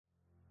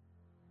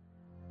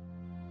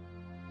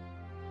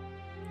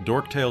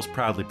Dork Tales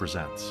proudly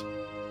presents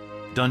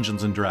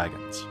Dungeons &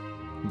 Dragons,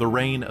 The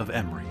Reign of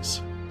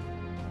Emrys.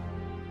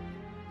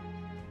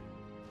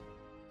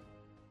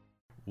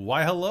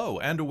 Why hello,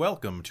 and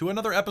welcome to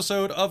another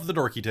episode of The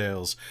Dorky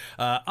Tales.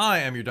 I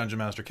am your Dungeon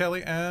Master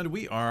Kelly, and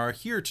we are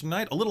here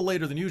tonight a little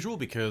later than usual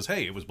because,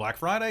 hey, it was Black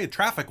Friday.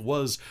 Traffic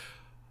was,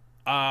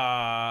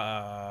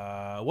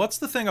 what's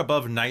the thing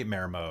above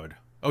Nightmare mode?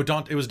 Oh,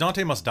 it was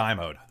Dante Must Die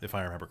mode, if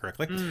I remember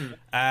correctly.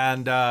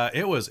 And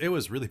it was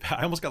really bad.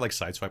 I almost got like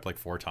sideswiped like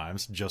 4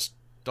 times just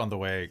on the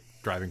way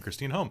driving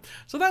Christine home.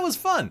 So that was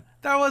fun.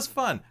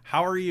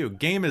 How are you?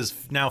 Game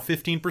is now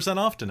 15%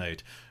 off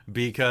tonight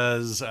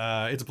because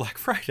it's Black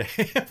Friday.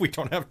 We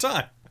don't have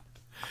time.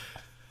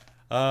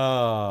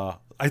 I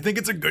think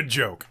it's a good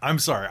joke. I'm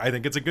sorry. I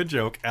think it's a good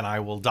joke, and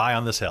I will die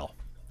on this hill.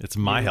 It's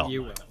my hill.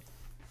 You will.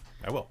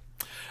 I will.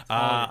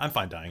 I'm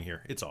fine dying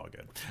here. It's all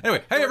good.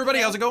 Anyway, hey everybody,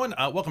 how's it going?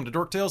 Welcome to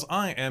Dork Tales.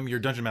 I am your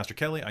Dungeon Master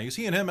Kelly. I use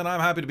he and him, and I'm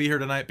happy to be here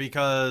tonight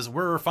because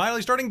we're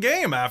finally starting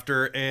game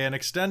after an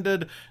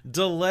extended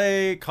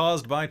delay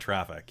caused by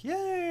traffic.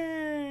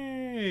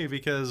 Yay!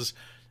 Because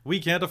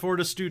we can't afford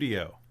a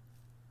studio.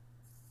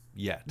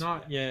 Yet.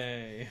 Not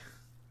yay.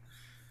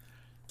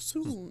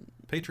 Soon.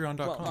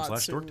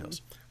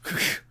 Patreon.com/DorkTales.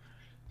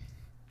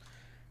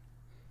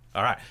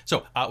 All right,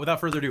 so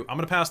without further ado, I'm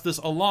going to pass this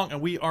along, and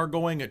we are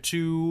going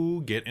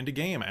to get into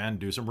game and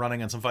do some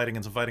running and some fighting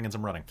and some fighting and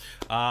some running.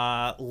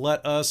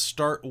 Let us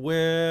start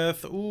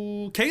with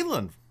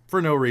Caitlin,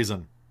 for no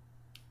reason.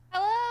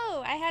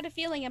 Hello! I had a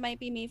feeling it might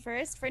be me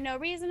first, for no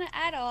reason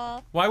at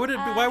all. Why would it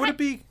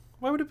be?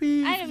 Why would it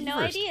be? I have no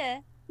first?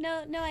 idea.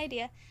 No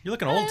idea. You're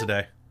looking old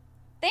today.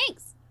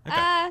 Thanks.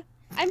 Okay.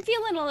 I'm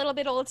feeling a little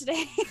bit old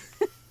today.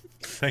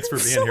 Thanks for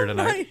being here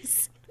tonight.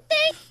 Nice.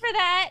 Thanks for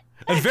that.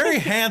 And very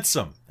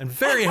handsome,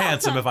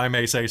 if I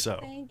may say so.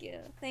 Thank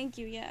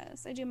you.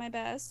 Yes, I do my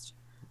best.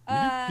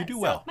 You do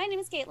well. My name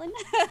is Caitlin.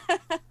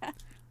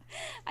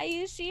 I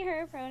use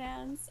she/her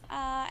pronouns.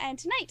 And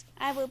tonight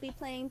I will be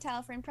playing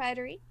Talfrin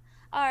Pridery,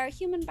 our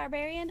human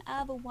barbarian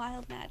of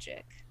wild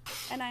magic.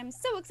 And I'm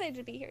so excited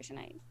to be here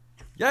tonight.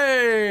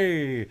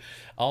 Yay!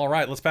 All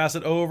right, let's pass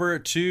it over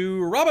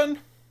to Robin.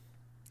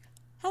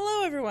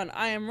 Hello, everyone.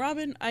 I am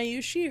Robin. I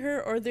use she,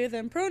 her, or they,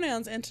 them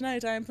pronouns, and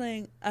tonight I am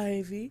playing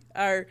Ivy,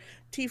 our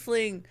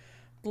tiefling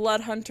blood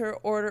hunter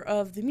order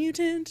of the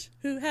mutant,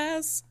 who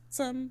has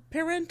some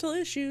parental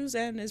issues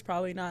and is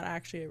probably not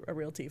actually a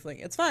real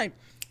tiefling. It's fine.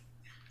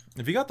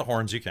 If you got the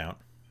horns, you count.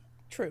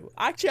 True.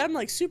 Actually, I'm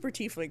like super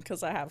tiefling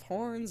because I have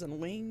horns and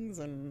wings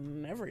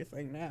and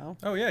everything now.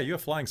 Oh yeah, you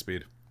have flying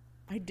speed.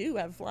 I do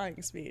have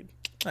flying speed.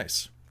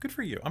 Nice. Good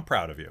for you. I'm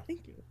proud of you.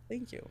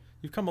 Thank you.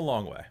 You've come a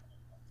long way.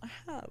 I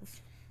have.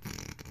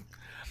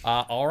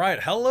 All right.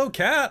 Hello,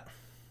 Kat.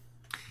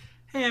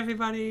 Hey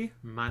everybody,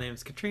 my name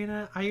is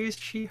Katrina. I use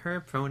she,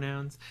 her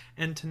pronouns,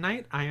 and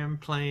tonight I am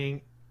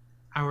playing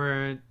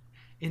our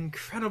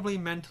incredibly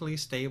mentally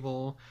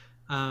stable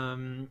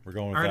We're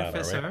going with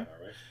artificer. that, are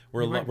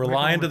we? We're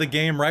lying to the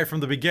game right from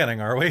the beginning,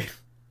 are we?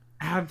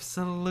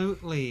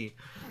 Absolutely.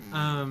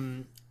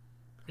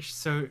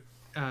 So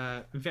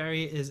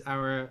Very is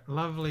our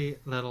lovely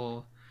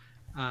little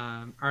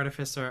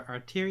artificer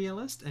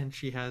arterialist, and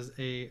she has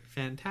a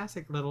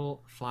fantastic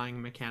little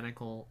flying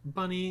mechanical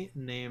bunny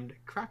named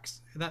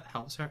Crux that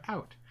helps her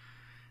out.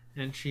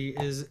 And she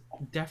is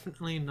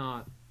definitely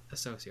not a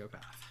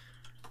sociopath.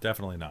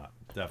 Definitely not.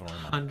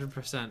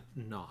 100%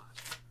 not.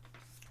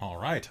 All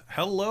right.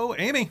 Hello,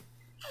 Amy.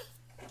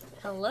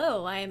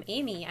 Hello, I am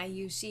Amy. I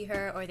use she,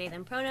 her, or they,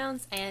 them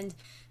pronouns, and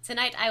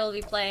tonight I will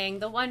be playing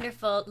the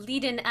wonderful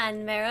Leiden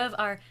and Merev,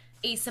 our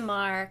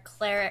ASMR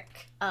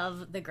cleric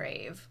of the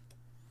grave.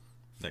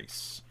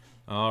 Nice.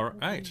 All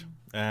right.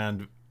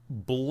 And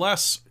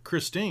bless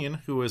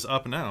Christine, who is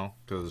up now,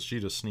 because she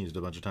just sneezed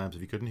a bunch of times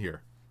if you couldn't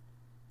hear.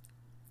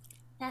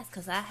 That's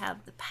because I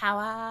have the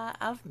power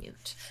of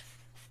mute.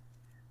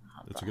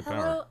 That's a good Hello,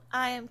 power.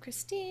 I am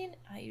Christine.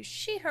 I use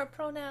she, her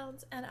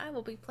pronouns, and I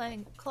will be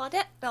playing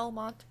Claudette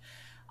Belmont,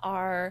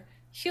 our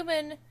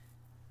human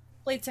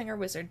blade singer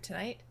wizard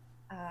tonight.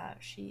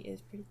 She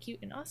is pretty cute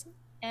and awesome.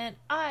 And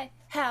I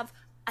have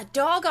a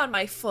dog on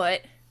my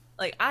foot.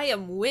 Like, I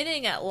am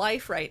winning at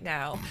life right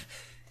now.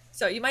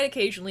 So you might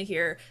occasionally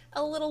hear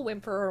a little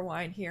whimper or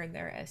whine here and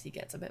there as he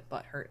gets a bit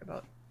butthurt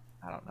about,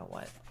 I don't know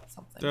what,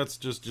 something. That's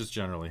just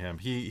generally him.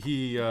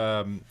 He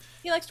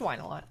likes to whine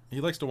a lot. He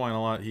likes to whine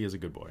a lot. He is a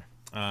good boy.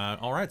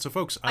 All right, so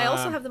folks. I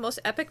also have the most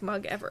epic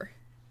mug ever.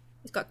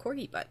 He's got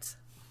corgi butts.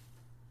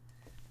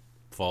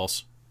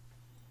 False.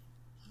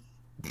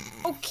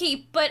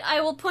 Okay, but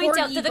I will point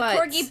out Corgi that the butts.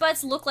 corgi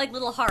butts look like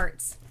little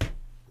hearts,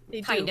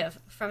 They kind do. of,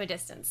 from a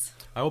distance.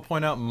 I will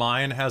point out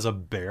mine has a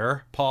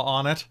bear paw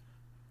on it.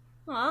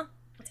 Aw,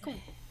 that's cool.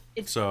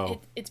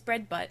 It's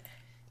bread butt.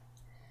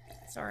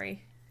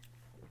 Sorry.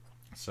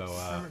 So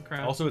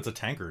crab. also it's a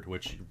tankard,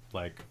 which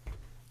like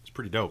is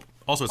pretty dope.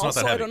 Also, it's not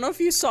Also, that I heavy. don't know if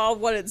you saw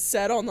what it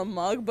said on the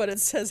mug, but it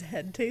says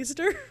head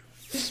taster.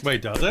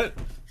 Wait, does it?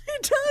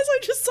 it does. I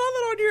just saw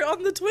that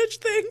on the Twitch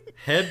thing.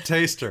 Head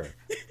taster.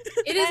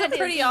 It is That a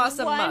pretty is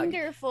awesome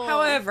wonderful. mug.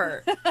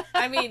 However,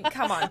 I mean,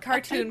 come on,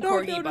 cartoon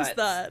Don't corgi notice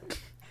butts.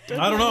 that.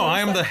 I don't know.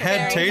 I am the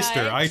head Very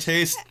taster. much. I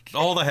taste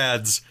all the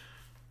heads.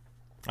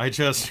 I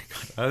just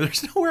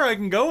there's nowhere I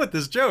can go with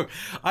this joke.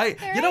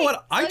 You know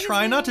what? I As long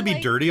try as not you, to be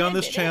like, dirty on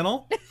this ended it.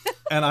 channel,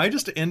 and I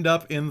just end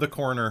up in the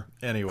corner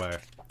anyway.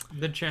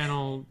 The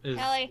channel is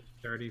Kelly,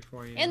 dirty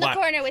for you. in the What?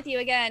 corner with you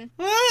again.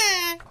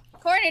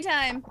 Corner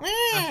time.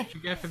 That's what you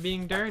get for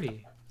being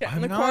dirty. Yeah, in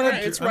I'm the not corner. a-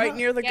 It's I'm right not-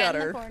 near the Get in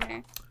the gutter.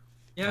 corner.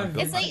 Yeah,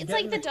 It's It's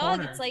like the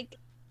dog. It's like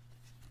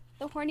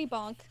the horny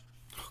bonk.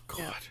 Oh,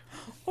 God.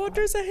 Oh,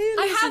 there's a Haley.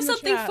 I have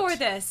something for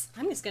this.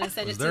 I'm just gonna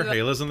send Is it there to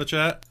Halas in the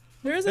chat?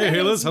 There's Hey,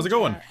 Halas, how's it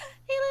going?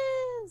 Hey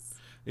Liz.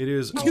 It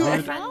is Oh,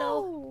 good. friend,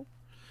 Oh.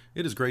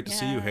 It is great to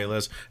see you, Yeah. Hey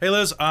Liz. Hey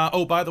Liz,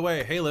 oh, by the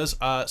way, hey Liz,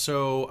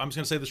 so I'm just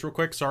going to say this real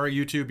quick. Sorry,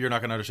 YouTube, you're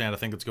not going to understand a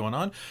thing that's going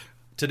on.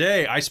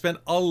 Today, I spent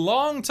a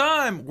long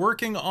time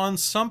working on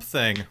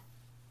something.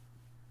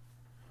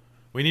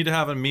 We need to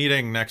have a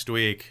meeting next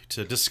week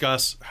to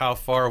discuss how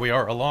far we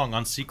are along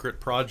on Secret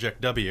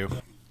Project W.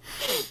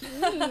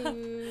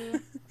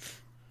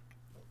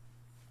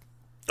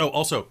 Oh,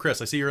 also,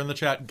 Chris, I see you're in the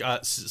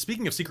chat.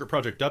 Speaking of Secret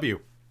Project W,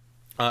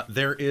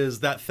 there is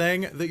that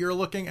thing that you're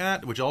looking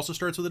at, which also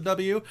starts with a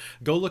W.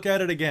 Go look at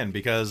it again,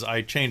 because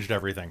I changed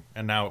everything,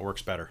 and now it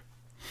works better.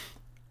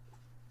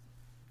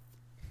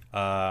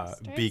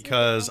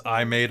 Because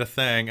I made a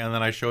thing, and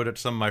then I showed it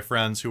to some of my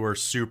friends who are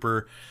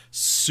super,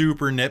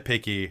 super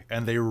nitpicky,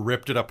 and they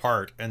ripped it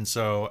apart. And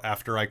so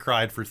after I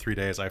cried for 3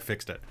 days, I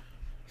fixed it.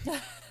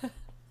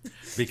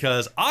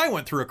 Because I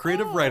went through a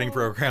creative writing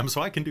program, so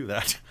I can do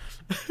that.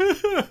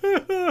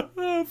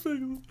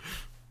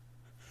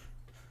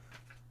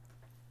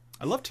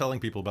 I love telling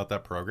people about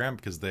that program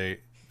because they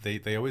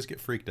always get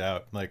freaked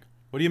out. Like,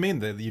 what do you mean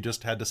that you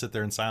just had to sit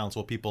there in silence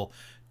while people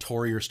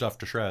tore your stuff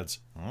to shreds?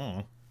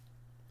 Oh.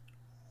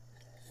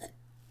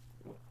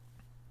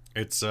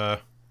 It's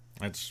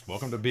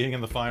welcome to being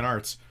in the fine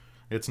arts.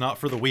 It's not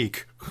for the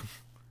weak.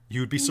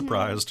 You'd be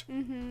surprised.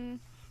 In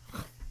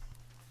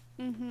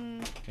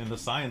the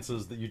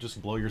sciences that you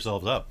just blow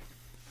yourselves up.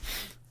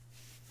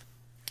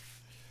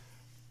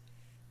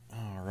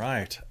 All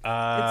right. It's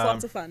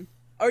lots of fun.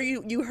 Or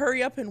you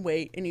hurry up and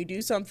wait, and you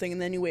do something,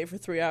 and then you wait for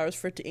 3 hours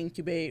for it to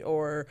incubate,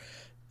 or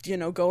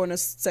go in a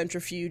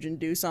centrifuge and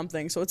do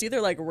something. So it's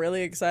either like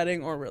really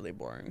exciting or really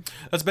boring.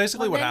 That's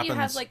basically Well, what then happens.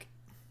 you have like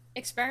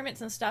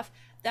experiments and stuff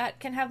that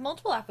can have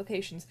multiple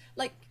applications,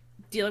 like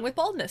dealing with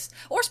baldness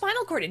or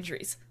spinal cord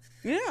injuries.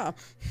 Yeah,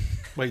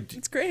 Wait,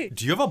 it's great.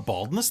 do you have a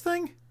baldness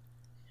thing?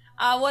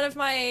 One of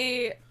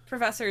my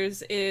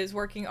professors is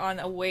working on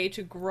a way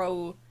to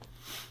grow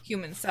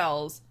human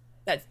cells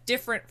that's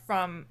different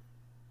from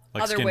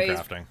Like other skin ways.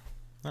 crafting.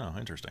 Oh,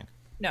 interesting.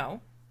 No,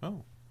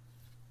 Oh.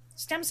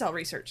 stem cell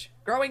research.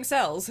 Growing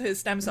cells is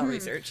stem cell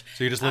research,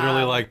 So you just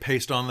literally like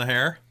paste on the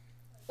hair?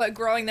 but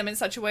growing them in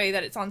such a way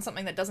that it's on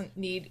something that doesn't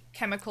need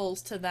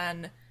chemicals to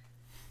then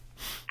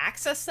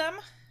access them.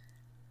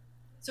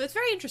 So it's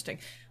very interesting.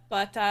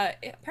 But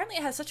apparently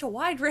it has such a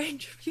wide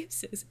range of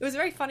uses. It was a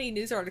very funny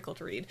news article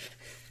to read.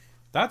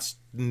 That's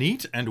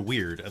neat and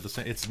weird at the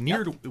same. It's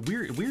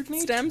weird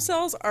neat. Stem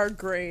cells are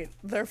great.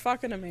 They're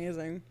fucking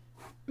amazing.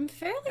 I'm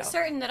fairly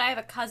certain that I have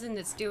a cousin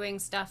that's doing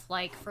stuff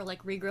like for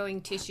like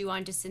regrowing tissue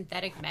onto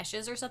synthetic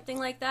meshes or something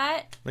like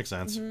that. Makes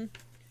sense. That's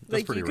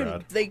Like pretty you can,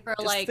 rad. they For,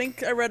 just like-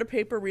 think I read a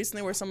paper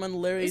recently where someone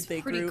literally It's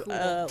they pretty grew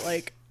cool.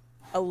 like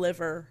a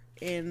liver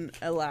in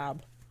a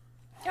lab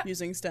Yeah.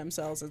 using stem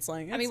cells. It's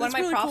like I mean, it's one of my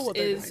really profs cool what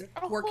they're is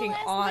doing. working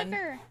Whole-ass on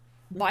liver.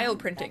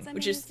 bioprinting, That's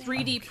which is amazing.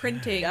 3D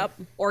printing Yep.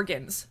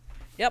 organs.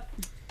 Yep.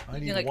 I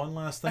need You know, like one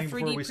last A thing before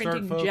 3D we start,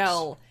 printing folks.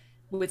 gel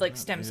with like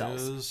stem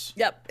cells. Is-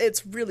 Yep,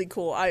 it's really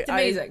cool. It's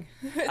amazing.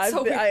 It's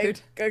so weird.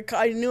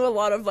 I knew a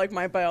lot of like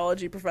my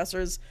biology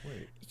professors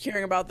Wait.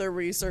 hearing about their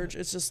research.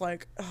 It's just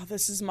like, oh,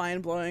 this is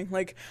mind blowing.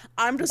 Like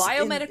I'm just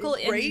Biomedical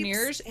in grapes,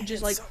 engineers and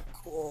just, it's like- so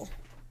cool.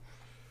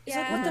 It's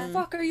like, what the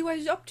fuck are you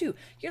guys up to?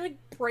 You're like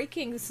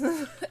breaking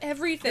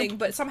everything,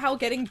 but somehow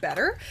getting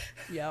better.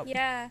 Yep.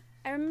 Yeah,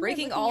 I remember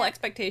Breaking looking all at,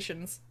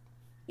 expectations.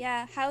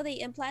 yeah, how they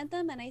implant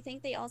them, and I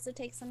think they also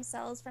take some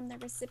cells from the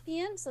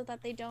recipient so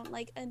that they don't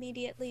like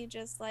immediately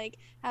just like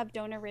have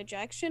donor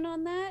rejection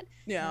on that.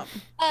 Yeah.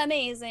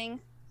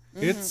 Amazing.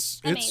 It's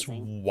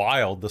Amazing.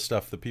 wild the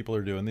stuff that people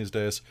are doing these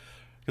days.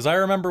 Because I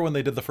remember when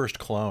they did the first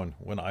clone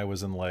when I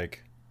was in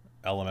like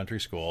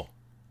elementary school,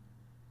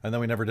 and then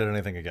we never did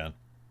anything again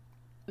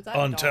Was that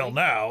until Dolly?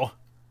 now.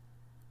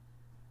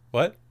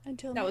 What?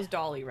 Until That was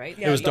Dolly, right?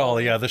 Yeah. It was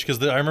Dolly. Dolly, yeah.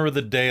 Because I remember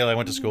the day I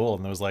went to school,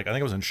 and it was like I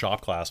think I was in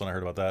shop class when I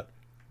heard about that.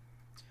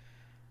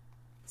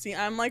 See,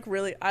 I'm like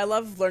really, I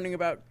love learning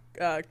about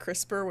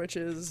CRISPR, which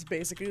is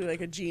basically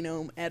like a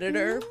genome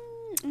editor.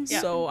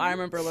 So I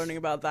remember learning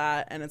about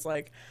that, and it's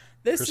like,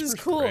 this is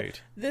CRISPR's cool.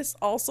 great. This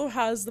also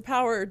has the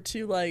power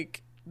to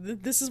like,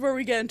 this is where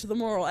we get into the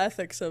moral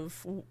ethics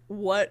of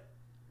what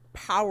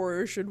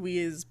power should we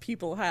as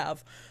people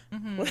have.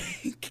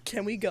 Like,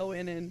 can we go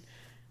in and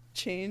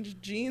change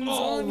genes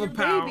All on the your baby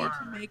power.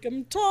 to make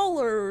them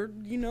taller,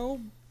 you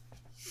know.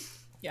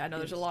 Yeah, no,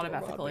 there's a lot of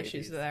Store-bought ethical issues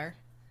babies. there.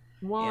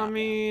 Well, Yeah. I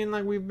mean,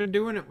 like we've been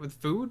doing it with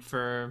food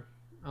for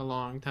a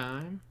long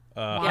time.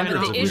 Yeah, Hundreds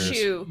but of the years.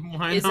 issue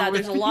Why is not that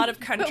with there's a lot of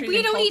But countries we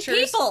and don't eat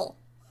cultures people.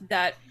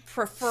 that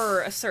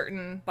prefer a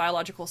certain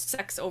biological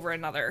sex over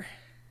another.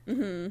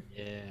 Yeah.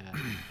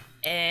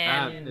 That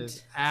And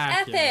is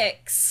accurate.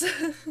 ethics.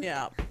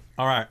 Yeah.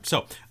 All right,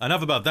 so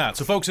enough about that.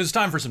 So, folks, it's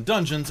time for some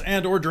Dungeons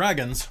and or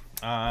Dragons.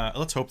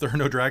 Let's hope there are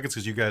no dragons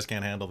because you guys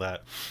can't handle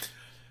that.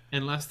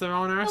 Unless they're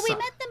on our But we side.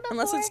 met them before.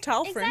 Unless it's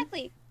Talfrin.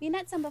 Exactly. We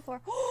met some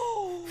before.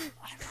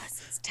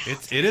 Unless it's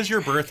Talfrin. It is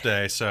your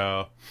birthday,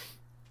 so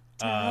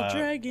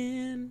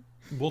Dragon.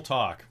 we'll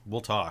talk.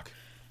 We'll talk.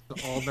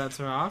 So all bets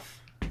are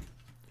off.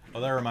 Oh,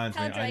 that reminds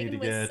me. Tal I need Dragon to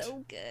was get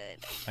so good.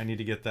 I need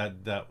to get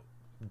that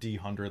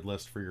D100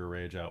 list for your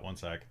rage out. One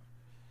sec.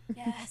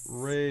 Yes.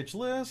 Rage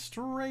list.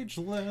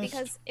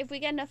 Because if we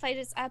get in a fight,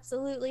 it's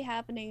absolutely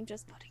happening.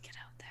 Just putting it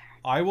out there.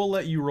 I will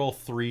let you roll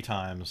 3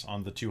 times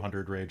on the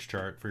 200 rage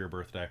chart for your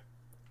birthday,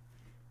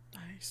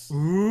 Nice.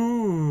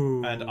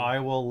 Ooh. and I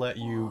will let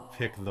you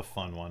pick the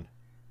fun one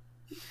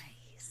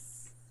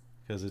Nice.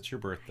 because it's your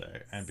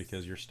birthday and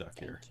because you're stuck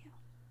here. Thank you.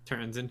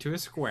 Turns into a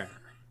square.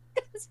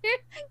 Because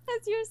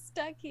you're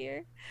stuck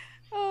here.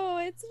 Oh,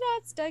 it's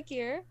not stuck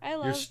here.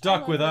 You're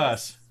stuck with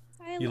us.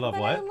 You love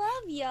but what? I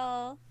love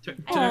y'all.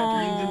 Turns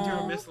Aw.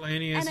 into a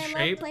miscellaneous And I love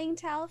shape. playing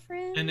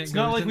Talfrin. And It's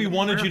not like we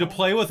wanted you to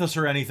play with us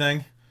or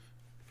anything.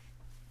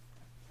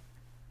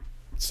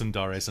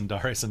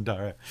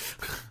 Sundare.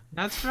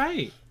 That's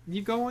right.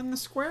 You go in the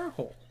square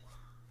hole.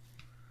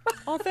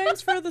 Oh,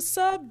 thanks for the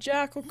sub,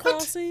 Jackal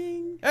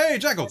Crossing. Hey,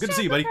 Jackal, good to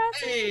see you, buddy.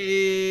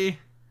 Hey.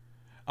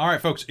 All right,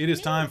 folks, it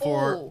is time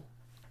for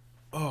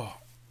Oh,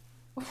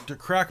 to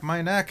crack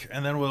my neck,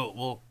 and then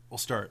we'll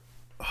start.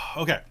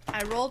 Okay.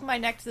 I rolled my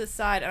neck to the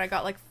side and I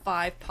got like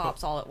 5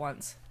 pops all at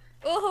once.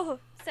 Oh,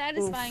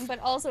 satisfying, but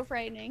also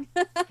frightening.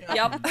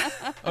 Yep.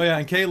 Oh yeah,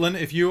 and Caitlin,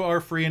 if you are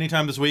free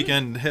anytime this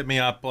weekend, hit me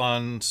up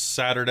on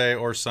Saturday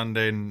or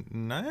Sunday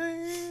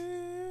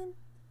night.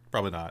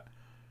 Probably not,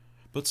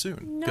 but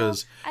soon No,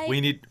 because we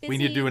I'm need to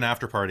do busy. an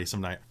after party some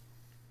night.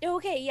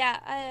 Okay, yeah.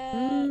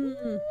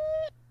 Mm.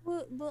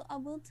 We'll talk.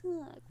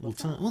 We'll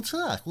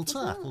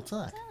talk.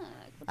 talk.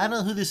 I don't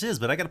know who this is,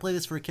 but I got to play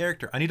this for a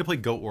character. I need to play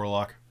Goat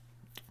Warlock.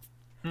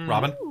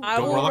 Robin, I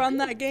Goat will Warlock. run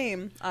that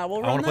game. I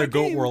will run I want to play that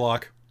Goat game.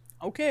 Warlock.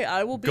 Okay,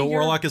 I will be Goat your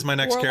Warlock is my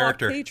next Warlock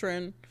character.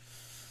 patron.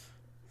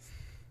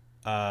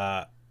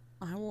 Uh,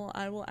 I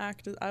will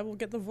act. I will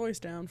get the voice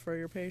down for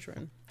your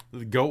patron.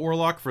 the Goat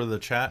Warlock for the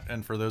chat,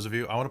 and for those of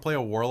you, I want to play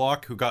a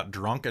Warlock who got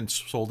drunk and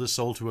sold his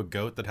soul to a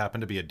goat that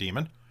happened to be a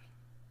demon.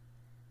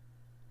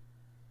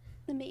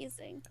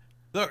 Amazing.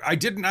 Look, I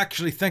didn't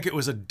actually think it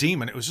was a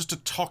demon. It was just a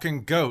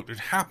talking goat. It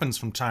happens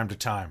from time to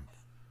time.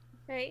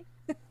 Right?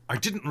 I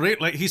didn't really.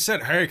 Like, he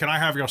said, "Hey, can I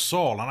have your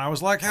soul?" And I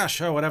was like, "Yeah,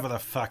 sure, whatever the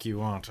fuck you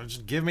want.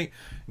 Just give me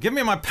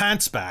my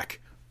pants back."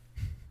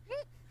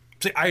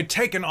 See, I had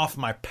taken off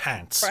my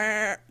pants. Oh,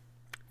 I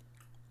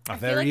there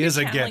feel like he you're is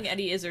channeling again.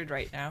 Eddie Izzard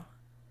right now.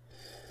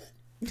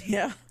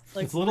 Yeah.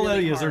 Like It's little really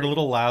Eddie Izzard, hard. a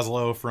little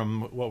Laszlo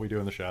from What We Do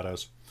in the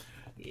Shadows.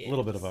 A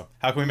little bit of a,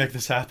 how can we make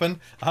this happen?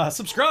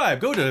 Subscribe.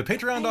 Go to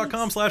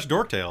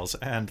patreon.com/dorktales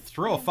and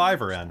throw a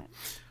 $5 in.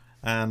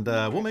 And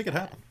we'll make it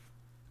happen.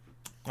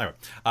 Anyway,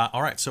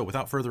 all right, so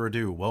without further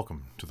ado,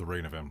 welcome to the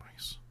Reign of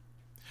Emrys.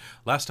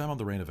 Last time on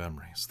the Reign of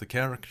Emrys, the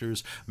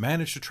characters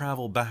managed to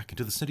travel back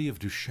into the city of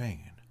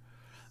Duchesne.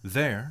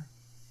 There,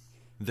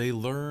 they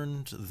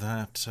learned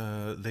that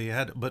they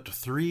had but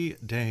 3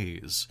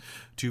 days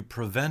to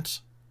prevent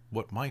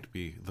what might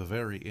be the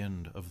very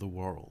end of the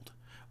world,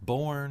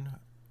 born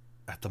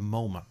at the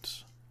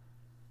moment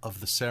of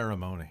the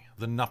ceremony,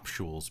 the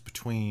nuptials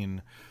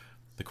between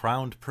the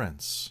crowned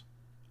prince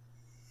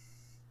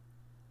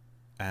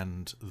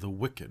and the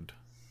wicked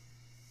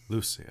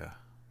Lucia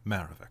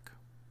Marovic.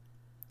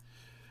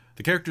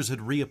 The characters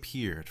had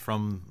reappeared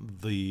from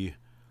the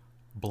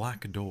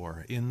black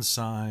door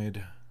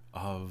inside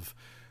of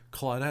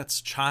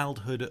Claudette's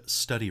childhood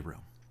study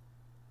room.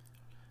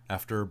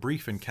 After a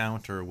brief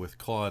encounter with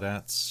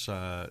Claudette's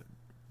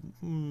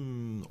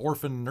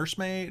orphan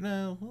nursemaid,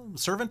 no,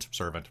 servant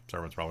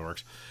probably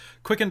works,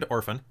 quickened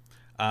orphan,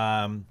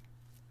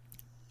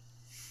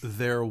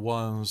 there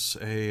was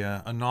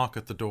a knock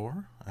at the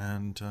door,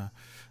 and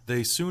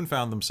they soon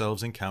found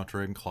themselves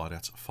encountering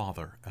Claudette's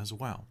father as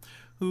well,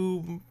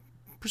 who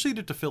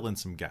proceeded to fill in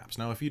some gaps.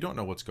 Now, if you don't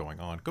know what's going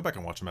on, go back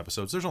and watch some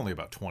episodes. There's only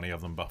about 20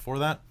 of them before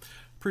that.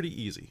 Pretty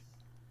easy.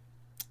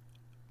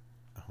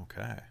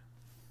 Okay.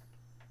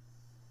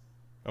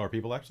 Oh, are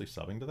people actually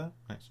subbing to that?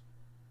 Nice.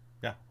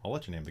 Yeah, I'll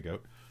let you name the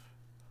goat.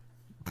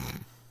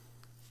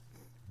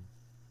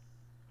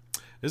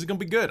 This is going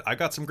to be good. I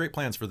got some great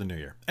plans for the new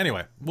year.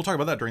 Anyway, we'll talk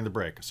about that during the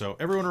break. So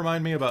everyone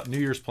remind me about New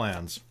Year's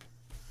plans.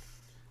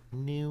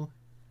 New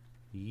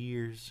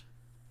Year's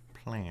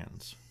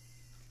plans.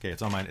 Okay,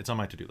 it's on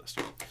my to-do list.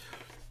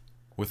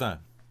 With that,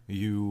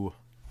 you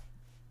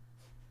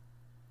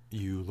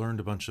you learned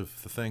a bunch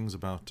of the things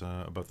about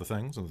the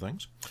things and the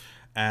things.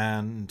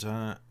 And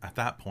at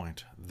that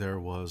point, there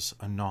was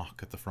a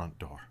knock at the front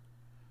door.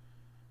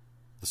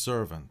 The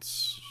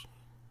servants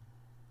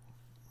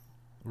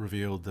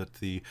revealed that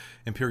the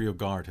Imperial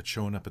Guard had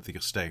shown up at the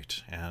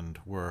estate and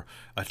were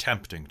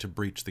attempting to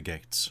breach the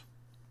gates.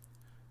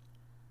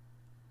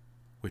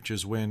 Which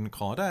is when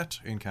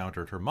Claudette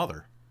encountered her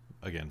mother,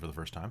 again for the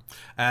first time.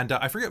 And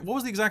I forget, what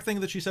was the exact thing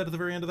that she said at the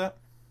very end of that?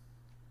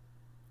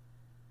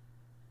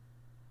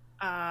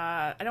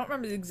 I don't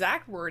remember the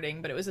exact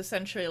wording, but it was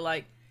essentially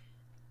like,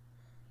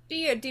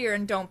 be a dear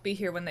and don't be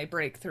here when they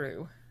break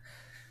through.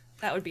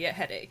 That would be a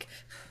headache.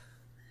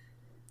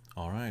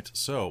 All right,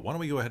 so why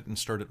don't we go ahead and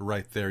start it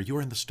right there. You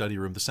are in the study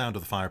room. The sound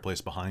of the fireplace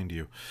behind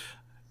you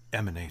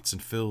emanates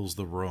and fills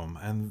the room,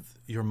 and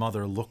your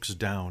mother looks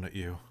down at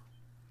you.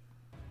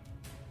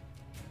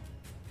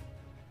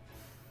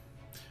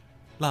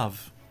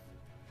 Love,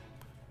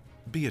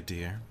 be a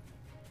dear.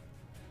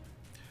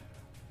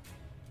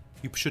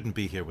 You shouldn't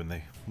be here when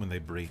they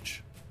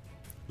breach.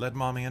 Let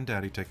Mommy and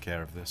Daddy take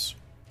care of this.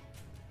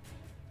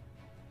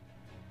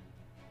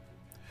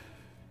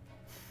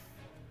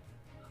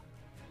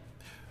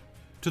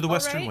 To the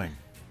Western Wing.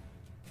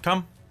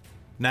 Come.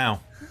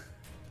 Now.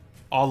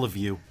 All of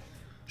you.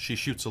 She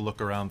shoots a look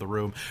around the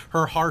room.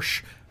 Her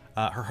harsh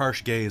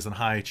gaze and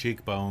high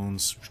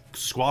cheekbones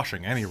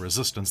squashing any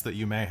resistance that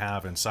you may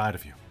have inside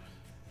of you.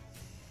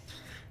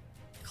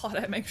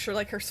 Claudette makes sure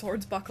like her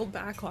sword's buckled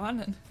back on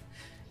and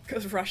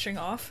goes rushing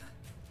off.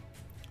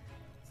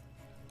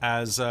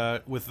 As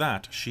with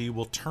that, she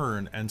will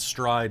turn and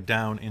stride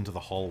down into the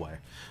hallway.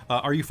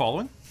 Are you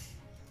following?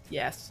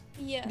 Yes.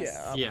 Yes.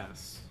 Yeah.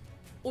 Yes.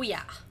 Oh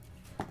yeah.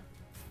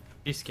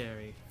 Be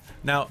scary.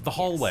 Now, the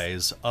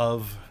hallways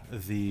of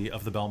the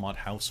Belmont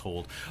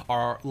household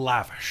are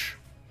lavish.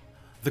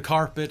 The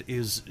carpet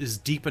is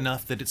deep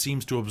enough that it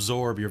seems to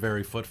absorb your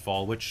very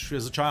footfall, which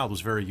as a child was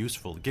very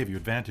useful. It gave you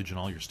advantage in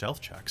all your stealth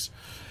checks.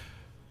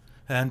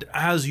 And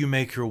as you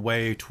make your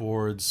way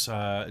towards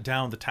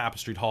down the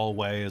tapestried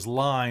hallway is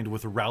lined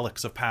with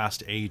relics of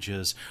past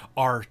ages,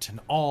 art,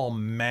 and all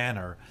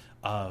manner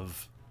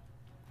of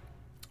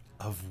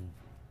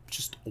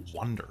just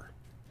wonder.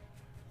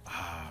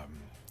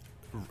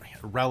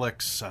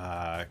 Relics,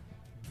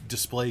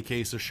 display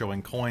cases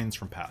showing coins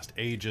from past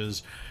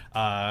ages.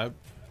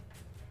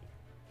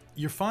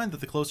 You find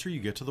that the closer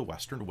you get to the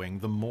Western Wing,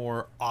 the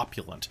more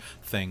opulent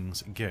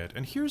things get.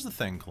 And here's the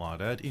thing,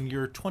 Claudette, in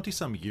your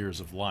 20-some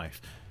years of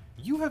life,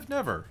 you have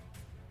never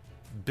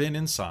been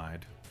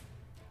inside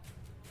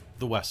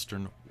the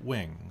Western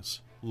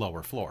Wing's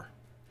lower floor.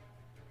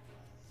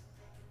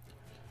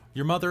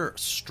 Your mother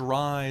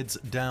strides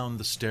down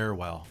the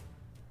stairwell,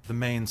 the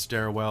main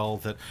stairwell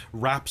that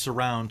wraps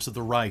around to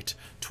the right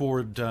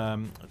toward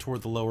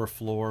the lower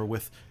floor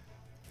with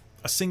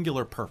a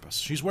singular purpose.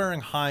 She's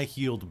wearing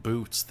high-heeled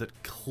boots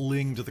that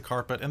cling to the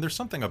carpet, and there's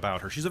something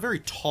about her. She's a very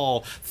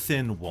tall,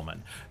 thin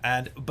woman,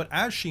 but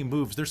as she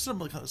moves, there's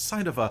some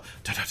sign of a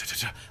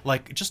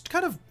like just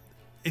kind of.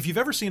 If you've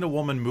ever seen a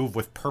woman move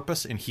with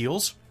purpose in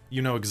heels,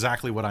 you know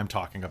exactly what I'm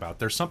talking about.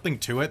 There's something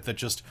to it that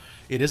just,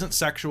 it isn't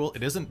sexual,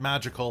 it isn't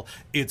magical,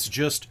 it's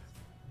just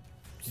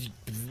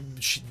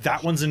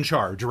that one's in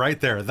charge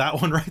right there.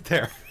 That one right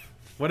there.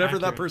 Whatever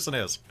Accurate. that person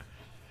is.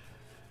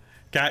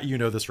 Kat, you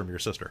know this from your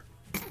sister.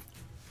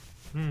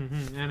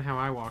 Mm-hmm. And how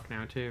I walk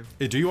now too.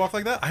 Do you walk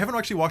like that? I haven't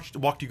actually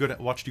watched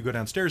you go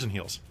downstairs in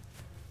heels.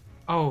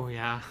 Oh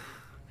yeah.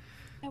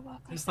 I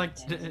walk Just like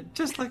like that, too.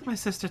 just like my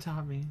sister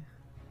taught me.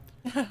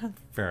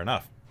 Fair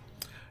enough.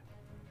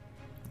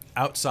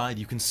 Outside,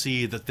 you can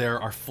see that there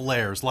are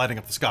flares lighting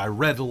up the sky,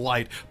 red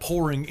light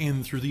pouring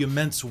in through the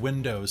immense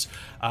windows.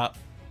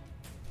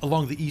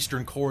 Along the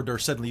eastern corridor,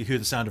 suddenly you hear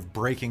the sound of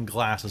breaking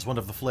glass as one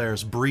of the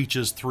flares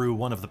breaches through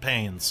one of the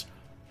panes.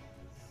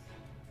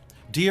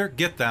 Dear,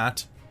 get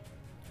that.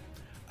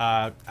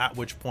 At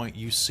which point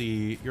you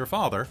see your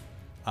father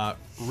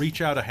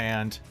reach out a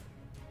hand,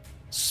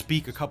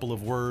 speak a couple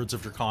of words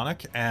of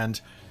Draconic, and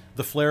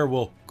the flare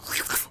will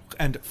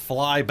and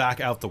fly back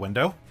out the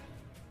window.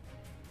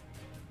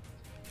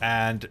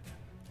 And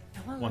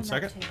one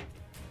second.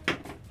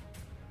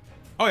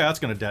 Oh yeah, that's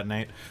gonna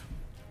detonate.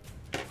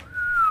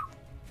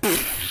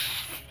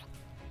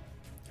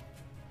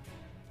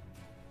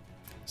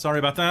 Sorry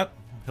about that,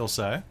 he'll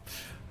say.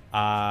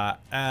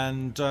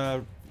 And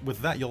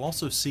with that, you'll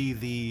also see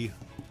the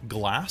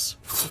glass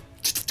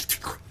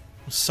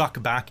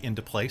suck back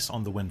into place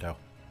on the window.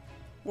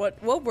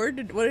 What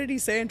did he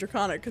say in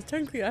Draconic? Because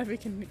technically Ivy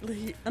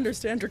can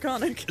understand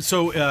Draconic.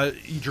 So,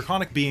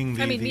 Draconic being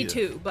the... me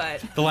too,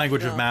 but... The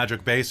language of Yeah.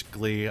 magic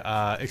basically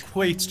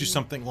equates to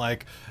something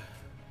like...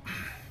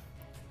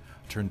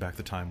 Turn back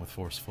the time with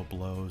forceful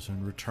blows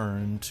and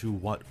return to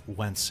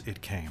whence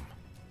it came.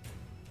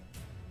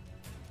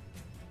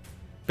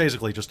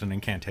 Basically just an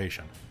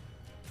incantation.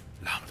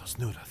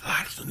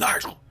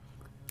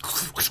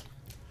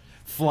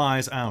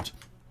 Flies out.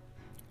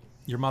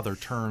 Your mother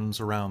turns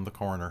around the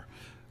corner,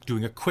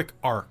 doing a quick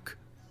arc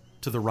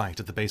to the right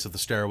at the base of the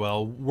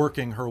stairwell,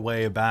 working her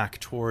way back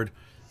toward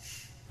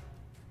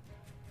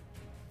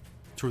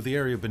toward the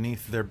area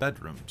beneath their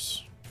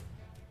bedrooms.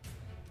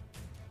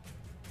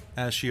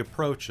 As she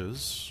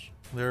approaches,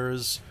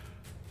 there's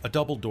a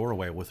double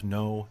doorway with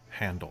no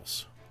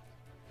handles.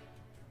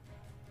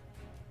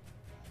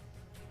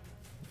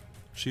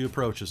 She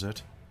approaches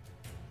it,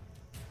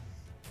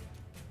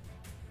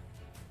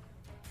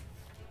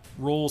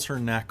 rolls her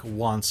neck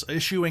once,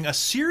 issuing a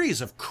series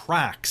of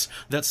cracks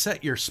that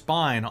set your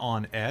spine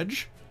on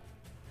edge,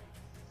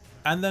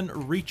 and then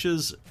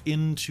reaches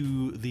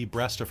into the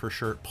breast of her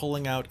shirt,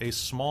 pulling out a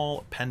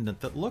small pendant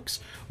that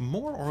looks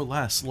more or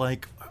less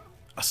like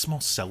a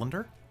small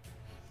cylinder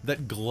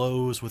that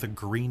glows with a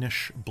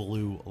greenish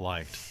blue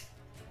light.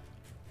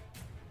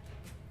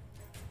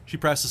 She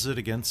presses it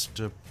against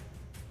a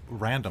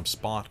random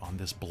spot on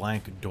this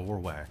blank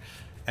doorway,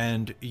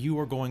 and you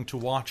are going to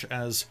watch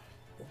as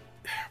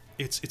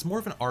it's more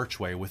of an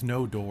archway with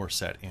no door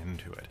set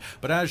into it.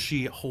 But as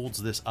she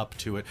holds this up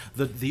to it,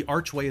 the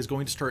archway is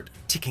going to start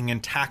ticking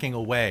and tacking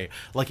away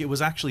like it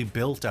was actually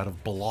built out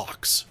of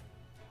blocks,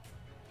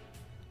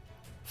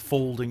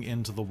 folding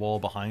into the wall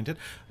behind it,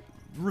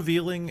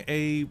 revealing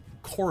a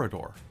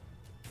corridor.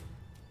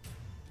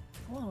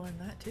 I want to learn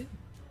that too.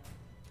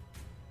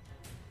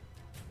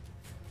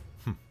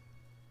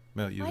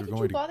 Well, Why did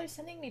you bother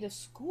sending me to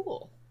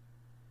school?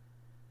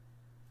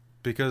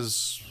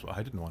 Because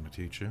I didn't want to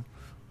teach you.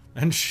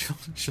 And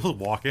she'll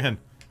walk in.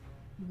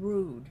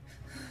 Rude.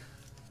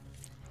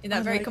 In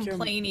that very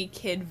complainy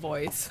kid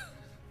voice.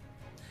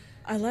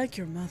 I like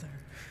your mother.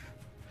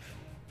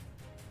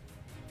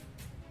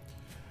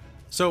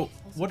 So,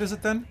 what is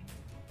it then?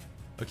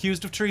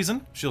 Accused of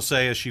treason, she'll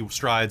say as she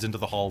strides into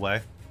the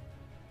hallway.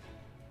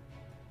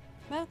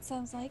 That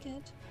sounds like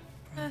it.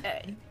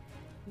 I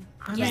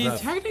Yes. mean,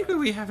 technically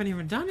we haven't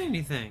even done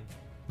anything.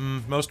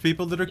 Most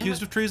people that are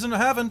accused of treason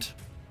haven't.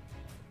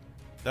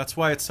 That's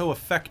why it's so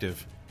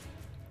effective.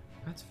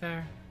 That's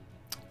fair.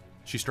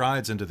 She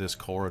strides into this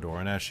corridor,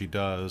 and as she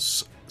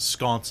does,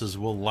 sconces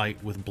will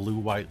light with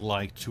blue-white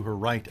light to her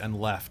right and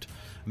left,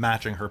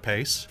 matching her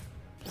pace.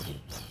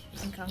 I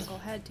think Uncle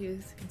had to,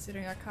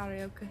 considering our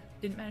karaoke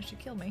didn't manage to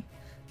kill me.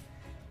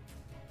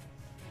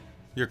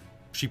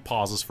 She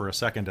pauses for a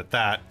second at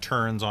that,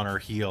 turns on her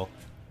heel.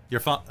 Your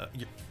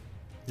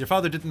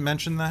father didn't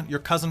mention that? Your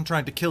cousin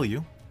tried to kill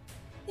you?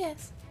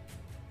 Yes.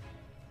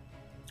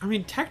 I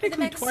mean,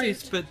 technically next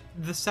twice, suit. but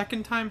the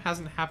second time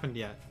hasn't happened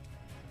yet.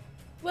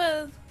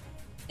 Well,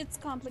 It's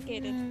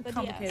complicated, but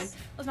complicated. yes.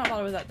 Let's not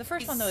bother with that. The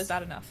first one, though, is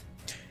bad enough.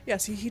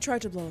 Yes, he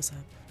tried to blow us up.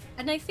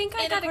 And I think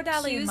I In a got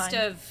Cordalia accused mine.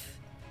 of...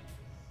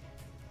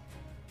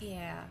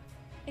 Yeah.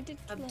 I did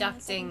kill him the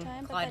Abducting second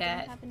time, but that Claudette.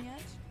 didn't happen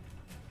yet.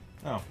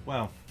 Oh,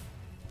 well.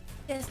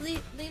 Yes,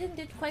 Leiden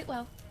did quite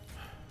well.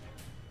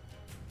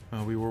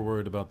 We were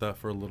worried about that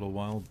for a little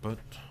while, but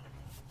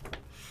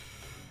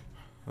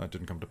that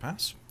didn't come to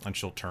pass. And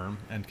she'll turn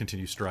and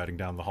continue striding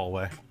down the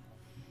hallway.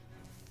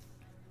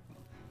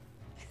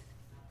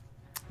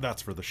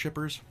 That's for the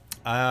shippers.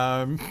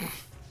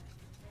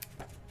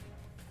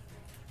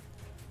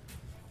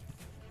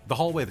 The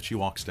hallway that she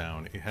walks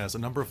down, it has a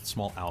number of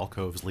small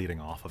alcoves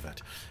leading off of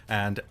it.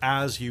 And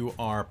as you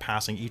are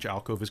passing, each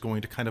alcove is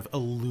going to kind of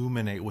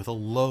illuminate with a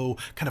low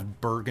kind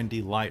of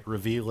burgundy light,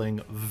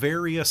 revealing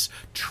various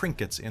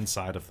trinkets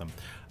inside of them.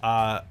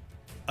 A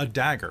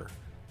dagger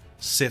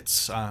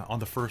sits on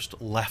the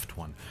first left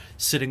one,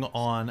 sitting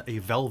on a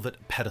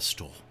velvet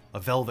pedestal,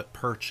 a velvet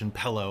perch and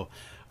pillow.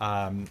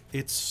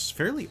 It's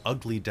fairly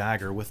ugly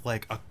dagger with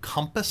like a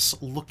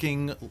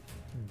compass-looking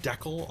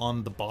decal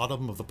on the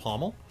bottom of the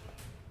pommel.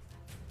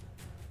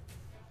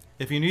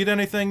 If you need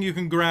anything, you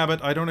can grab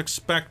it. I don't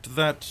expect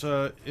that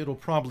it'll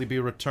probably be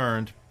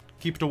returned.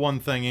 Keep to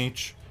one thing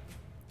each.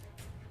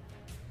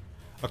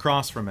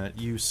 Across from it,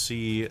 you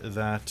see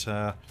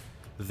that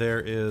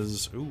there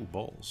is... Ooh,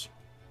 balls.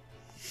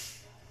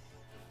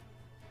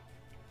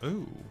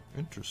 Ooh,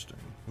 interesting.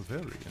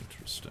 Very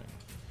interesting.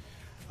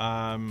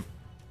 God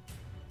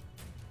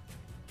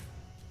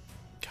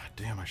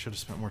damn, I should have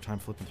spent more time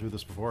flipping through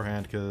this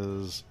beforehand,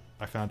 because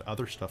I found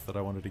other stuff that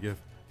I wanted to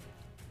give.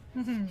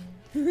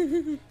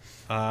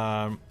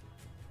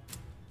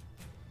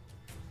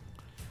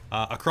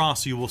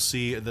 Across, you will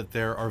see that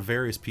there are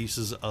various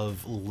pieces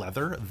of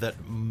leather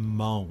that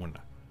moan.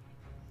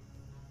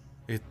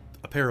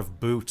 A pair of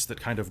boots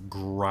that kind of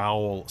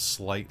growl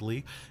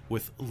slightly,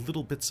 with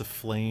little bits of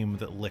flame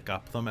that lick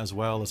up them, as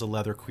well as a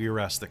leather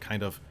cuirass that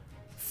kind of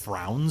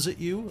frowns at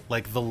you,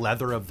 like the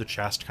leather of the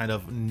chest kind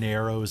of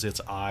narrows its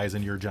eyes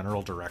in your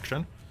general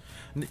direction.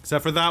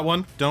 Except for that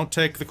one, don't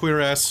take the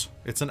cuirass.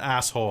 It's an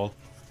asshole.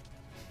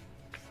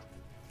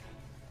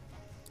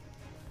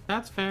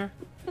 That's fair.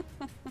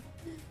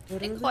 I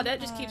think Claudette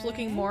just keeps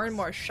looking more and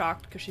more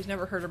shocked because she's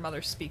never heard her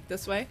mother speak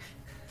this way.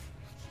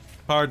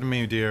 Pardon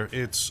me, dear.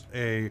 It's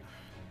a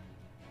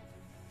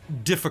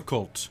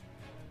difficult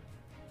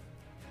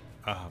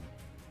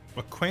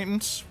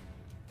acquaintance.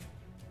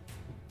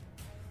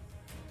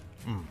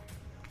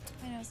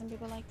 I know some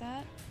people like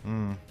that. I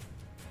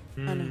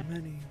know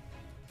many.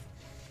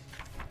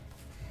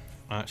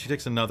 She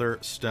takes another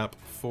step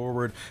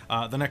forward.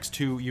 The next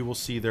two, you will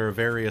see there are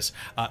various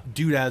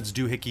doodads,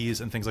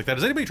 doohickeys, and things like that.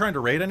 Is anybody trying to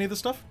raid any of this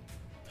stuff?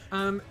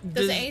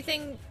 Does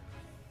anything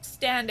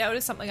stand out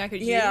as something I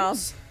could Yeah.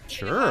 use?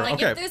 Sure. Like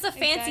Okay. if there's a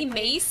fancy Exactly.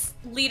 mace,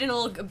 Leadin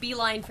will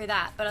beeline for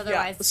that, but Yeah,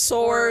 otherwise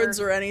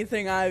swords or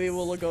anything Ivy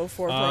will go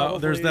for probably.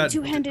 there's that-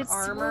 Two-handed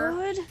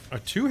Armor. sword A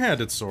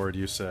two-handed sword,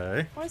 you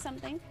say? or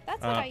something.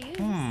 That's what I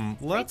use.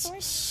 Let's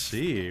sword.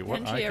 see what I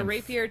Potentially a can...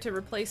 rapier to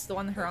replace the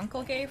one her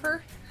uncle gave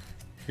her?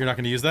 You're not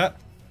going to use that?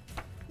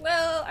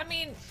 Well, I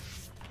mean,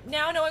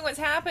 now knowing what's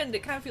happened,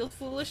 it kind of feels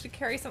foolish to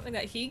carry something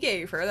that he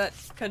gave her that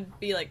could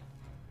be, like,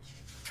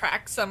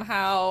 tracked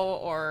somehow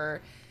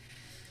or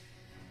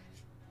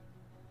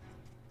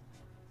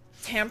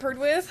tampered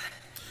with.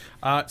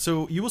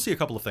 So you will see a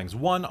couple of things.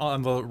 One,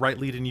 on the right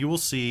lead, and you will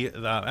see,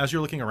 as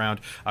you're looking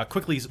around,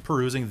 quickly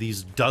perusing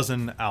these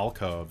dozen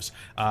alcoves,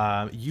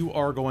 you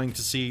are going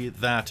to see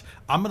that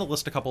I'm going to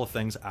list a couple of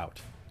things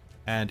out.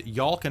 And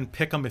y'all can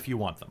pick them if you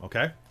want them,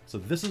 okay? So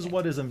this is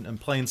what is in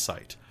plain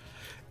sight.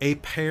 A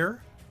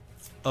pair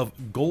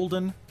of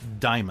golden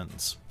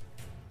diamonds.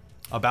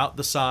 About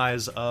the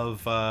size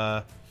of,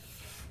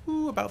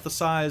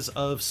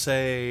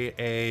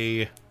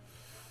 say,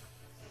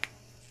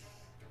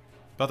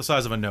 about the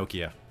size of a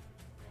Nokia.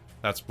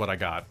 That's what I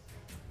got.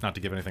 Not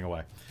to give anything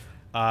away.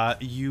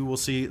 You will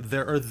see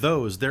there are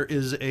those. There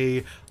is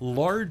a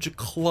large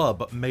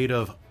club made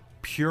of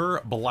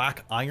pure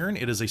black iron.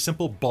 It is a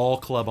simple ball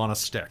club on a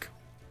stick.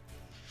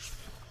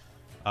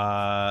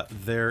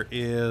 There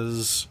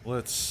is...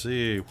 Let's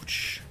see.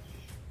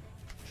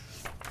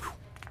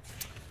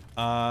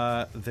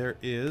 There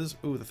is...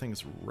 Ooh, the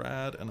thing's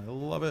rad, and I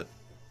love it.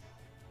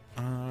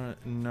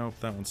 Nope,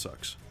 that one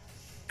sucks.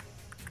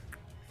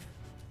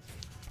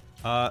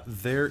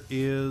 There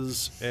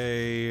is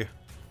an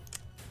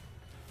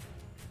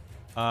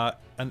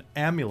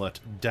amulet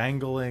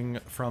dangling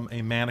from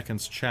a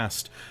mannequin's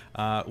chest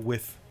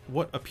with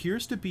what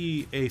appears to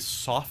be a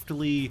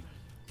softly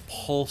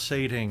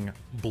pulsating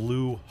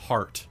blue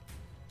heart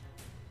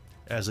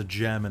as a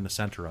gem in the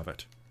center of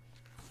it.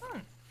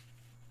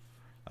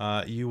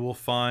 You will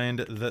find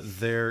that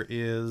there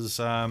is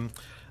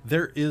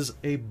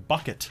a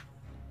bucket,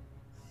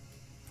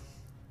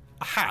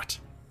 a hat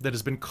that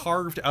has been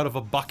carved out of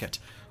a bucket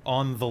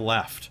on the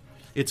left.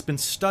 It's been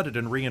studded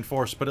and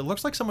reinforced, but it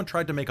looks like someone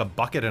tried to make a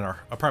bucket in a,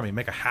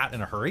 make a hat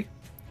in a hurry.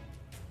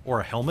 Or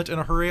a helmet in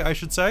a hurry, I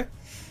should say.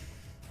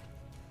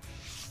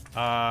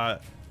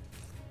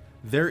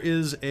 There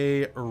is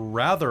a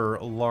rather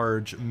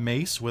large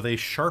mace with a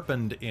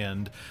sharpened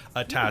end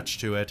attached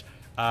to it.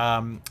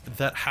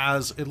 That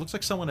has, it looks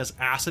like someone has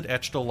acid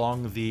etched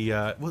along the,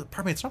 well,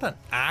 pardon me, it's not an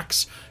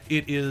axe,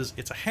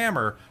 it's a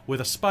hammer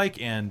with a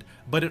spike end,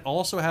 but it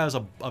also has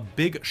a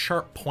big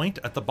sharp point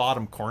at the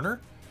bottom corner,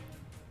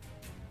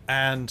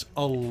 and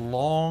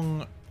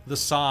along the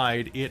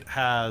side it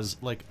has,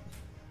 like,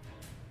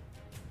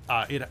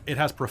 it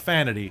has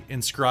profanity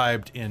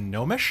inscribed in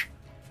Gnomish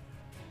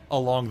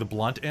along the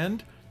blunt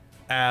end.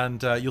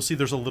 And you'll see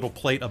there's a little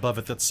plate above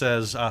it that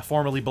says,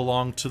 formerly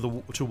belonged to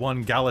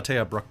one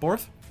Galatea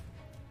Brookborth.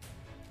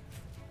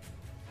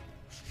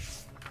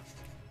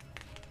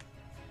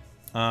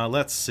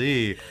 Let's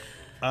see.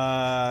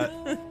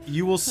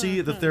 You will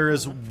see that there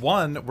is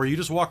one where you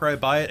just walk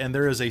right by it, and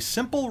there is a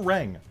simple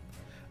ring.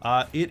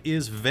 It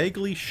is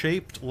vaguely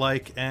shaped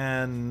like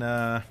an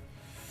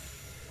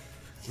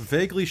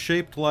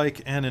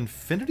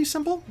infinity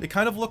symbol. It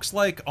kind of looks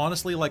like,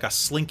 honestly, like a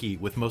slinky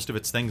with most of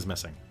its things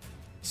missing.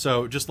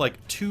 So just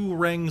like two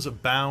rings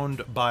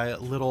bound by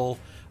little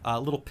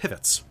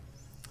pivots.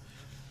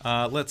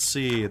 Let's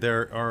see.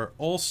 There are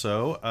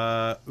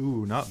also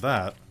ooh, not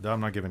that. I'm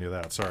not giving you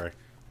that. Sorry.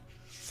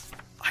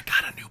 I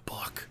got a new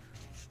book.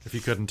 If you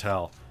couldn't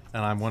tell,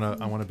 and I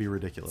wanna be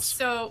ridiculous.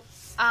 So,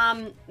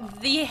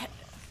 the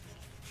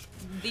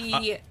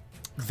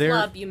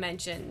club you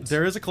mentioned.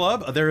 There is a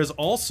club. There is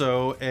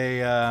also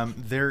a I'm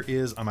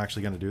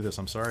actually going to do this.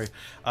 I'm sorry.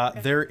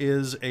 There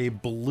is a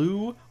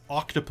blue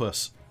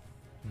octopus.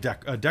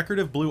 A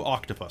decorative blue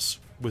octopus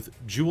with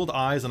jeweled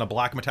eyes and a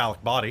black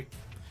metallic body.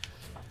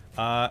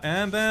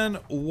 And then,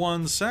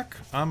 one sec,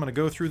 I'm going to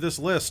go through this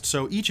list.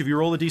 So each of you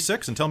roll a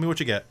d6 and tell me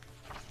what you get.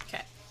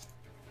 Okay.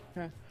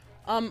 Okay.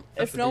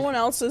 If no one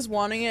else is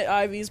wanting it,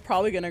 Ivy's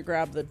probably gonna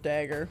grab the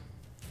dagger.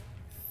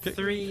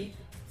 3.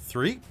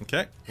 3?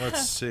 Okay,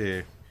 let's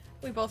see.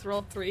 We both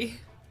rolled 3.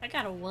 I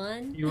got a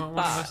 1. You want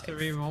one of us to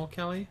re-roll,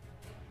 Kelly?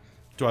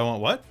 Do I want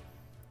what?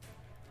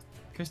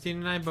 Christine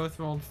and I both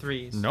rolled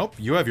 3s. Nope,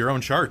 you have your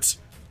own charts.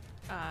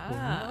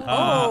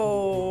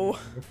 Oh.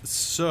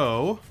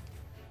 So,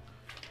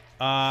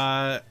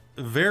 as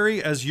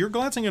you're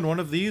glancing in one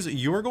of these,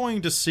 you're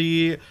going to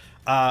see,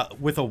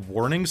 with a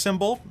warning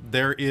symbol,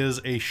 there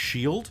is a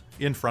shield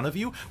in front of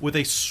you with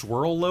a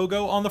swirl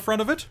logo on the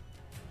front of it.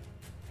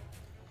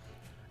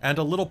 And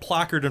a little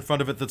placard in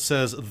front of it that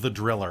says, The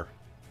Driller.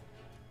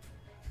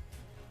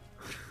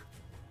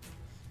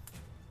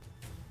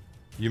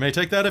 You may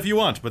take that if you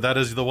want, but that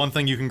is the one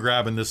thing you can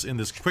grab in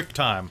this quick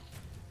time.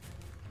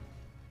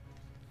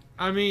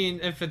 I mean,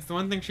 if it's the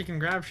one thing she can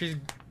grab, she's.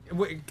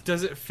 Wait,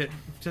 does it fit?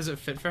 Does it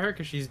fit for her?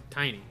 Because she's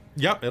tiny.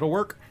 Yep, it'll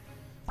work.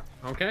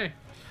 Okay.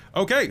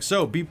 Okay,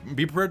 so be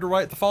prepared to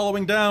write the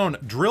following down.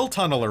 Drill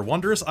tunneler,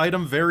 wondrous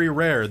item, very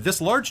rare.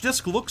 This large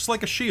disc looks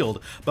like a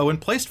shield, but when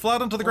placed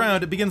flat onto the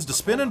ground, it begins to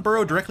spin and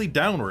burrow directly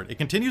downward. It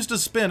continues to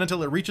spin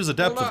until it reaches a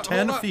depth of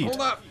 10 feet.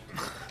 Hold up.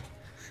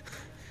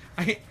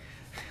 I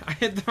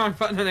hit the wrong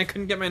button and I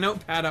couldn't get my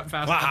notepad up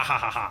fast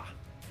enough.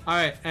 All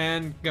right,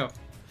 and go.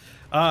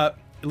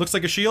 It looks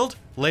like a shield.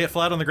 Lay it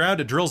flat on the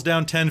ground. It drills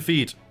down 10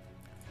 feet.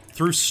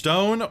 Through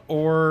stone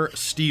or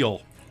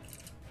steel.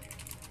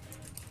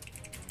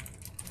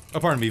 Oh,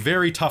 pardon me.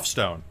 Very tough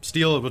stone.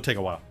 Steel, it will take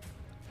a while.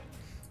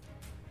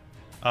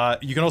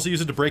 You can also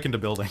use it to break into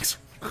buildings.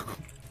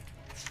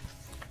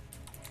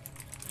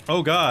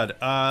 Oh god.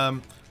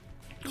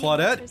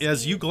 Claudette,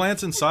 as you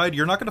glance inside,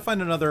 you're not going to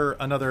find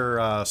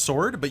another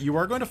sword, but you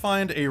are going to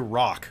find a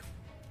rock.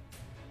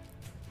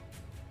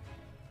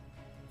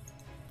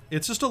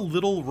 It's just a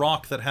little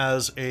rock that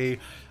has a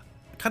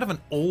kind of an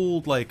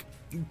old, like,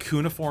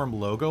 cuneiform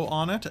logo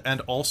on it, and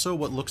also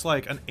what looks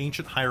like an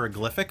ancient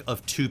hieroglyphic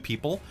of two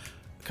people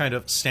kind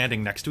of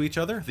standing next to each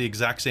other, the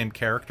exact same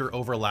character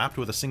overlapped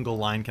with a single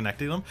line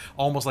connecting them,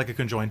 almost like a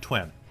conjoined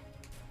twin.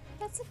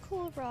 That's a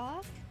cool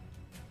rock.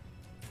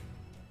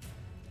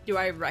 Do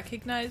I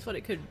recognize what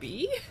it could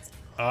be?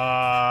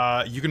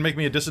 You can make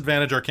me a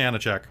disadvantage Arcana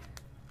check.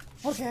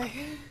 Okay.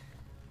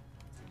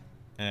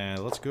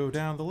 And let's go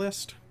down the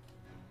list.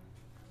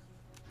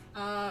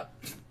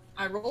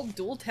 I rolled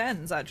dual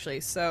 10s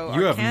actually, so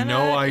You have Arcana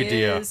no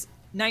idea. Is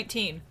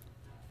 19.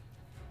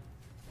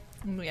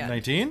 Yeah.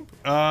 19?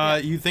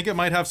 You think it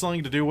might have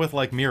something to do with,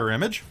 like, mirror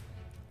image?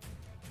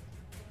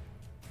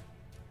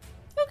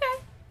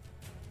 Okay.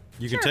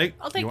 You Sure, can take...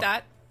 I'll take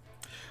that.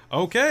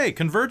 Okay,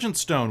 Convergence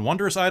Stone,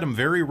 wondrous item,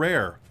 very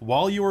rare.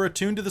 While you are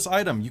attuned to this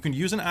item, you can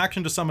use an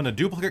action to summon a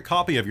duplicate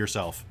copy of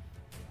yourself.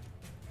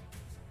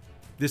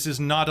 This is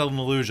not an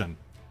illusion.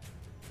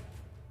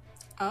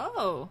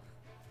 Oh.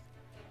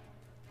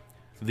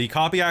 The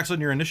copy acts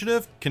on your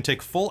initiative can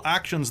take full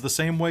actions the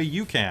same way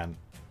you can.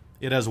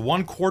 It has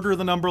 1/4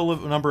 the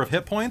number of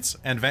hit points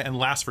and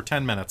lasts for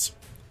 10 minutes.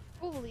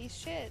 Holy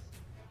shit.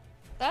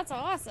 That's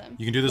awesome.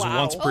 You can do this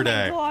Wow. once per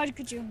day. Oh my god,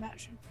 could you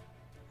imagine?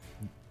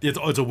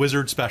 It's a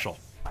wizard special.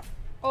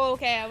 Oh,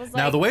 okay, I was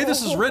like... Now, the way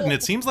this is written,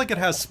 it seems like it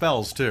has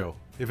spells, too,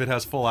 if it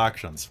has full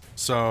actions.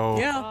 So,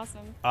 Yeah.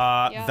 Awesome.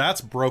 Yeah.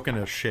 that's broken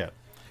as shit.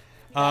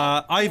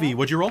 Ivy,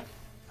 what'd you roll?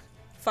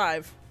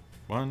 5.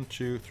 1,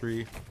 2,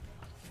 3.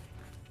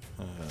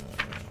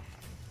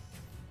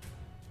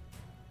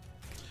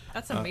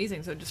 That's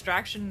amazing. So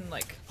distraction,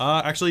 like...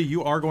 Actually,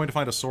 you are going to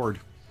find a sword.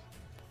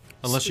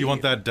 Unless you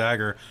want Sweet. that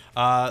dagger.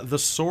 The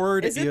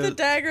sword Is it the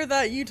dagger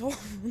that you told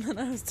me that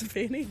I was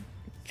debating?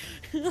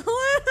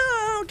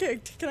 Okay,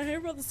 can I hear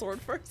about the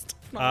sword first?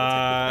 No,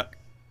 I'll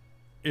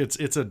take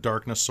It's a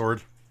darkness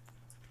sword.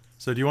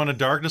 So do you want a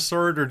darkness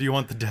sword or do you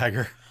want the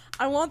dagger?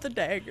 I want the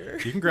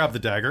dagger. You can grab the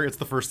dagger. It's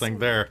the first thing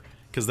there.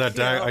 Because that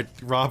dagger,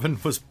 Robin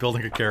was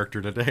building a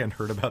character today and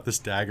heard about this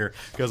dagger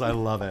because I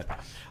love it.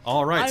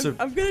 All right, so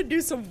I'm gonna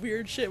do some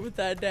weird shit with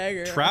that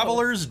dagger.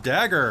 Traveler's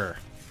Dagger.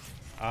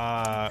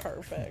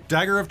 Perfect.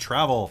 Dagger of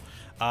Travel.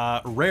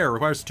 Rare,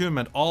 requires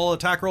attunement. All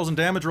attack rolls and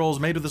damage rolls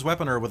made with this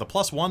weapon are with a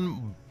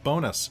 +1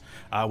 bonus.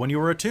 When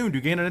you are attuned, you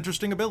gain an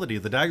interesting ability.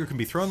 The dagger can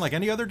be thrown like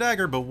any other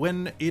dagger, but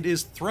when it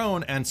is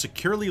thrown and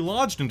securely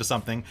lodged into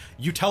something,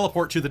 you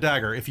teleport to the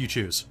dagger if you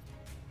choose.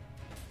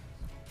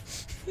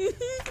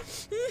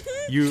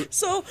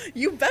 So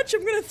you betcha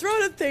I'm gonna throw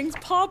it at things,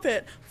 pop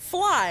it,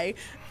 fly.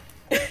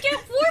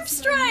 Get warp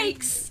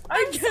strikes!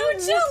 I'm so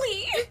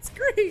jelly! It's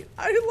great.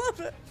 I love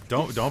it.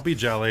 Don't be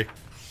jelly.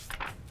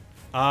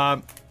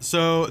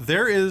 So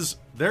there is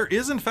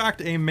in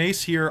fact a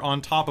mace here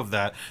on top of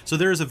that. So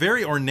there is a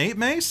very ornate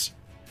mace,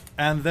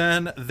 and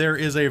then there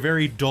is a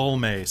very dull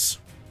mace.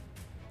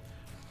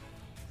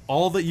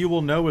 All that you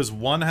will know is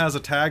one has a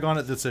tag on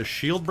it that says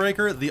Shield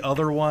Breaker. The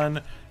other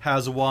one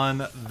has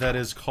one that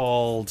is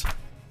called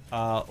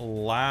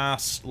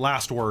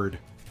Last Word.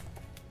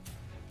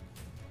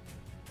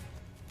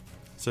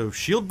 So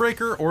Shield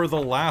Breaker or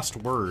the Last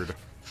Word.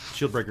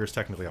 Shield Breaker is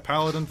technically a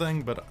paladin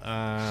thing, but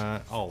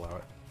I'll allow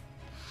it.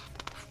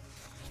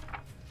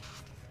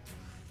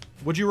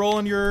 What'd you roll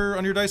on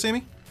your dice,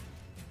 Amy?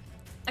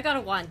 I got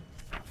a 1.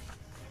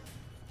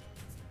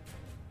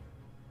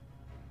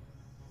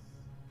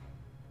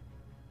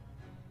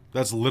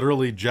 That's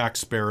literally Jack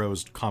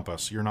Sparrow's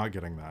compass. You're not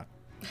getting that.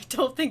 I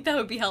don't think that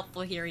would be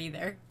helpful here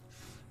either.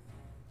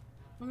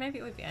 Or maybe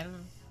it would be, I don't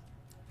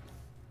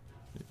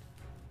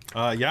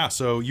know. Yeah,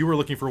 so you were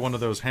looking for one of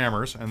those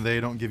hammers, and they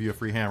don't give you a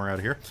free hammer out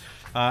of here.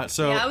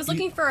 So Yeah, I was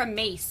looking for a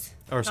mace.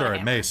 Oh, not a sorry,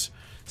 hammer. mace.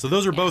 So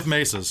those are both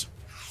maces.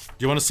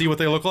 Do you want to see what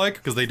they look like?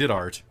 Because they did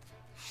art.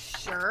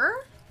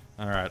 Sure.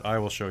 All right, I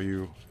will show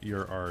you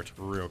your art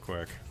real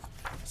quick.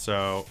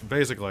 So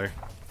basically,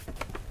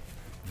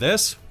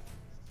 this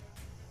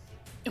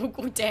Oh,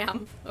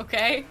 damn.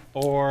 Okay.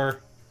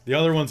 or the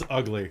other one's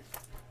ugly,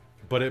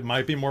 but it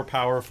might be more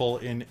powerful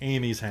in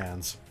Amy's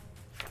hands.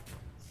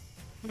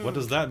 What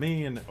does that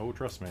mean? Oh,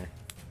 trust me.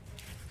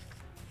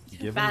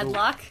 Bad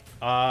luck.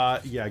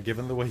 Yeah,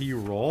 given the way you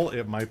roll,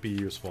 it might be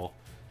useful.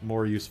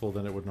 More useful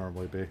than it would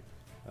normally be.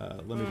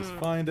 Let me just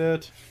find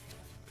it.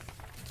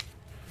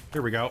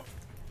 Here we go.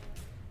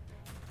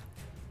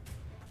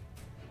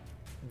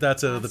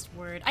 That's a...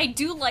 Word. I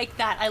do like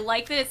that. I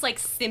like that it's like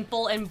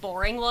simple and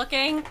boring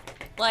looking.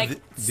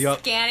 Like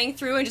scanning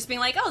through and just being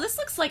like, oh, this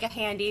looks like a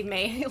handy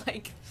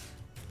like...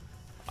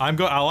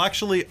 I'll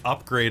actually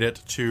upgrade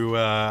it to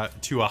a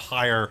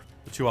higher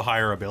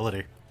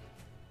ability.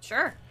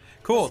 Sure.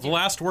 Cool. The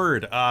last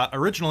word.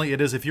 Originally, it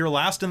is if you're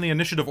last in the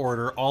initiative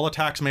order, all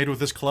attacks made with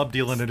this club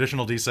deal an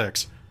additional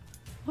d6.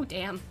 Oh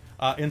damn.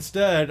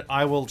 Instead,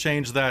 I will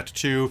change that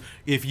to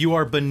if you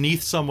are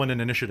beneath someone in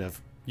initiative,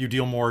 you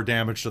deal more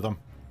damage to them.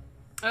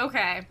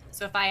 Okay.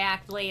 So if I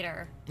act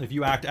later. If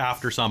you act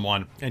after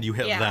someone and you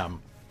hit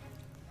them.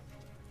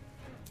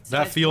 So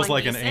that it's feels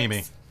like 1d6? an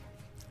Amy.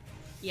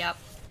 Yep.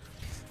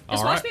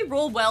 Just watch me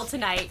roll well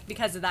tonight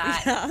because of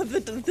that. Yeah,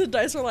 the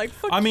dice are like,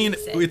 fuck I mean,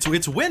 you.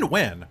 it's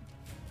win-win.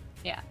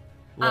 Yeah.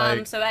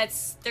 Like- So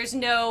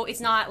it's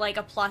not like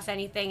a plus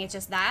anything, it's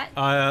just that.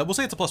 We'll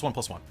say it's a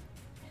 +1/+1.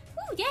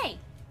 Ooh, yay.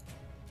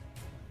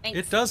 Thanks.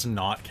 It does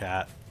not,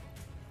 Cat.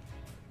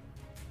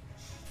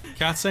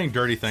 Cat's saying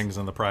dirty things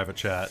in the private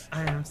chat.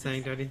 I am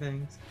saying dirty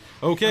things.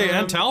 Okay,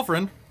 and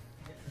Talfrin.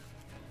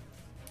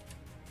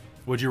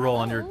 Would you roll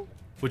on your... Hello.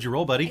 Would you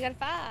roll, I buddy? got a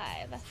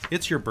 5.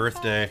 It's your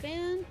birthday. 5,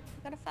 man.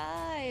 I got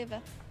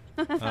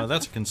a 5.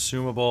 That's a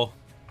consumable.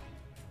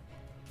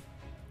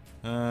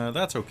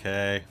 That's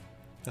okay.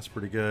 That's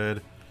pretty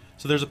good.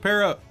 So there's a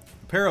pair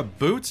of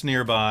boots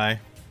nearby.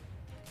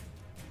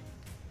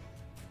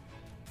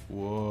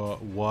 Whoa,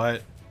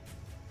 what?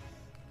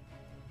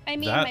 I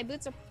mean, That- my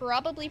boots are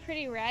probably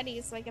pretty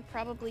ratty, so I could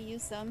probably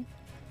use them.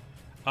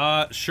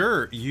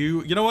 Sure.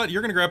 You know what?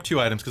 You're gonna grab 2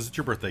 items because it's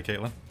your birthday,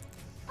 Caitlin.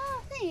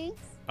 Oh,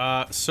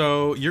 thanks.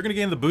 So you're gonna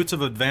gain the boots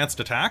of advanced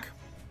attack.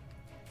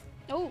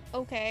 Oh,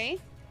 okay.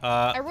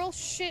 Uh, I roll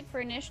shit for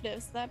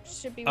initiatives. That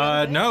should be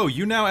really good. no.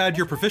 You now add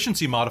your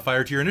proficiency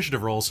modifier to your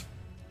initiative rolls.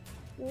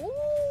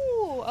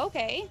 Ooh,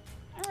 okay.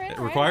 All right. It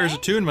requires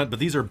attunement, but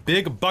these are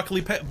big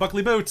buckly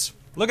boots.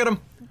 Look at them.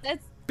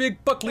 That's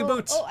Big buckly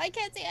boots. Oh, I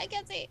can't see.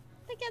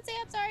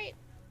 I'm sorry.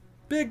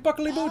 Big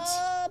buckly boots.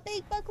 Oh,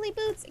 big buckly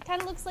boots. It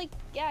kind of looks like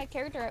a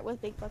character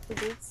with big buckly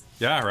boots.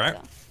 Yeah, right.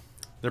 So,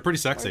 They're pretty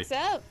sexy. works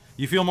out.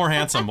 You feel more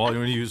handsome when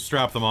you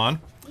strap them on.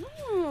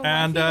 Ooh,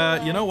 And I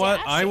feel, you know what?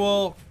 I dashing.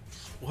 will.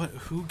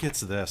 Who gets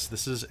this?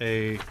 This is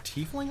a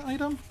tiefling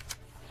item.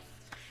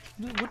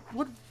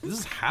 What? This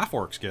is half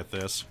orcs get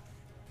this.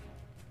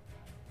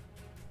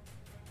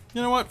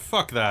 You know what?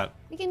 Fuck that.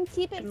 We can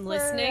keep it I'm for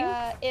listening.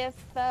 if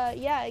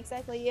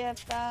exactly.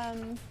 If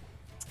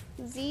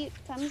Zeke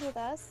comes with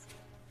us.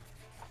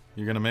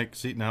 You're gonna make.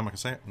 See, now I'm not gonna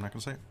say it. I'm not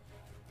gonna say it.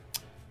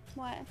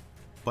 What?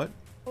 What?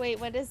 Wait,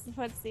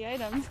 what's the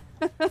item?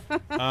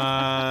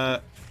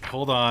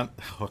 Hold on.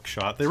 Hook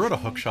shot. They wrote a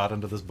hook shot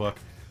into this book.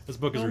 This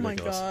book is Oh my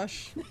ridiculous.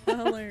 gosh.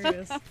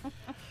 Hilarious.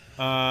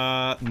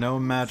 No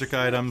magic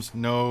items.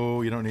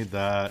 No, you don't need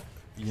that.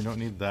 You don't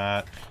need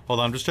that. Hold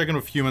on, I'm just checking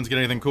if humans get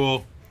anything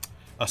cool.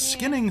 A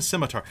skinning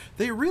scimitar.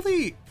 They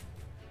really...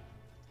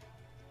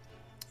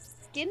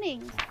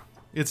 Skinning.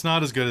 It's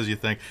not as good as you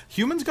think.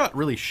 Humans got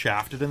really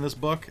shafted in this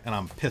book, and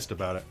I'm pissed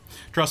about it.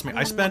 Trust me,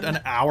 I spent an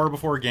hour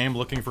before a game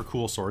looking for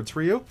cool swords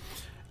for you.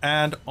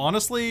 And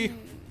honestly...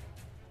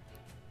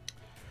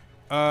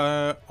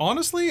 I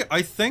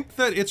think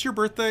that it's your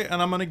birthday,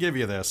 and I'm gonna give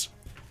you this.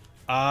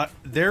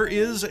 There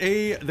is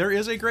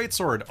a great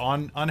sword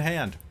on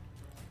hand.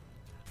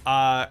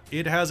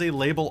 It has a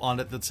label on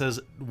it that says,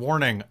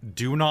 "Warning: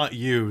 Do not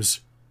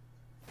use."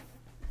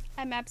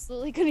 I'm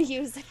absolutely gonna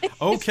use it.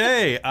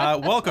 Okay,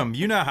 welcome.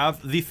 You now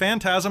have the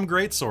Phantasm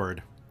Greatsword.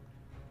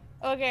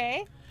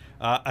 Okay.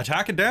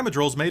 Attack and damage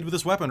rolls made with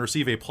this weapon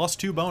receive a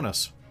 +2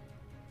 bonus.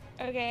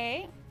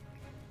 Okay.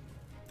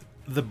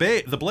 The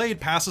blade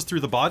passes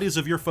through the bodies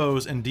of your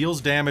foes and deals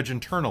damage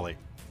internally.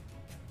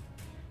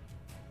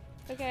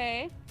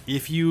 Okay.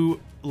 If you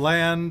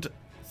land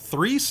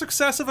 3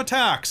 successive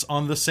attacks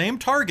on the same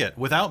target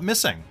without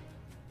missing,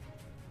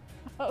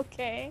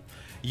 Okay.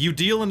 you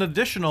deal an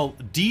additional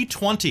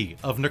D20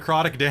 of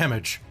necrotic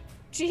damage.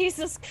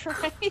 Jesus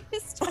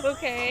Christ.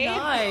 Okay.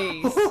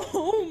 Nice.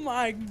 Oh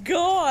my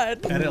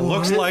god. And it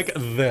looks like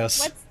this.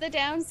 What's the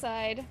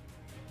downside?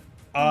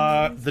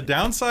 The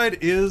downside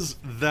is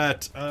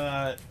that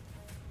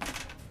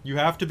you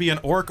have to be an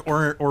orc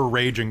or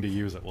raging to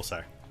use it, we'll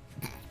say.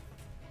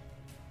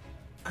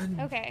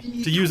 Okay.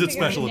 To use its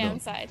Figure out special a ability.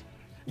 downside.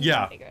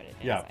 Yeah. Figure out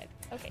a Yeah. downside.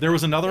 Okay. There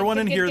was another Good, one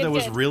in good, here good, that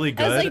was good. really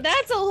I was good. like,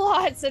 that's a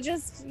lot. So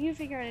just you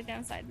figure out a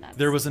downside. And that's,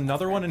 There was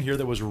another one in here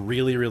that was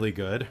really, really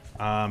good.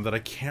 That I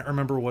can't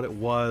remember what it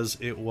was.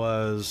 It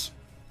was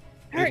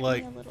hurt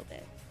like me a little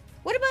bit.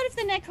 What about if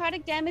the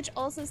necrotic damage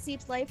also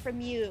seeps life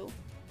from you?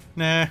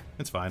 nah,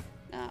 it's fine.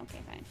 Oh, okay,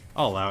 fine.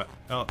 I'll allow it.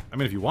 Oh, I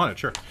mean, if you want it,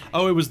 sure.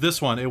 Oh, it was this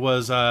one. It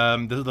was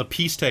the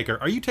Peace Taker.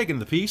 Are you taking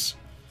the peace?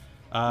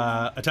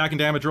 Attack and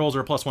damage rolls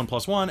are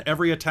 +1/+1.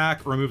 Every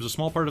attack removes a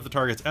small part of the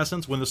target's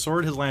essence. When the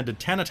sword has landed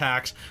 10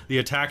 attacks, the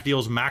attack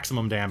deals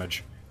maximum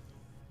damage.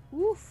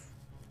 Oof.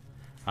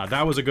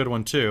 That was a good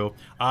one, too.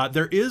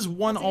 There is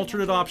one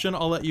alternate option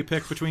I'll let you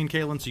pick between,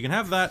 Caitlin, so you can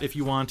have that if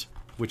you want,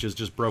 which is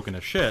just broken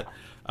as shit.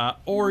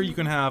 Or you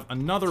can have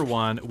another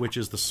one, which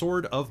is the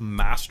Sword of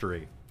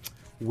Mastery,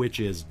 which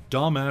is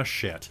dumb as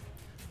shit.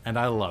 And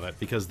I love it,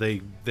 because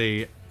they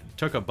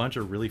took a bunch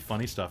of really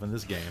funny stuff in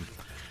this game.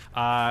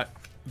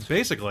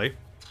 Basically,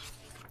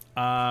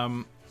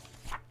 one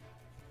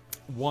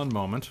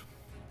moment.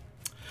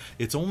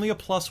 It's only a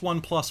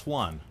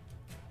 +1/+1.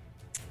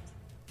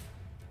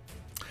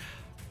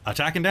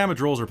 Attack and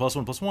damage rolls are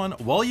 +1/+1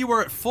 while you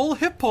are at full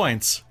hit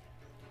points.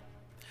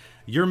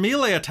 Your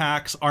melee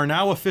attacks are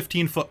now a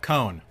 15-foot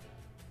cone.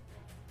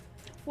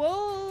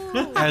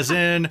 Whoa. As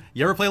in,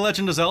 you ever play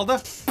Legend of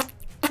Zelda?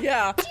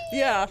 Yeah.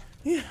 Wow.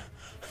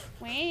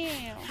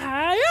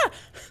 Yeah.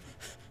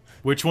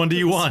 Which one do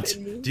you want?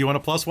 Spin me. Do you want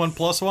a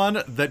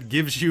 +1/+1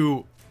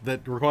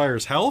 that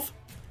requires health?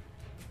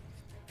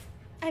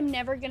 I'm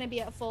never gonna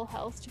be at full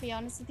health, to be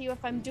honest with you.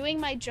 If I'm doing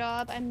my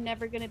job, I'm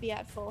never gonna be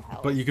at full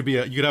health. But you could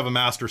have a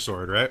master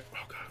sword, right? Oh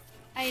god.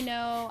 I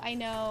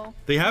know.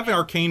 They have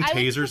arcane I would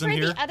tasers in prefer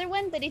here. the other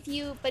one, but if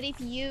you put a I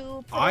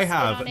spin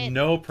have on it,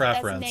 no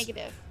preference. That's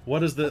negative.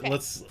 What is the? Okay.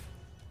 Let's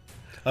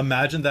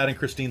imagine that in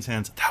Christine's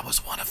hands. That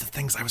was one of the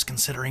things I was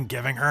considering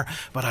giving her,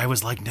 but I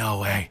was like, no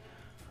way.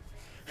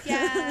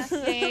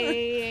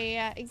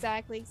 Yeah,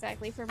 exactly.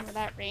 From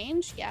that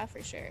range, yeah,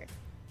 for sure.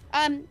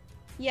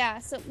 Yeah,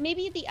 so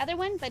maybe the other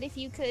one, but if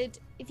you could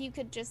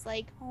just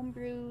like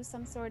homebrew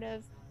some sort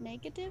of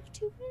negative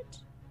to it.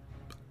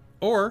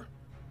 Or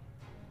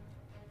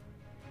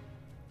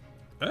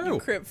You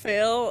crit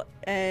fail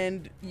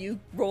and you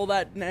roll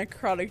that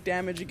necrotic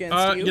damage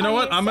against you. you know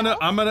what? On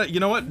I'm gonna you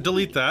know what?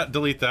 Delete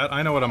that.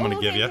 I know what I'm gonna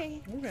give you.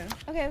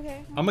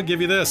 Okay. I'm gonna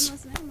give you this.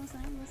 I'm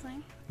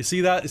listening. You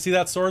see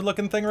that sword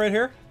looking thing right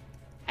here?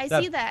 I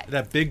see that.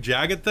 That big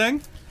jagged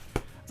thing?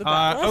 It's a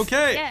battle.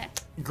 Okay. Yeah.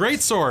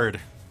 Great sword.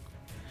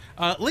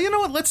 You know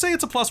what? Let's say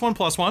it's a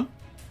 +1/+1.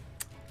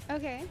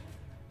 Okay.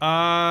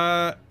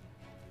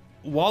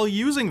 While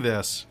using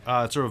this,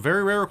 it's a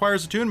very rare,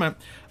 requires attunement.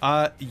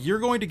 You're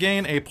going to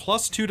gain a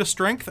 +2 to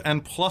strength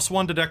and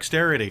 +1 to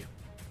dexterity.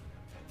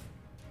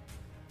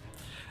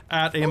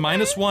 At a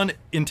 -1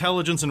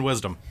 intelligence and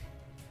wisdom.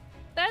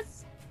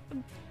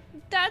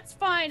 That's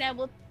fine. I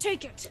will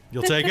take it.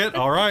 You'll take it?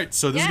 All right.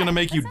 So this is Yeah, going to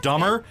make that you sounds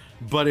dumber,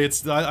 but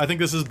I think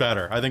this is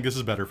better. I think this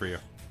is better for you.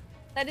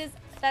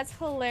 That's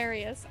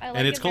hilarious. I like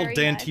And it's it called very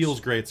Dan much.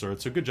 Teal's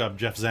Greatsword. So good job,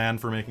 Jeff Zan,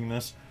 for making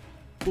this.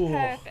 Ooh.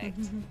 Perfect.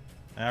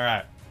 All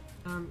right.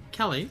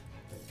 Kelly,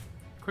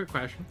 quick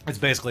question. It's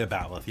basically a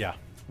bat'leth, yeah.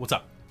 What's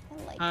up? I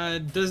like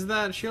it. Does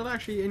that shield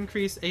actually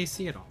increase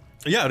AC at all?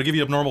 Yeah, it'll give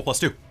you a normal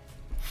 +2.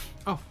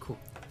 Oh, cool.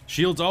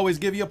 Shields always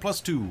give you a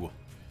 +2.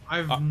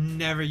 I've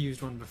never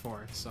used one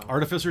before, so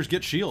Artificers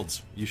get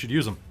shields. You should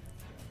use them.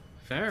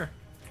 fair.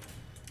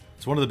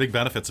 It's one of the big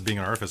benefits of being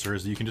an artificer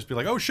is that you can just be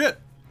like, oh shit.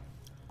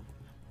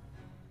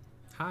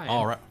 Hi.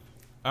 All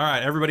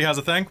right. Everybody has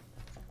a thing.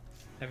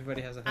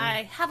 Everybody has a thing.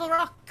 I have a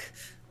rock.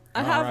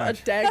 I have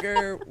Alright. a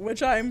dagger,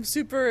 which I'm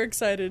super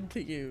excited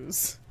to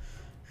use.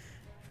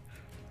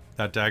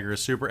 That dagger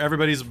is super.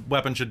 Everybody's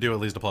weapon should do at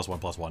least a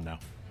 +1/+1 now.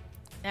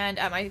 And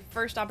at my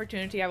first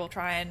opportunity, I will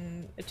try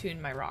and attune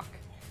my rock.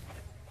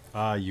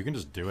 You can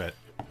just do it.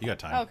 You got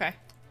time. Oh, okay.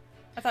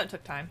 I thought it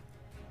took time.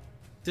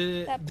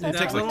 Did, That did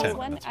takes like 10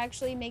 +1 minutes.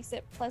 actually makes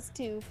it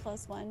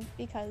 +2/+1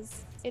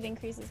 because it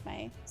increases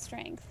my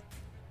strength.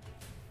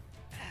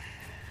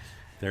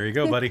 There you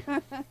go, buddy.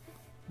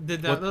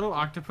 Did that What- little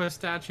octopus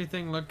statue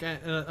thing look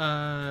like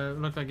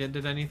it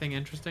did anything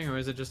interesting, or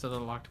is it just a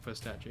little octopus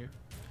statue?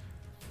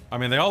 I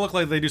mean, they all look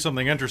like they do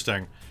something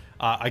interesting.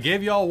 I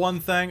gave you all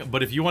one thing,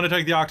 but if you want to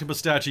take the octopus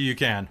statue, you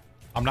can.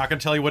 I'm not going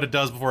to tell you what it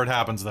does before it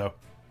happens, though.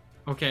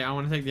 Okay, I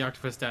want to take the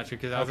octopus statue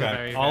because that was a Okay,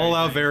 very. I'll very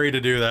allow nice- Very to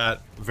do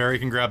that. Very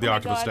can grab the Oh my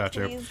octopus God,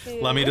 statue. please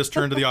do. Let me just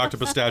turn to the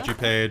octopus statue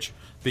page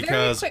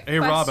because, Very quick hey,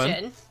 Robin,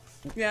 question.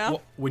 Yeah.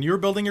 when you were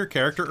building your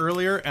character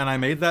earlier, and I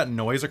made that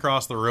noise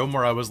across the room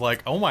where I was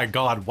like, "Oh my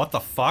God, what the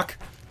fuck?"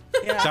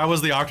 Yeah. That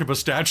was the octopus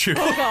statue.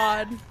 Oh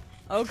god.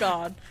 Oh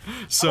god.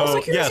 So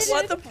Also curious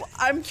yes,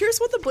 I'm curious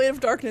what the Blade of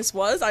Darkness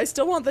was. I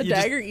still want the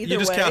dagger either you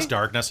just way. cast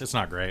darkness. It's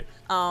not great.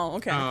 Oh,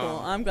 okay, Oh, cool.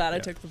 I'm glad I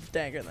yeah. took the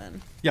dagger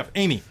then. Yep,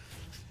 Amy.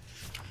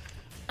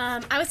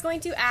 I was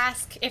going to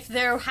ask if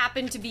there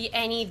happened to be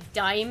any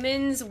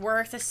diamonds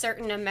worth a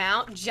certain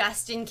amount,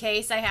 just in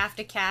case I have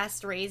to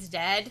cast Raise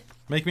Dead.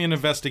 Make me an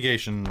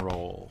investigation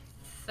roll.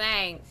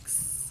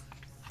 Thanks.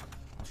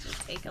 Let me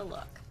take a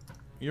look.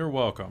 You're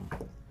welcome.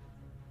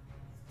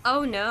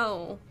 Oh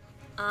no.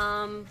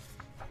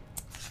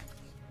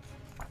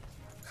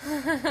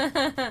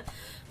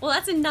 Well,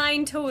 that's a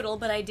 9 total,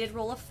 but I did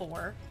roll a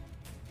 4.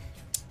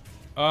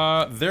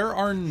 There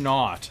are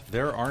not.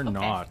 There are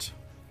not.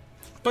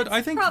 But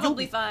I think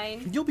Probably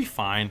fine. You'll be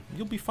fine.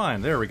 You'll be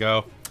fine. There we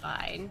go.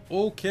 Fine.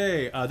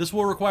 Okay. This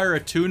will require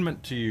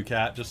attunement to you,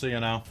 Kat. Just so you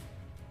know.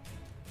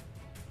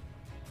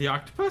 The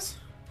octopus?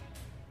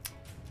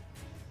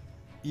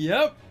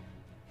 Yep.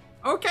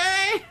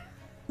 Okay!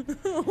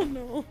 Oh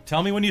no.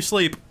 Tell me when you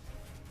sleep.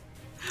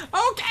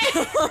 Okay!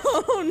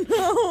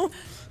 Oh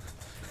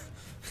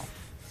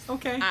no.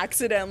 Okay.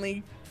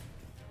 Accidentally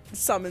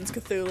summons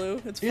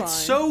Cthulhu. It's fine. It's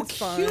so It's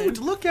cute.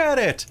 fine. Look at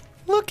it.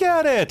 Look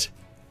at it.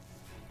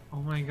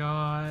 Oh my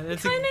god.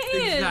 It's kinda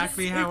is.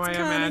 exactly how It's I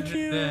kinda imagined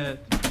cute. it.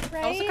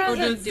 Right? Also Oh, kind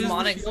does- of does a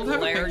demonic the shield have a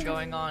glare picture?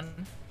 going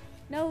on.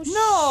 No,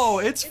 No,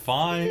 it's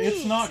fine.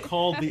 It's not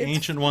called the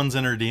Ancient One's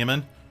Inner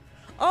Demon.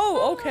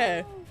 Oh,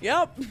 okay.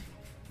 Yep.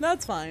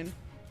 That's fine.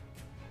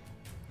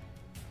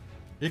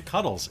 It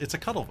cuddles. It's a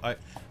cuddle.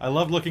 I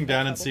love looking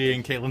down and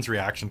seeing Caitlin's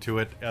reaction to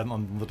it and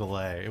on the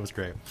delay. It was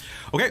great.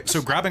 Okay,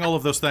 so grabbing all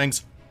of those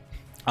things,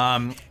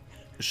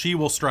 she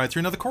will stride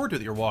through. Now, the corridor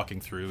that you're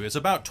walking through is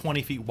about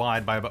 20 feet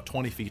wide by about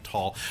 20 feet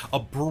tall. A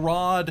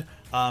broad,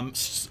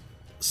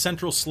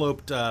 central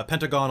sloped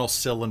pentagonal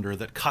cylinder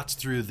that cuts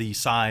through the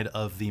side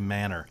of the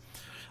manor.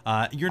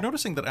 You're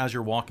noticing that as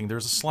you're walking,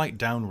 there's a slight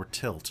downward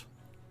tilt.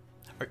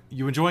 Are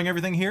you enjoying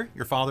everything here?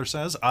 Your father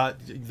says.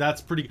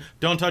 That's pretty.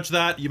 Don't touch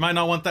that. You might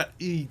not want that.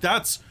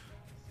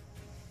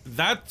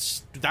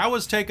 That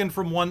was taken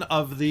from one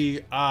of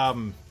the.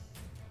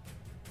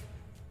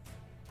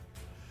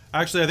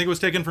 Actually, I think it was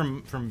taken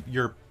from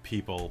your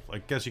people. I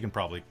guess you can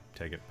probably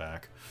take it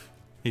back.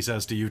 He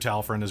says to you,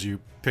 Talfrin, as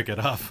you pick it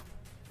up.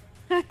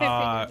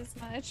 I figured as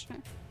much.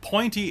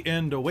 Pointy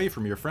end away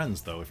from your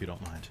friends, though, if you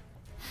don't mind.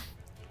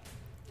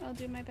 I'll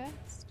do my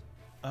best.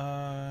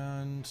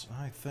 And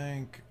I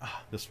think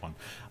this one.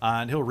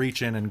 And he'll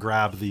reach in and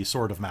grab the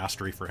Sword of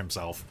Mastery for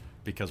himself,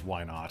 because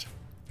why not?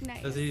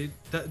 Nice.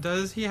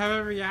 Does he have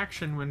a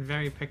reaction when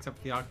Very picks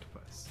up the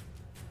octopus?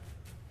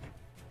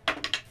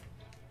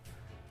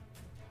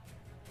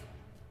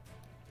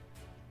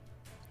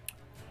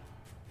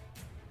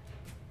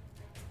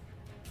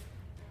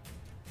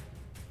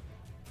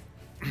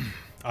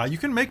 You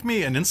can make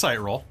me an insight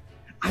roll.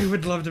 I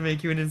would love to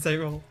make you an insight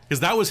roll.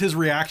 Because that was his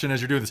reaction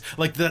as you're doing this.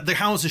 Like, the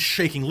house is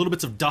shaking, little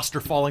bits of dust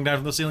are falling down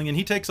from the ceiling, and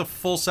he takes a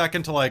full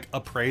second to, like,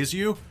 appraise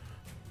you.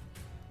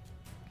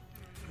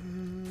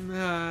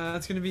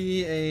 That's gonna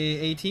be a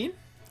 18.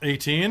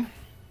 18.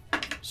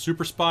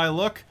 Super spy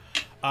look.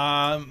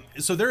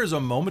 So there is a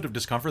moment of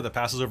discomfort that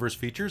passes over his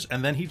features,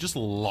 and then he just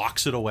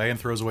locks it away and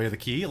throws away the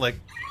key, like...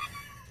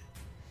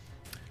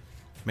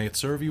 May it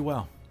serve you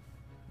well.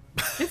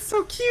 It's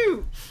so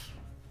cute.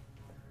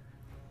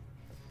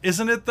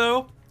 Isn't it,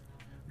 though?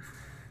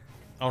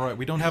 Alright,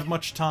 we don't have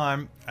much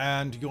time,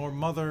 and your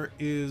mother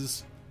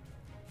is...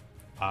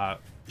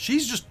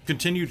 she's just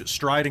continued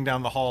striding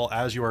down the hall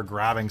as you are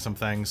grabbing some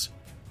things.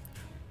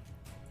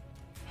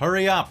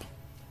 Hurry up!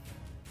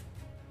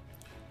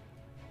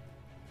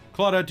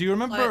 Claudia, do you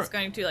remember... Claudia's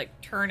going to,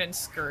 like, turn and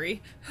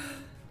scurry.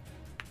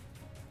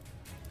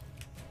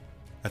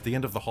 At the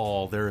end of the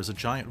hall, there is a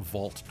giant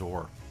vault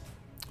door.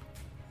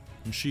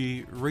 And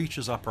she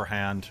reaches up her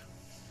hand.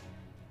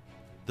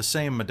 The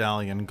same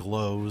medallion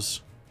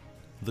glows.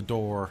 The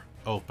door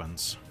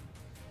opens,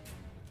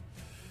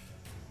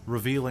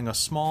 revealing a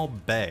small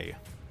bay.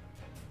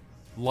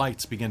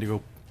 Lights begin to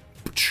go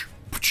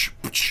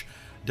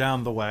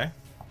down the way.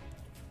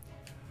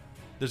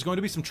 There's going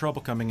to be some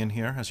trouble coming in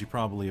here, as you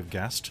probably have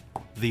guessed.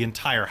 The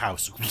entire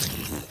house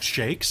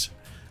shakes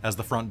as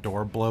the front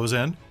door blows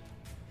in.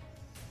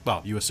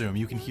 Well, you assume.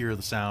 You can hear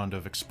the sound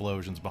of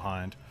explosions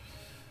behind.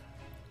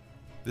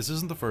 This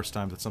isn't the first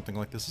time that something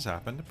like this has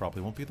happened. It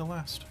probably won't be the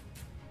last.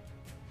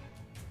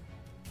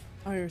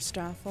 Are your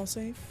staff all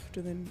safe?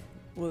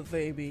 Will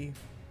they be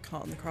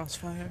caught in the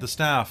crossfire? The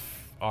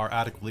staff are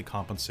adequately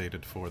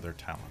compensated for their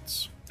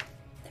talents.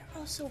 They're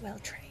also well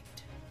trained.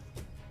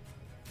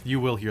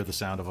 You will hear the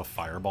sound of a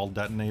fireball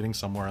detonating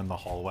somewhere in the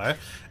hallway,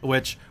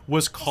 which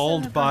was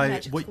called by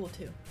Cool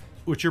too.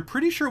 which you're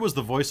pretty sure was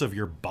the voice of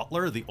your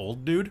butler, the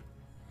old dude.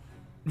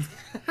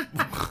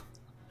 I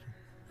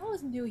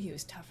always knew he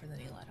was tougher than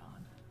he let on.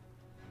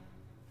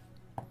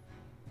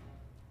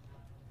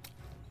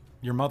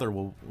 Your mother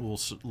will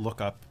look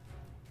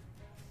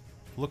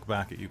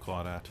back at you,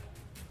 Claudette.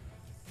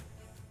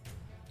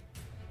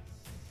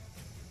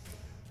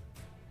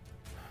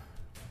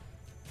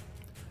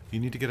 You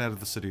need to get out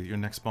of the city, your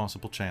next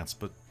possible chance,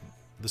 but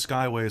the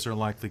skyways are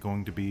likely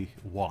going to be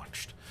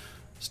watched.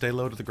 Stay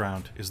low to the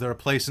ground. Is there a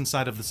place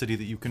inside of the city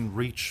that you can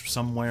reach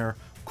somewhere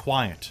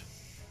quiet?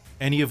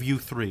 Any of you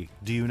three,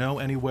 do you know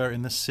anywhere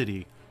in the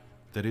city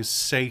that is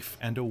safe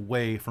and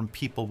away from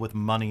people with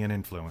money and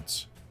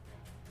influence?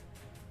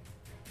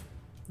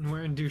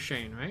 We're in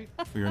Duchesne, right?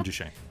 We're in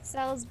Duchesne.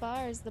 Sal's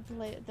Bar is the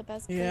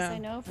best place Yeah, I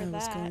know for I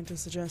was that. going to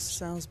suggest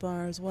Sal's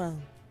Bar as well.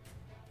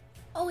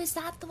 Oh, is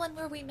that the one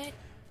where we met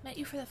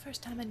you for the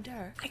first time in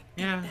Dur?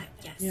 Yeah.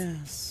 Yes.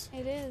 Yes.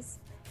 It is.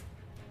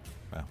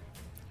 Well,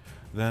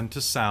 then to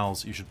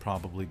Sal's you should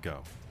probably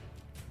go.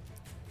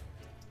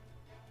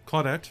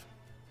 Claudette,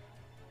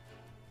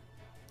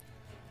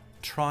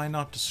 try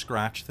not to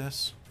scratch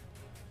this.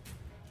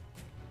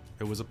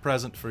 It was a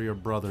present for your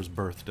brother's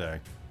birthday.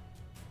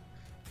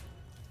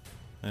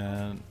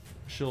 And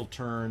she'll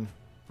turn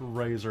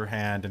raise her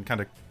hand and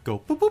kind of go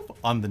boop boop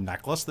on the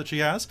necklace that she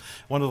has.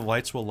 One of the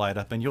lights will light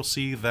up, and you'll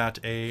see that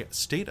a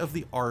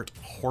state-of-the-art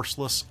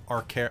horseless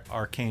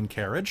arcane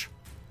carriage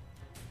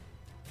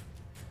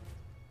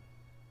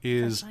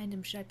is... If I find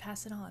him, should I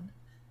pass it on?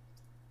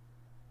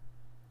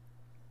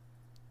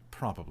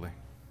 Probably.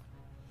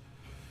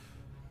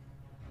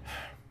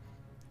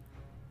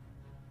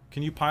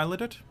 Can you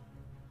pilot it?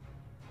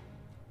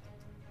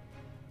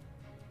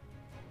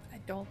 I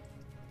don't.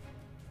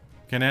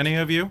 Can any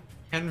of you?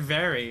 And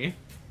very.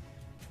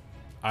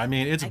 I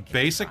mean, it's I can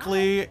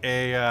basically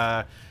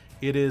it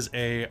is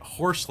a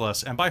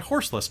horseless, and by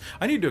horseless,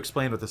 I need to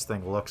explain what this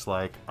thing looks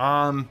like.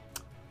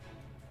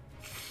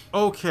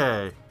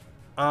 Okay.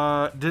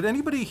 Did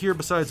anybody here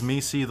besides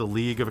me see the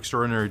League of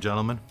Extraordinary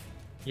Gentlemen?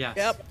 Yes.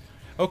 Yep.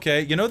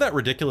 Okay, you know that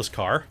ridiculous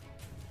car?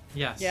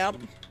 Yes. Yep.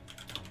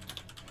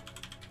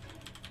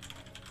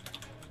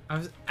 I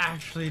was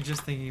actually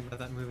just thinking about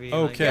that movie.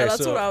 Okay, Yeah,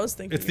 that's so what I was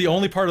thinking it's the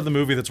only part of the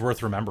movie that's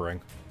worth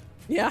remembering.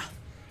 Yeah.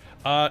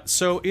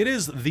 So it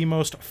is the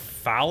most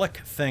phallic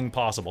thing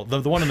possible.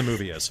 The one in the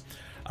movie is.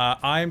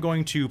 I am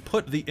going to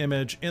put the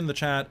image in the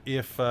chat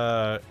if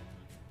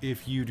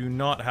you do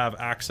not have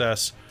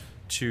access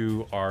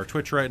to our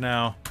Twitch right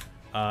now.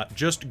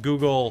 Just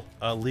Google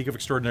League of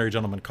Extraordinary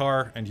Gentlemen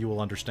car, and you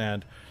will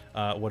understand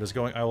what is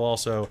going. I will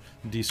also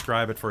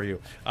describe it for you.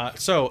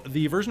 So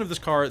the version of this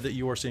car that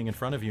you are seeing in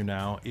front of you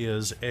now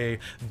is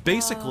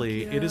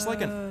basically it is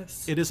like an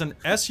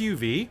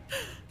SUV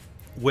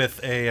with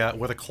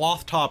a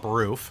cloth top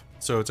roof.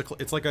 So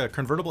it's like a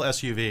convertible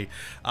SUV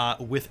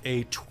with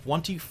a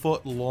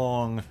 20-foot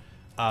long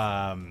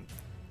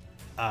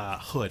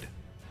hood.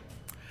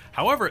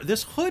 However,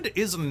 this hood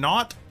is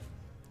not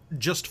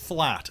just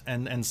flat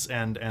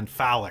and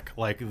phallic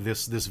like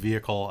this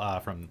vehicle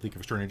from League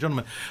of Extraordinary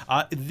Gentlemen.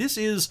 This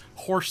is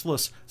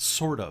horseless,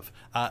 sort of,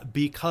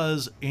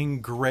 because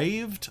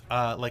engraved,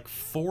 like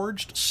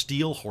forged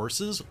steel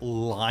horses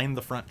line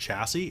the front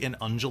chassis in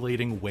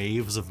undulating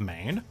waves of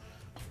mane.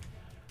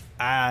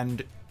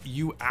 And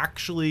you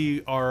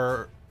actually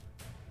are...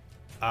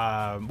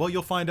 well,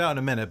 you'll find out in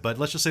a minute, but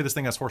let's just say this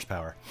thing has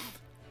horsepower.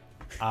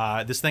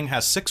 This thing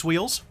has 6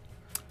 wheels.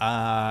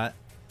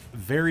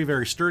 Very,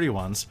 very sturdy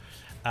ones.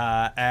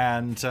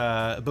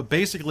 But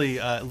basically,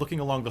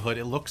 looking along the hood,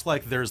 it looks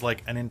like there's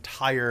like an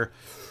entire...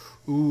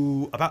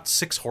 about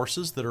 6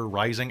 horses that are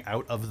rising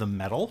out of the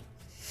metal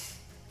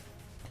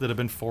that have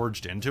been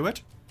forged into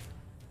it.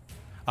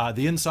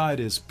 The inside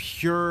is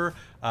pure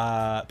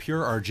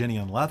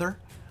Arginian leather.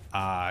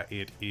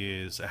 It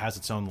has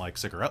its own like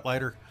cigarette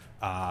lighter.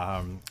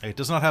 It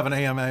does not have an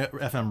AM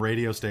FM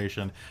radio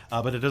station,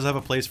 but it does have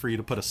a place for you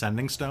to put a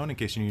sending stone in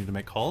case you need to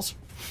make calls.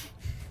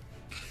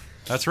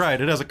 That's right,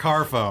 it has a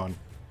car phone.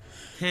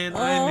 Can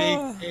I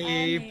make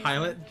a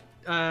pilot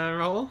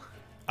roll?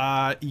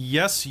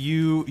 Yes,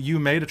 you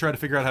may, to try to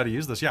figure out how to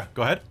use this. Yeah,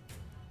 go ahead.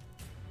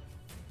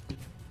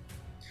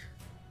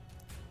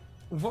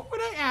 What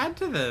would I add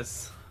to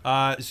this?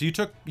 So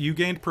you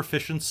gained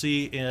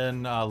proficiency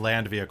in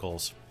land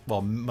vehicles.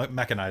 Well,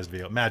 mechanized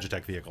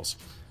Magitech vehicles.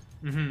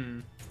 Mm-hmm.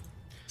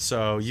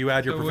 So you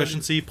add your So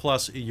proficiency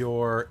plus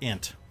your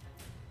int.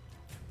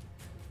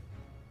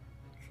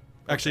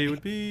 Actually,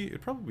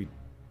 it'd probably be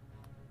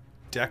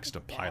Dex to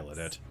pilot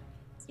it.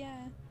 Yeah.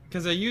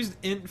 Because I used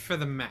int for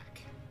the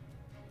mech.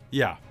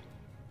 Yeah.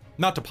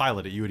 Not to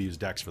pilot it, you would use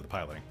Dex for the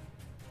piloting.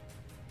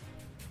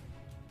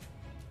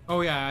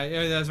 Oh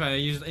yeah, that's right. I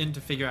used int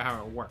to figure out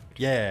how it worked.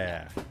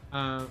 Yeah.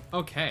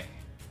 Okay.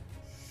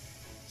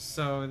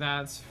 So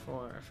that's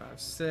 4, 5,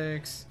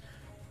 6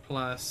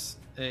 plus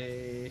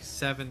a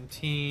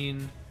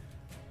 17,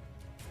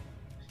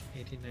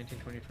 18, 19,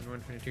 20,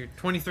 21, 22,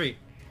 23.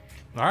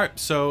 All right,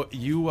 so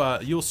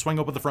you'll swing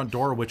open the front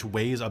door, which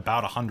weighs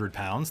about 100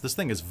 pounds. This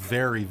thing is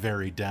very,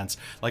 very dense.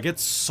 Like,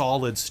 it's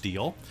solid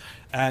steel.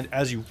 And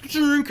as you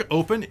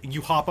open,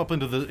 you hop up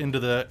into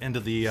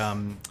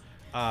the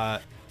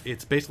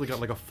it's basically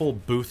got like a full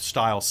booth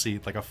style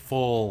seat, like a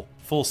full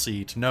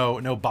seat,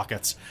 no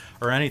buckets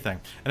or anything.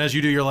 And as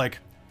you do, you're like,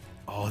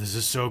 oh, this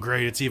is so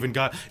great. It's even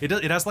got it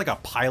has like a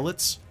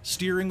pilot's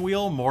steering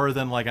wheel more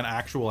than like an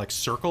actual like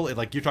circle.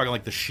 Like you're talking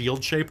like the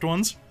shield shaped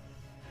ones.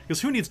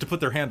 Because who needs to put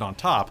their hand on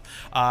top?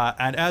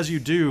 And as you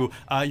do,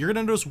 you're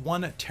gonna notice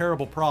one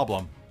terrible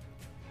problem.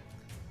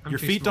 Your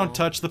too feet small. don't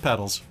touch the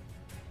pedals.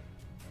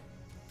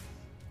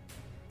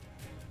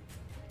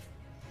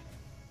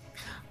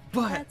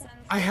 But That's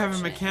I have a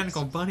unfortunate.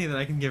 mechanical bunny that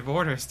I can give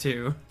orders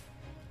to.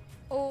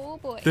 Oh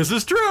boy. This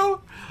is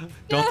true.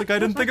 Don't think I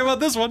didn't think about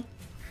this one.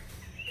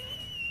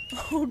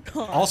 Oh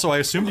god. Also, I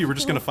assumed you were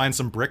just gonna find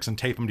some bricks and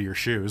tape them to your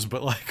shoes,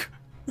 but like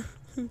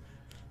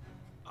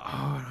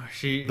Oh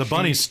no, the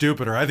bunny's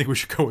stupider. I think we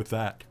should go with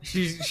that.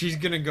 She's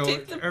gonna go.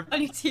 Tape the or-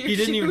 bunny to your he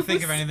didn't even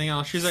think of shoes. anything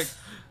else. She's like,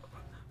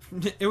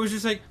 it was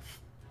just like,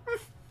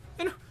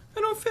 I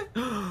don't fit.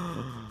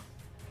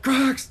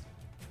 Cracks,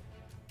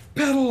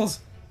 pedals,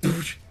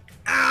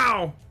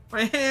 ow,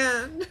 my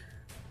hand.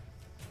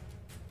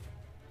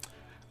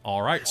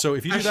 All right. So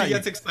if you do As she that,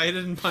 gets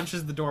excited and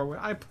punches the door.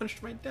 I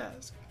punched my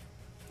desk.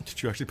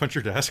 did you actually punch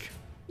your desk?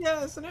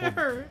 Yes, and it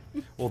hurt.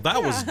 Well,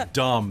 that was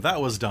dumb.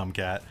 That was dumb,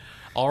 Cat.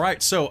 All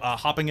right, so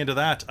hopping into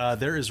that,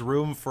 there is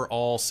room for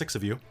all 6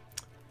 of you.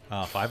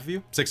 5 of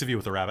you? 6 of you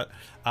with the rabbit.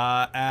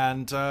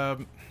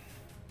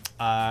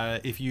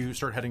 If you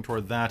start heading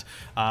toward that,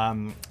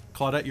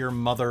 Claudette, your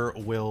mother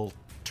will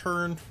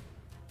turn,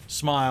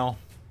 smile.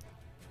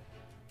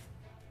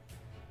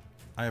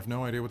 I have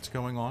no idea what's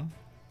going on,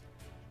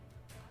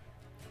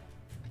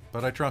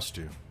 but I trust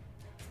you.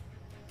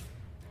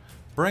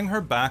 Bring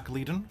her back,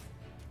 Leiden,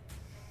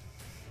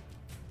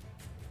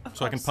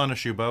 so I can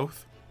punish you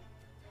both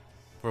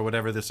for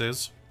whatever this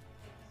is.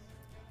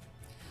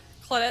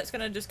 Claudette's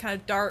gonna just kind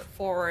of dart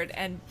forward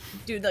and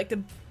do like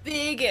the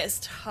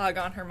biggest hug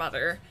on her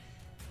mother.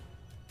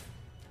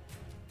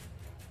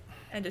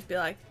 And just be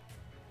like,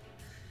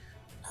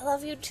 I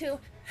love you too.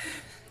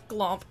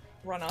 Glomp,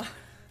 run off.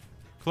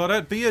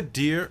 Claudette, be a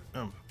dear.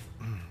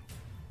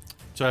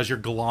 So as you're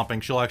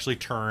glomping, she'll actually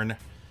turn.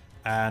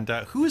 And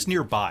who is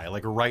nearby,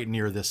 like right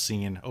near this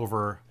scene,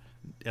 over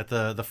at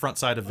the front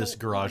side of this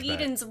garage bed?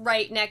 Leiden's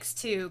right next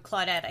to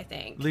Claudette, I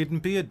think. Leiden,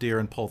 be a dear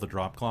and pull the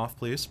drop cloth,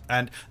 please.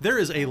 And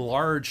there's a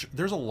large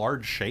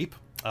shape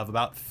of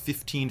about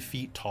 15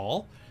 feet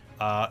tall,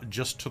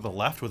 just to the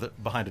left, with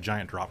it behind a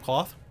giant drop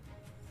cloth.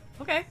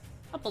 Okay.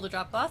 I'll pull the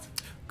drop cloth.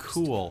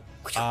 Cool.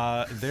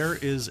 There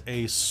is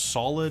a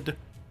solid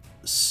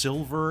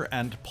silver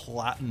and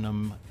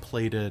platinum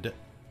plated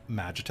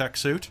Magitech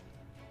suit.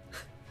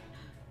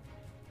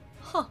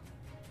 Huh.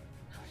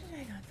 How did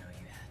I not know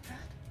you had that?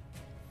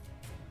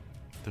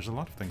 There's a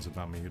lot of things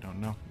about me you don't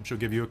know. She'll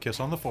give you a kiss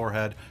on the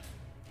forehead.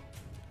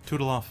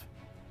 Toodle off.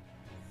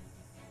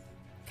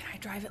 Can I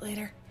drive it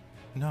later?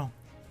 No.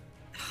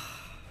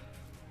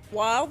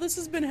 While this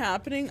has been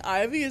happening,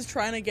 Ivy is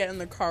trying to get in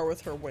the car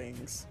with her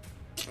wings.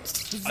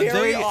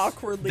 Very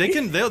awkwardly.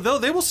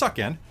 They will suck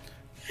in.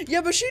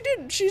 Yeah, but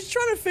she's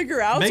trying to figure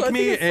out. Make so I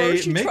me think at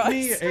first she make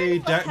tries.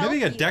 me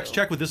maybe a dex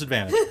check with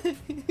disadvantage.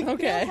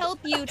 Okay. He'll help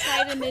you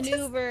try to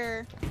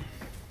maneuver.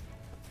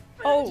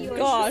 Oh Yours.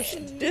 gosh,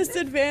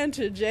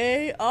 disadvantage,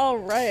 eh? All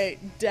right,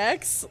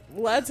 Dex,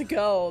 let's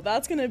go.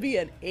 That's gonna be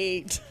an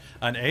 8.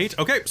 An 8.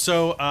 Okay,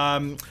 so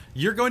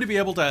you're going to be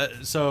able to.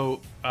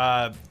 So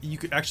you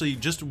could actually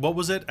just, what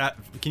was it at?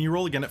 Can you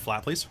roll again at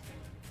flat, please?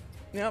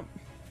 Yep.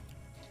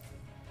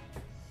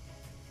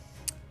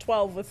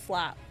 12 with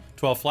flat.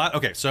 12 flat.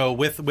 Okay, so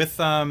with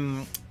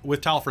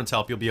Talfrin's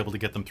help, you'll be able to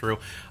get them through.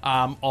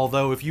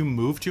 Although if you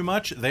move too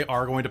much, they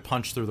are going to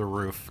punch through the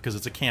roof because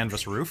it's a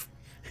canvas roof.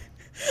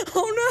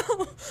 Oh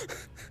no!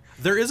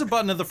 There is a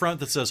button at the front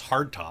that says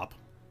hard top.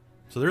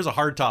 So there's a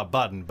hard top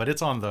button, but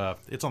it's on the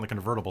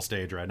convertible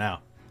stage right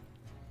now.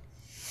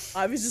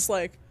 I was just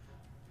like,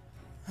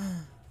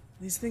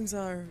 these things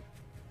are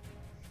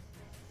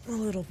a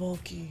little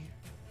bulky.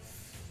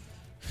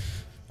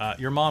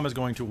 Your mom is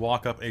going to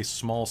walk up a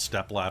small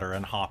step ladder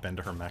and hop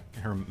into her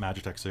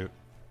Magitech suit.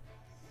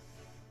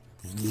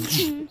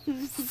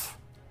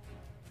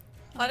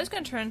 Claudette's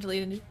gonna turn to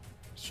Leiden. Did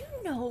you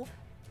know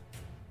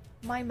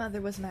my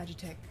mother was a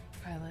Magitech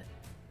pilot?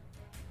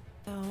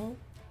 No.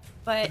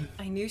 But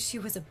I knew she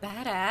was a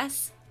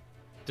badass.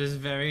 Does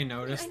Very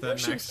notice I knew that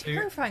she next was to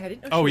terrifying. I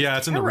didn't know Oh she yeah, was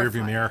it's in the rearview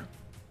terrifying. mirror.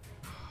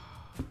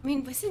 I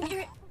mean,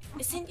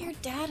 isn't your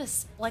dad a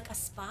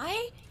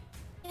spy?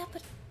 Yeah,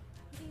 but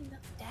I mean, not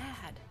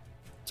dad.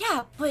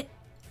 Yeah, but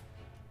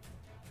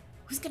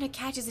who's gonna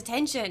catch his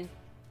attention?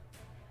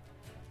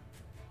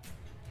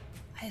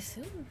 I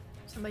assume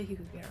somebody who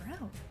could get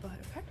around, but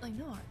apparently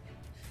not.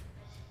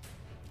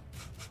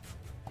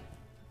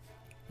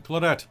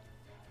 Claudette,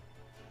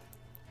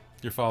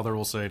 your father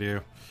will say to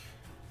you,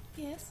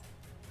 Yes.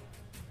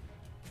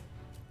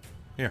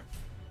 here,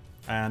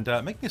 and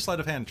make me a sleight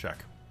of hand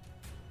check.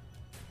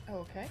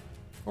 Okay.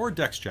 Or a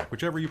dex check,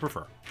 whichever you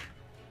prefer.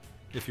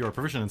 If you are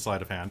proficient in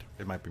sleight of hand,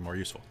 it might be more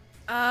useful.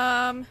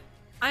 I'm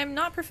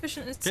not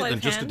proficient in sleight then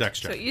of just a hand, dex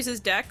so check. it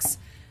uses dex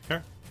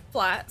Okay.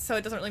 flat, so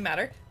it doesn't really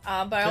matter.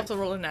 But I also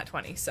rolled a nat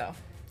 20, so.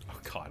 Oh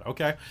god,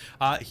 okay.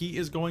 He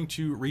is going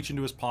to reach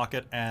into his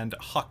pocket and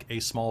huck a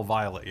small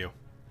vial at you.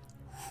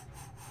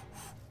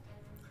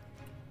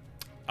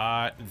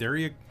 There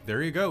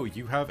you go.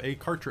 You have a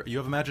cartridge. You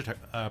have a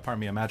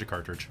a magic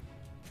cartridge.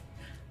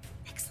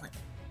 Excellent.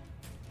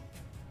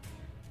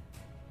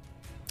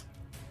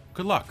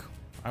 Good luck.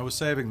 I was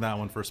saving that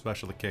one for a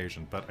special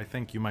occasion, but I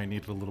think you might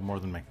need it a little more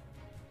than me.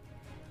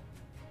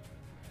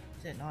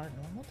 Is it not a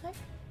normal type?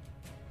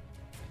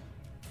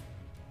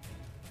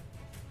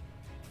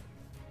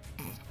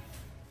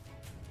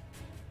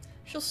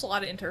 She'll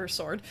slot it into her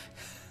sword.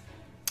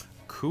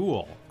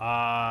 Cool.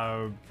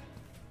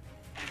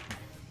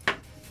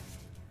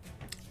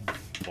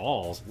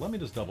 Balls. Let me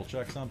just double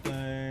check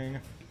something.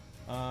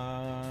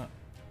 I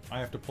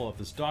have to pull up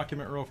this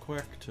document real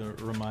quick to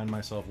remind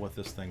myself what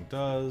this thing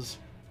does.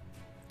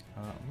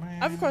 I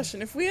have a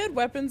question. If we had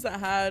weapons that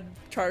had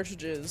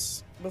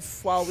cartridges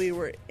while we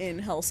were in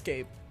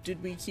Hellscape,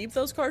 did we keep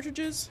those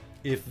cartridges?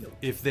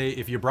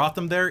 If you brought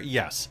them there,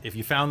 yes. If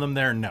you found them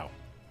there, no.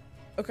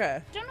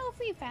 Okay. I don't know if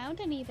we found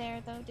any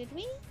there though, did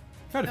we?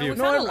 Found a No, we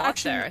few. found a I'm lot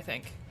actually- there, I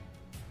think.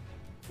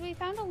 we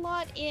found a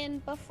lot in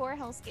before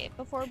Hellscape,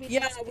 before we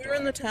Yeah, left we were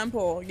in the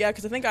temple. Yeah,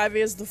 because I think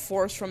Ivy is the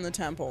force from the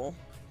temple.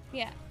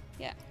 Yeah,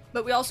 yeah.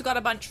 But we also got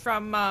a bunch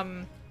from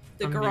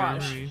the From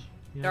garage, armory.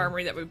 the Yeah.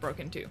 armory that we broke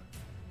into.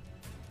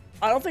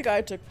 I don't think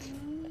I took,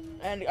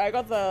 and I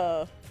got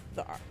the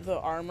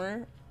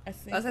armor. I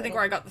think. That's I think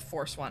where I got the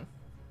force one,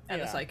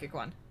 and the Yeah. psychic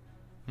one.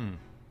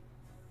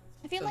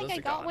 I feel So like those I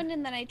are got gone. one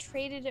and then I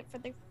traded it for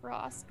the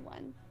frost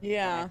one. That I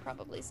Yeah.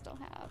 probably still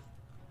have.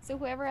 So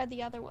whoever had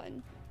the other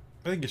one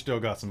I think you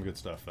still got some good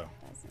stuff though.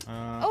 doesn't.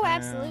 Oh,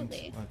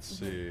 absolutely. Let's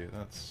see.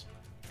 That's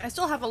I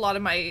still have a lot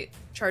of my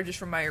charges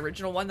from my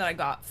original one that I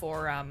got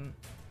for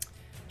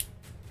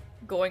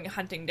going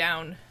hunting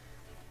down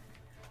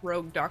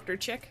rogue doctor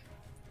chick.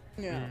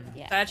 Yeah.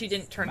 Yeah. That actually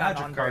didn't turn that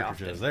magic on very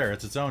cartridges. often. There,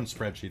 it's its own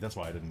spreadsheet. That's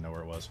why I didn't know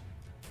where it was.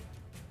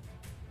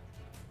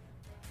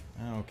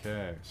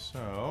 Okay,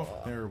 so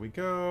there we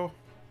go.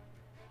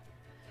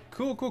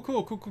 Cool.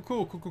 Christine,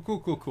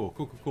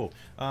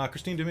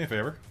 do me a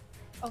favor.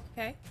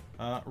 Okay.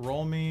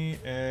 Roll me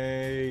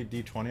a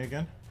d20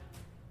 again.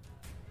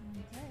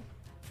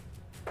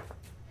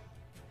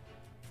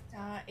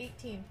 Okay.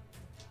 18.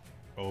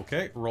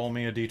 Okay, roll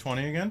me a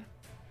d20 again.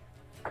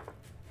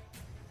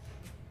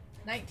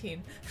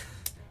 19.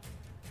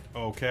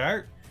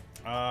 Okay.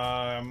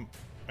 And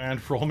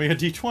roll me a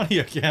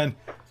d20 again.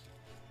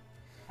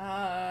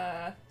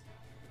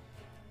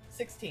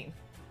 16.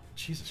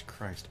 Jesus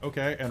Christ.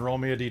 Okay, and roll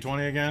me a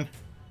d20 again.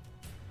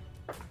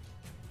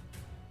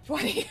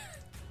 20.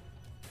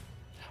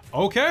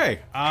 Okay.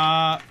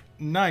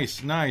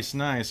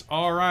 Nice.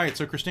 All right.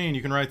 So Christine,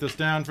 you can write this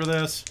down for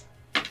this.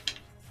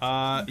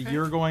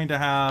 You're going to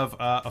have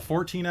a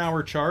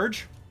 14-hour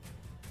charge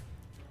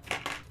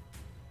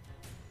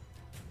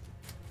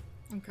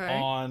Okay.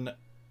 on.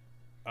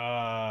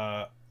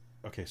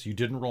 Okay, so you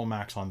didn't roll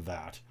max on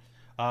that.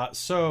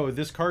 So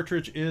this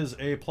cartridge is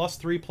a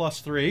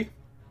 +3/+3.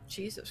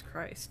 Jesus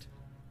Christ.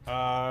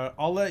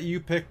 I'll let you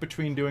pick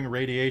between doing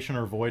radiation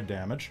or void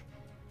damage.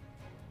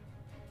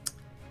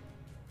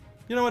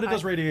 You know what? It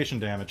does radiation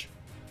damage.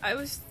 I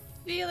was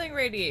feeling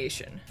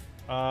radiation.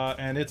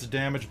 And its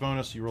damage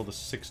bonus, you rolled a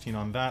 16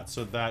 on that,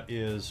 so that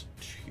is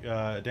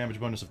a damage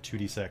bonus of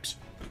 2d6.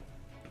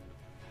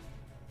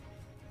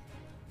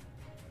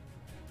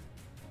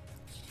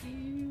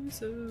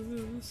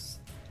 Jesus.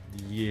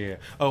 Yeah.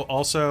 Oh,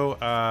 also,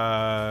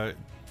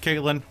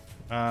 Caitlin,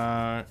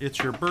 it's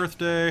your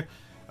birthday.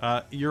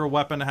 Your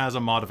weapon has a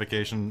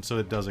modification, so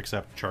it does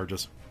accept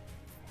charges.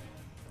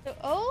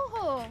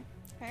 Oh,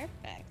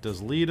 perfect.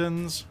 Does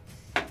lead-ins?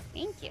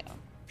 Thank you.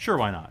 Sure,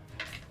 why not?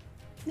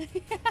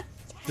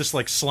 Just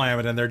like slam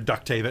it in there,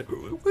 duct tape it.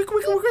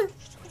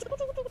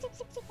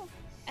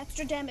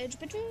 Extra damage,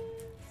 but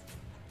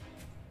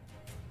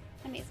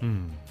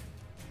amazing.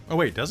 Oh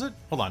wait, does it?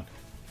 Hold on.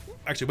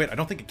 Actually, wait, I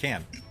don't think it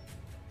can.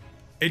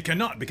 It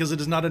cannot because it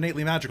is not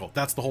innately magical.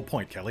 That's the whole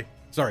point, Kelly.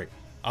 Sorry,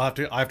 I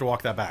have to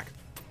walk that back.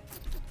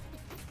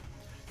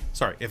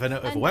 Sorry, if a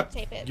Unduct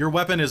tape it. your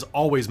weapon is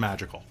always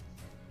magical.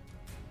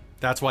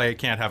 That's why it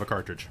can't have a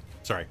cartridge.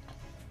 Sorry.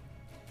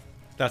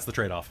 That's the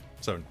trade-off.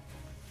 So,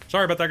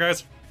 sorry about that,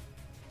 guys.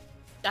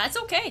 That's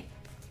okay.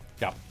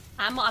 Yeah.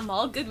 I'm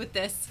all good with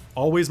this.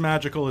 Always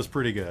magical is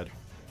pretty good.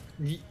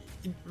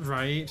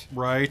 Right.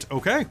 Right,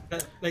 okay.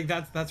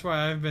 That's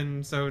why I've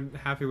been so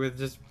happy with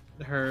just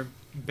her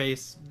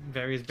Various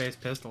base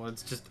pistol.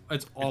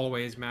 It's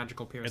always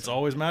magical piercing. It's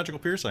always magical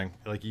piercing.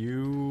 Like,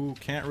 you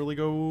can't really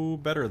go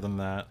better than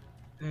that.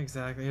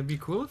 Exactly. It'd be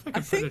cool if I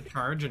could put a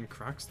charge in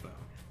Crux though.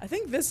 I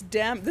think this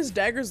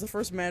dagger is the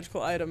first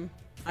magical item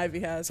Ivy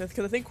has.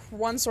 Because I think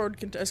one sword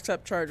can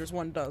accept charges,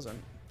 one doesn't.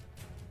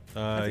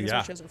 think it's Yeah.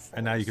 when she has her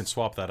And now you force. can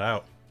swap that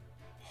out.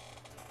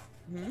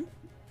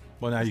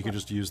 Well, now you can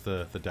just use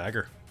the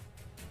dagger.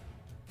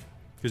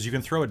 Because you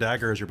can throw a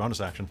dagger as your bonus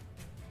action.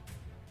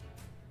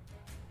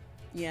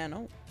 Yeah,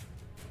 no.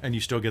 And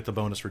you still get the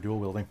bonus for dual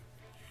wielding.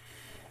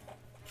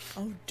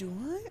 Oh, do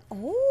I?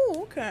 Oh,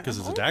 okay. Because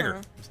it's a dagger.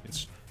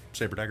 It's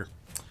saber dagger.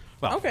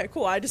 Well, Okay,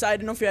 cool. I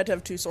didn't know if you had to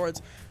have two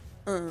swords.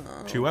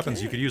 two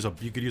weapons. You could use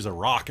a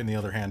rock in the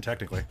other hand,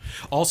 technically.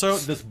 Also,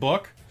 this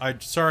book.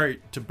 I'm sorry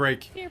to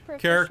break You're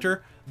proficient.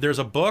 character. There's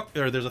a book,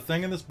 or there's a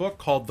thing in this book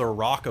called the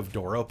Rock of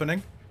Door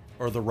Opening,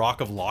 or the Rock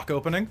of Lock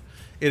Opening.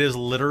 It is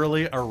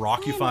literally a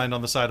rock you find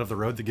on the side of the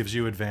road that gives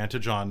you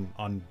advantage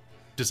on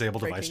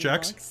disabled device Breaking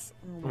checks. locks.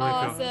 Oh my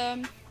gosh.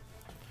 Awesome.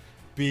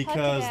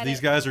 Because at these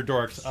it. guys are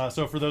dorks.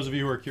 So for those of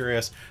you who are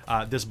curious,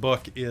 this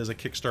book is a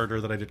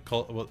Kickstarter that I did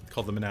called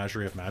the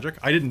Menagerie of Magic.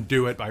 I didn't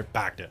do it, I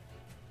backed it.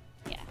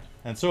 Yeah.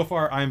 And so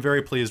far, I'm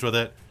very pleased with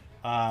it.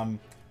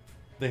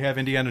 They have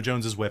Indiana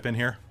Jones's whip in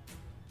here.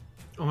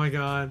 Oh my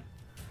god.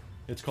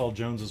 It's called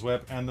Jones's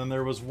Whip. And then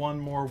there was one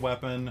more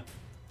weapon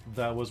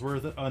that was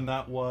worth it, and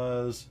that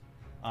was...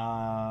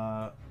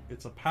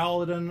 it's a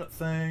paladin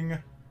thing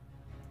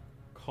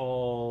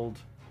called...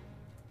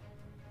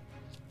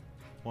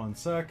 One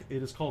sec.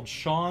 It is called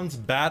Sean's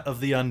Bat of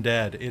the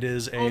Undead. It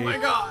is a... Oh my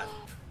god.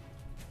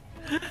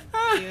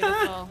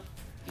 Beautiful.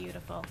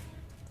 Beautiful.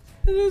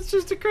 It's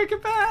just a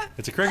cricket bat.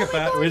 It's a cricket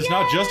bat. It's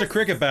not just a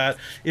cricket bat.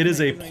 It is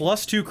a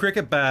 +2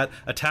 cricket bat.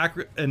 Attack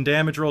and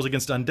damage rolls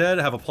against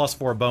undead have a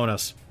 +4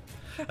 bonus.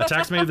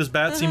 Attacks made with this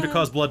bat seem to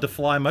cause blood to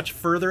fly much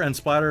further and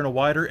splatter in a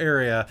wider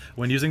area.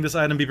 When using this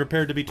item, be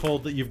prepared to be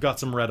told that you've got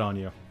some red on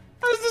you.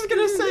 I was just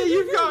gonna say,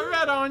 you've got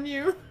red on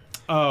you.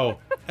 Oh,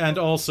 and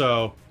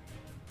also,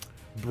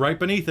 right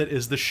beneath it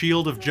is the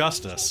Shield of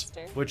Justice,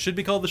 which should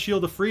be called the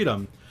Shield of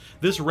Freedom.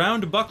 This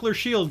round buckler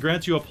shield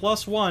grants you a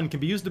 +1, can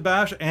be used to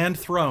bash and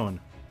thrown.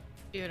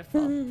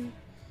 Beautiful.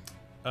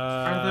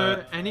 Are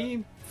there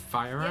any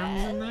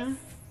firearms in there?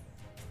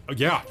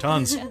 Yeah,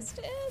 tons.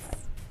 Justice.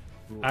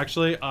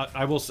 Actually,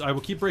 I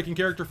will keep breaking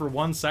character for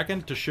 1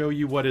 second to show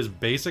you what is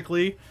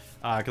basically,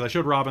 because I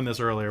showed Robin this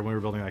earlier when we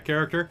were building that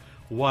character,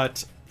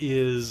 what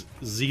is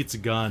Zeet's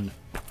gun.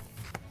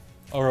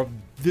 Or,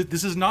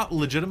 this is not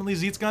legitimately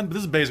Zeet's gun, but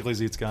this is basically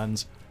Zeet's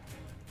guns.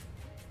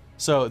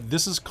 So,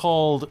 this is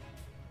called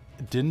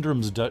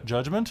Dindram's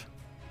Judgment.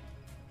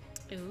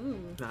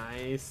 Ooh.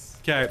 Nice.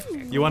 Okay,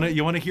 you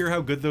wanna hear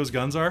how good those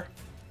guns are?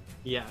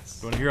 Yes.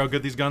 You wanna hear how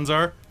good these guns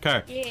are?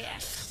 Okay. Yeah.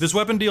 This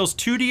weapon deals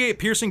 2d8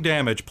 piercing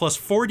damage plus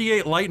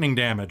 4d8 lightning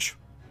damage.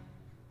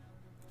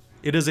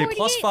 It is a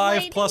 48 +5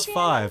 lightning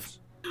 +5.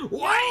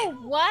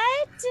 What?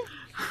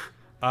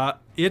 What?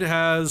 It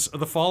has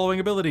the following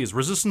abilities: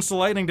 resistance to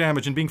lightning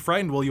damage and being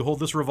frightened while you hold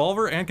this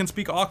revolver, and can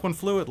speak Aquan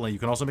fluently. You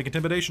can also make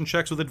intimidation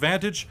checks with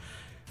advantage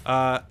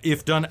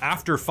if done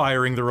after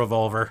firing the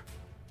revolver.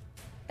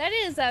 That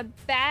is a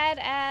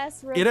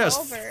badass revolver. It has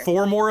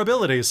 4 more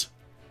abilities.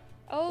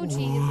 Oh,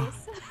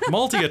 Jesus.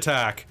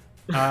 Multi-attack.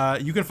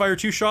 You can fire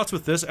 2 shots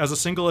with this as a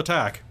single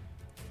attack.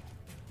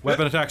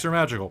 Weapon attacks are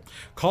magical.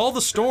 Call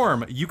the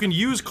Storm. You can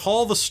use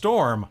Call the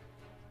Storm.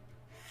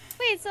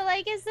 Wait, so,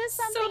 like, is this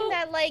something So-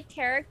 that, like,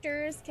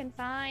 characters can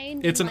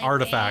find? It's in, an like,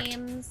 artifact.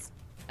 games?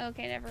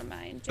 Okay, never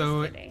mind. Just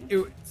So kidding.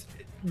 it's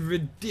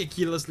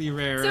ridiculously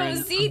rare. So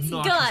and Zeet's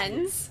obnoxiously-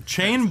 guns.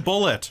 Chain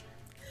Bullet.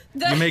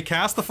 You may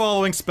cast the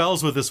following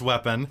spells with this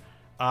weapon.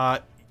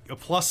 A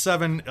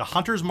 +7, a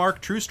Hunter's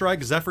Mark, True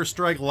Strike, Zephyr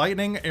Strike,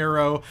 Lightning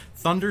Arrow,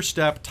 Thunder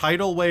Step,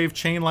 Tidal Wave,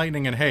 Chain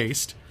Lightning, and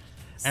Haste.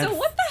 And So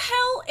what the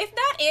hell, if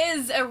that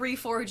is a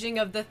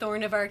reforging of the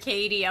Thorn of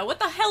Arcadia, what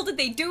the hell did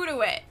they do to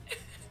it?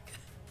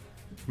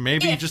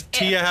 maybe if- just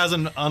Tia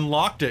hasn't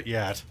unlocked it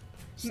yet.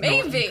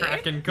 Maybe.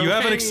 Cracking You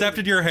haven't cocaine.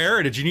 accepted your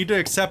heritage. You need to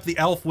accept the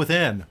elf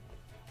within.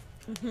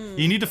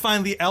 You need to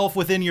find the elf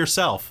within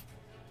yourself.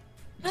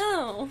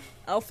 Oh.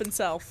 Elf and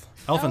self.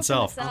 Elf and Elf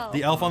self. and self.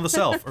 The elf on the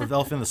self, or the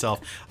elf in the self.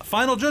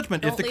 Final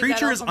judgment. If Don't the leave that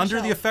creature elf is on the under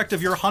the shelf. effect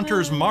of your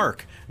hunter's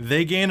mark,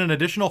 they gain an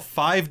additional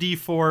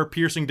 5d4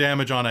 piercing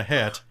damage on a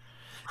hit.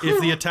 If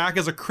the attack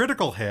is a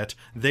critical hit,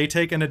 they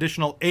take an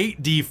additional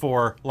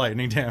 8d4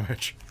 lightning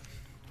damage.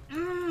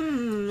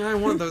 I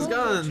want those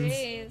guns.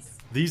 Jeez.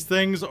 These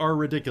things are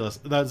ridiculous.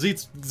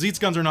 Zeet's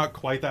guns are not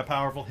quite that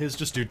powerful. His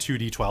just do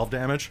 2d12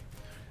 damage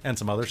and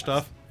some other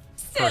stuff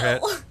per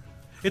hit. Still.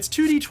 It's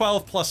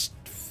 2d12 plus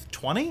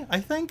 20, I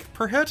think,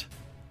 per hit.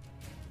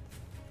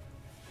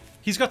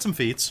 He's got some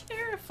feats.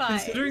 Terrifying.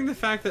 Considering the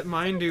fact that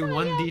mine do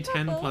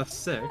 1d10 plus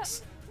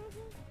 6.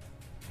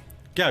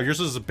 Yeah, yours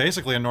is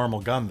basically a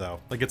normal gun, though.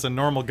 Like, it's a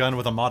normal gun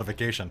with a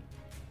modification.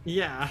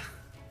 Yeah.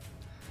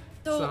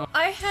 So So-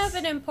 I have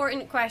an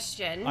important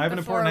question I have an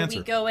before important we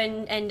answer. go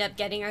and end up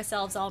getting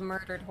ourselves all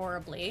murdered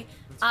horribly.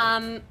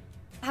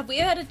 Have we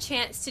had a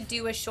chance to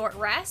do a short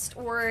rest,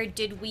 or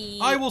did we?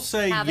 I will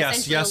say have yes,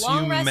 essentially yes, a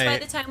long you rest may. by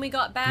the time we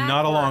got back.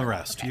 Not a or- long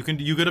rest. Okay.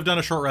 You could have done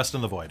a short rest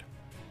in the void.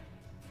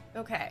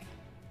 Okay.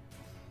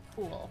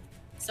 Cool.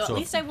 So, So- at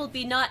least I will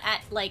be not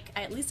at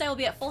at least I will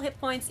be at full hit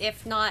points,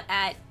 if not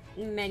at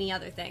many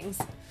other things.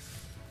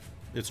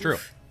 It's true.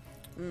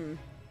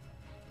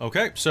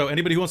 Okay, so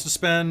anybody who wants to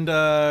spend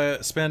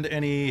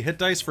any hit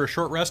dice for a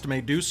short rest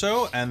may do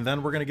so, and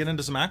then we're gonna get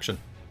into some action.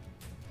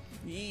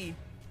 Yee.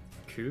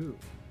 Cool.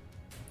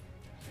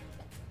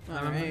 All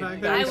love the right.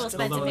 fact that I we will still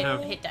spend some don't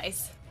have- hit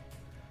dice.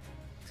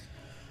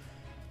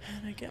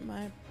 And I get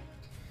my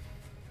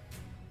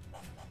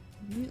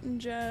Newton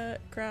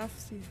Jet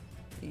crafts.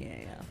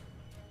 Yeah.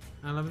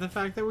 I love the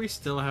fact that we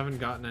still haven't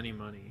gotten any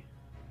money.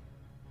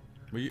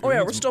 Oh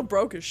yeah, we're still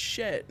broke as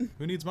shit.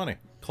 Who needs money?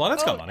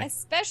 Claudette's got Oh, money.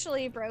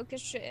 especially broke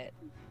as shit.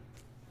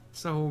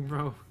 So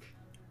broke.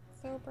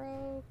 So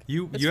broke.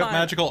 You It's have fine.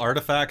 magical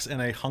artifacts in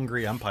a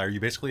hungry empire. You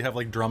basically have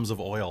like drums of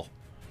oil.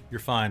 You're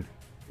fine.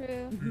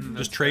 True.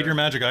 Just trade your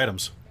magic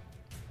items.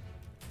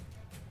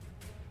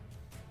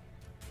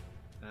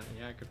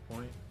 Yeah, good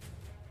point.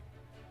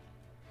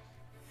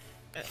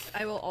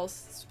 I will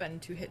also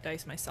spend 2 hit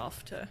dice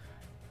myself to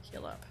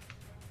heal up.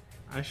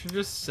 I should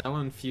just sell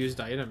infused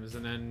items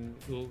and then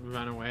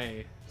run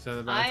away. So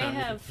that by the I time the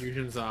have-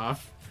 infusion's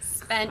off.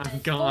 Spent I'm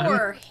gone.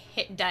 4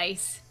 hit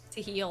dice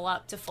to heal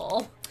up to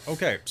full.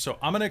 Okay, so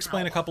I'm going to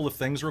explain a couple of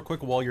things real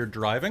quick while you're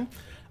driving.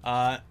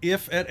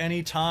 If at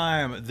any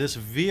time this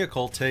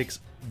vehicle takes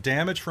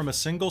damage from a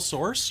single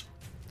source,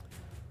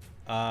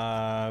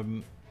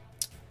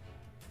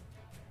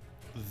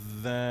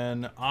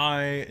 then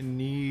I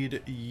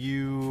need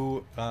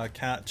you,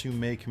 Cat, to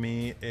make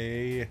me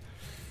a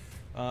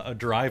a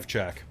drive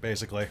check,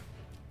 basically.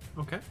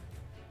 Okay.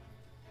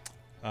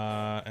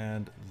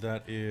 And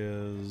that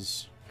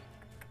is...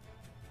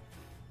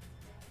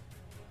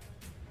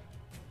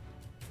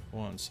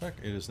 One sec.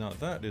 It is not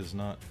that. It is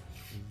not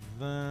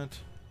that.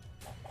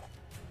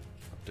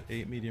 Up to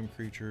 8 medium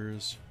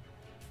creatures.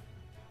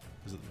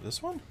 Is it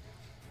this one?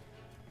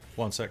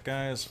 One sec,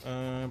 guys.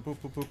 Boop,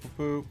 boop, boop, boop,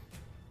 boop.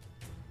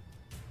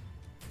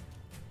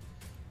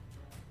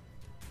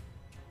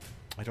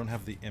 I don't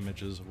have the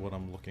images of what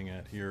I'm looking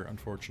at here,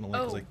 unfortunately.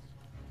 'Cause Oh.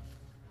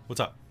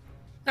 What's up?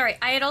 Sorry,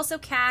 I had also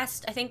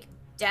cast, I think,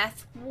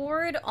 Death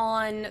Ward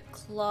on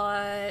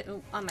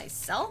on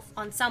myself?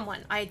 On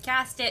someone. I had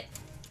cast it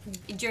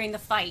during the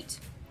fight.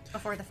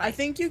 Before the fight. I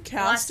think you The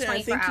cast last it.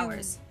 I 24 think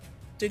hours.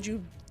 Did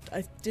you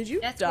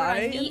Death die Ward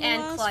on in me the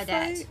and last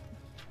Claudette. fight?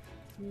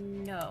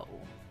 No.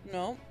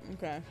 No.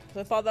 Okay. 'Cause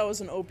I thought that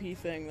was an OP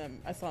thing. That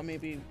I thought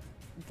maybe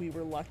we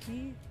were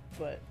lucky,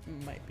 but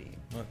might be.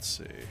 Let's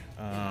see.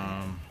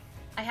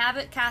 I have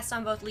it cast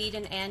on both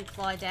Leiden and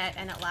Claudette,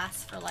 and it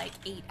lasts for like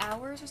 8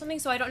 hours or something,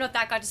 so I don't know if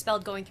that got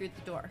dispelled going through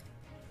the door.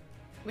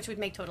 Which would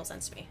make total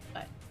sense to me,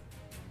 but...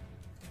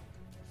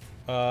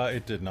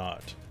 It did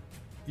not.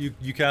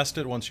 You cast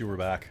it once you were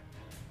back.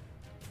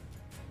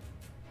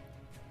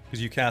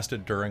 Because you cast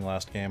it during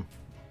last game.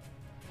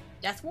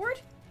 Death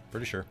Ward?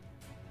 Pretty sure.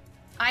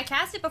 I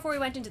cast it before we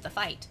went into the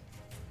fight.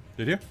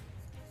 Did you?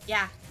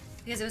 Yeah,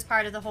 because it was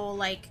part of the whole,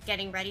 like,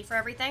 getting ready for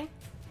everything.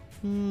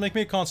 Make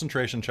me a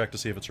concentration check to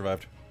see if it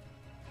survived.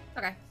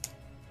 Okay.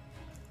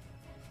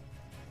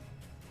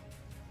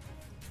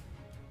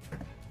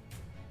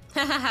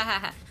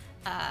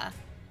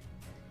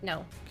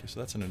 No. Okay,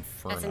 so that's an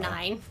inferno. That's a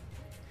 9.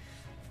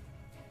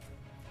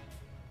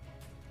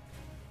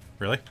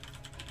 Really?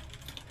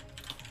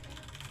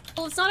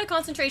 Well, it's not a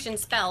concentration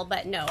spell,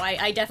 but no,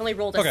 I definitely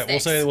rolled a Okay,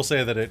 6. we'll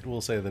say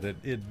that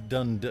it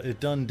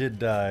done did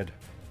died.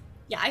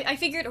 Yeah, I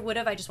figured it would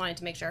have. I just wanted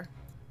to make sure.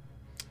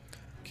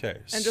 Okay.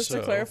 And just so,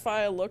 to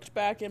clarify, I looked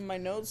back in my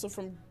notes. So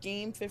from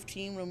game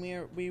 15, when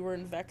we were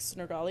in Vex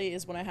Nergali,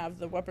 is when I have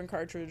the weapon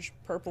cartridge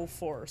Purple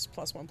Force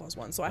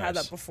 +1/+1. So I had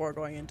Nice. that before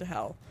going into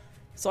Hell.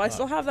 So I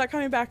still have that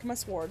coming back in my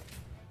sword.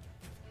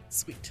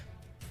 Sweet.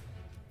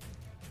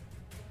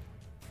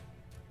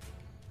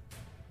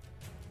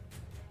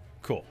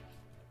 Cool.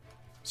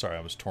 Sorry,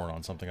 I was torn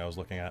on something I was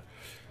looking at.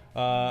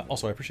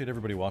 Also, I appreciate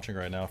everybody watching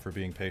right now for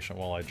being patient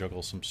while I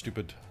juggle some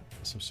stupid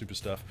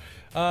stuff.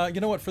 You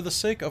know what? For the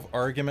sake of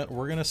argument,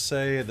 we're gonna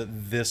say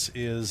that this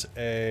is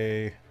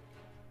a.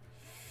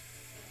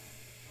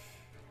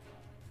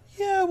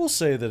 Yeah, we'll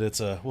say that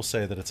it's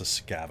a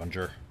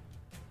scavenger.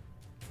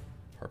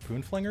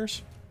 Harpoon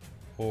flingers,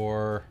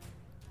 or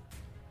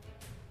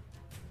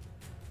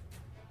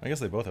I guess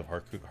they both have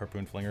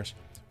harpoon flingers.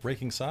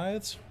 Raking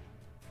scythes.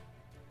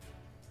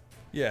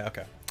 Yeah,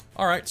 okay.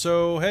 All right,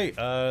 so hey,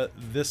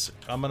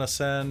 I'm gonna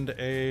send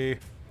a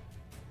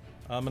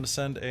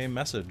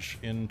message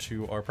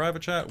into our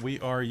private chat. We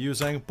are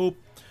using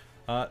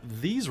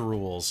these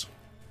rules.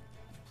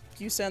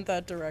 You sent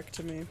that direct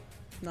to me,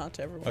 not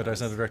to everyone. Oh, did I else.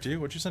 send it direct to you?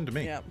 What'd you send to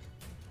me? Yep.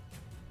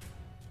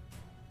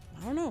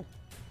 I don't know.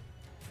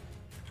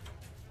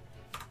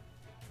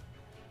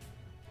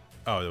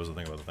 Oh, there was a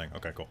thing about the thing.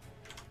 Okay, cool.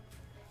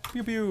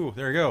 Pew pew.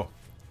 There you go.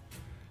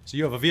 So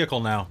you have a vehicle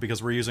now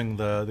because we're using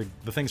the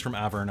things from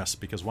Avernus,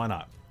 because why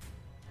not?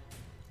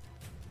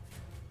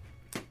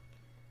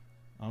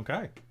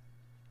 Okay.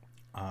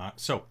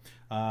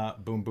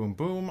 Boom, boom,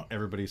 boom.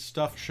 Everybody's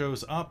stuff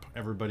shows up.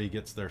 Everybody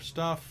gets their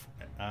stuff.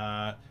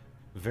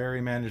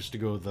 Very managed to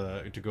go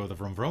the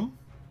vroom vroom.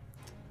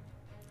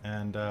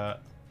 And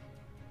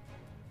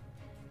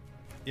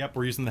yep,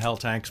 we're using the hell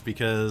tanks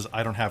because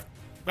I don't have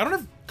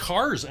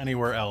cars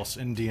anywhere else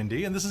in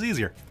D&D, and this is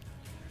easier.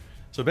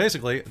 So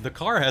basically, the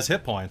car has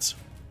hit points.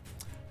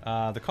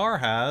 The car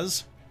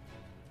has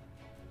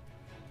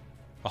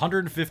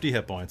 150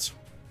 hit points.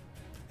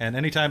 And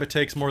anytime it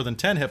takes more than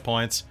 10 hit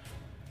points,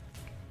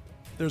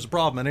 there's a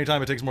problem.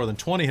 Anytime it takes more than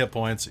 20 hit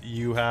points,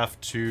 you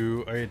have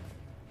to...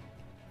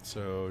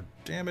 So,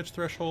 damage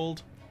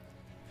threshold.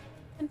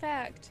 In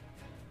fact,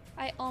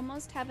 I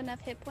almost have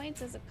enough hit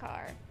points as a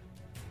car.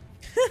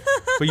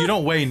 But you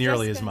don't weigh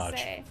nearly Just as gonna much.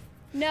 say.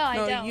 No, I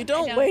No, don't. you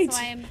don't I weigh. So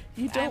I'm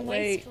You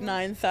weigh wasteful.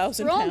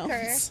 9,000 Stronger.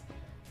 pounds.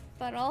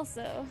 But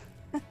also,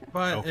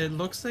 But Oh. it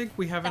looks like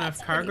we have enough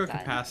That's cargo pretty fun.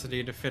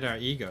 capacity to fit our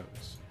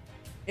egos.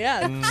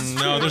 Yeah.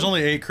 No, there's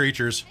only 8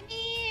 creatures.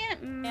 Yeah,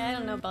 I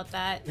don't know about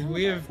that.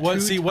 We have What I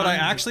 2 tons of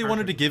actually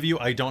wanted to cargo. give you,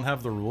 I don't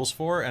have the rules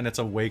for, and it's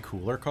a way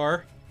cooler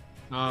car.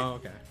 Oh,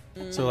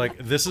 okay. So like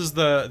this is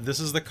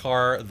the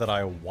car that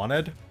I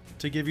wanted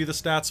to give you the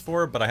stats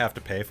for, but I have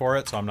to pay for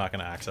it, so I'm not going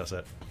to access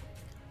it.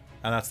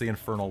 And that's the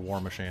Infernal War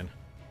Machine.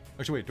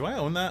 Actually, wait, do I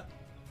own that?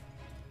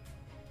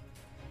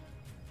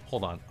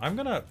 Hold on, I'm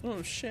gonna.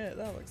 Oh shit,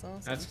 that looks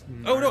awesome. That's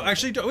Oh no,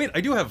 actually, wait,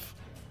 I do have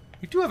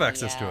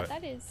access to yeah, it.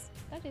 that is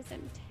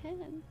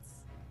intense.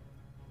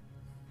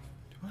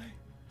 Do I?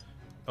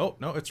 Oh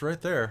no, it's right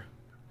there.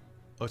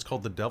 Oh, it's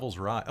called the Devil's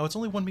Rye. Oh, it's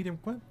only 1 medium.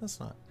 What? That's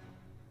not.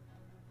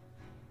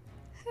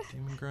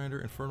 Demon Grinder,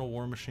 Infernal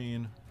War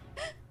Machine.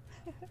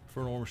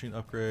 Infernal War Machine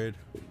upgrade.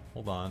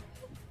 Hold on.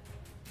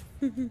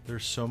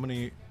 There's so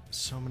many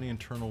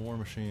Infernal War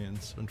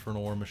Machines.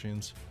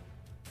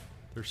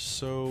 They're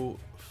so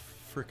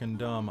freaking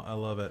dumb. I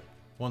love it.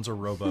 One's a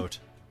rowboat.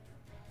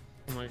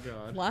 Oh my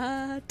god.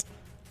 What?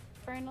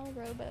 Infernal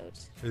rowboat.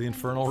 The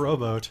Infernal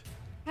rowboat.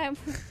 I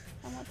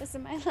want this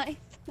in my life.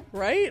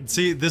 Right?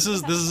 See, this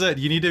is it.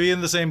 You need to be in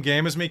the same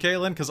game as me,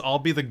 Caitlin, because I'll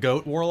be the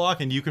goat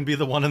warlock and you can be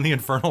the one in the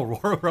Infernal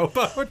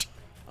rowboat.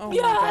 Oh my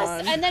Yes,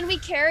 god. and then we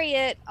carry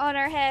it on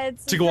our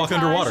heads To and go walk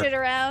portage underwater. it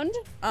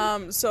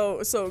around.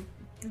 So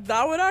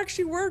that would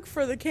actually work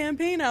for the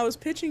campaign I was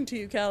pitching to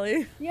you,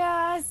 Kelly.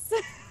 Yes.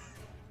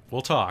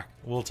 We'll talk.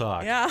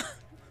 Yeah.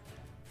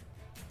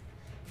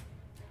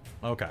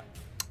 Okay.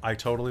 I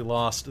totally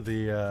lost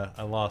the,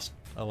 I lost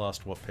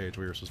what page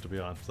we were supposed to be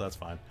on, so that's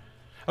fine.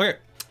 Okay,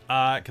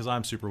 because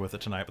I'm super with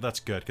it tonight, but that's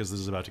good, because this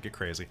is about to get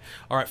crazy.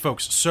 All right,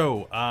 folks,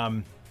 so,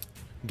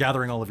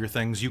 gathering all of your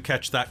things, you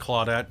catch that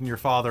Claudette, and your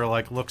father,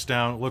 like, looks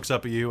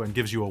up at you, and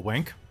gives you a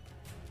wink.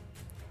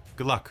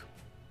 Good luck.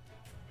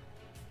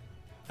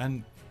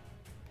 And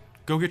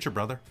go get your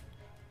brother.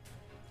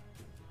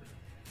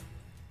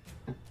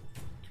 Of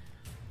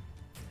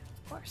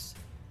course.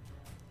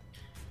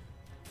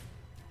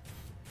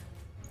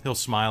 He'll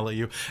smile at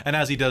you, and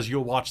as he does,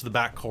 you'll watch the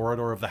back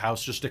corridor of the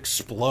house just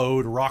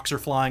explode. Rocks are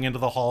flying into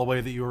the hallway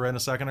that you were in a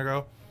second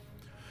ago.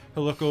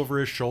 He'll look over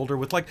his shoulder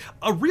with, like,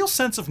 a real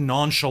sense of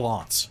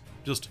nonchalance.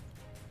 Just,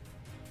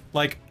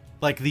 like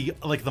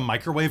the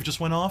microwave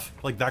just went off.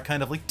 Like, that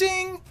kind of, like,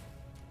 ding!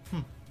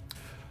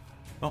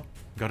 Well,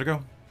 gotta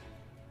go.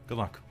 Good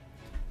luck.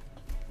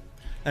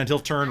 And he'll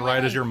turn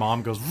right as your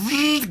mom goes...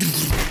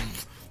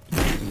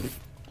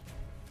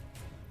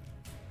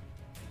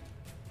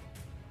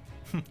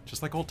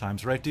 Just like old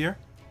times, right, dear?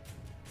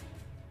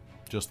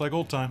 Just like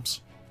old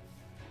times.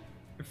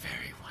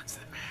 Fairy wants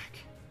them back.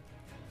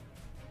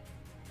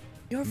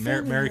 Your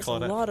Mary family has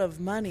Claudette. a lot of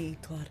money,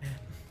 Claudette.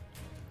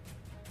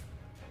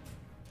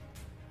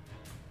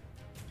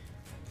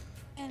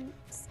 And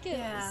skills.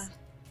 Yeah.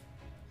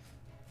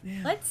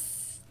 Yeah.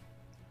 Let's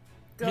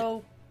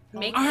go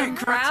make All the right,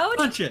 Crux, crowd.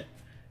 punch it.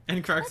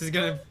 And Crux is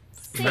gonna.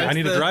 Save I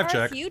need a the- drive our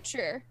check.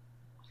 future.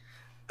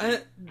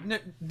 No,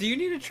 do you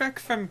need a check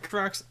from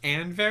Crux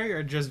and Very,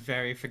 or just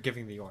Very for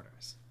giving the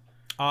orders?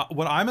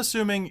 What I'm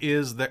assuming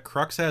is that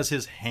Crux has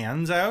his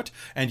hands out,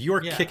 and you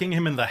are Yeah. kicking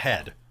him in the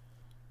head.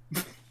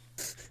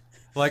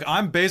 Like,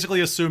 I'm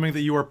basically assuming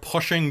that you are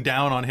pushing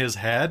down on his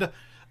head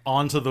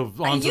onto the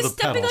Are you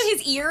stepping pedals. on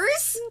his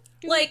ears?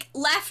 Like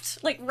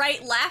left, like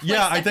right, left?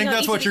 Yeah, like I think stepping on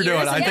that's each what of you're the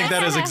doing. ears? I think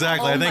that is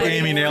exactly. I Oh think my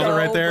Amy nailed it Go,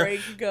 right there.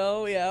 break,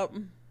 go, yep.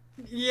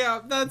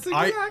 Yeah, that's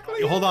exactly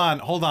it. Hold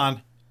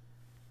on.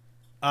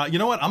 You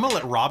know what? I'm gonna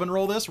let Robin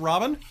roll this.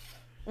 Robin,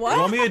 What?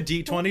 roll me a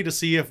d20 to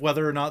see if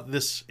whether or not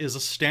this is a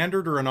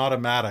standard or an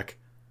automatic.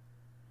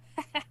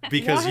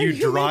 Because Why you are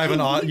you drive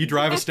making you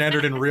drive a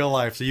standard in real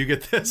life, so you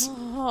get this.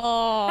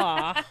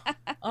 Oh,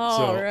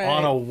 So right.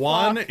 on a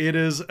 1, it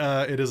is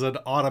an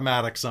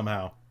automatic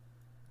somehow.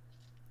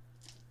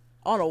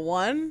 On a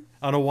 1?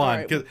 On a 1,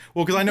 right.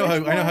 because I know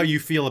Which how one? you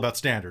feel about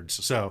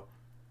standards. So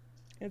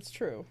It's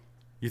true.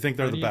 you think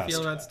they're How the do you best.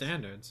 feel about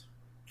standards?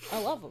 I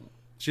love them.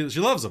 She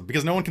loves them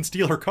because no one can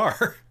steal her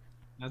car.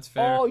 That's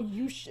fair.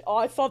 Oh,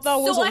 I thought that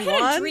was So a I had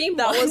a 1. dream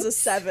That was a once.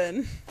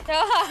 7.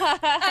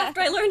 After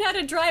I learned how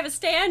to drive a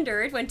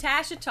standard when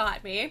Tasha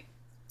taught me.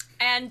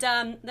 And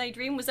my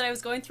dream was that I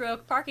was going through a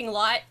parking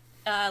lot,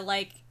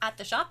 like at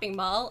the shopping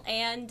mall,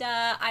 and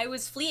I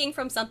was fleeing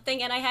from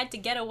something and I had to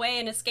get away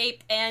and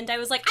escape, and I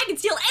was like, I can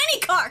steal any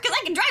car because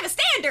I can drive a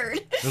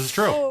standard! This is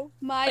true. Oh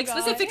my Like, god.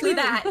 specifically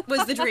that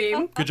was the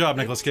dream. Good job,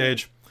 Nicolas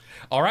Cage.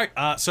 All right,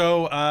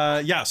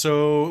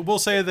 so we'll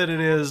say that it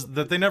is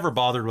that they never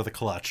bothered with a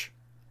clutch.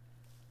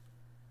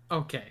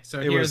 Okay, so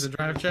It here's was- the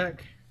drive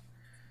check.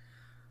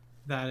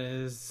 That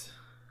is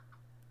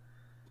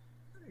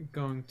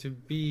going to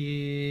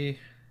be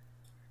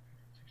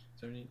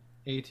 17,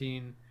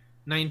 18,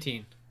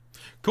 19.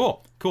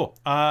 Cool.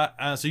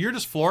 So you're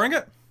just flooring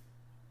it?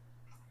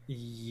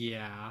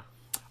 Yeah.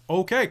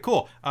 Okay,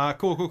 cool.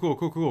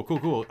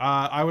 Cool.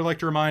 I would like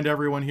to remind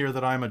everyone here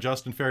that I'm a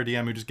just and fair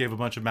DM who just gave a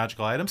bunch of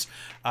magical items.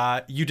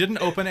 You didn't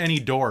open any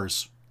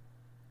doors.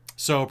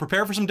 So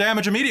prepare for some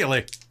damage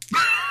immediately.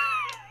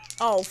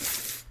 Oh,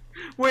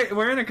 Wait,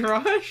 we're in a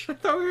garage? I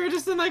thought we were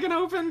just in like an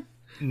open.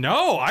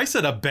 No, I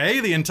said a bay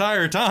the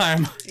entire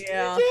time.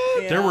 yeah.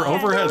 There were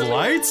overhead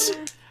lights.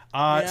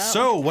 Yeah.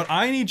 So what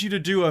I need you to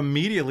do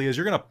immediately is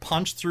you're gonna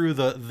punch through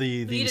the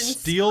Lead in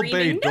steel bay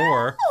screaming,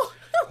 door.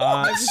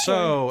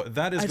 So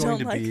that is I going don't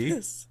to like be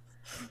this.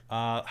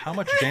 how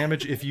much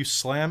damage if you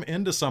slam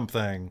into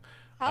something?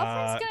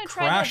 Halfling's gonna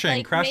try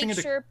crashing to like, make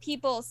into. sure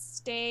people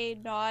stay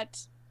not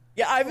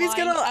Yeah, Ivy's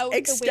flying gonna out the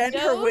extend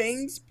her windows?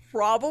 wings,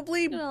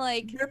 probably gonna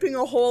like ripping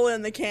a hole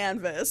in the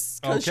canvas.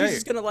 Because Okay. she's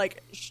just gonna,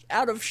 like,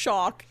 out of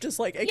shock, just,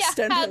 like,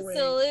 extend yeah, her wings.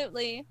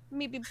 absolutely.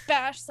 Maybe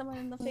bash someone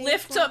in the face.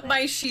 Lift a little up bit.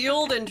 my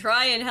shield and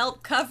try and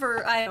help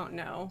cover. I don't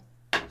know.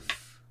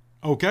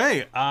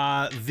 Okay.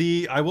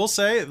 I will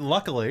say,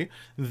 luckily,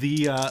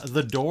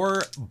 the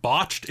door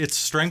botched its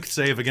strength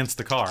save against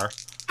the car.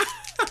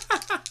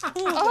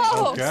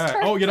 Oh, Okay.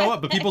 Oh, you know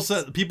what? But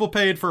people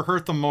paid for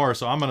hurt them more,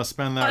 so I'm gonna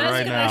spend that I was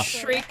right gonna now.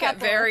 shriek at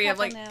Very of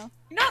like, now.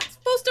 you're not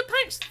supposed to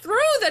punch through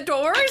the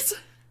doors.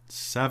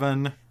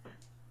 7.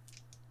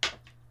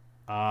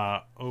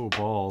 Oh,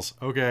 balls.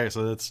 Okay,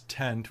 so that's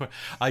 10, 20.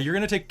 You're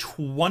going to take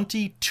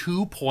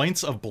 22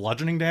 points of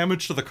bludgeoning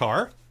damage to the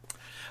car,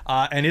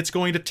 and it's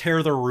going to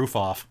tear the roof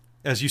off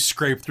as you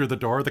scrape through the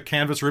door. The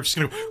canvas rips, just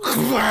going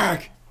to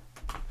whack!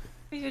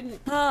 We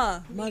didn't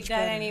Much need that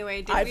better.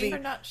 anyway, did Ivy we?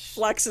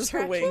 flexes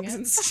her wings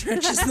and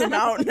stretches them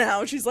out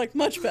now. She's like,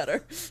 much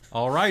better.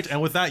 All right, and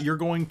with that, you're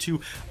going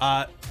to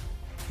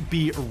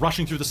be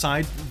rushing through the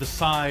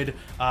side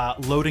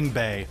loading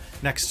bay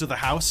next to the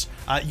house.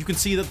 You can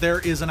see that there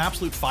is an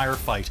absolute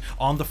firefight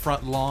on the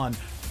front lawn.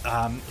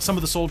 Some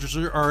of the soldiers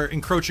are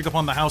encroaching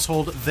upon the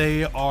household.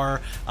 They are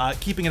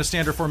keeping in a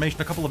standard formation.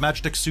 A couple of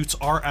Magitek suits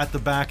are at the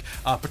back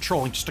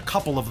patrolling, just a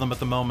couple of them at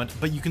the moment.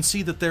 But you can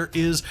see that there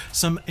is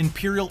some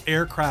Imperial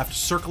aircraft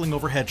circling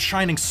overhead,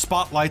 shining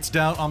spotlights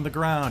down on the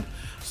ground.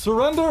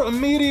 Surrender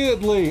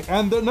immediately,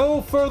 and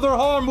no further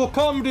harm will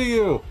come to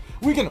you.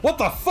 What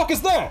the fuck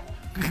is that?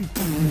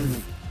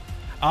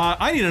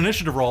 I need an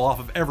initiative roll off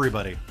of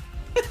everybody.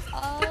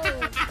 Oh,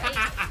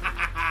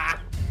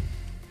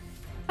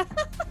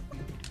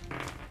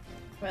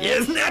 right.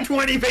 Isn't that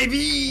 20,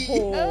 baby?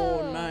 Oh,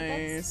 that's-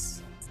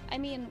 nice. I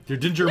mean,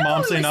 Didn't your No,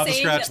 mom it say was not to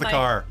saved scratch at, the like-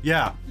 car?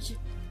 Yeah.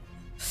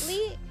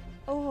 Lee.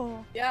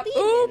 Oh. Yep.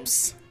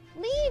 Oops.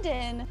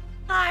 Leiden.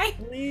 Hi.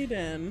 Lead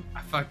in.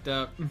 I fucked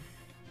up. I So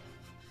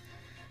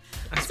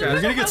You're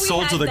scratched. gonna how get we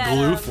sold to had the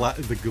that,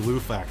 the glue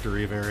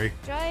factory, very.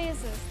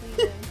 Jesus,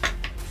 Leiden.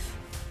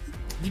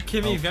 Kimmy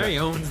Okay. very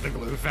owns the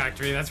glue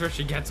factory. That's where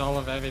she gets all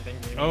of everything.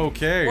 we need.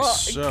 Okay, Well,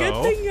 so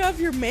good thing you have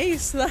your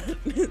mace. That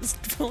is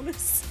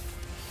bonus.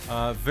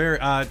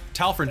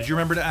 Talfrin, did you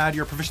remember to add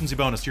your proficiency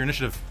bonus to your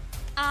initiative?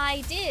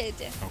 I did.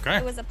 Okay.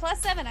 It was a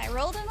 +7. I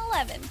rolled an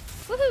 11.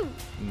 Woohoo!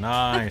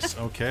 Nice.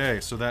 Okay,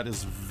 so that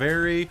is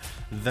very.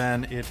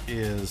 Then it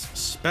is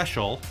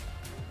special.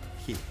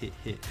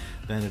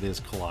 Then it is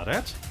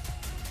Claudette.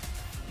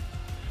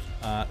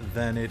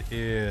 Then it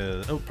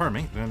is. Oh,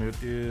 pardon me. Then it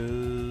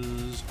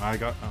is. I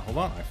got. Hold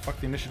on. I fucked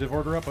the initiative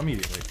order up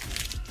immediately.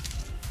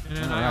 And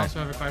then I Alright. also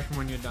have a question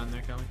when you're done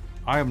there, Kelly.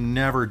 I am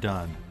never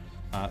done.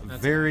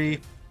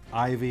 Very,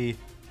 Ivy,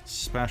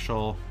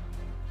 special,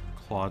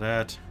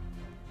 Claudette,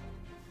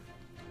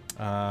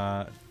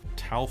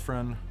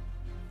 Talfrin,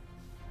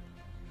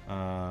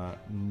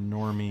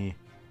 Normie,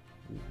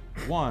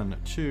 1,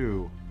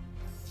 2,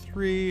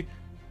 3,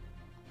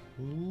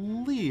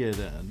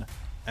 Leoden,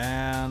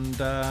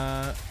 and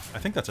I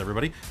think that's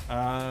everybody.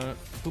 Boop,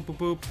 boop,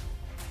 boop.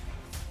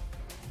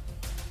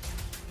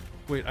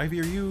 Wait, Ivy,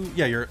 are you?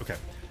 Yeah, you're okay.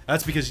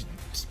 That's because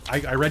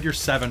I read your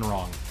 7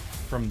 wrong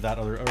from that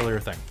earlier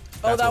thing.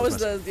 Oh, That's that what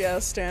was missing. the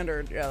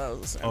standard. Yeah, that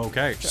was the standard.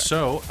 Okay,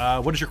 Sure.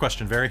 so what is your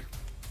question, Very?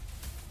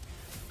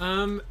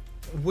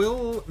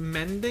 Will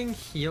mending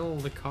heal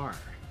the car?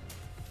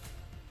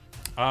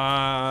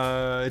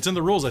 It's in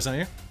the rules I sent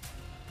you.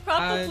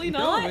 Probably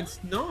not. No, it's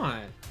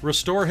not.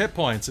 Restore hit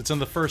points. It's in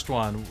the first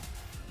one.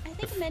 I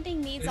think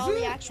mending needs Is all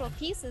the it? actual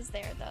pieces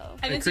there, though.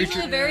 And A it's usually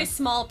a creature- very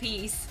small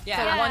piece. Yeah.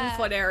 So 1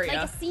 foot area.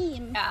 Like a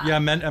seam. Yeah,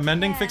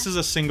 amending Yeah. fixes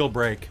a single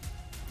break.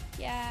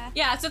 Yeah.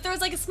 Yeah, so if there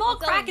was like a small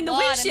That's a crack in the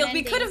lot of windshield, we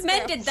mending could have for-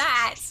 mended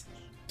that.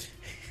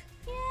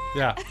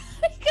 Yeah.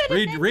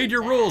 Read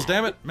your rules,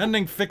 damn it.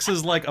 Mending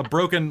fixes like a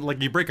broken,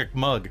 like you break a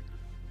mug.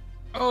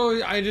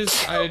 Oh, I just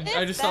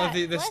It's saw that.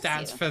 the Bless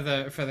stats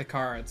you. for the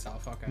car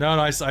itself. Okay. No,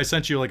 I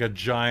sent you like a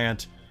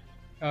giant.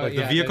 Oh, Like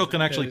yeah, the vehicle there's-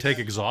 can actually there's- take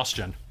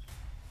exhaustion.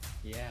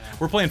 Yeah.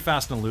 We're playing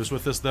fast and loose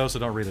with this though, so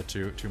don't read it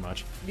too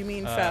much. You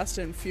mean Fast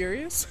and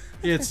Furious?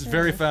 It's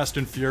very fast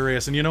and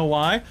furious, and you know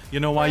why? You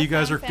know why you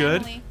guys are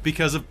good? Family.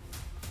 Because of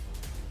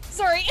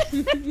Sorry.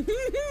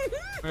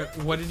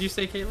 What did you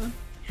say, Caitlin?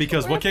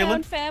 because We're what, a Caitlin?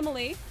 found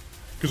family.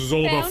 Because it's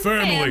all about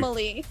Found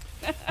family.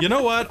 You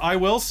know what? I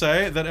will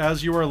say that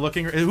as you are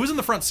looking, who's in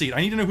the front seat?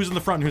 I need to know who's in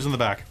the front and who's in the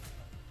back.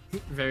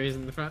 Vary's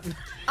in the front.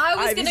 I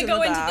was Ivy's gonna in go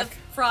the into back. the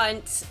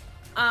front.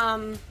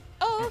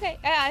 Oh, okay.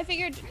 Yeah, I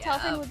figured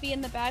Telfin would be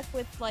in the back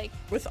with like.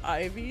 With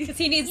Ivy? Because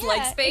he needs Yeah,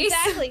 leg space.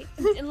 Exactly.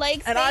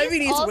 Leg space. And Ivy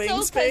needs also, wing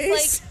 'cause,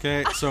 space.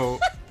 Okay, so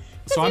Like,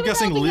 I'm he was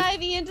guessing helping Le-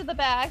 Ivy into the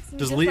back. So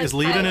does just, Le- like, is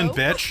Leiden in follow.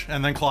 bitch,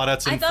 and then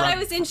Claudette's in I thought front. I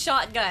was in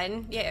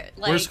shotgun. Yeah,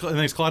 like And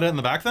then is Claudette in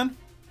the back then?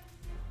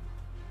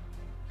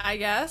 I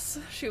guess.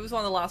 She was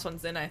one of the last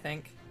ones in, I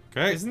think.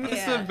 Okay. Isn't this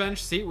Yeah. a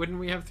bench seat? Wouldn't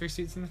we have 3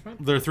 seats in the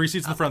front? There are 3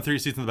 seats in the front, 3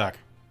 seats in the back.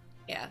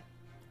 yeah.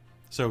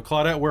 So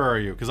Claudette, where are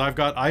you? Because I've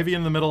got Ivy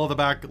in the middle of the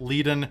back,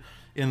 Leiden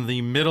in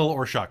the middle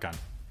or shotgun.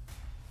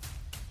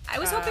 I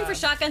was hoping for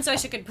shotgun so I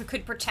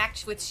could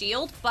protect with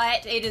shield,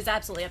 but it is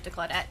absolutely up to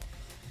Claudette.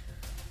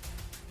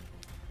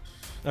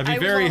 I mean, I was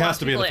Very one of the has last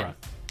to be in the people front.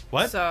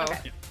 What? So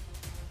Okay.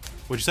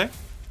 What'd you say?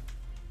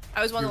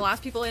 I was one of the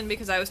last people in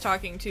because I was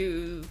talking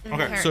to. Okay,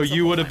 parents so the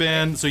you whole would have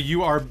time. been. So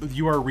you are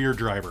rear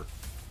driver.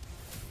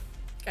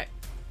 Okay.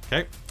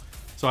 Okay.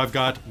 So I've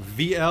got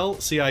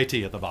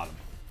VLCIT at the bottom.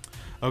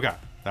 Okay,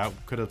 that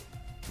could have.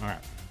 All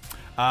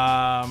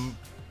right.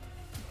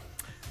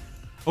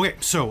 Okay,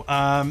 so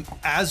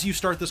as you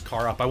start this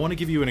car up, I want to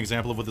give you an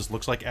example of what this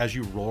looks like as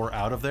you roar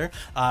out of there.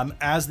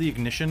 As the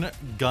ignition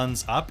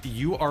guns up,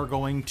 you are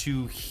going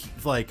to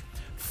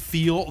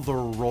feel the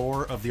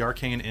roar of the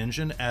arcane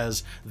engine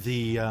as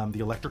the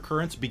electric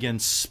currents begin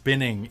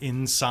spinning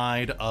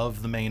inside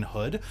of the main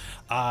hood.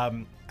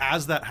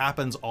 As that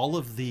happens, all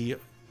of the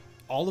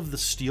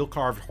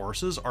steel-carved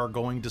horses are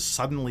going to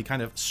suddenly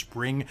kind of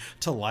spring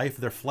to life.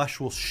 Their flesh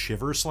will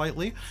shiver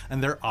slightly,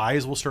 and their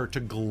eyes will start to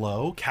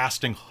glow,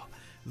 casting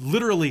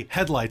literally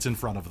headlights in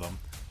front of them.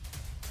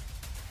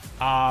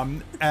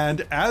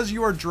 And as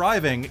you are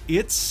driving,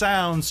 it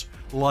sounds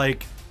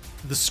like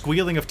the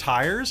squealing of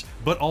tires,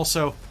 but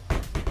also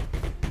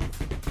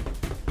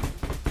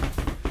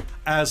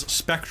as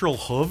spectral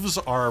hooves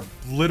are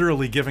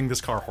literally giving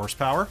this car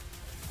horsepower.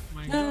 Oh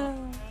my god.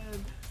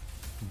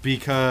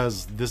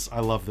 Because I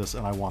love this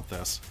and I want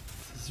this.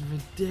 This is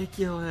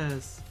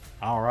ridiculous.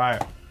 All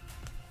right.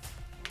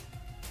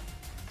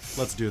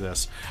 Let's do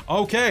this.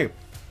 Okay.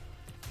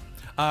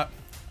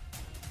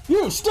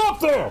 You stop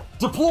there!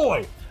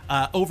 Deploy!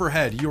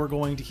 Overhead, you are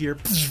going to hear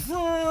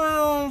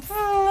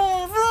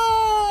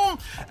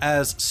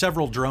as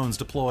several drones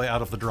deploy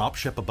out of the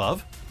dropship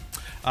above.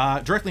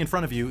 Directly in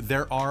front of you,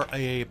 there are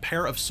a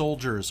pair of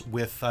soldiers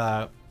with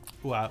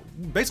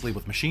basically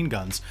with machine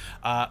guns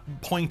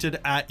pointed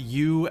at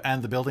you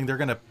and the building. They're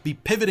going to be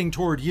pivoting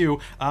toward you.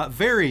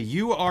 Very,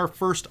 you are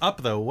first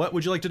up, though. What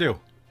would you like to do?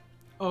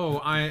 Oh,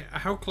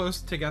 how close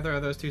together are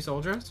those two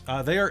soldiers?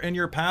 They are in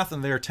your path,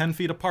 and they are 10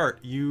 feet apart.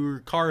 Your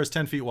car is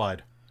 10 feet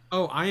wide.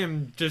 Oh, I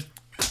am just...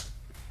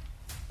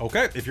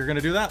 Okay, if you're going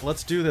to do that,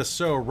 let's do this.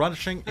 So,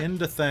 rushing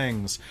into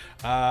things.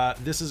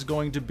 This is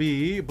going to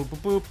be... Boop, boop,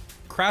 boop.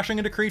 Crashing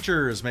into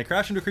creatures. May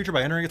crash into a creature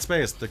by entering its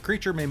space. The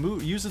creature may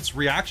use its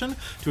reaction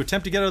to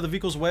attempt to get out of the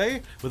vehicle's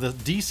way with a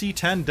DC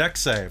 10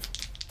 dex save.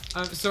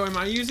 So am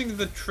I using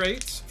the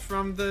traits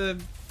from the...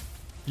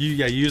 You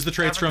use the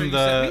traits from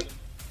the... sent me?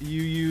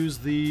 You use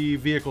the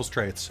vehicle's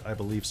traits. I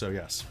believe so,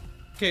 yes.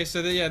 Okay,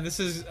 so this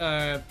is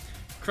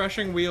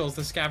crushing wheels.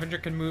 The scavenger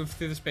can move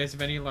through the space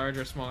of any large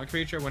or smaller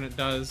creature. When it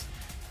does,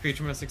 the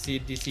creature must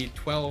succeed DC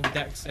 12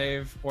 dex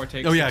save or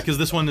take... Oh yeah, because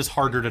this one is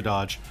harder to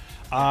dodge.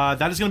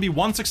 That is going to be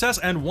 1 success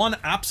and 1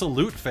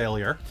 absolute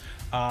failure.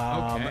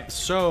 Okay.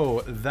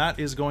 So that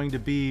is going to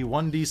be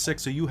 1d6.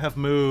 So you have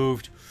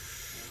moved...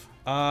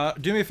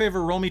 do me a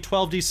favor, roll me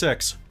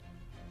 12d6.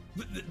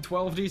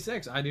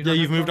 12d6. I do not. Yeah,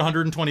 you've have moved 12.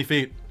 120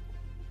 feet.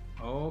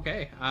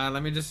 Okay,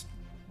 let me just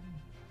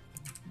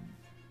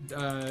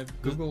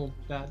Google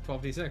that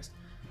 12d6.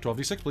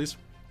 12d6, please.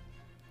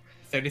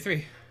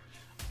 33.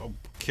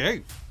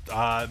 Okay,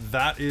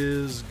 that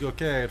is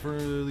okay. For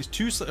at least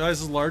 2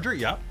 sizes larger,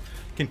 yeah.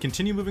 Can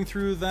continue moving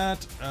through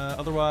that.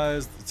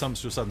 Otherwise, it comes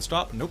to a sudden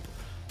stop. Nope.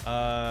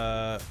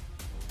 And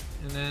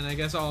then I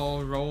guess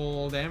I'll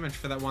roll damage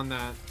for that one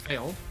that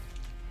failed.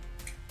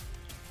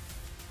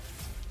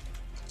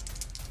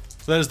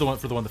 So that is the one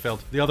for the one that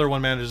failed. The other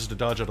one manages to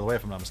dodge out of the way,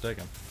 if I'm not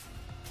mistaken.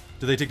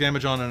 Do they take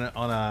damage on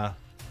a?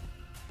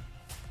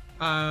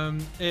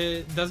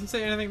 It doesn't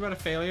say anything about a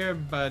failure,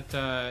 but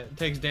it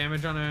takes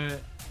damage on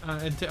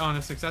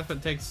a success, but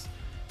it takes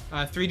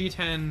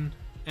 3d10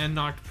 and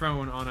knocked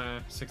prone on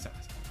a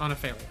success, on a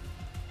failure.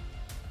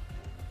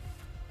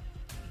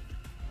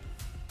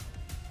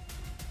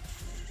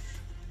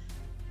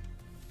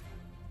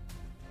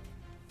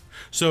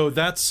 So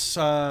that's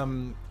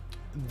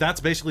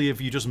basically if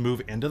you just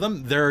move into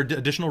them. There are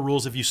additional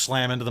rules if you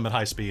slam into them at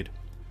high speed.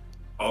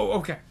 Oh,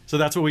 okay. So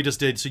that's what we just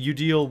did. So you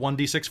deal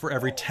 1d6 for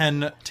every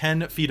 10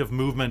 feet of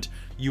movement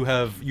you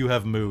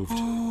have moved.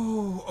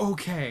 Oh,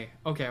 okay.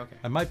 Okay.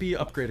 I might be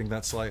upgrading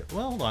that slight.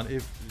 Well, hold on.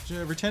 If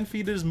every 10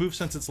 feet it is moved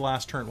since its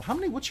last turn.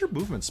 What's your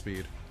movement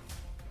speed?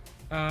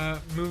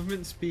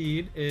 Movement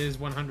speed is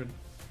 100.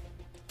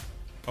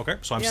 Okay,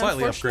 so I'm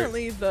slightly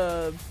upgraded. Unfortunately,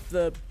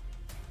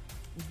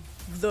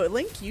 the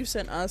link you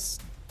sent us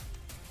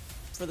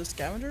for the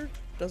scavenger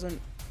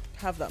doesn't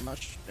have that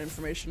much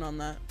information on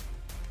that.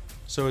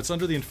 So it's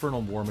under the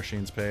Infernal War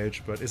Machines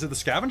page, but is it the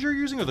Scavenger you're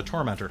using or the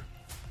Tormentor?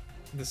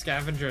 The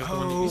scavenger is the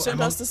one You you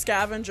sent us the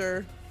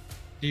scavenger.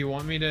 Do you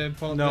want me to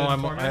pull up No, the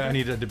Tormentor? I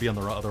needed to be on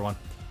the other one.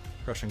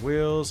 Crushing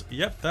Wheels.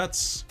 Yep,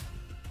 that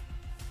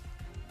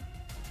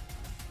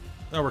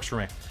works for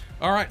me.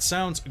 All right,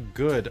 sounds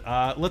good.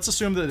 Let's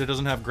assume that it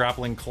doesn't have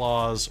grappling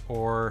claws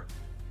or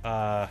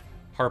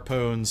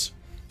harpoons.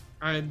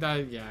 I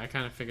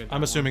kind of figured that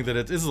I'm assuming that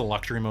this is a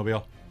luxury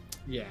mobile.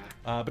 Yeah.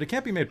 But it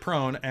can't be made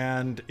prone,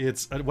 and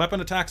its weapon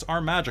attacks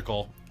are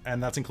magical,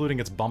 and that's including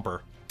its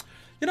bumper.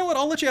 You know what?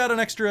 I'll let you add an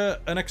extra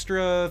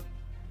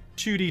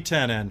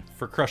 2d10 in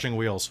for crushing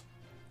wheels,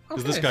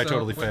 because this guy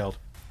totally failed.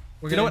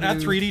 You know what? Add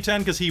 3d10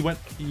 because you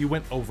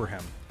went over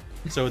him.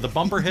 So the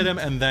bumper hit him,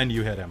 and then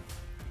you hit him.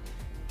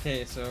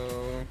 Okay,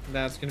 so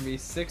that's gonna be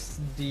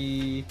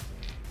 6d10.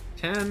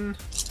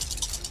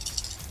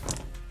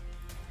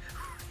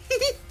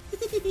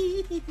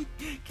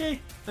 Okay,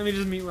 let me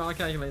just meet while I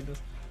calculate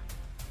this.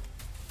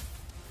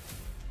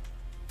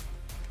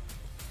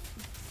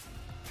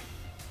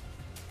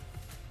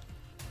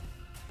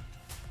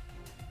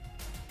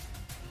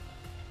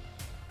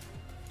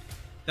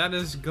 That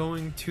is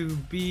going to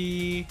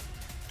be...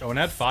 Oh, and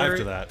add 5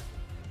 to that.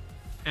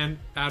 And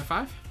add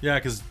 5? Yeah,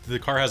 because the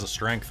car has a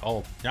strength.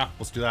 Yeah,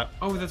 let's do that.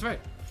 Oh, that's right.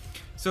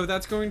 So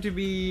that's going to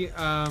be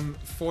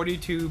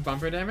 42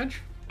 bumper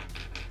damage.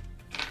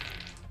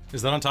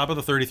 Is that on top of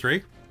the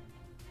 33?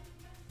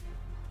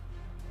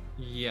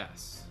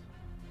 Yes.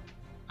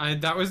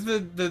 That was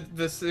the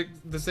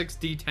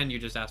 6d10 you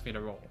just asked me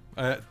to roll.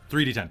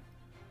 3d10.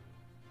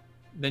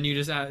 Then you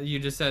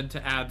just said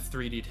to add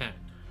 3d10.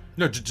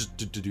 No, just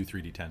to do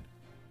 3d10.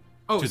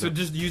 Oh, so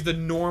just use the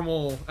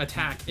normal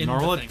attack in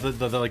normal, the thing.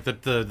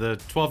 the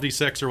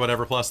 12d6 or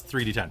whatever plus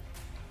 3d10.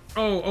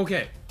 Oh,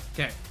 okay.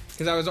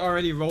 Because I was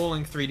already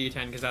rolling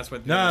 3d10 because that's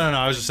what... No,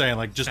 I was just saying,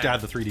 like, just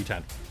add the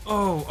 3d10.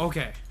 Oh,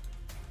 okay.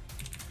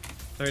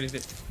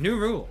 36. New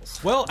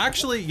rules. Well,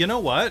 actually, you know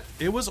what?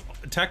 It was...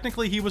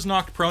 Technically, he was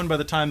knocked prone by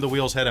the time the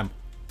wheels hit him.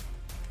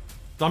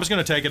 So I'm just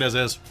going to take it as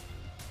is.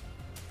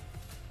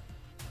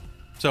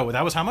 So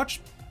that was how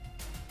much?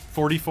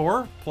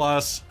 44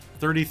 plus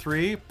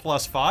 33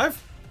 plus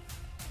 5?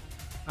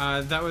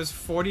 That was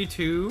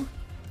 42.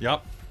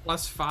 Yep.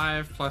 Plus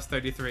 5 plus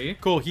 33.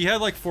 Cool. He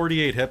had like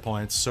 48 hit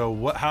points. So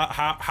what?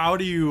 How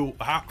do you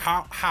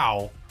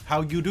how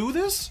you do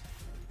this?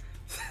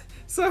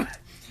 So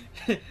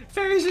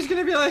Fairy's just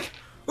gonna be like,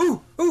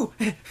 ooh,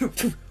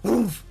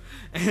 oof,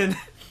 and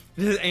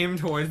just aim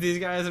towards these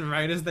guys, and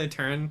right as they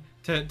turn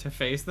to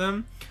face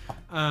them,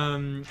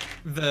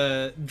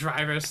 the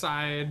driver's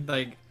side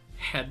like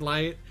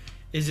headlight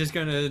is just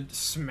gonna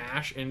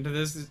smash into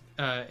this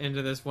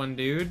one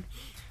dude,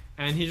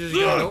 and he's just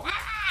gonna go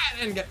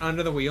and get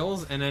under the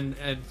wheels, and then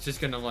it's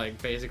just gonna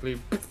like basically.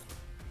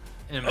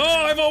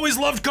 I've always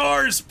loved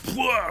cars.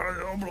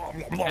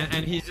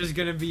 And he's just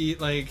gonna be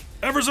like,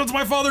 ever since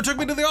my father took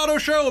me to the auto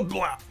show.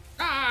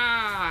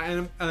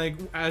 And like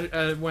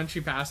when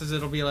she passes,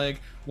 it'll be like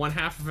one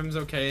half of him's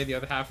okay, the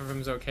other half of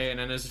him's okay, and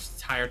then there's just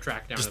a tire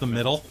track down. Just the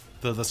middle,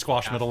 the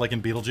squash middle, like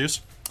in Beetlejuice.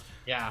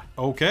 Yeah.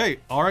 Okay.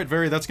 All right,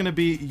 Very. That's gonna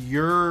be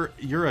your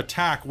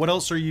attack. What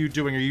else are you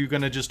doing? Are you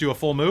gonna just do a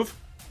full move?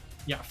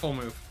 Yeah, full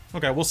move.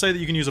 Okay, we'll say that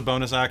you can use a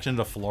bonus action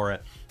to floor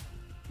it.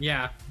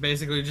 Yeah,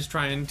 basically just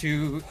trying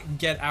to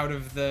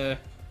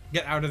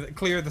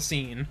clear the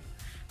scene.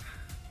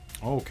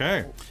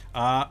 Okay.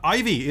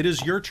 Ivy, it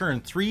is your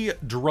turn. 3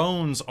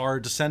 drones are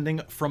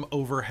descending from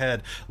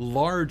overhead.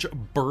 Large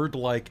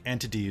bird-like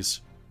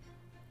entities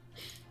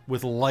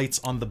with lights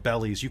on the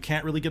bellies. You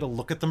can't really get a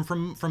look at them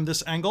from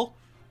this angle.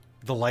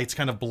 The light's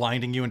kind of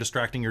blinding you and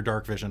distracting your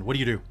dark vision. What do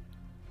you do?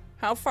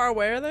 How far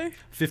away are they?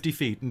 50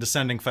 feet and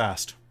descending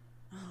fast.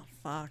 Oh,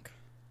 fuck.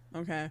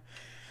 Okay.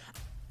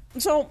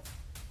 So,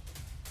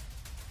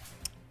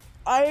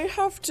 I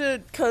have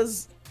to,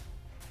 because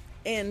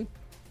in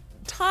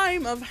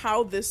time of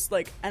how this,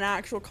 like, an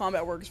actual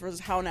combat works versus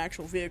how an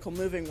actual vehicle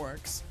moving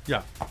works.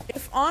 Yeah.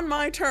 If on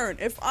my turn,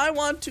 if I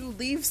want to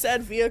leave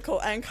said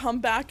vehicle and come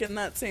back in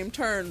that same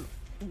turn,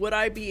 would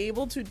I be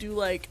able to do,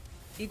 like,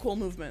 equal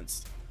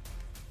movements?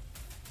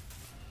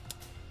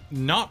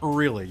 Not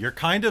really. You're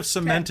kind of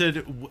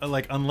cemented,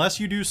 like, unless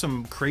you do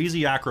some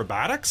crazy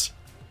acrobatics.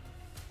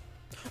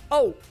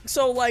 Oh,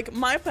 so, like,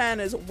 my plan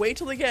is wait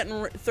till they get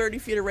in 30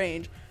 feet of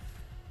range.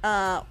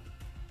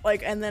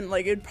 Like, and then,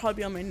 like, it'd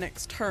probably be on my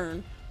next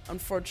turn,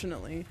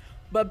 unfortunately.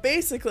 But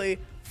basically,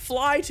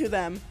 fly to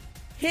them,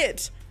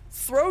 hit,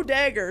 throw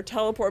dagger,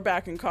 teleport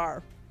back in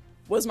car,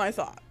 was my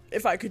thought.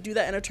 If I could do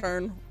that in a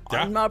turn.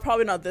 Yeah.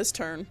 Probably not this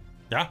turn.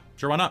 Yeah,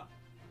 sure, why not?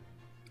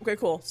 Okay,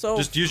 cool. So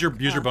just use your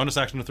bonus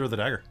action to throw the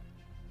dagger.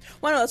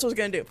 Well, no, that's what I was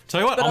gonna do.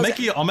 Tell you what, I'll make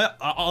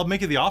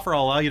you the offer.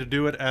 I'll allow you to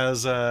do it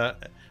as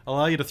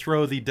allow you to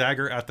throw the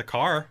dagger at the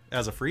car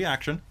as a free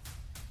action.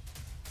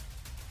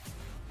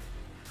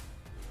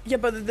 Yeah,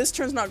 but this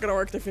turn's not gonna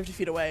work. They're 50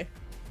 feet away.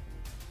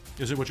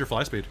 What's your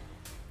fly speed?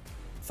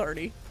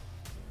 30.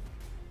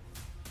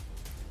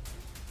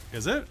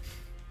 Is it?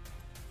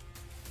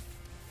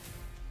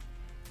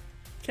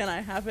 Can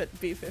I have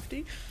it be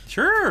 50?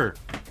 Sure.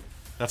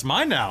 That's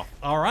mine now.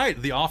 All right,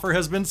 the offer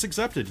has been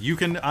accepted. You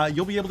can,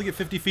 you'll be able to get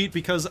 50 feet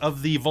because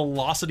of the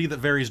velocity that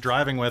Vary's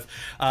driving with.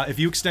 If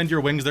you extend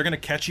your wings, they're gonna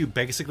catch you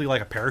basically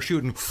like a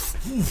parachute and.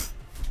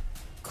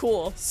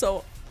 Cool.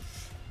 So.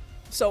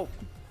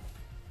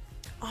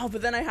 Oh,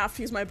 but then I have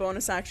to use my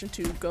bonus action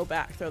to go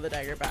back, throw the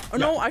dagger back. Oh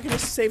no, I can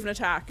just save an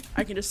attack.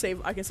 I can save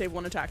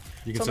one attack.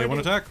 You can save one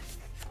attack?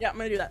 Yeah, I'm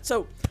gonna do that.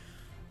 So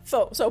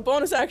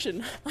bonus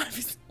action.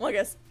 Well, I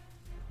guess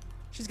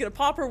she's gonna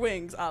pop her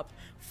wings up,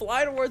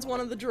 fly towards one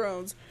of the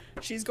drones.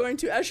 She's going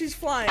to, as she's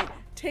flying,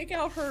 take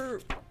out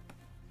her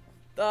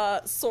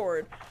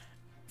sword,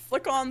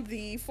 flick on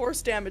the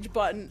force damage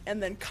button,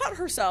 and then cut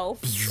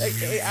herself,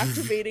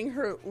 activating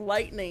her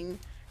lightning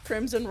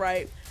crimson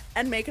right,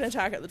 and make an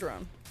attack at the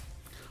drone.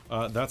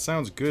 That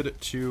sounds good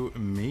to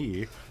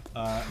me.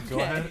 Go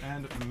ahead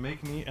and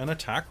make me an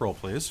attack roll,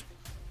 please.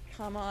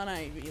 Come on,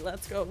 Ivy,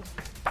 let's go.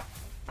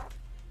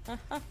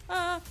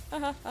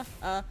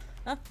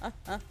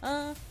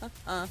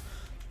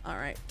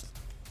 Alright.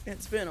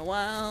 It's been a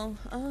while.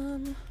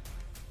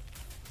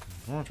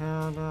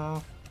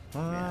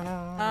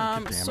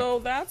 Damn it. So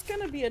that's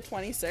gonna be a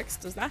 26.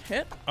 Does that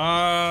hit?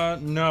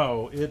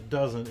 No, it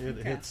doesn't. It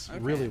Okay, hits okay.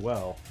 really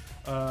well.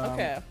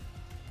 Okay.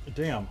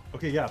 Damn.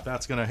 Okay, yeah,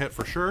 that's gonna hit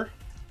for sure.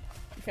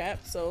 Okay,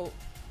 so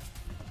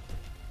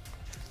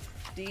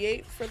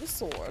D8 for the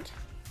sword,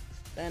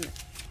 then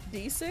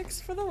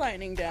D6 for the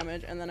lightning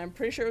damage, and then I'm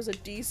pretty sure it was a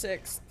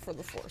D6 for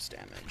the force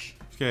damage.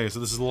 Okay, so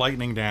this is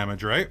lightning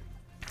damage, right?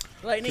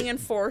 Lightning and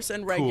force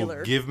and Cool.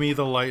 regular. Give me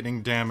the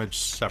lightning damage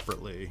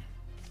separately.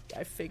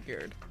 I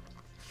figured.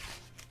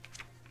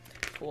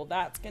 Cool,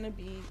 that's gonna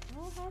be.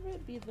 I'll have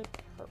it be the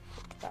purple.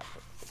 That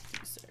purple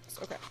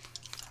D6. Okay.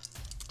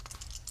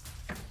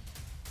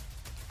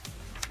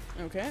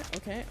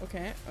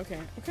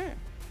 Okay.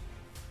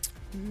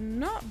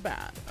 Not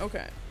bad.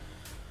 Okay.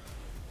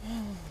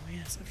 Oh,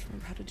 yes, I have to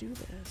remember how to do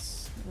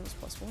this.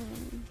 That was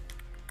 +1.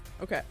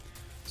 Okay.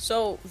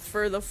 So,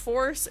 for the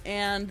force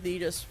and the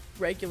just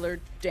regular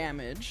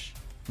damage,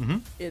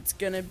 it's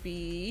gonna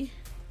be...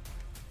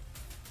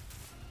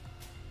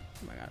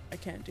 Oh my god, I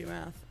can't do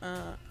math.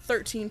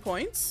 13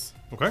 points.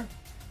 Okay.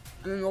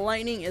 And then the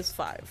lightning is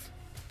 5.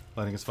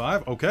 Lightning is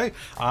 5. Okay.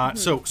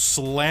 So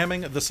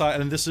slamming the side,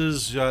 and this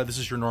is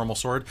your normal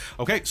sword.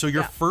 Okay. So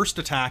your Yeah. first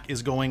attack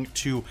is going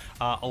to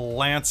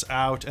lance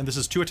out, and this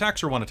is 2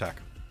 attacks or 1 attack.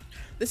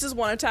 This is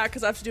 1 attack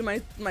because I have to do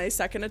my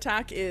second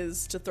attack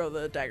is to throw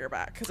the dagger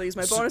back because I use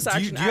my bonus do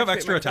action. you have to activate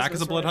extra my attack as a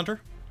Christmas blood sword.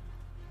 hunter?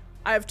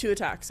 I have 2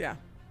 attacks. Yeah.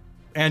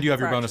 And you have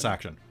your For bonus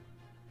action.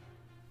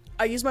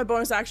 I use my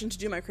bonus action to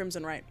do my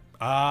crimson right.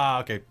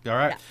 Okay. All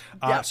right.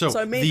 Yeah. So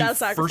I made the that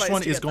sacrifice first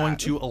one to is get going that.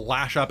 to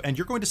lash up, and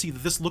you're going to see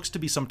that this looks to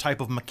be some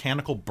type of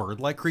mechanical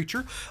bird-like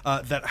creature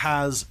that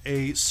has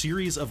a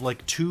series of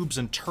like tubes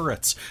and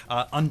turrets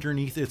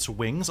underneath its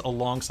wings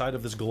alongside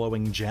of this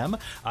glowing gem.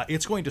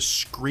 It's going to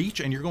screech,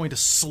 and you're going to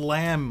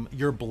slam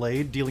your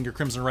blade, dealing your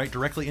crimson right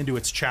directly into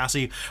its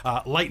chassis.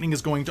 Lightning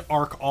is going to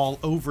arc all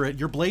over it.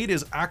 Your blade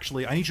is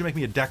actually... I need you to make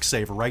me a dex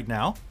save right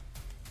now.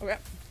 Okay.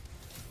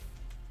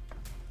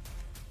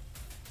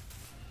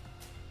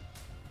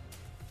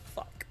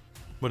 Fuck.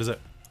 What is it?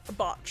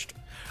 Botched.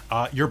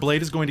 Your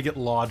blade is going to get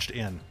lodged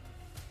in.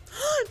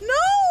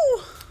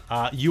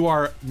 No! You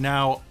are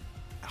now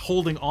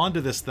holding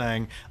onto this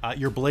thing.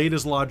 Your blade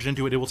is lodged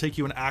into it. It will take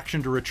you an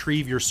action to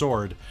retrieve your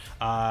sword.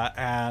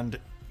 And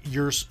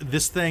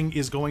this thing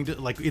is going to,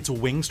 like, its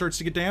wing starts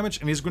to get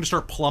damaged, and it's going to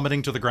start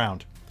plummeting to the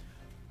ground.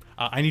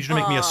 I need you to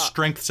make me a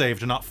strength save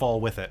to not fall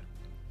with it.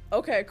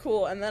 Okay,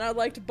 cool. And then I'd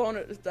like to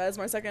bonus as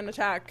my second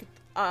attack,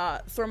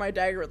 throw my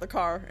dagger at the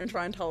car and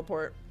try and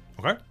teleport.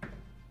 Okay?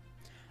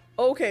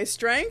 Okay,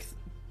 strength.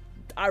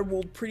 I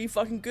rolled pretty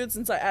fucking good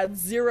since I add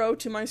 0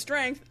 to my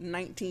strength.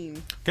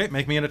 19. Okay,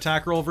 make me an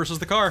attack roll versus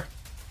the car.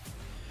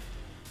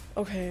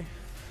 Okay.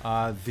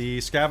 The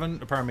It's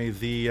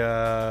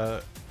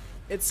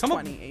Come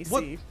up- 20 AC.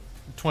 what?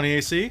 20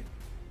 AC?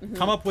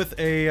 Come up with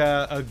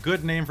a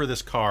good name for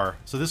this car.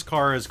 So this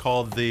car is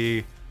called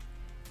the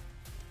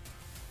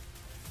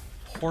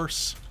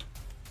Horse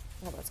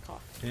Oh, that's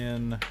cocked.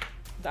 in...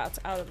 That's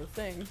out of the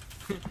thing.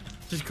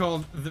 Just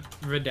called the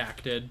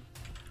Redacted.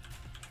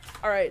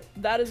 Alright,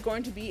 that is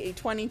going to be a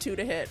 22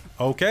 to hit.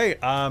 Okay,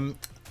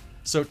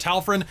 so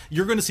Talfrin,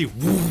 you're going to see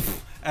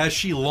woof, as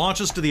she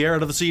launches to the air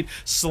out of the seat,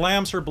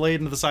 slams her blade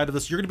into the side of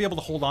this. You're going to be able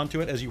to hold on to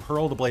it as you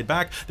hurl the blade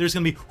back. There's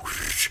going to be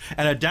whoosh,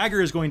 and a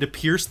dagger is going to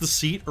pierce the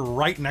seat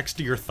right next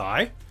to your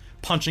thigh,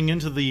 punching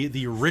into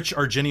the rich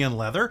Arginian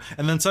leather,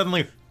 and then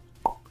suddenly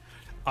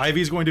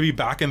Ivy's going to be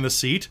back in the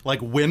seat, like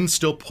wind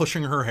still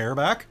pushing her hair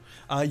back.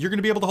 You're going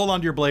to be able to hold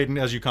onto your blade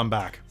as you come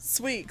back.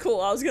 Sweet, cool.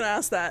 I was gonna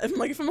ask that. I'm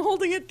like, if I'm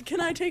holding it, can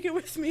I take it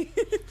with me?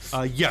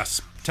 Yes,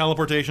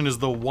 teleportation is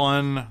the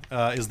one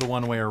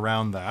way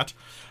around that.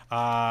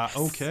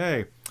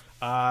 Okay,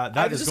 that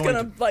I'm is just going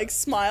gonna to... like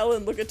smile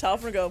and look at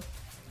Talfrin and go,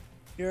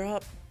 "You're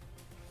up."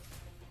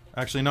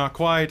 Actually, not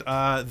quite.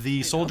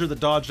 The soldier that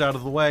dodged out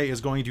of the way is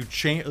going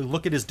to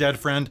look at his dead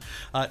friend,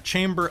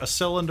 chamber a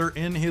cylinder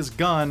in his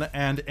gun,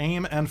 and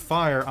aim and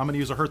fire. I'm going to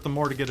use a hurt them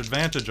more to get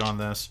advantage on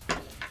this.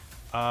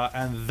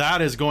 And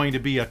that is going to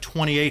be a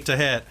 28 to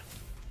hit.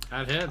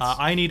 That hits.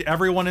 I need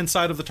everyone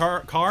inside of the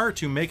car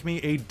to make me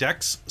a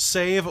dex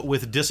save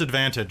with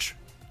disadvantage,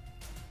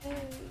 Okay.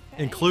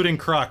 including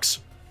Crux.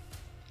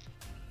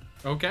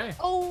 Okay.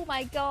 Oh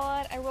my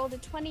god, I rolled a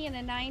 20 and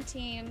a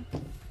 19.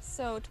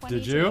 So 22.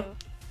 Did you?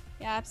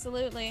 Yeah,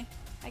 absolutely.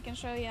 I can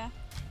show you.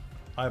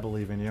 I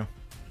believe in you.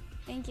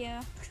 Thank you.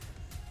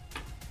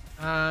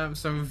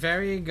 So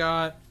Very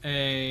got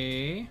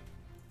a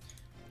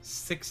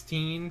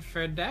 16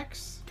 for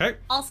Dex, Okay.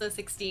 Also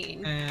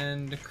 16.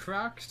 and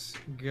Crux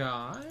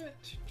got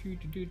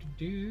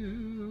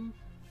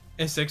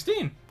a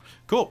 16.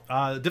 Cool.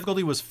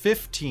 Difficulty was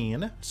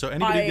 15, so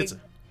anybody who I gets...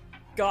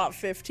 got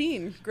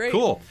 15. Great.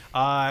 Cool.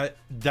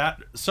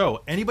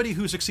 So anybody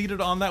who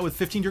succeeded on that with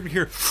 15, you're gonna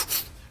hear,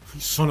 "You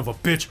son of a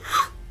bitch."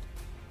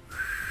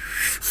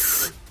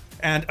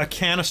 And a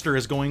canister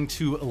is going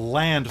to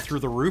land through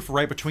the roof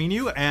right between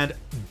you and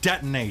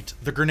detonate.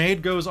 The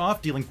grenade goes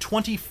off, dealing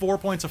 24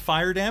 points of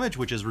fire damage,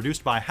 which is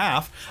reduced by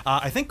half.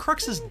 I think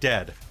Crux is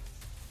dead.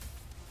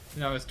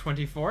 That was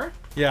 24?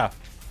 Yeah.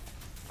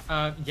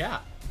 Yeah,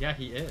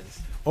 he is.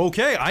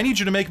 Okay, I need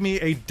you to make me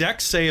a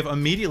dex save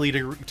immediately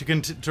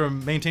to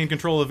maintain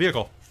control of the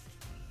vehicle.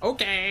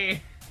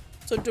 Okay.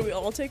 So do we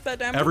all take that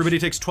damage? Everybody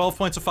takes 12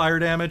 points of fire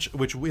damage,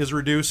 which is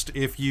reduced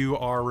if you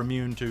are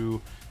immune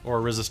to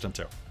or resistant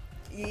to.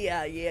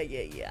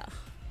 Yeah.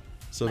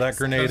 So that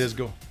grenade is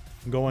going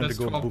That's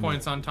to go 12 boom.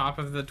 points on top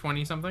of the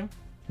 20-something?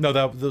 No,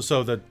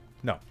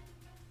 no.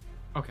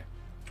 Okay.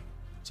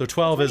 So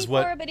 12 is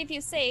 24, what? but if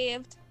you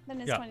saved, then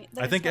it's Yeah, 20.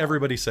 then I it's think 12.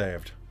 everybody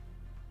saved.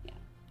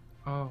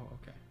 Oh,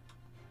 okay.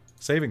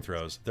 Saving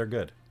throws, they're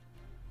good.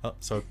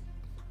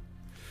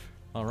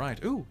 All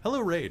right. Ooh, hello,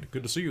 Raid.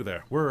 Good to see you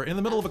there. We're in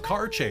the middle of a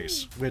car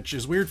chase, which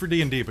is weird for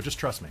D&D, but just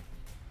trust me.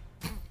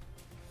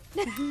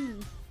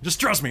 Just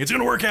trust me, it's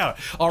gonna work out.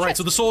 All right,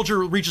 so the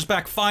soldier reaches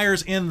back,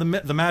 fires in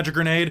the magic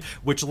grenade,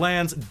 which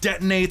lands,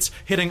 detonates,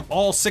 hitting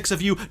all 6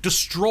 of you,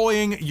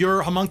 destroying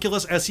your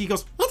homunculus as he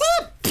goes,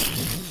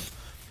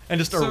 and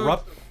just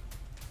erupt.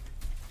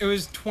 It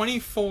was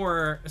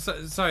 24.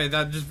 Sorry,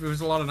 it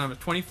was a lot of numbers.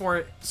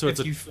 24 So if it's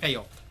a- you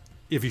failed.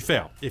 If you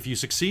fail. If you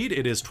succeed,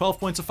 it is 12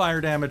 points of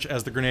fire damage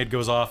as the grenade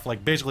goes off,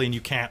 like basically, and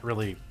you can't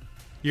really.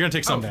 You're gonna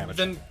take some damage.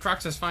 Then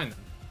Crux is fine then.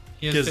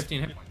 He has 15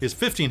 hit points. He has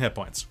 15 hit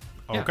points.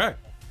 Yeah. Okay.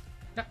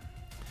 Yeah.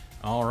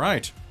 All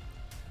right.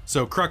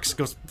 So Crux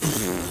goes,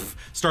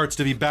 starts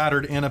to be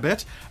battered in a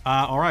bit.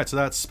 All right, so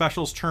that's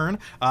Special's turn.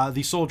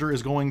 The soldier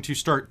is going to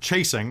start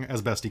chasing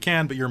as best he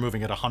can, but you're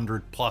moving at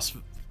 100 plus.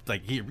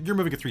 You're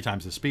moving at 3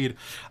 times the speed.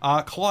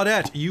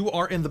 Claudette, you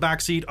are in the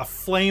back seat.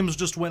 Flames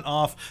just went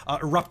off,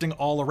 erupting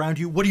all around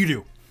you. What do you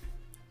do?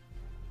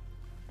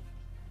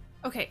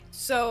 Okay,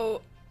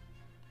 so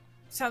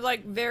sounds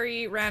like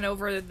Very ran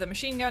over the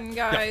machine gun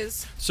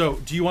guys. So,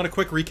 do you want a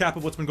quick recap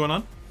of what's been going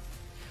on?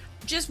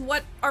 Just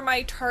what are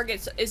my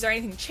targets? Is there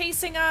anything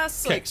chasing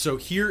us? Okay, Like, so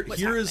here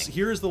what's is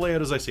happening? the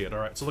layout as I see it. All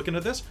right, so looking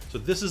at this, so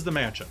this is the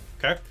mansion.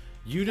 Okay,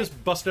 you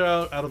just busted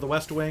out of the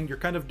west wing. You're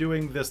kind of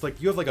doing this like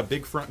you have like a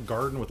big front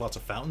garden with lots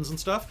of fountains and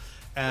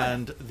stuff,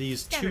 and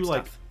these Standard two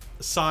like stuff.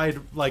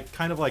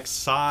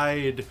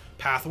 side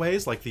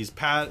pathways, like these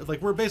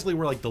where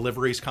like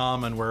deliveries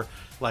come and where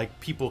like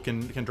people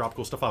can drop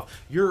cool stuff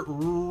off. You're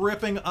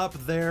ripping up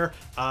there.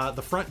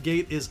 The front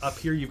gate is up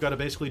here. You've got to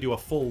basically do a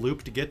full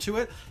loop to get to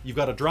it. You've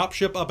got a drop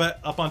ship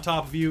up on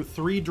top of you,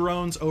 3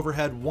 drones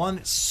overhead,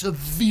 1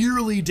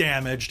 severely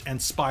damaged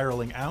and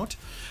spiraling out.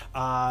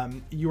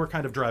 You are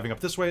kind of driving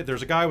up this way.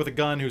 There's a guy with a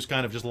gun who's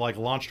kind of just like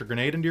launched a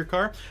grenade into your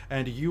car,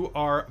 and you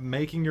are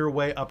making your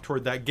way up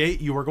toward that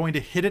gate. You are going to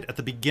hit it at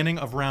the beginning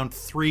of round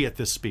 3 at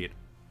this speed.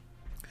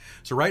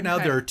 So right now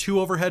there are 2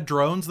 overhead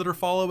drones that are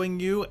following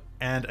you,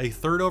 and a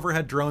 3rd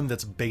overhead drone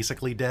that's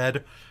basically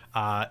dead.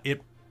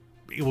 It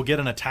will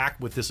get an attack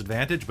with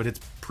disadvantage, but it's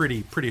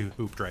pretty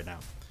hooped right now.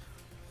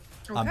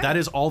 Okay. That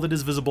is all that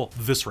is visible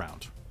this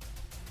round.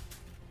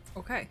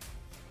 Okay.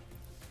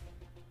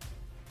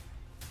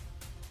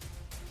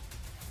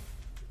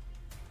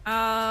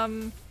 I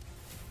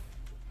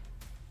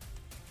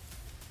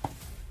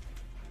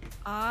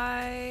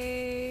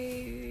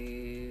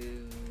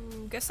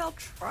guess I'll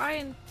try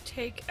and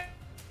take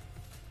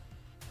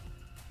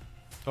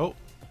Oh,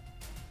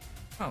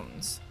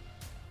 phones.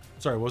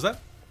 sorry, what was that?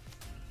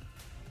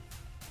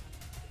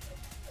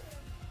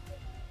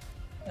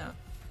 No.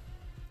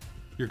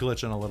 You're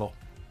glitching a little.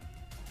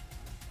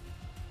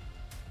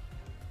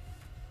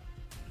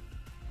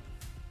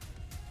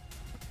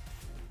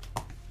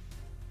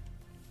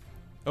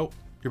 Oh,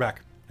 you're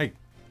back. Hey,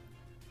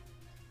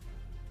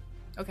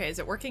 Okay, is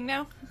it working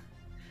now?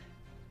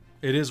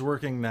 it is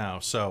working now.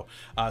 So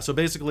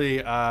basically,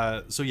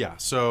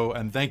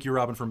 and thank you,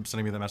 Robin, for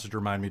sending me the message to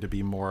remind me to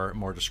be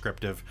more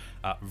descriptive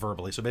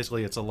verbally. So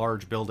basically, it's a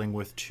large building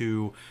with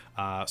 2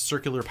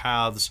 circular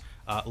paths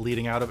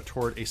leading out of it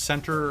toward a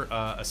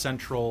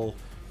central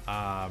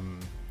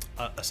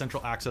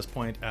access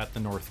point at the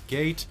north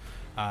gate.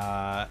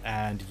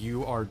 And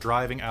you are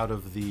driving out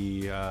of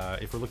the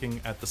if we're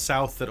looking at the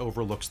south that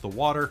overlooks the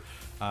water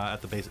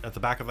at the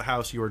back of the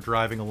house, you are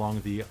driving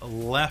along the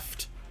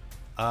left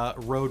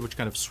road, which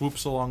kind of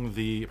swoops along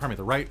the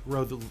right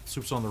road that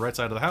swoops along the right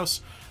side of the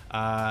house,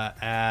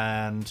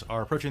 and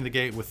are approaching the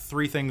gate with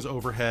 3 things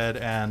overhead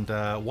and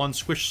 1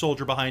 squish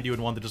soldier behind you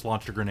and 1 that just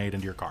launched a grenade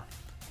into your car.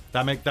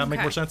 That make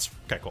more sense?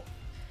 Okay, cool.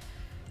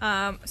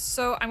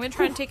 So I'm gonna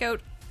try and take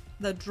out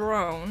the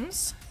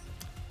drones.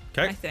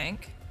 Okay. I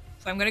think.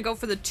 So I'm gonna go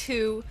for the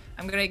 2.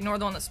 I'm gonna ignore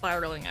the one that's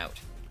spiraling out.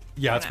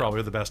 Yeah, that's now.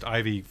 probably the best.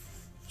 Ivy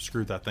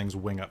screwed that thing's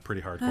wing up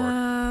pretty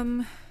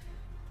hardcore.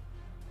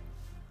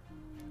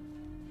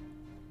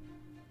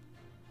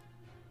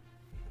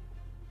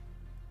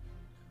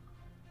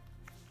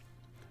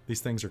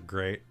 These things are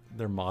great.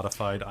 They're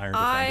modified iron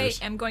I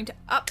defenders. am going to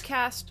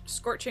upcast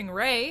Scorching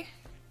Ray.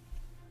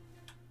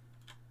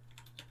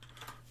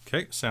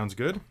 Okay, sounds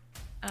good.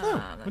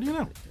 What do you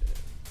know?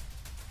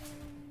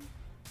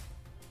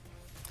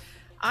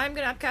 I'm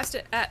gonna upcast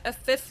it at a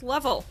 5th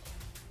level.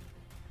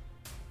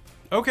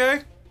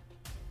 Okay.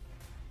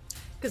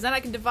 Because then I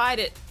can divide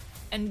it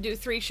and do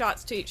 3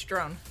 shots to each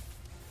drone.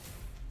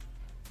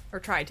 Or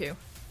try to.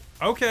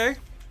 Okay.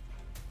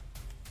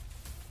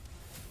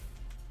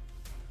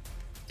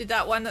 Did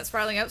that one that's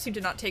spiraling out seem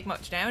to not take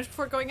much damage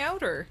before going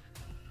out, or?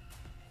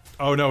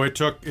 Oh no, it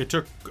took.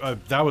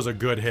 That was a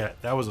good hit.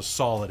 That was a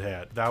solid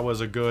hit. That was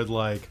a good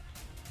like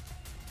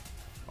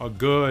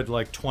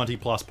 20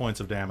 plus points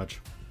of damage.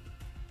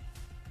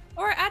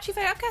 Or actually, if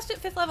I upcast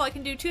at 5th level, I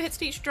can do 2 hits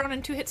to each drone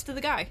and 2 hits to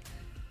the guy.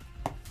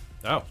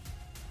 Oh. All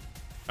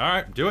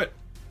right, do it.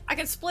 I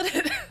can split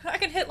it. I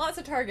can hit lots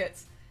of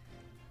targets.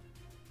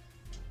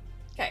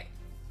 Okay.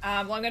 Well,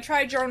 I'm gonna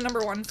try drone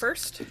number 1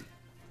 first.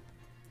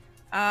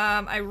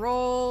 I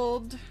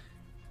rolled.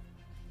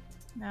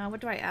 Now, what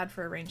do I add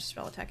for a ranged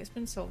spell attack? It's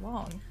been so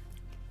long.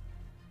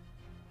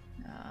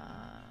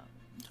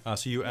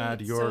 So you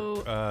add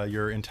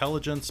your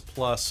intelligence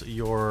plus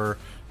your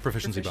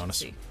proficiency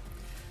bonus.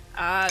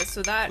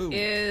 So that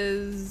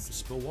is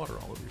Spill water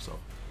all over yourself.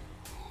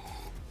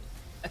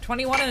 a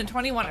 21 and a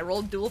 21. I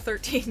rolled dual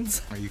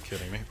 13s. Are you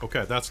kidding me?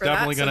 Okay, that's For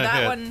definitely that, gonna so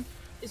hit. that one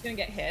is gonna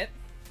get hit.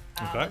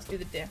 Okay. Let's do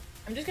the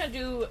I'm just gonna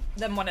do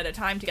them one at a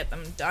time to get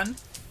them done.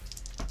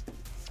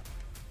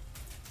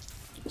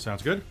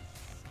 Sounds good.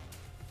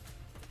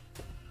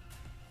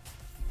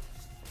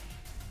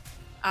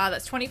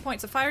 That's 20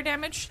 points of fire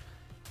damage.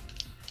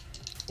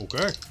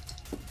 Okay.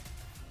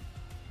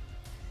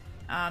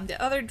 The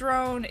other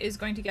drone is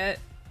going to get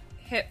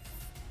hit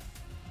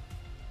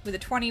with a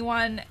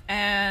 21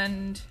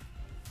 and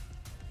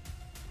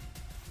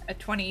a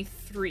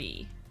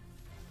 23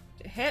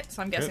 to hit.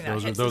 So I'm guessing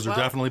that hits those as are well.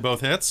 definitely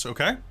both hits.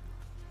 Okay.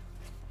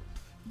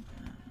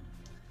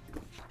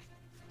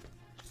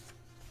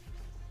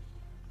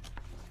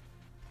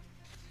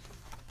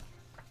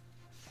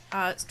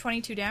 It's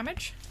 22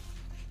 damage.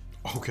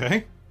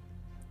 Okay.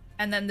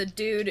 And then the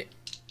dude.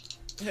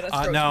 I'm gonna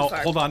throw Now, some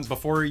fire. hold on.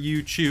 Before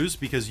you choose,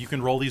 because you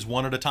can roll these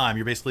one at a time.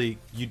 You're basically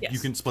you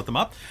Yes. can split them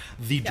up.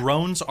 The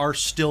drones are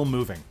still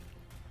moving.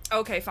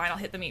 Okay, fine. I'll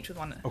hit them each with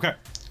one. Okay.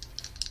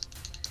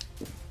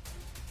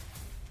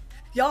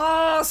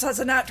 Yes, that's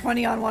a nat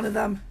 20 on one of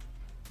them.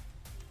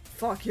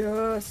 Fuck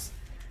yes.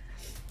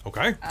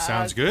 Okay.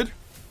 Sounds good.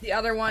 The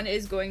other one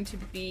is going to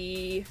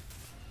be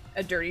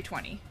a dirty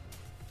 20.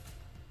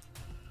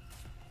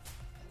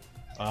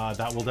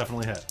 That will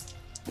definitely hit.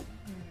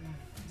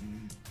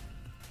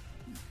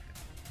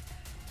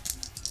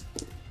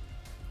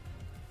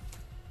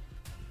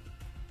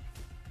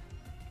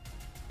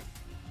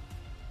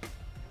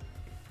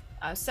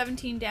 Uh,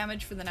 17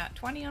 damage for the nat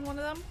 20 on one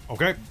of them.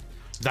 Okay.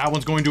 That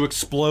one's going to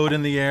explode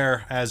in the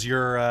air as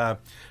your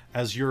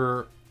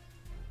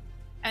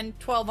And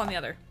 12 on the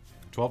other.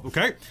 12.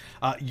 Okay.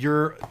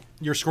 Your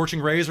scorching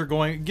rays are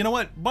going. You know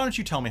what? Why don't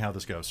you tell me how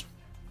this goes?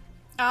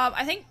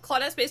 I think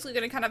Claudette's basically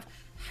going to kind of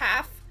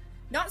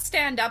not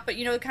stand up, but,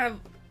 kind of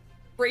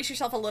brace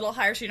yourself a little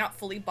higher so you're not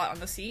fully butt on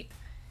the seat.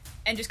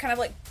 And just kind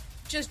of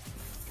just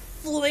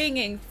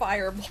flinging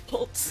fire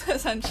bolts,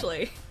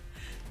 essentially.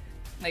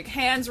 Like,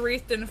 hands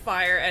wreathed in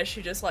fire as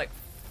she just,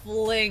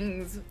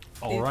 flings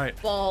All these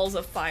right. balls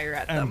of fire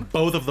at them. And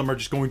both of them are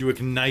just going to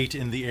ignite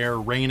in the air,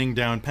 raining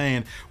down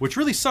pain, which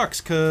really sucks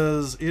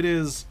because it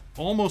is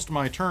almost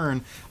my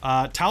turn.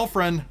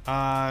 Talfrin,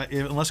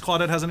 unless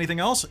Claudette has anything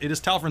else, it is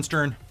Talfrin's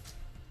turn.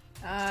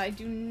 I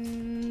do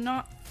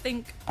not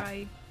think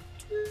I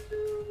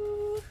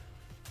do.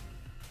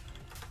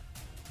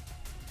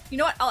 You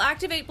know what? I'll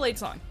activate Blade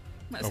Song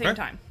at the Okay. same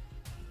time.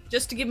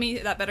 Just to give me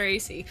that better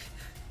AC.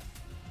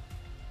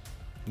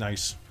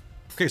 Nice.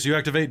 Okay, so you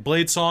activate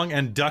Blade Song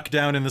and duck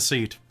down in the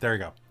seat. There you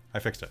go. I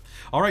fixed it.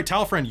 All right,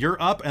 Talfrin,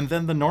 you're up, and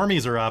then the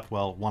normies are up.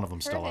 Well, one of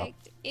them's still up.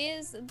 Perfect.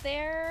 Is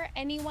there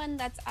anyone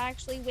that's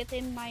actually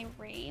within my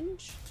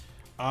range?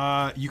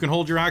 You can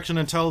hold your action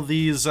until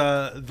the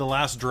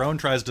last drone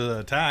tries to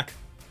attack.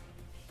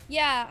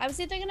 Yeah, I was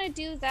either gonna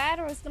do that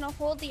or I was gonna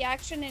hold the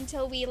action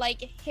until we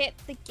hit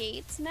the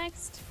gates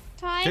next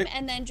time Okay.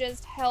 and then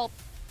just help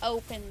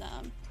open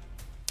them.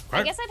 I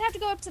Right. guess I'd have to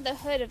go up to the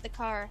hood of the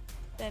car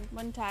then,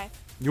 wouldn't I?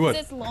 You would.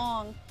 'Cause it's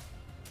long.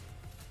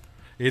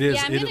 It is.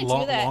 Yeah, I'm it is gonna do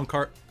long, that. long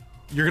cart.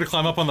 You're gonna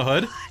climb up on the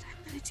hood.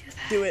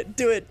 Do it,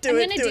 do it, do I'm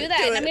it. gonna do that.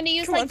 do And it. I'm gonna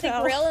use Come on, the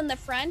Tal. grill in the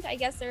front. I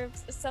guess there's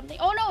something.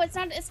 Oh no, it's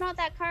not. It's not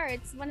that car.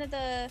 It's one of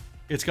the.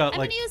 It's got I'm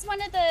like gonna use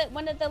one of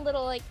the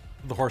little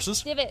the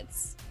horses.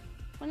 divots.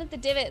 One of the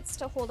divots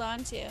to hold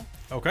on to.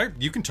 Okay,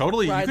 you can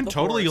totally Ride the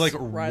totally horse.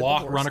 Ride the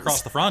run horses.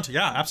 across the front.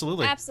 Yeah,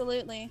 absolutely.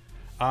 Absolutely.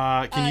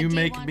 Can you do you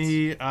make want-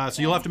 me?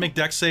 So you'll have to make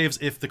dex saves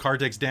if the car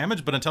takes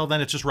damage, but until then,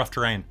 it's just rough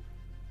terrain.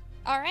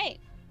 All right.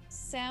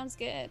 Sounds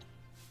good.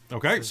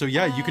 Okay, so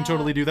yeah, you can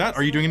totally do that.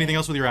 Are you doing anything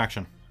else with your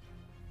action?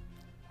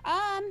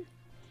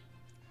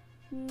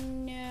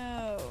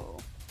 No.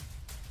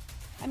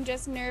 I'm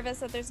just nervous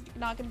that there's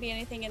not going to be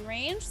anything in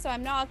range, so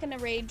I'm not going to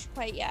rage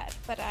quite yet.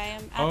 But I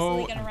am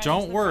absolutely going to run. don't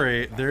into the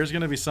worry. front. There's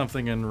going to be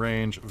something in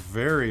range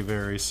very,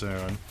 very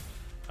soon.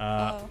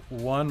 Oh.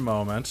 One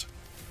moment.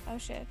 Oh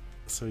shit.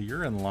 So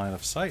you're in line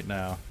of sight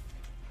now.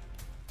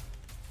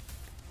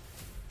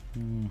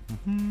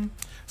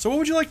 So what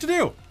would you like to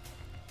do?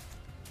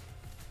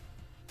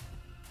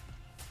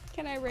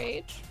 Can I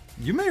rage?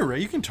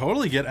 You can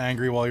totally get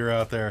angry while you're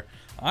out there.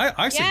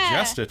 I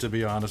suggest it, to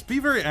be honest. Be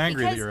very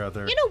angry that you're out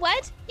there. You know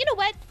what?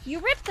 You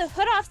ripped the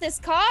hood off this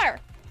car.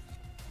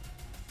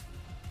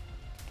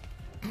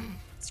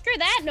 Screw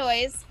that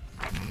noise.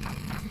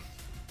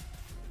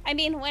 I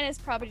mean, when has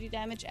property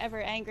damage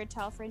ever angered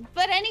Talfrin?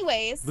 But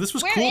anyways, This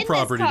was we're cool in this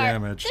property car.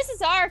 damage. This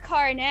is our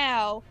car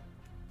now.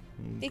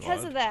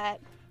 Because God. of that.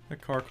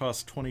 That car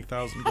costs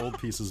 20,000 gold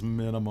pieces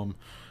minimum.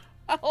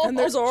 Oh, And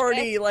there's shit.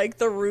 already like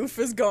the roof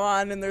is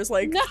gone, and there's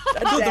like No.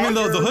 a I mean,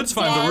 the dagger hood's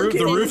fine. The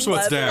blocking roof's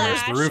what's leather.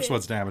 damaged. The roof's Flashing.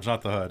 what's damaged,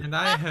 not the hood. And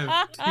I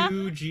have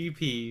 2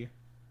 GP.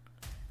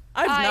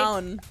 I've I-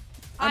 none.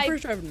 I'm I-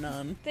 pretty sure I've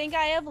none. Think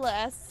I have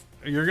less.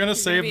 You're gonna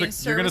save be the in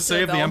you're gonna service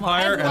save of the Belmont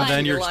Empire, and and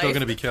then your you're still life.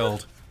 gonna be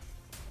killed.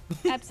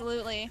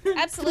 Absolutely.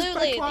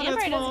 Absolutely. The Claudette's Emperor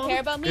doesn't mom. care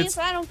about me, It's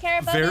so I don't care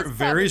about his Vary's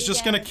property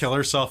just gonna damage. kill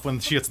herself when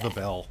she hits the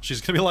bell. She's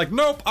gonna be like,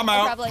 "Nope, I'm Oh,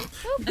 out." probably.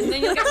 Oop. And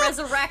then you'll get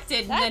resurrected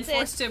and then That's it.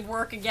 forced to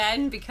work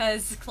again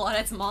because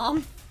Claudette's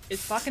mom.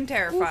 It's fucking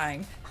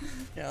terrifying.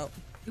 Yep.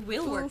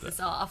 Will work this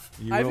off.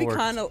 You will Ivy work.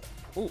 kind of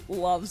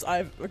loves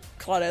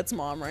Claudette's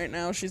mom right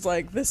now. She's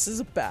like, this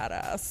is a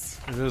badass.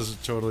 It is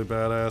totally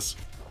badass.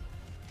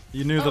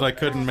 You knew that I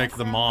couldn't make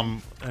the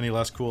mom any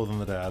less cool than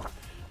the dad.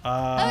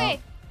 Okay,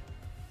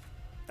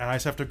 And I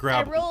just have to I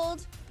grab.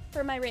 rolled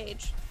for my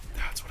rage.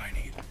 That's what I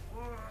need.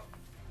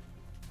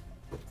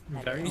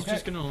 Barry's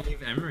just gonna leave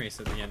Emrys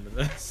at the end of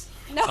this.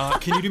 No.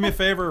 Can you do me a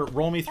favor?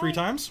 Roll me 3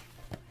 times.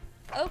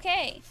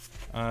 Okay.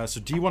 So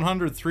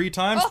D100 3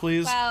 times, Oh,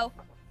 please. wow.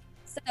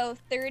 So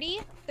 30,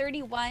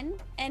 31,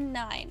 and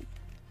 9.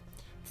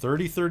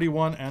 30,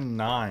 31, and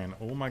 9.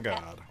 Oh my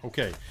god.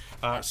 Okay.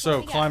 So, what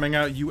we got. climbing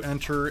out, you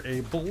enter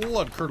a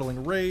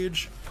blood-curdling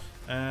rage.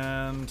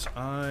 And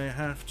I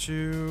have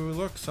to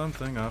look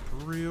something up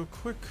real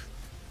quick.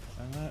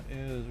 And that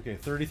is, okay,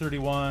 30,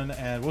 31,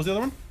 and what was the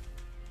other one?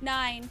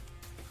 9.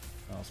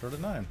 I'll start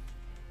at 9.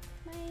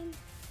 9.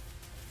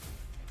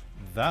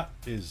 That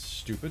is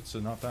stupid, so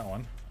not that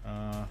one.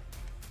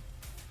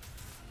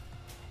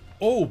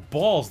 Oh,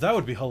 balls, that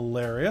would be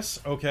hilarious.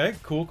 Okay,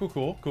 cool.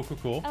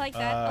 I like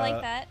that. I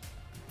like that.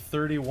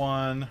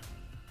 31.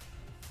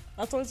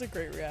 That's always a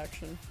great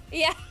reaction.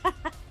 Yeah.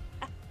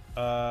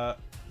 Oh,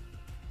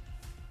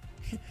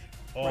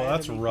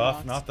 that's Randomly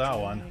rough. blocks Not that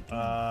one.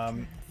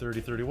 dragon.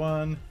 30,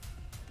 31.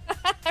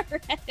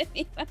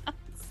 Randomly bounce.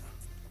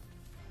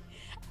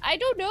 I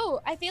don't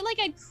know. I feel like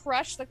I'd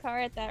crush the car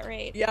at that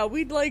rate. Yeah,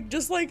 we'd like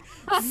just like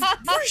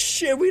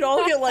shit. We'd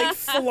all get like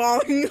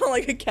flung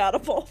like a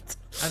catapult.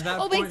 At that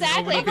Oh, point,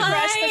 exactly. nobody could,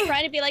 Crush the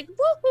front and be like,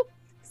 woohoo!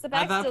 The at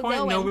back's that still point,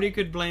 going. nobody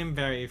could blame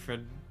Barry for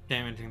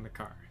damaging the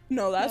car.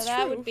 No, No, that's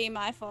that true. would be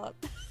my fault.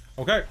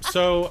 Okay,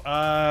 so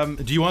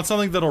do you want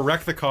something that'll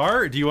wreck the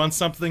car? Do you want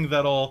something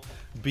that'll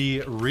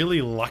be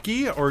really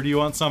lucky, or do you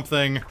want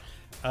something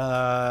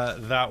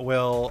that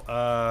will?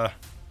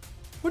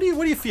 What do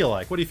you feel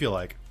like? What do you feel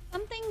like?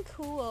 Something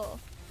cool.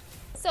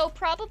 So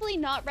probably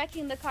not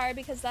wrecking the car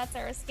because that's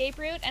our escape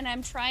route, and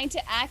I'm trying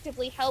to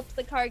actively help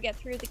the car get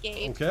through the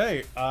gate.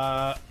 Okay.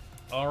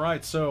 All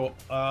right. So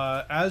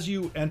as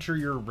you enter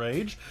your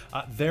rage,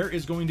 there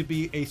is going to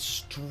be a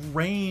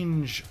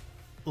strange,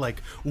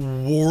 like,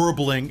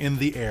 warbling in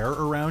the air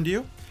around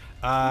you,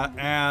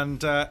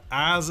 and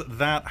as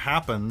that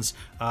happens,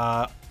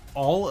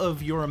 all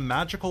of your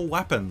magical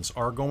weapons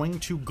are going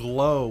to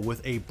glow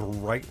with a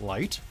bright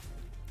light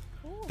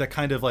that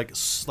kind of like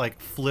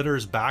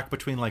flitters back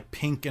between like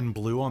pink and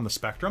blue on the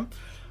spectrum.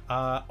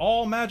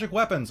 All magic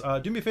weapons.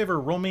 Do me a favor.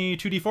 Roll me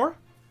 2d4.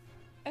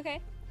 Okay.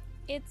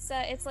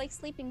 It's like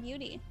Sleeping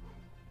Beauty.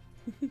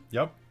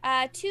 Yep.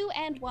 2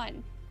 and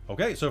 1.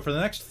 Okay, so for the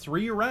next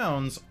 3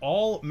 rounds,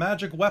 all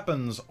magic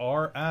weapons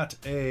are at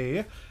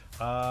a,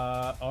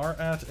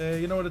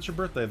 you know what, it's your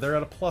birthday. They're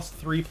at a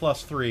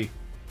 +3/+3.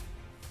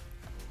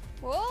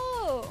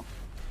 Whoa!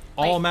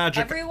 All Like,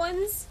 magic,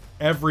 Everyone's?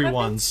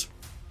 everyone's.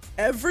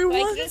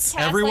 Everyone's. just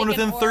cast, Everyone like,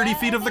 an within 30 aura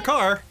feet of the it?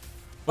 car.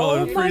 Well,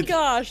 Oh my pretty-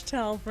 gosh,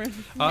 Talfrin.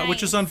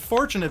 Which is Nice.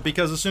 unfortunate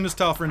because as soon as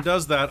Talfrin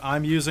does that,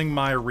 I'm using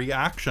my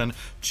reaction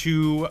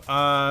to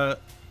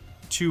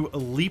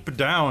leap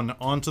down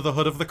onto the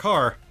hood of the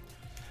car.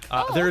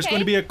 There's okay. going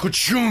to be a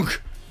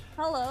ka-chunk,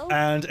 Hello.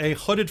 and a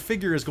hooded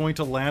figure is going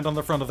to land on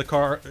the front of the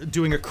car,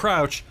 doing a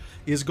crouch,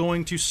 is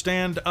going to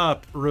stand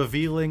up,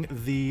 revealing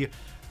the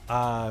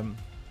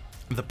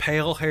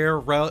pale hair,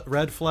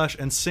 red flesh,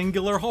 and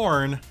singular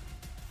horn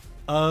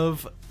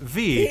of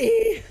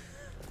V.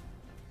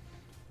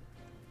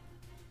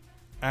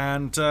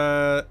 And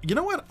you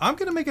know what? I'm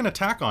gonna make an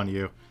attack on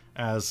you,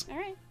 as All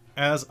right.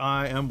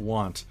 I am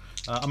wont.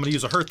 I'm gonna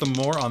use a hurt them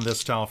more on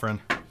this Talfrin.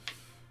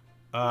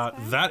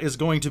 That is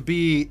going to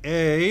be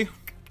a.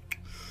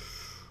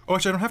 Oh,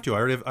 actually, I don't have to.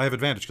 I have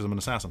advantage because I'm an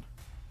assassin.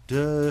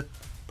 Duh.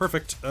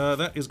 Perfect.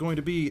 That is going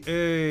to be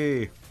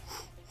a.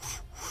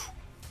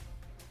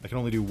 I can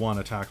only do 1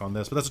 attack on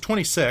this, but that's a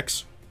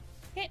 26.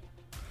 Okay.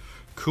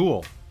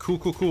 Cool.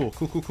 Cool.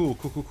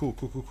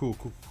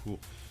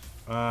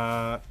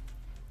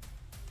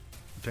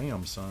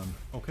 Damn, son.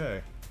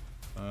 Okay.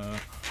 I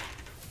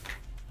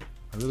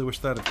really wish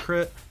that had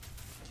crit.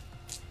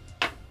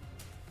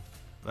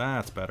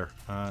 That's better.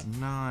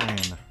 9,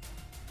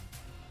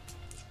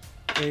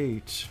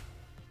 8, 6,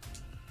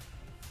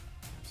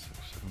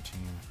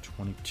 17,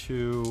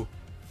 22.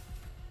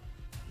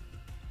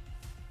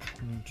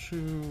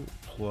 22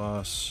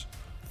 plus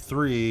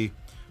 3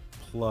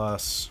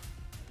 plus...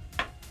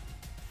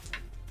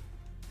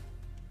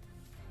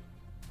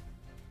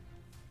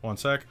 One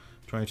sec.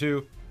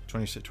 22,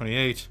 26,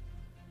 28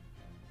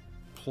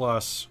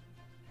 plus...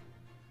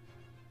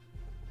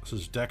 This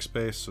is dex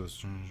base, so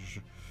it's...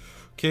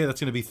 Okay, that's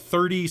going to be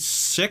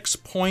 36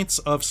 points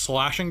of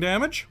slashing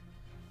damage.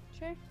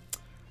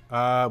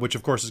 Sure. Which,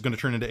 of course, is going to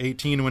turn into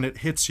 18 when it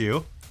hits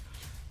you.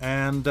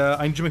 And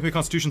I need you to make me a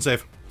Constitution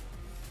save.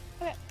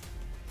 Okay.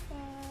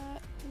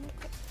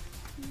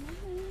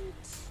 Moment.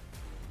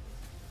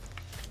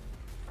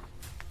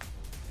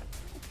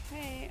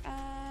 Okay,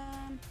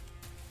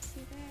 let's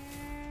see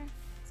there.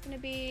 It's gonna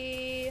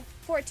be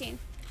 14.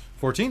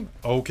 14?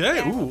 Okay,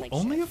 Yeah, I ooh, rolled like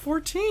only shit. a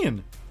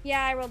 14.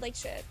 Yeah, I rolled like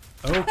shit.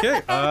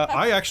 Okay,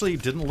 I actually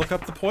didn't look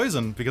up the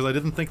poison because I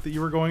didn't think that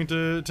you were going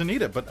to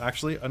need it, but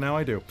actually now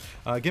I do.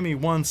 Give me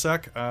one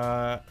sec.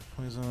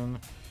 Poison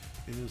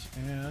is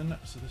in,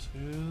 so this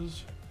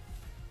is...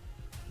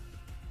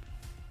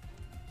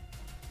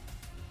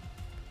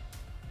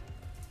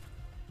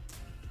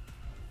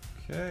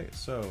 Okay,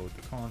 so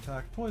the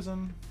contact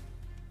poison.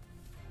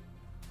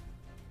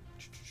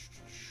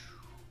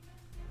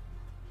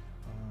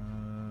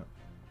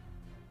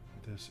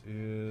 This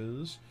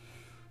is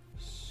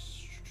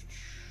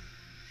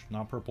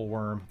not purple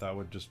worm. That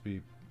would just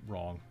be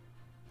wrong.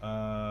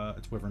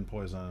 It's wyvern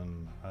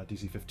poison.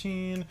 DC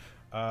 15.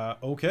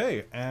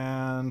 Okay,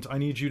 and I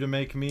need you to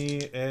make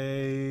me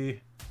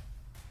a...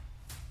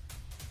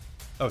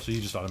 Oh, so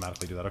you just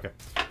automatically do that. Okay.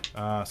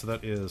 So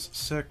that is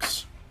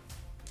 6,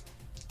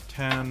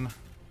 10,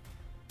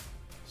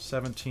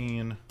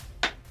 17.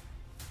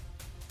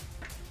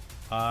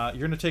 You're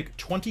going to take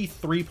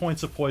 23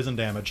 points of poison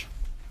damage.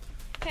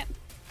 Okay.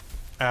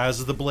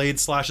 As the blade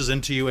slashes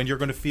into you, and you're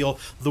going to feel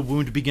the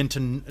wound begin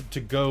to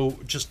go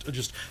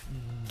just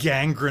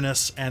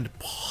gangrenous and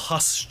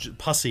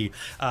pussy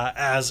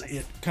as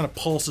it kind of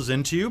pulses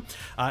into you.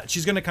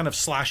 She's going to kind of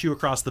slash you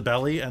across the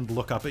belly and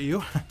look up at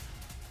you.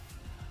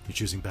 You're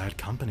choosing bad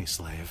company,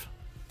 slave.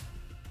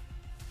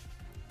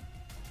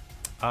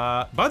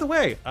 By the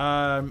way,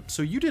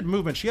 so you did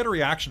movement. She had a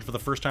reaction for the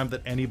first time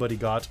that anybody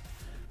got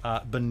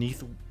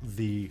beneath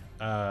the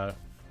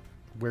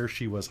where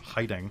she was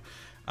hiding.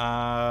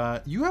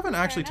 You haven't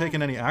actually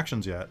taken any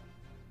actions yet.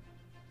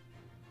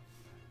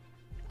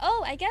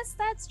 Oh, I guess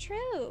that's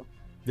true.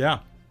 Yeah.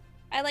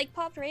 I like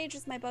popped rage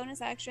as my bonus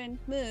action,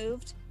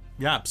 moved.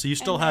 Yeah, so you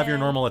still And have your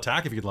then- normal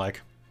attack if you'd like.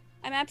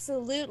 I'm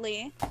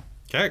absolutely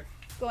Okay.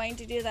 going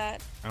to do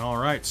that. All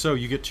right, so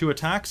you get 2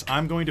 attacks.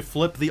 I'm going to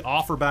flip the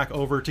offer back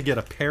over to get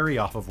a parry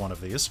off of one of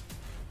these.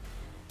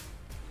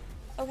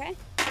 Okay.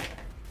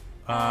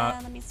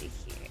 Let me see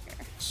here.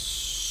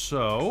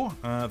 So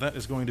that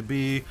is going to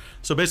be...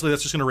 So basically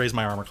that's just going to raise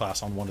my armor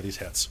class on one of these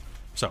hits.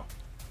 So,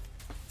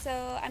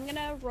 So I'm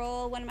gonna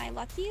roll one of my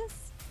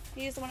luckies.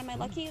 Use one of my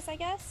luckies, I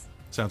guess.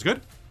 sounds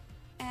good.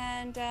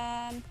 And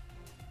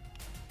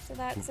so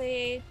that's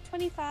a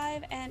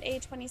 25 and a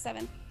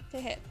 27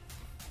 to hit.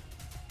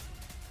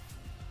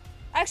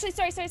 Actually,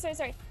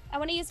 sorry. I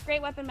want to use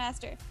Great Weapon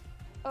Master.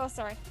 Oh,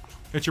 sorry.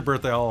 It's your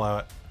birthday, I'll allow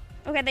it.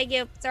 Okay, thank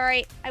you.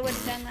 Sorry, I would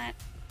have done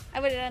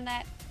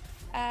that.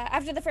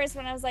 After the first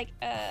one, I was like,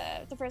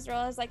 the first roll,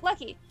 I was like,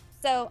 lucky.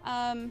 So,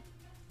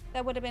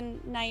 that would have been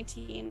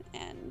 19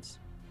 and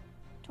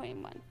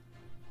 21.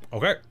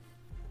 Okay.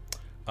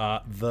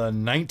 The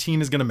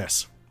 19 is going to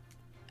miss.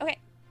 Okay,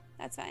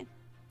 that's fine.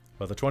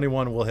 But the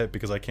 21 will hit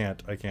because I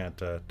can't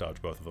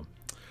dodge both of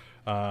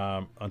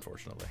them.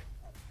 Unfortunately.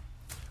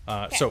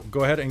 So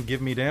go ahead and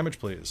give me damage,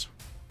 please.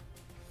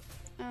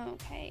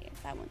 Okay,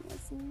 that one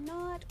was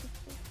not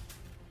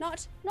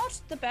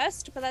the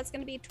best, but that's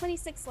going to be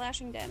 26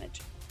 slashing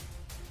damage.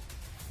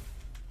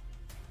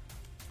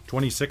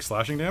 26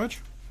 slashing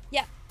damage?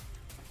 Yeah.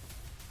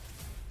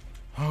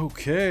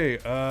 Okay,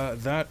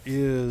 that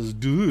is...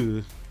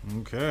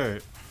 Okay.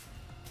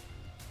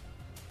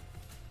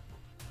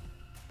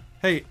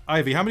 Hey,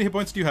 Ivy, how many hit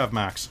points do you have,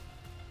 max?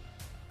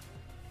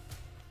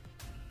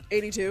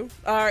 82.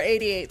 Or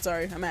 88,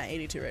 sorry. I'm at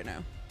 82 right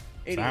now.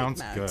 88 Sounds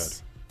max.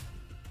 good.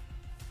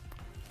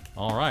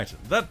 All right.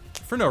 That,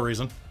 for no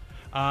reason.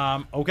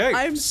 Okay.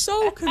 I'm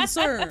so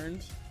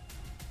concerned.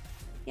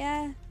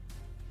 Yeah.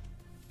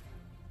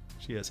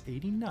 She has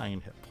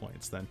 89 hit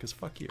points then, because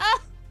fuck you.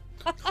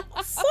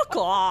 Fuck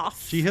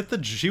off. She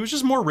was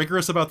just more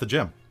rigorous about the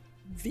gym.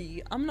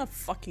 I'm gonna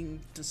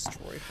fucking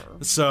destroy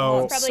her.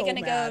 So, Probably so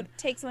gonna mad. go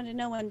take someone to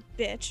no one,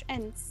 bitch,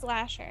 and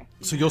slash her.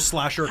 so you'll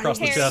slash her across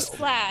the Parry chest.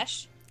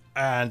 slash.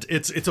 And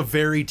it's a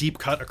very deep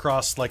cut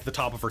across like the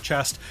top of her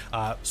chest,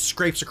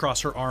 scrapes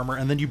across her armor,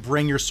 and then you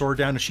bring your sword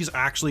down, and she's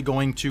actually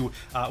going to,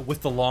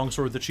 with the long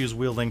sword that she's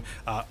wielding,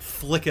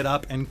 flick it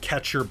up and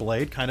catch your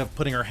blade, kind of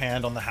putting her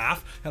hand on the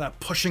haft, and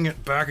pushing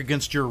it back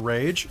against your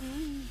rage.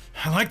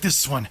 I like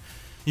this one.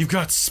 You've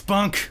got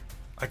spunk.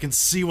 I can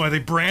see why they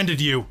branded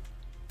you.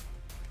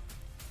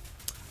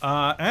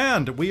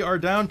 And we are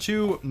down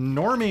to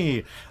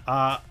Normie.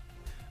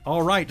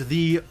 All right,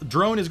 the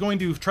drone is going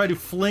to try to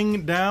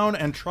fling down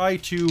and try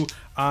to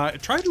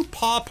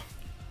pop.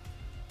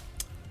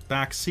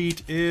 Back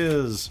seat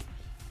is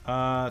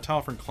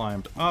Talfrin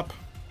climbed up.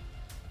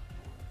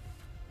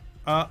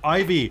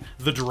 Ivy,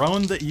 the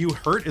drone that you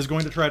hurt is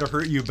going to try to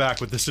hurt you back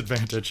with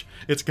disadvantage.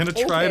 It's going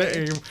to try to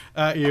aim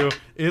at you.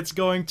 It's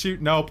going to...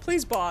 Nope.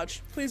 Please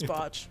botch. Please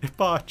botch. It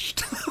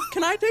botched.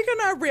 Can I take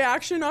a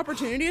reaction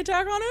opportunity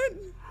attack on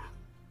it?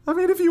 I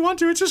mean, if you want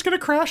to, it's just going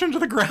to crash into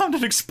the ground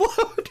and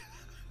explode.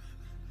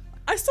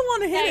 I still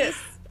want to hit it. Nice.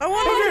 I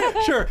want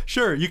to hit it.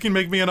 Sure. You can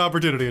make me an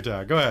opportunity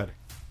attack. Go ahead.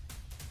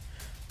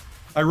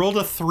 I rolled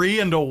a 3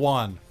 and a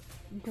 1.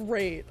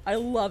 Great. I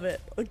love it.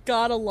 I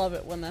gotta love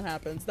it when that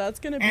happens. That's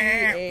gonna be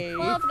a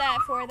Love that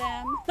for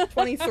them.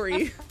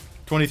 23.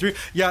 23?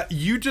 Yeah,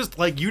 you just,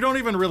 like, you don't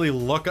even really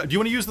look up. Do you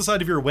want to use the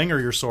side of your wing or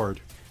your sword?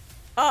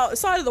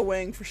 Side of the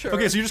wing, for sure.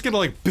 Okay, so you're just gonna,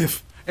 like,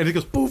 biff, and it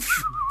goes poof,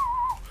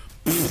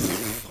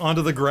 poof,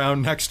 onto the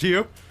ground next to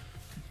you.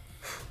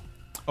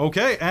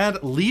 Okay,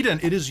 and Leiden,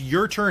 it is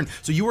your turn.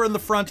 So you are in the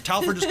front.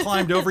 Talfrin just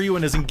climbed over you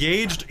and is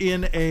engaged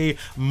in a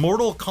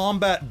Mortal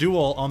Kombat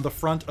duel on the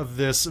front of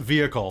this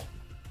vehicle.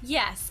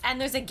 Yes, and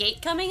there's a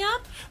gate coming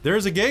up.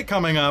 There's a gate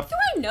coming up. Do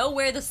I know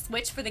where the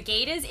switch for the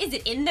gate is? Is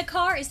it in the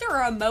car? Is there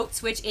a remote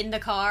switch in the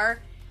car?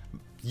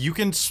 You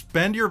can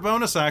spend your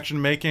bonus action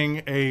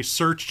making a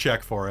search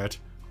check for it.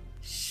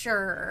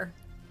 Sure.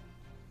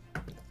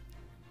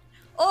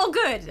 Oh,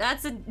 good.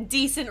 That's a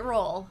decent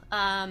roll.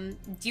 Do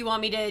you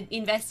want me to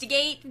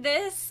investigate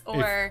this,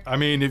 or?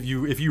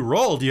 If you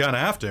rolled, you kind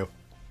of have to.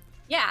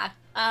 Yeah.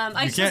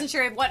 I just can't- wasn't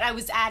sure what I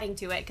was adding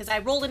to it, because I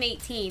rolled an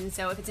 18,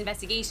 so if it's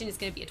investigation, it's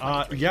going to be a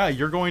 23. Yeah,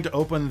 you're going to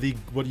open the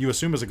what you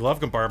assume is a glove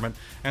compartment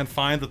and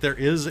find that there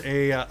is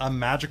a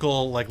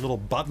magical, like, little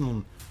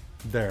button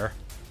there.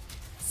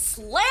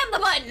 Slam the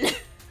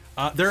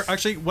button! There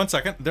actually, one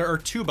second. There are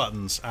 2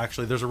 buttons.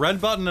 Actually, there's a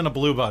red button and a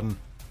blue button.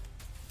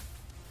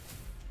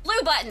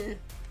 Blue button!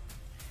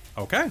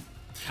 Okay.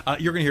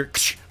 You're gonna hear.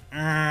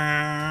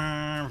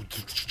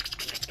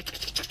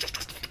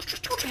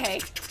 Okay.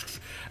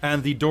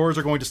 And the doors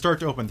are going to start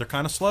to open. They're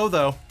kind of slow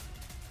though.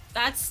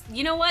 That's,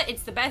 you know what?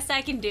 It's the best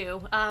I can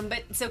do.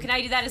 But so can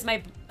I do that as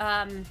my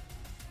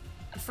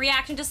free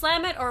action to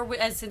slam it, or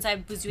since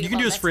I was doing? You can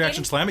do this free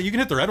action slam it. You can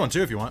hit the red one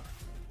too if you want.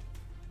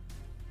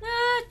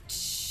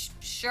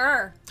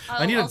 Sure.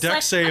 I need a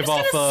dex save I'm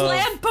just gonna off of-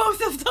 slam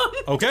both of them.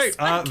 Okay.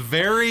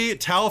 Very,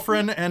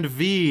 Talfrin, and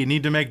V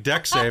need to make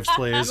dex saves,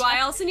 please. Do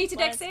I also need to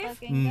dex Let's save?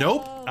 fucking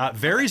Nope. go.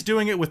 Very's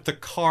doing it with the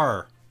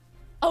car.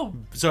 Oh,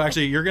 So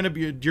actually, you're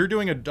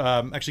doing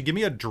a actually give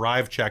me a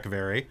drive check,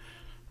 Very.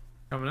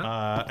 Coming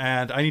up.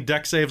 And I need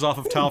dex saves off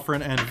of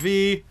Talfrin and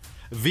V.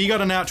 V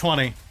got a nat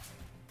 20.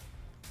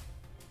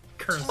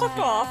 Curse. Fuck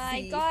off.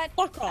 I V. got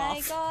Fuck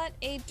off.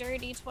 a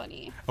dirty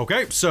 20.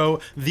 Okay, so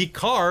the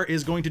car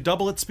is going to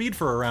double its speed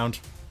for a round.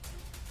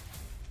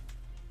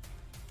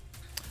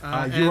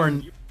 You are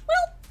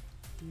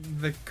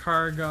The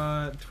car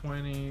got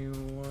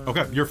 21.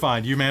 okay. You're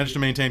fine. You managed to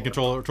maintain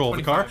control of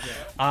the car.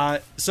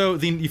 25, So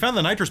you found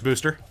the nitrous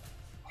booster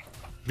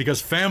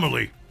because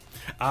family.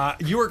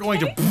 You are going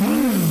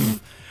to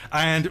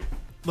and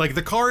like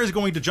the car is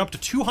going to jump to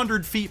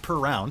 200 feet per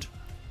round.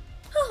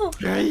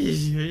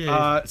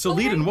 So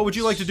Leiden, what would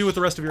you like to do with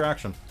the rest of your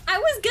action? I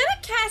was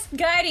gonna cast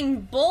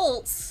guiding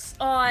bolts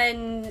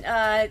on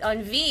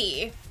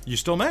V. You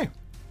still may.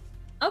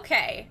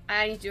 Okay,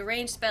 I need to do a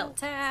ranged spell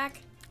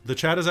attack. The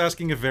chat is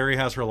asking if Very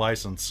has her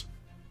license.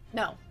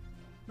 No,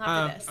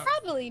 not for this.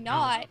 Probably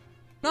not.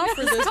 Not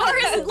for This this. car one.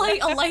 isn't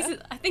like a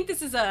license. I think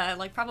this is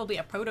probably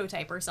a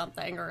prototype or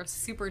something, or a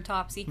super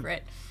top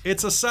secret.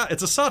 It's a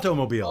Sato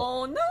mobile.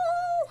 Oh no.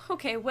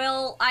 Okay,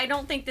 well I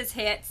don't think this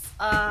hits.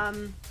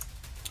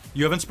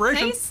 You have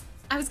inspiration. Nice.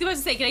 I was about to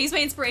say, can I use my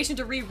inspiration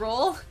to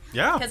re-roll?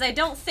 Yeah. Because I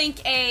don't think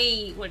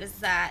what is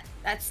that?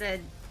 That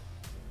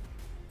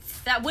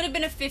would have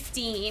been a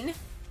 15.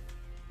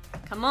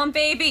 Come on,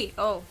 baby.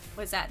 Oh,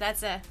 what's that?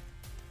 That's a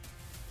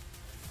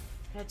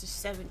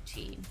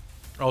 17.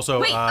 Also,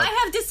 Wait, I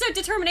have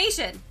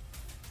determination.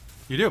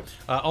 you do.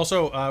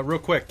 Also, real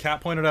quick,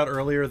 Kat pointed out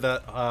earlier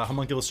that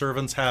homunculus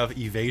servants have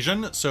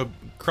evasion, so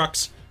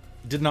Crux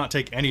did not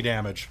take any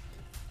damage.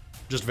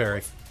 Just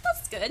Very.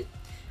 That's good.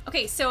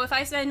 Okay, so if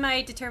I spend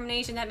my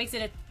determination, that makes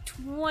it a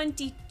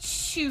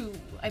 22.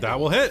 That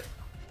will hit.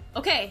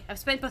 Okay, I've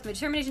spent both my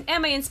determination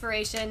and my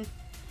inspiration.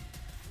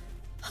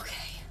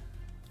 Okay.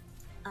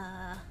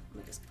 Let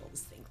me just pull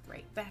this thing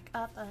right back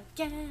up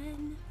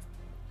again.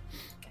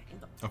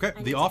 Okay,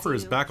 the offer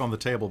is back on the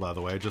table, by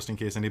the way, just in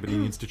case anybody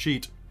needs to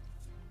cheat.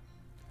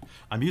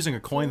 I'm using a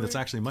coin that's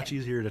actually much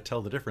easier to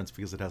tell the difference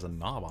because it has a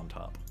knob on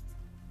top.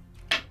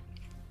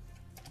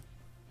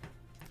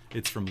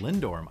 It's from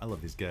Lindorm. I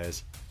love these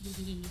guys.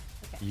 Okay.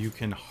 You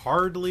can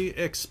hardly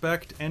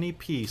expect any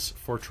peace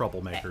for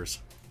troublemakers.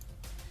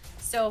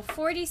 So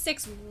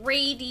 46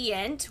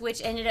 radiant,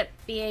 which ended up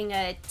being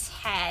a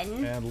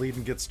 10. And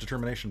Leiden gets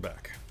determination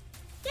back.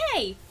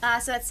 Okay,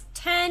 so that's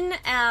 10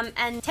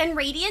 and 10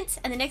 radiant,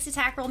 and the next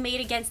attack roll made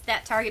against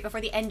that target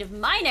before the end of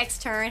my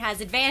next turn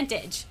has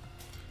advantage.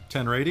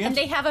 10 radiant? And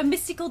they have a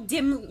mystical,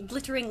 dim,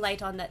 glittering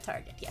light on that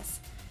target, yes.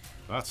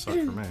 That sucked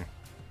for me.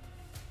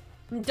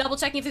 I'm double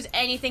checking if there's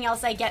anything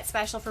else I get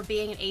special for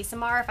being an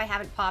ASMR if I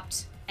haven't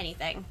popped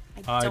anything.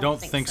 I don't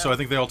think so. I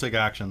think they all take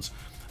actions.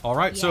 All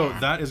right, so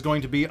that is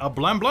going to be a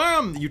blam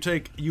blam.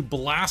 You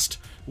blast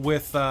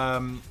with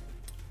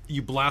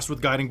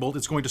guiding bolt.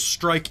 It's going to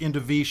strike into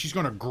V. She's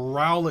going to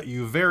growl at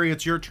you. Very,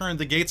 it's your turn.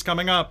 The gate's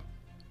coming up.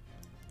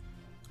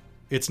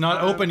 It's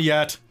not open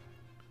yet.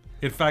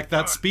 In fact,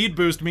 that speed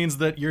boost means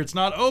that it's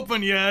not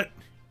open yet.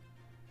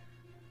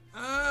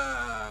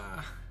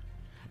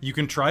 You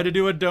can try to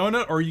do a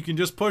donut, or you can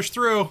just push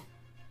through.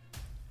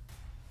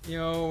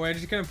 Yo, we're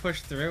just gonna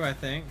push through, I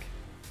think.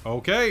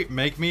 Okay,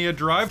 make me a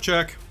drive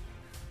check.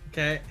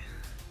 Okay.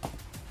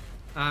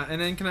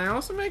 And then can I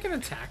also make an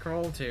attack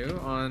roll too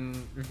on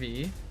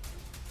V?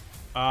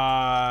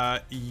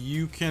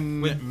 You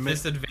can with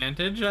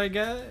disadvantage, I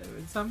guess.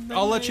 Something.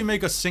 I'll let you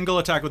make a single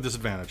attack with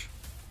disadvantage.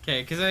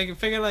 Okay, because I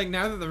figure like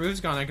now that the roof's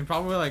gone, I can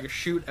probably like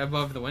shoot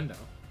above the window.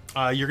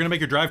 You're gonna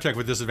make your drive check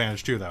with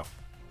disadvantage too, though.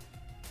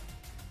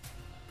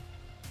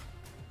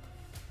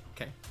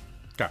 Okay.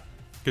 Okay.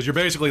 Because you're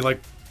basically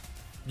like,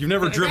 you've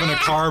never driven a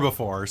car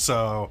before,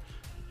 so.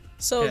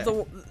 So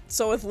Okay.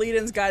 so with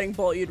Leden's guiding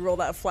bolt, you'd roll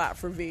that flat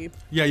for V.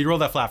 Yeah, you roll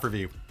that flat for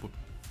V.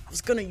 I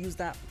was gonna use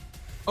that.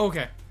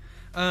 Okay.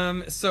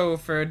 So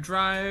for a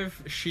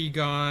drive, she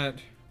got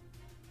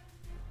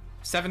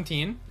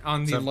 17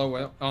 on the low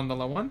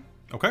one.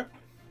 Okay.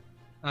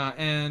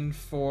 And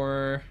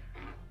for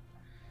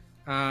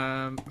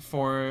her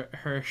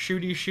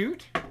shooty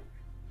shoot,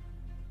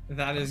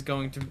 that is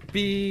going to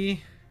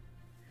be.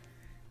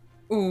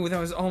 Ooh, that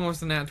was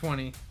almost a nat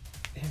 20.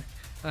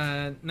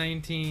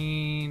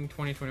 19,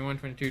 20, 21,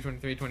 22,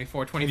 23,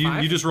 24,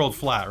 25. You just rolled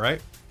flat, right?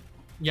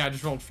 Yeah, I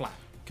just rolled flat.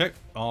 Okay.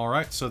 All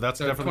right. So that's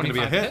So definitely going to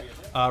be a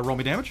 25 hit. Roll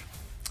me damage.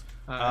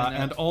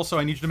 And also,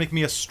 I need you to make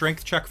me a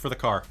strength check for the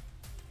car.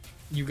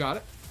 You got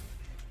it.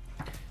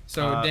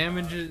 So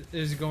damage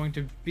is going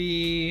to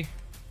be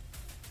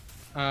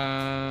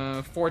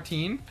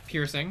 14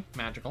 piercing,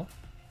 magical.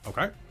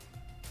 Okay.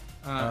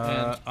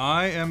 And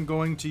I am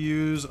going to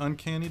use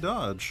Uncanny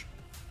Dodge.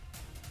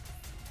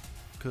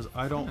 Because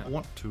I don't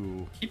want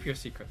to. keep your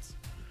secrets.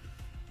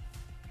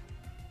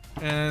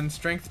 And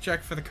strength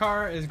check for the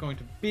car is going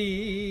to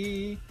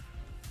be.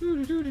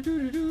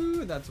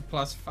 That's a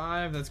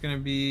 +5. That's going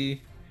to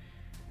be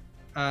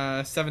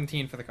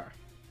 17 for the car.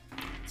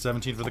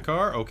 17 for the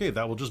car. Okay,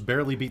 that will just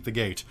barely beat the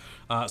gate.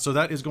 So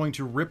that is going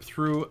to rip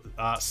through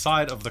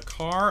side of the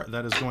car.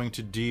 That is going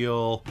to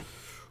deal.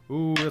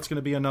 Ooh, that's going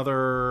to be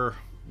another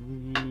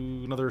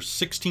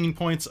 16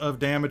 points of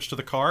damage to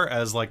the car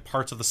as like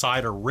parts of the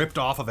side are ripped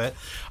off of it.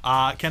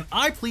 Can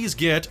I please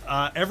get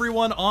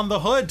everyone on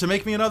the hood to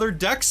make me another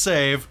dex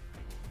save?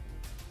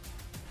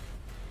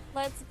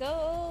 Let's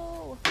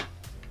go.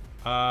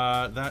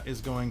 That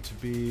is going to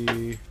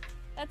be.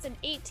 That's an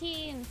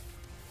 18.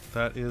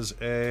 That is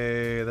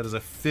a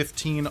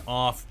 15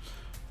 off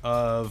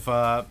of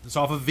it's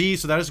off of V,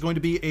 so that is going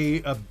to be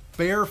a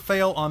bear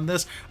fail on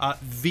this.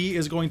 V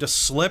is going to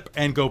slip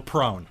and go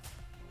prone.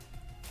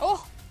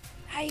 Oh,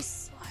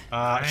 nice.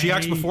 She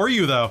acts before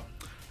you though.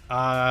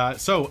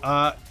 So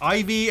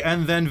Ivy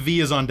and then V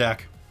is on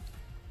deck.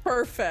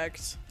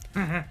 Perfect.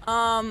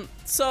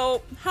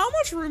 So how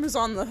much room is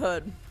on the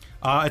hood?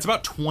 It's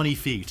about 20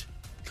 feet.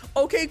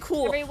 Okay,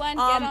 cool. Everyone get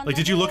on Like, the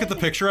did you look at the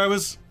hood. picture I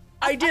was?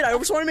 I did. I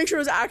just want to make sure it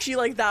was actually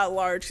like that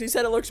large. 'Cause he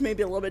said it looked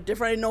maybe a little bit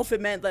different. I didn't know if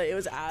it meant that it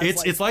was as.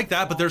 It's like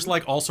that, but there's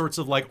like all sorts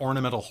of like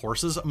ornamental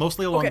horses,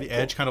 mostly along Okay, the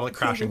edge, cool. kind of like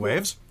crashing Cool.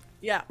 waves.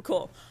 Yeah,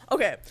 cool.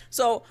 Okay,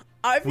 so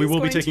Ivy's We will be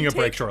going to taking a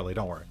break take- shortly.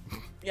 Don't worry.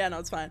 Yeah, no,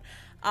 it's fine.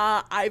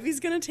 Ivy's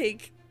gonna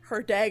take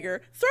her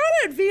dagger, throw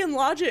it at V and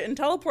lodge it, and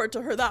teleport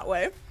to her that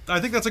way. I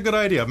think that's a good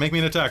idea. Make me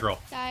an attack roll.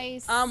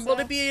 Nice. Will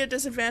it be a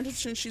disadvantage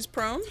since she's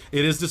prone?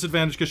 It is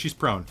disadvantage because she's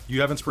prone. You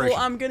have inspiration.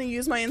 Well, I'm gonna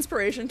use my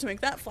inspiration to make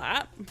that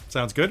flat.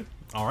 Sounds good.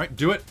 All right,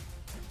 do it.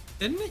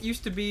 Didn't it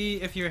used to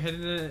be if you're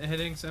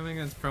hitting something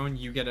that's prone,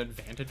 you get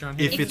advantage on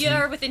If hit? it's-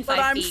 you're within 5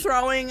 But I'm feet.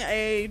 throwing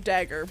a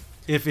dagger.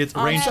 If it's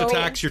ranged so-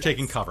 attacks, you're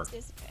taking cover.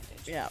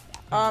 Disadvantage. Yeah.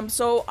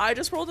 So I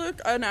just rolled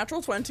a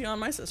natural 20 on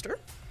my sister.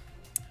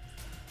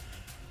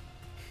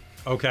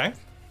 Okay.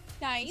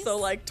 Nice. So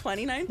like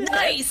 29 to hit.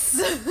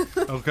 Nice.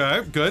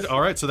 Okay, good.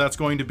 All right, so that's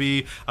going to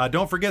be.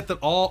 Don't forget that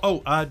all.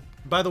 Oh,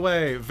 by the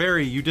way,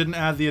 Very, you didn't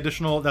add the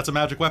additional. That's a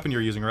magic weapon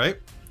you're using, right?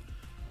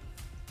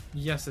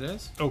 Yes, it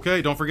is.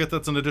 Okay, don't forget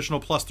that's an additional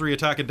 +3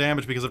 attack and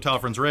damage because of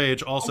Talfrin's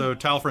rage. Also,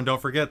 Talfrin,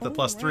 don't forget the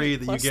 +3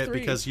 that you plus get 3.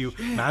 because you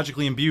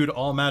magically imbued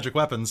all magic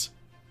weapons.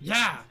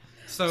 Yeah.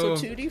 So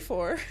So,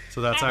 2d4.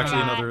 So that's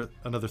actually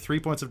another 3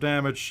 points of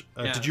damage.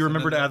 Yeah, Did you so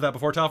remember to then- add that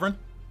before, Talfrin?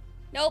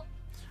 Nope.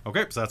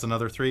 Okay, so that's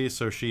another 3,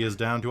 so she is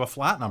down to a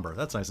flat number.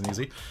 That's nice and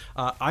easy.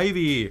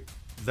 Ivy,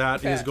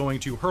 that is Okay. going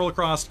to hurl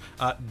across,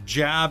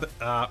 jab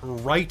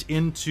right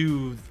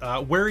into.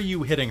 Where are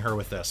you hitting her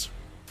with this?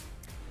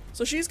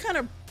 So she's kind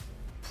of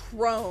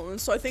prone,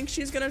 so I think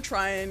she's gonna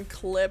try and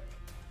clip.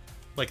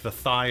 Like the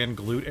thigh and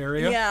glute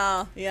area?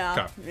 Yeah.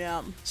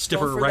 Okay. Stiff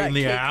her Go for right that in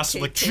the cake, ass.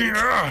 cake, Like,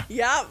 cake.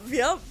 yeah.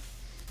 Yep.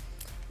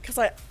 Because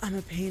I'm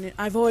a pain in...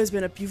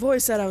 You've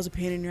always said I was a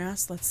pain in your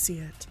ass. Let's see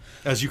it.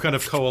 As you kind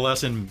of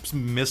coalesce in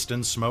mist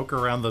and smoke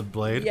around the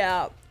blade.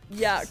 Yeah,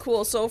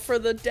 cool. So for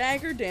the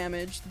dagger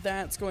damage,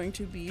 that's going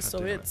to be...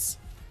 damn it. it's...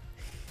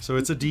 So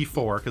it's a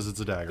D4 because it's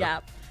a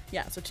dagger.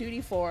 Yeah, so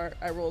 2d4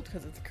 I rolled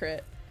because it's a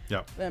crit.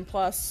 Yep. Then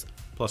plus...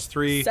 Plus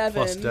 3, 7.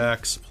 plus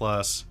dex,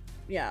 plus...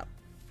 Yeah.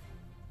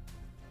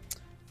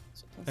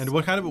 So plus And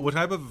what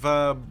type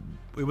of,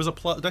 it was a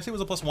plus, did I say it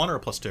was a plus 1 or a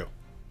plus 2?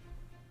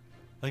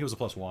 I think it was a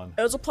plus 1.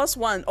 It was a plus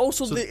 1. Oh,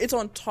 so it's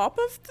on top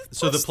of the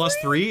So the plus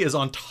 3 is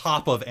on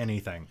top of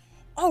anything.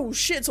 Oh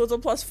shit, so it's a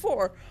plus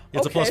 4.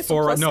 It's okay, a plus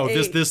 4. plus No,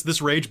 8.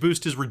 this rage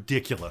boost is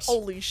ridiculous.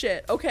 Holy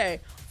shit.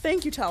 Okay.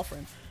 Thank you,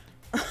 Talfrin.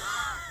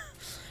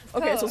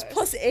 Okay, so it's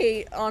plus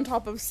 8 on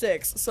top of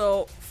 6.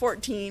 So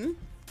 14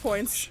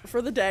 points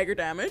for the dagger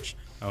damage.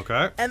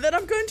 Okay. And then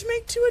I'm going to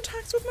make 2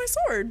 attacks with my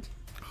sword.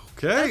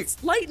 Okay.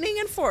 That's lightning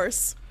and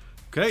force.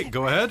 Okay,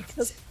 go ahead.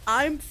 Because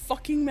I'm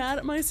fucking mad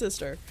at my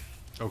sister.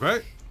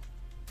 Okay.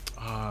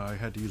 I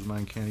had to use my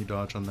uncanny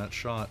dodge on that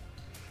shot.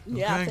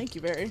 Yeah, Okay. thank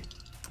you, Barry.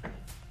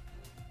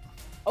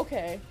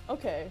 Okay.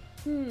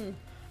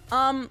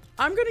 I'm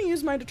gonna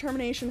use my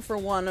determination for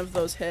one of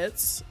those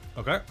hits.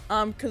 Okay.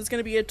 Because it's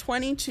gonna be a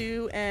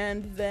 22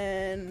 and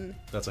then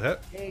That's a hit.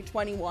 a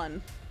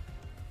 21.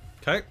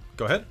 Okay,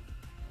 go ahead.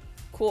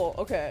 Cool,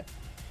 okay.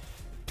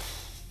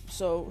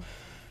 So,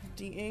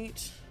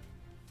 D8.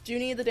 Do you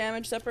need the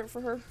damage separate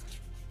for her?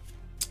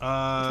 No,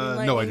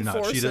 I do lightning, not.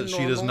 force, She and does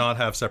normal? not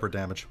have separate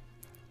damage.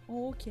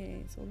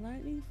 Okay, so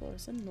lightning,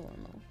 force, and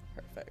normal.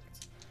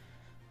 Perfect.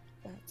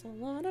 That's a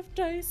lot of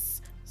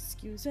dice.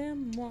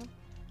 Excusez-moi.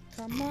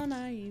 Come on,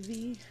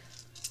 Ivy.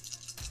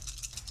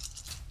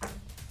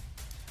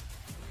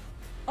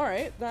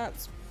 Alright,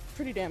 that's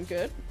pretty damn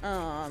good.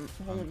 I'm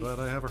Hold glad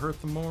I have a hurt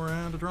them more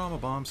and a drama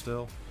bomb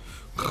still.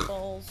 on.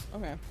 Balls.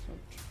 Okay, so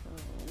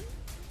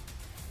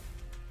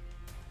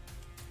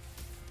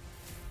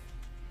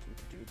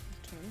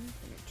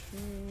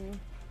 22,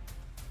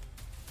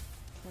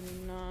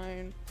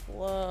 29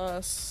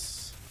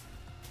 plus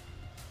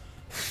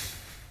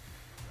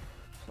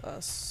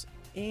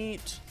 8,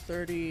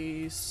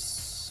 30,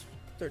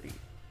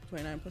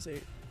 29 plus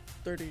 8,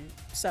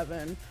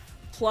 37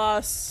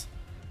 plus,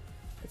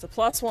 it's a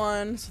plus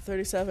 1, so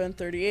 37,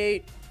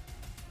 38,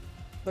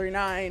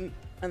 39,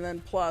 and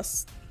then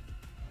plus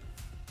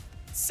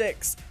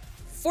 6,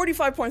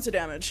 45 points of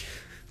damage.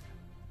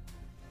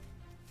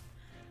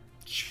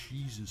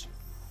 Jesus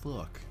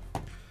fuck.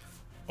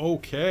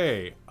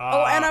 Okay.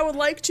 Oh, and I would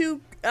like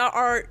to,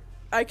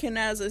 I can,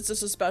 as it's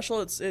just a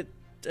special,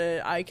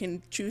 I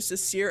can choose to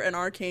sear an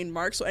arcane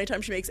mark, so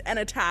anytime she makes an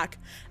attack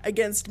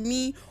against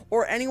me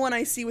or anyone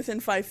I see within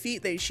 5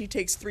 feet, she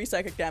takes 3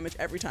 psychic damage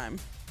every time.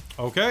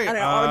 Okay. And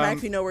I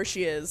automatically know where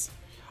she is.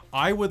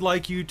 I would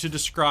like you to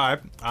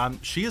describe,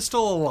 she is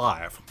still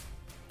alive.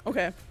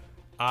 Okay.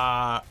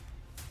 I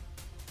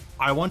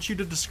want you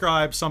to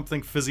describe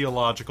something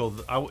physiological.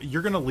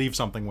 You're going to leave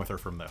something with her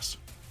from this.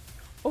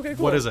 Okay,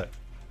 cool. What is it?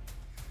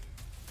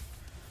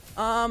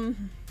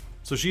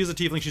 So she is a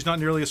tiefling. She's not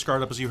nearly as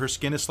scarred up as you. Her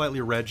skin is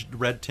slightly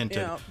red tinted.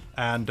 Yeah.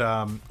 And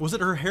was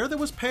it her hair that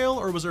was pale,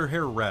 or was her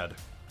hair red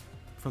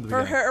from the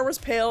Her beginning? hair was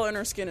pale and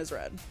her skin is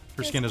red.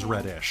 Her skin is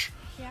reddish.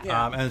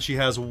 Yeah. And she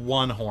has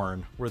one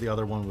horn where the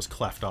other one was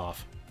cleft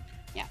off.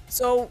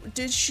 So,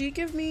 did she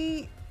give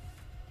me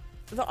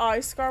the eye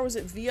scar? Was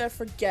it V? I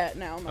forget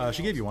now.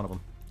 She gave you one of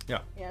them. Yeah.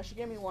 Yeah, she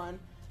gave me one.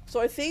 So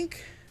I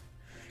think,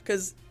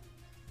 because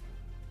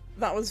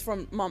that was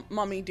from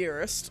Mummy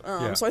Dearest.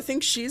 Yeah. So I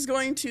think she's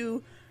going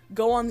to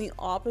go on the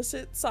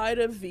opposite side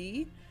of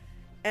V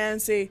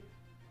and say,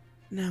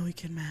 "Now we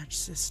can match,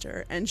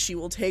 sister." And she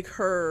will take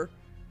her.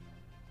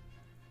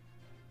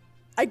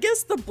 I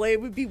guess the blade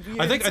would be weird.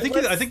 I think so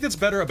I think that's a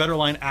better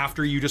line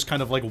after you just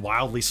kind of like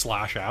wildly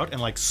slash out and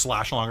like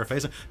slash along her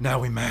face. Now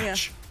we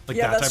match. Like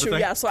yeah, that that's type true. of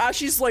thing. Yeah, so as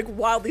she's like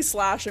wildly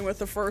slashing with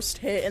the first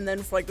hit, and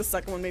then for like the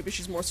second one, maybe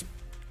she's more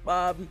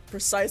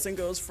precise and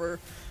goes for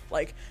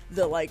like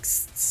the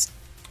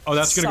Oh,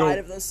 that's gonna side go.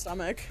 of the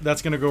stomach.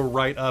 That's gonna go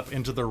right up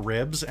into the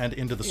ribs and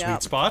into the Yeah.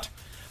 sweet spot.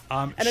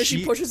 And then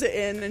she pushes it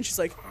in, and she's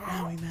like,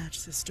 "Now we match,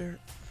 sister."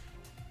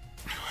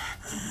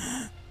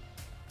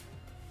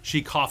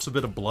 She coughs a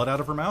bit of blood out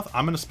of her mouth.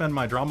 I'm gonna spend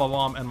my drama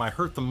bomb and my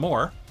hurt them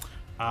more,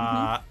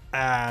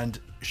 and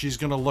she's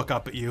gonna look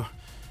up at you.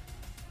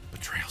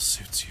 Betrayal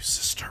suits you,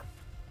 sister.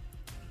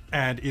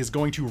 And is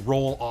going to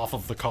roll off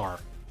of the car,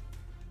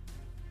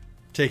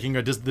 taking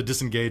the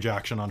disengage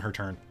action on her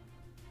turn.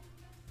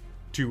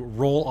 To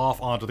roll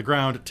off onto the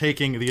ground,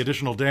 taking the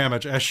additional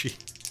damage as she.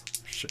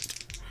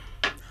 Shit.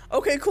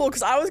 Okay, cool.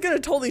 Because I was gonna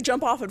totally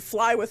jump off and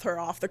fly with her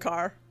off the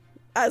car,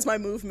 as my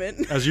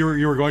movement. As you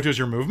were going to as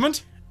your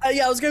movement.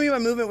 Yeah, I was gonna be my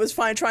movement was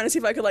fine, trying to see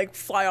if I could like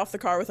fly off the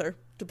car with her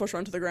to push her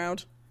onto the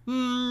ground.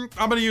 I'm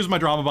gonna use my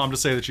drama bomb to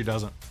say that she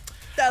doesn't.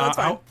 That's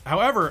fine.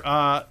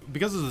 However,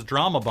 because this is a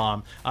drama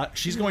bomb,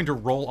 she's going to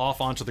roll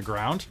off onto the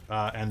ground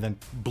and then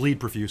bleed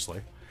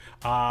profusely.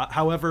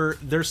 However,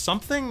 there's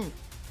something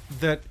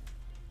that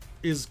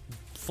is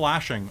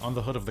flashing on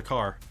the hood of the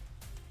car.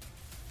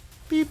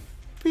 Beep,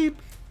 beep,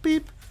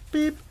 beep,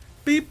 beep,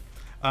 beep.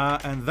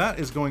 And that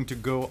is going to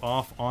go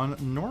off on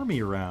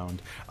Normie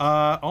round.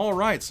 All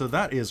right, so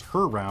that is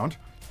her round.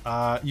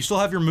 You still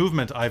have your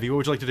movement, Ivy. What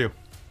would you like to do?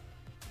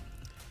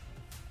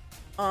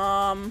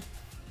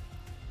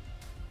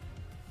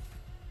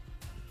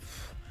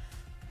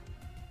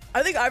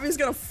 I think Ivy's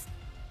gonna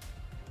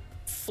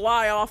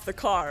fly off the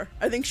car.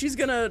 I think she's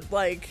gonna,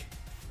 like...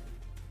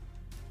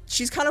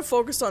 She's kind of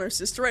focused on her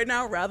sister right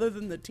now rather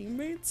than the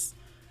teammates.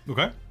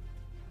 Okay.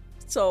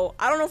 So,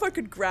 I don't know if I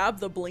could grab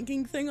the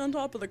blinking thing on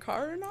top of the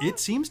car or not. It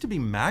seems to be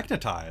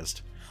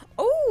magnetized.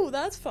 Oh,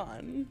 that's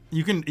fun.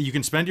 You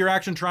can spend your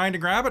action trying to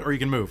grab it, or you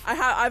can move.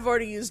 I've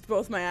already used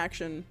both my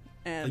action,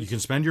 and... You can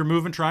spend your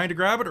movement trying to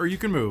grab it, or you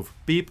can move.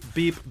 Beep,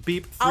 beep,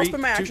 beep. I'll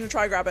spend my action to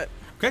try to grab it.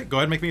 Okay, go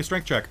ahead and make me a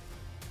strength check.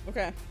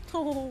 Okay.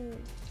 Oh.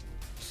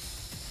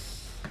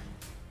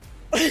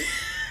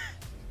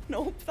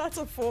 Nope, that's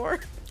a 4.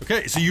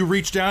 Okay, so you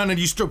reach down and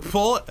you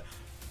pull it.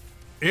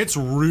 It's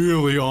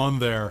really on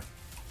there.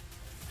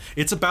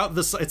 It's about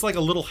this. It's like a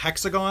little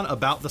hexagon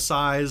about the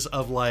size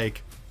of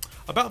like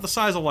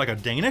a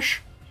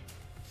Danish,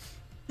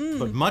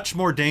 but much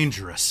more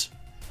dangerous.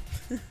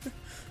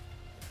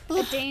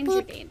 A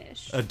danger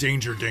Danish. A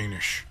danger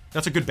Danish.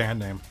 That's a good band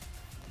name.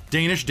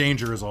 Danish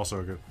Danger is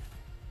also good.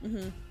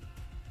 Mm-hmm.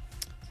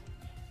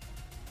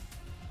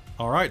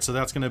 All right, so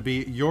that's going to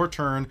be your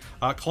turn.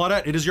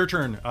 Claudette, it is your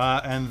turn.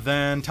 And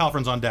then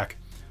Talfrin's on deck.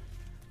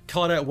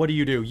 Claudette, what do?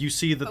 You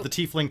see that the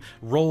tiefling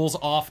rolls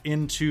off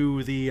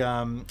into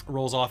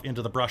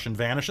the brush and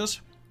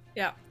vanishes.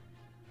 Yeah.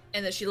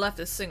 And that she left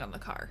this thing on the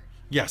car.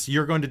 Yes,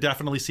 you're going to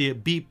definitely see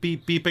it beep,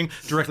 beep, beeping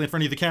directly in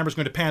front of you. The camera's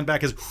going to pan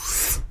back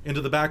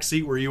into the back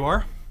seat where you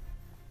are.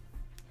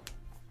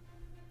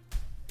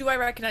 Do I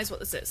recognize what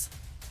this is?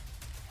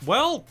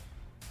 Well,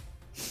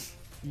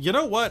 you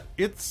know what?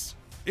 It's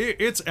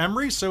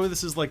Emery, so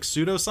this is like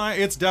pseudoscience.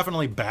 It's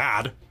definitely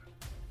bad.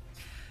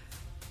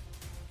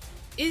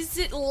 Is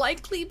it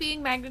likely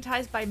being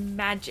magnetized by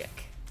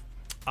magic?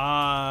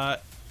 Yeah,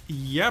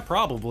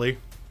 probably.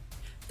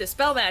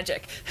 Dispel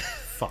magic.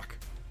 Fuck.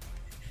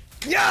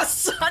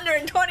 Yes!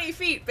 120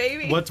 feet,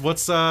 baby!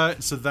 What's so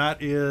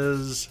that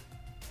is...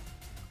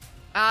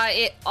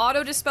 It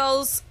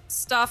auto-dispels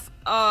stuff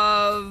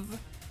of...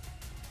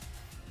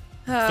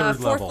 Third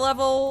fourth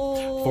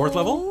level. Fourth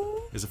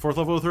level? Is it fourth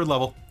level or third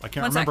level? I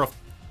can't remember.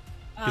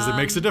 Because it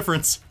makes a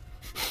difference.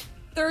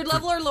 Third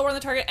level or lower on the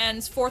target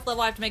ends. Fourth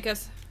level, I have to make an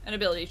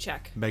ability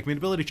check. Make me an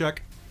ability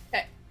check.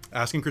 Okay.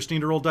 Asking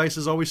Christine to roll dice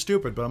is always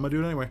stupid, but I'm going to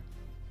do it anyway.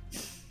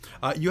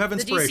 You have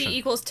inspiration. The DC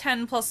equals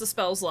 10 plus the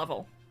spell's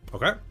level.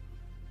 Okay.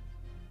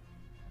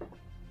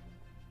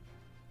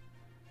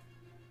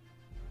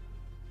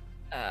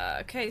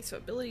 Okay, so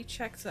ability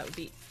checks, that would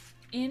be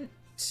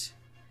int.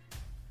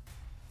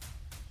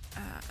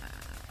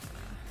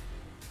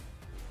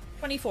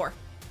 24.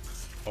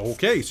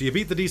 Okay, so you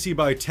beat the DC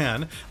by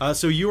 10.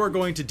 So you are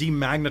going to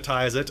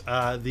demagnetize it.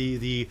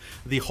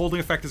 The holding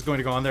effect is going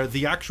to go on there.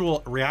 The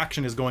actual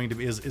reaction is going to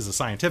be is a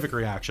scientific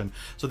reaction.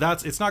 So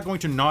it's not going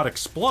to not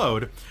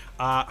explode.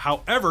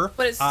 However,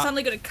 but it's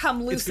suddenly going to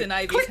come loose in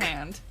Ivy's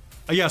hand.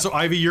 Yeah, so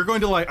Ivy, you're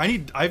going to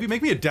Ivy,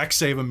 make me a dex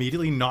save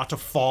immediately not to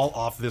fall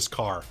off this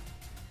car.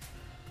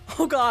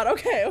 Oh god,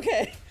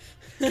 okay.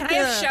 Can I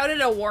have shouted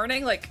a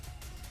warning like,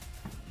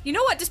 you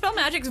know what? Dispel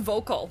Magic's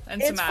vocal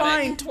and it's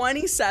somatic. Fine.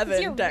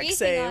 27 dex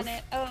save. On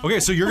it. Oh.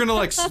 Okay, so you're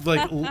gonna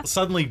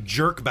suddenly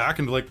jerk back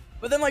and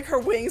But then her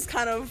wings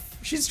kind of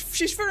she's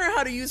figuring out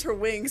how to use her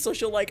wings, so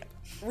she'll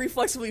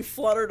reflexively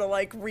flutter to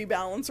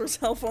rebalance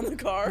herself on the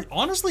car.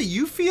 Honestly,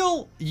 you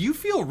feel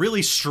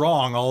really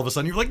strong all of a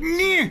sudden. You're like,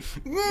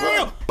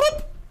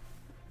 boop.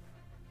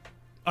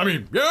 I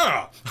mean,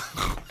 yeah.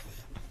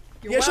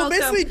 You're she'll welcome.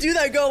 basically do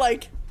that. Go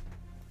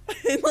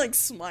and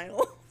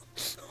smile,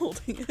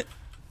 holding it.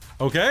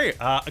 Okay,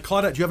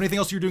 Claudette, do you have anything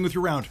else you're doing with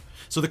your round?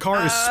 So the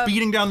car is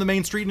speeding down the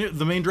main street,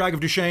 the main drag of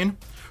Duchesne.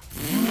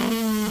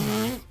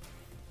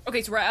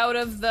 Okay, so we're out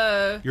of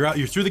the...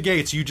 You're through the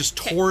gates. You just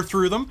tore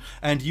through them,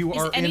 and you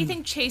are Is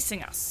anything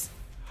chasing us?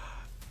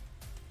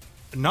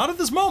 Not at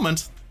this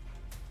moment.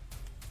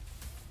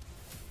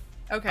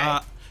 Okay.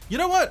 You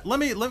know what? Let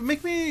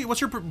make me... What's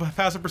your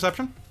passive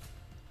perception?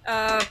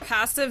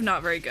 Passive,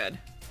 not very good.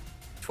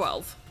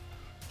 12.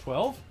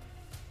 12?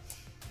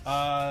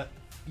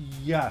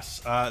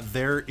 Yes.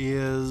 There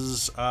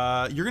is...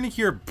 You're gonna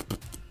hear...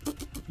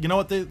 You know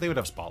what? They would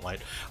have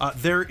spotlight.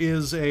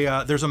 There's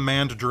a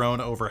manned drone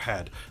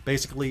overhead.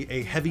 Basically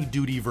a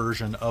heavy-duty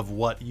version of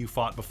what you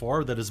fought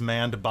before that is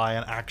manned by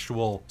an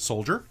actual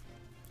soldier.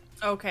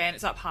 Okay, and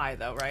it's up high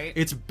though, right?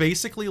 It's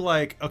basically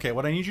okay,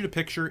 what I need you to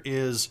picture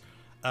is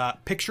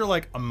picture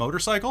like a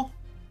motorcycle.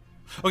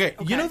 Okay.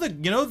 You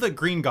know the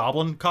Green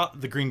Goblin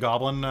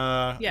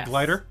Yes.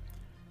 glider?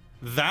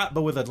 That,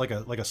 but with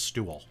a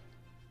stool.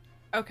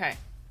 Okay.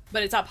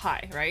 But it's up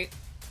high, right?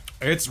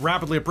 It's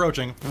rapidly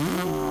approaching.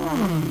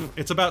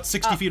 It's about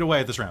 60 feet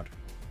away at this round.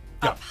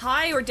 Up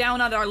high or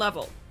down at our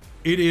level?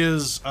 It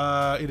is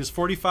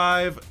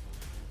 45.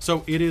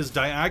 So it is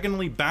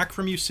diagonally back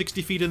from you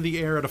 60 feet in the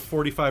air at a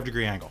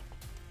 45-degree angle.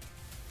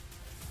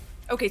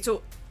 Okay,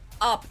 so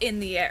up in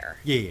the air.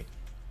 Yeah.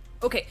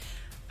 Okay,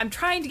 I'm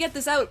trying to get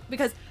this out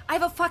because I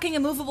have a fucking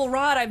immovable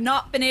rod I've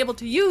not been able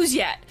to use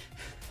yet.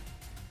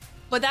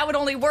 But that would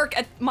only work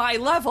at my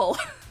level.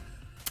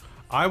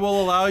 I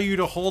will allow you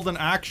to hold an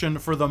action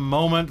for the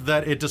moment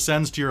that it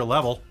descends to your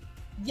level.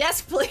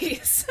 Yes,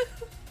 please.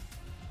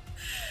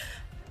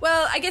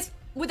 Well, I guess,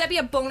 would that be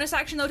a bonus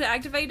action, though, to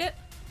activate it?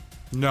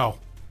 No.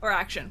 Or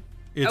action?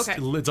 It's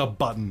a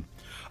button.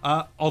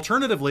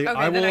 Alternatively, Okay,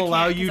 I then will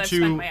allow can't, 'cause you I've to...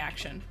 spent my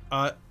action.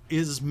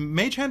 Is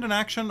Mage Hand an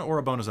action or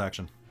a bonus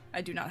action?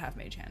 I do not have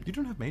Mage Hand. You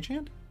don't have Mage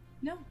Hand?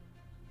 No.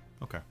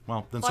 Okay,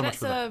 well, then so much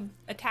for that.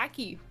 a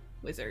attacky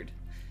wizard.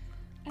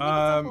 I think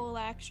it's a whole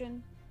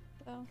action,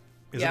 though.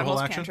 Is Yeah, it a whole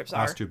most action? cantrips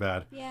That's are. too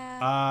bad.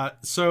 Yeah.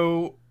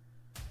 So...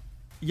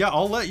 Yeah,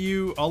 I'll let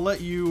you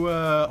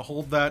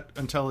hold that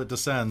until it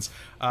descends.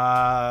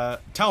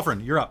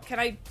 Talfrin, you're up. Can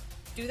I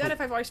do that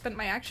if I've already spent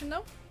my action,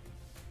 though?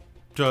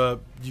 To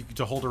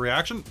hold a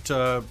reaction?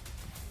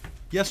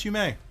 Yes, you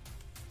may.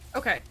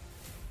 Okay.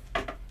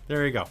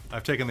 There you go.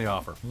 I've taken the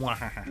offer.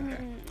 I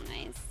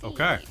see.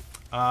 Okay.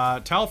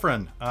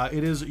 Talfrin,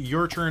 it is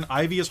your turn.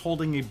 Ivy is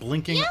holding a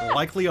blinking,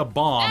 likely a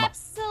bomb.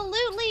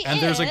 Absolutely.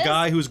 And there's a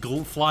guy who's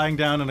flying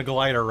down in a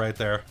glider right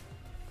there.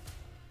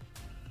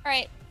 All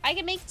right. I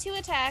can make 2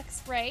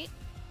 attacks, right?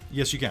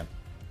 Yes, you can.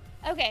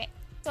 Okay.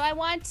 So I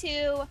want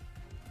to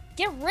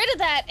get rid of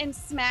that and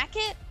smack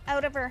it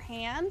out of her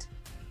hand.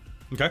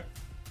 Okay.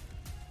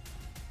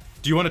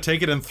 Do you want to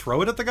take it and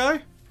throw it at the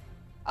guy?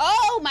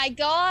 Oh my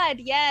god,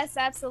 yes,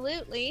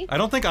 absolutely. I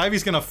don't think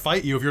Ivy's gonna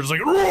fight you if you're just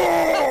like,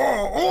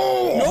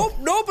 oh!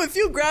 Nope. If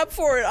you grab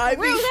for it,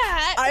 Ivy. Through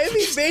that.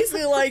 Ivy's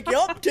basically like,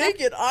 yup, take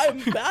it. I'm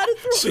bad at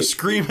throwing. So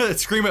scream it.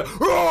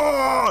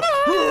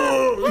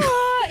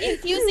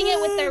 Infusing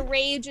it with the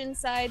rage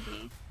inside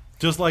me.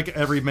 Just like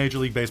every Major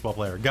League Baseball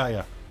player. Got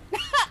ya.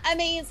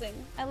 Amazing.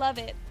 I love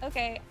it.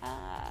 Okay.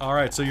 All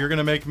right, so you're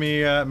gonna make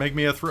me a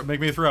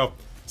throw.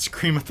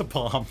 Scream at the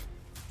bomb.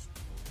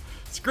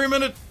 Scream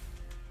at it.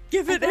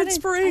 Give it I got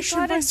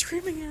inspiration by it.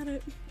 screaming at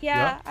it.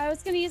 Yeah, I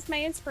was gonna use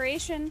my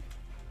inspiration.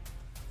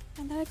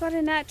 And then I got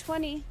a nat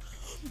 20.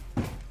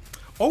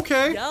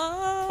 Okay.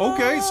 Yes.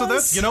 Okay, so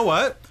that's, you know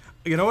what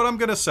I'm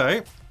gonna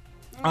say,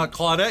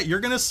 Claudette, you're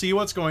gonna see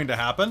what's going to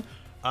happen.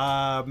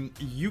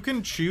 You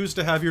can choose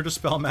to have your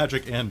dispel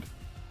magic end.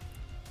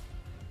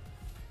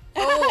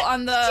 Oh,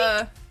 on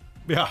the...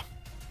 Yeah.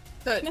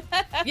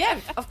 Yeah,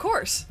 of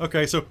course.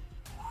 Okay, so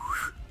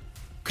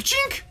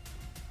ka-chink.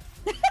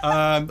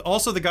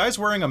 Also, the guy's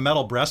wearing a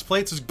metal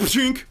breastplate. Says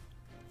ka-chink.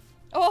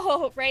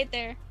 Oh, right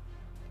there.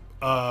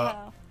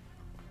 Uh-oh.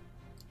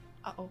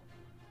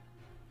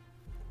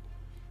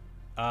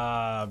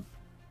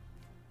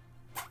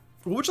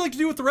 What would you like to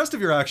do with the rest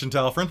of your action,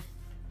 Talfrin?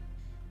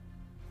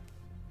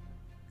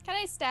 Can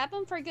I stab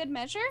him for good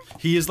measure?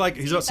 He's about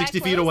he 60 that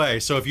feet close? away,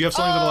 so if you have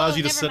something that allows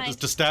you never mind.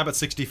 to stab at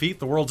 60 feet,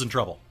 the world's in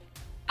trouble.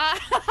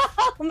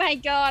 Oh my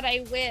god,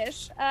 I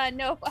wish.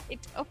 No, I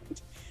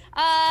don't.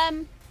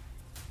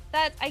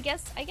 That I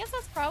guess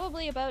that's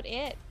probably about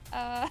it.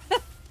 I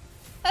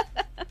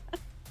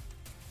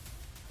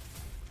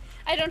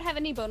don't have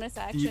any bonus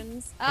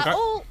actions. okay.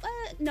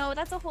 No,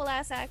 that's a whole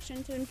ass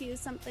action to infuse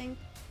something.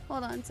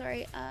 Hold on,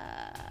 sorry.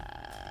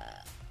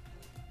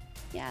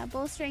 Yeah,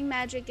 bolstering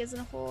magic is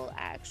a whole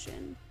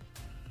action.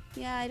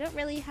 Yeah, I don't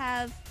really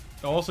have.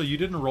 Also, you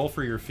didn't roll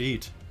for your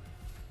feet.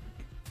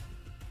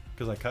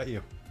 Because I cut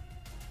you.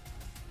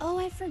 Oh,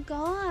 I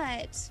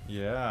forgot.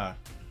 Yeah.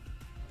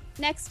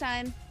 Next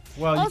time.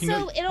 Well, you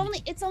Also, can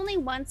it's only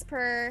once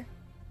per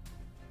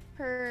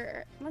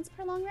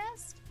long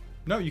rest?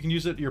 No, you can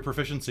use it your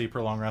proficiency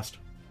per long rest.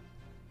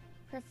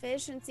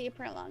 Proficiency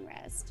per long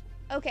rest.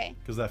 Okay.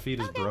 Because that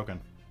feat is broken.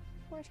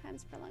 4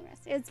 times per long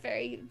rest. It's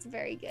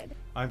very good.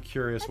 I'm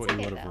curious That's what you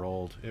okay, would have though.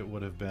 rolled. It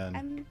would have been...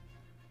 I'm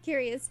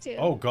curious too.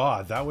 Oh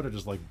god, that would have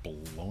just like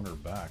blown her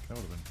back. That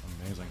would have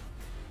been amazing.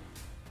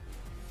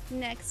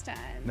 Next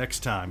time. Next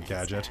time,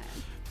 Gadget.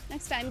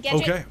 Next time,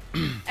 Gadget. Okay.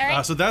 All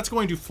right. So that's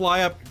going to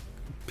fly up,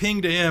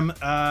 ping to him,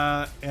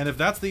 and if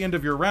that's the end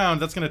of your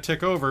round, that's going to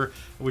tick over,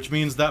 which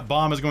means that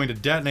bomb is going to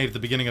detonate at the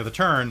beginning of the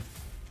turn.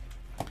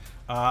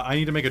 I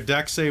need to make a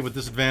dex save with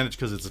disadvantage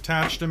because it's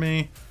attached to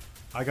me.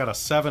 I got a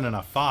 7 and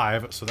a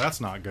 5, so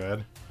that's not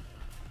good.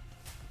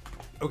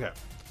 Okay.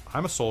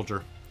 I'm a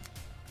soldier.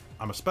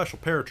 I'm a special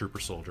paratrooper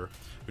soldier,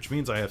 which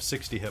means I have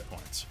 60 hit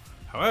points.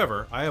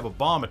 However, I have a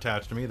bomb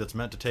attached to me that's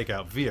meant to take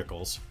out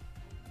vehicles.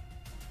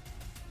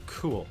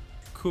 Cool.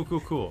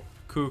 Cool.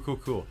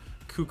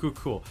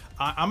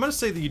 I'm going to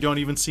say that you don't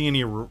even see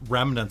any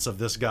remnants of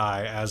this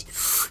guy as...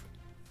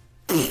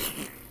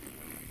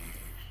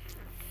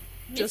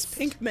 Just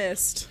pink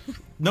mist.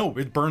 No,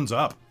 it burns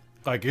up.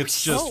 Like,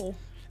 it's just... Oh.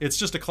 It's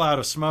just a cloud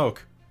of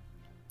smoke.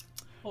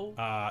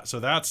 Oh. So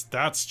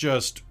that's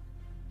just...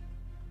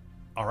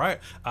 All right.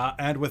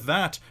 And with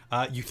that,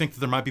 you think that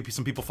there might be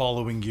some people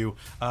following you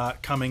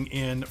coming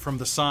in from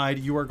the side.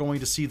 You are going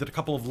to see that a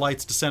couple of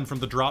lights descend from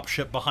the drop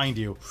ship behind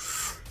you.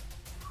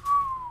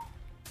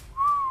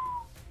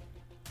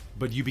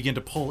 But you begin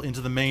to pull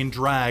into the main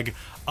drag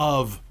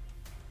of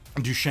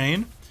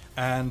Duchesne.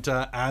 And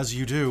as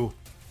you do,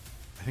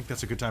 I think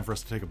that's a good time for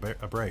us to take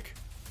a break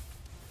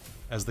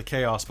as the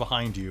chaos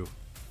behind you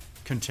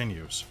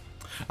continues.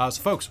 So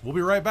folks, we'll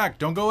be right back.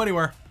 Don't go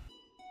anywhere.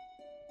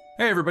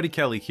 Hey everybody,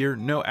 Kelly here.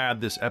 No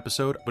ad this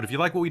episode, but if you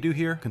like what we do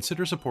here,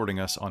 consider supporting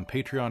us on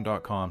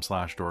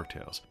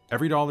patreon.com/dorktales.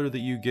 Every dollar that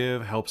you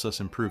give helps us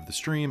improve the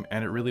stream,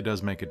 and it really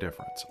does make a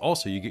difference.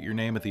 Also, you get your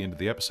name at the end of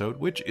the episode,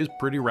 which is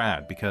pretty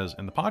rad, because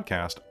in the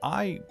podcast,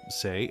 I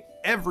say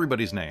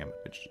everybody's name,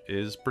 which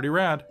is pretty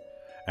rad.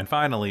 And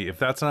finally, if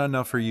that's not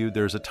enough for you,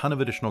 there's a ton of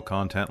additional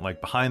content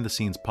like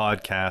behind-the-scenes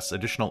podcasts,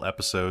 additional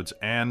episodes,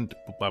 and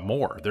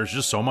more. There's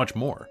just so much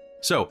more.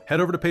 So, head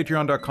over to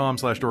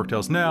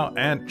patreon.com/dorktales now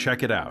and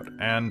check it out.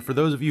 And for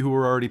those of you who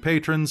are already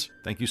patrons,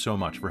 thank you so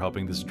much for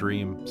helping this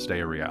dream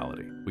stay a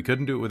reality. We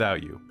couldn't do it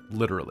without you,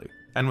 literally.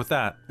 And with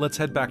that, let's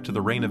head back to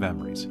the Reign of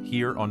Emrys,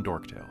 here on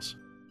Dork Tales.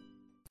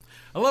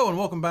 Hello and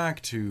welcome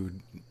back to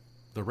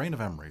the Reign of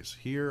Emrys,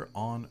 here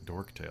on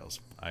Dork Tales.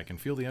 I can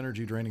feel the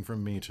energy draining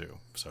from me too,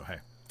 so hey.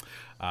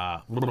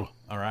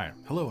 Alright,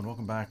 hello and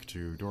welcome back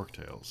to Dork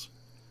Tales.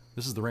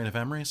 This is the Reign of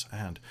Emrys,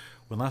 and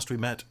when last we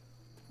met,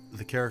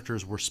 the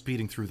characters were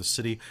speeding through the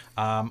city.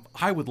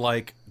 I would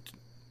like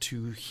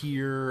to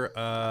hear,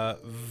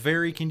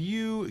 Very, can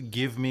you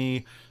give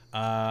me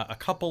a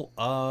couple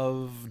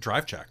of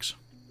drive checks?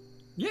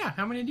 Yeah,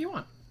 how many do you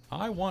want?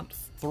 I want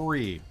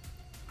 3.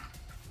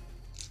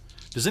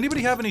 Does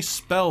anybody have any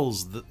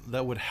spells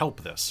that would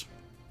help this?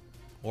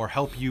 Or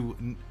help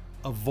you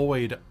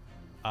avoid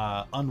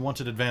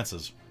unwanted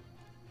advances?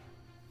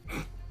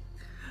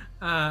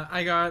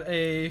 I got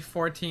a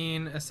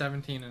 14, a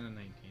 17, and a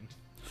 19.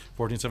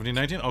 14, 17,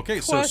 19? Okay,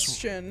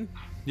 Question. so...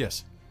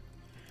 Yes.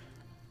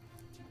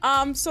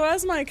 So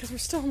as because we're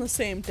still on the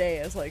same day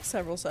as, like,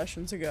 several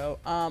sessions ago,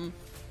 I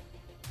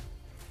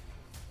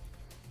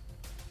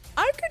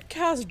could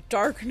cast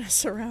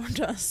darkness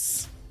around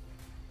us.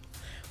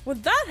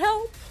 Would that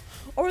help?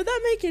 Or would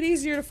that make it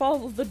easier to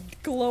follow the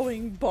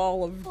glowing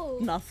ball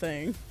of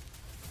nothing?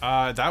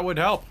 That would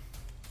help.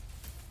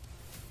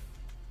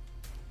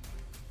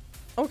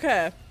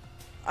 Okay.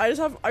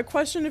 I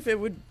question if it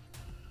would...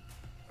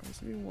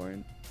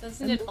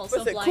 Doesn't it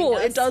also blind cool,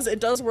 us? it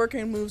does work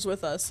and moves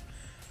with us.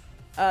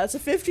 It's a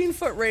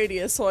 15-foot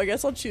radius, so I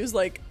guess I'll choose,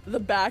 like, the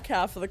back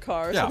half of the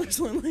car. Yeah. So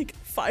there's only, like,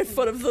 5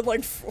 foot of the,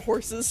 like,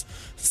 horses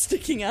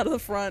sticking out of the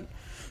front.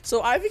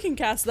 So Ivy can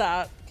cast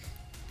that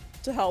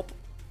to help.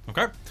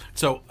 Okay.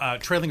 So,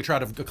 trailing a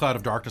cloud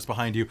of darkness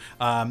behind you,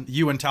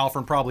 you and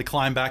Talfrin probably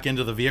climb back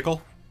into the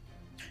vehicle.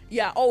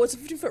 Yeah, oh, it's a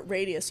 15-foot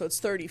radius, so it's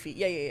 30 feet.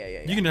 Yeah.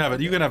 You can have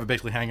it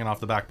basically hanging off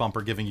the back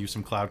bumper, giving you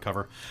some cloud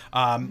cover.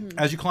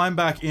 As you climb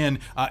back in,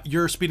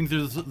 you're speeding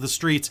through the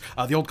streets,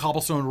 the old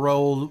cobblestone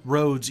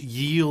roads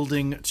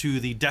yielding to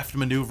the deft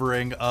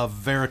maneuvering of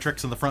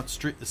Veritrix in the front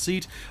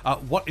seat.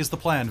 What is the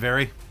plan,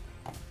 Very?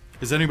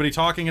 Is anybody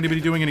talking? Anybody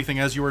doing anything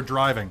as you are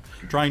driving?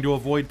 Trying to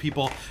avoid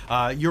people?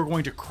 You're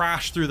going to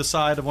crash through the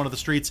side of one of the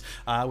streets.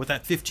 With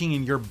that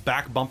 15, your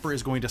back bumper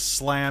is going to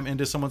slam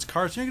into someone's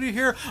car. So you're going to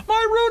hear,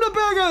 my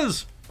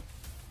rutabagas!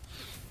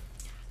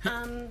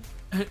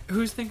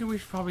 Who's thinking we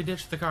should probably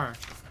ditch the car?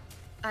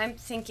 I'm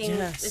thinking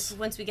Yes.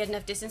 once we get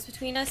enough distance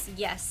between us,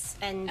 yes.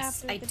 And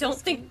After I the don't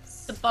think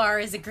distance. the bar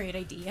is a great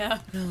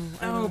idea.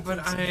 Oh, but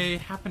I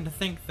happen to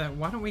think that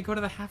why don't we go to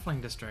the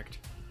Halfling District?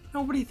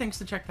 Nobody thinks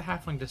to check the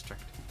Halfling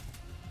District.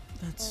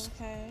 That's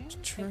Okay.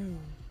 true.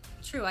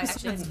 True, I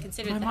actually hadn't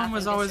considered My the mom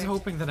was Halfling always District.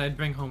 hoping that I'd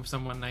bring home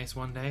someone nice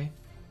one day.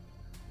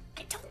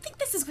 I don't think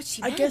this is what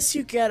she I meant. guess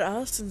you get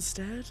us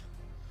instead.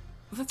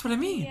 Well, that's what I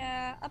mean.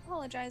 Yeah,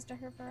 apologize to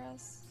her for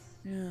us.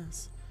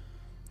 Yes.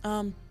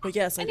 But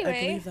yes, I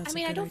Anyway, believe that's I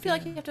mean, a I good don't feel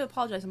like idea. you have to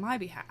apologize on my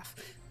behalf,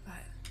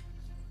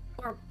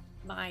 but Or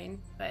mine,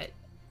 but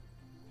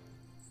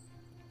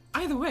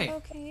Either way,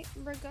 Okay,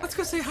 regardless. let's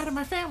go say hi to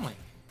my family.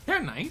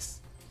 They're nice.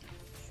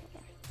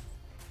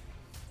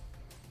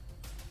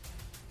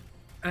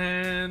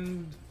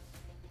 And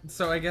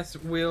so I guess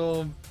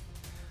we'll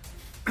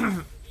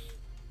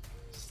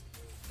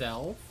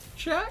stealth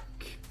check.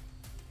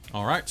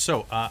 All right,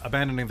 so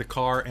abandoning the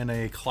car in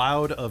a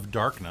cloud of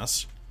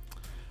darkness,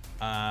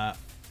 why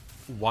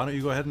don't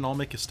you go ahead and I'll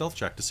make a stealth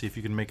check to see if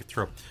you can make it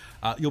through.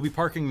 You'll be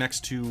parking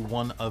next to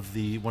one of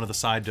the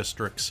side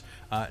districts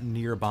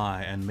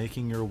nearby and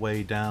making your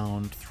way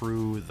down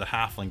through the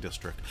Halfling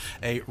district,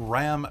 a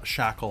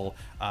ramshackle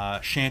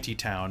shanty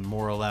town,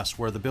 more or less,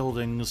 where the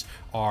buildings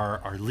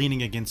are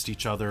leaning against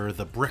each other.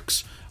 The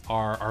bricks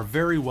are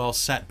very well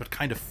set, but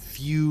kind of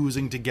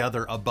fusing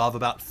together above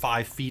about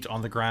 5 feet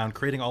on the ground,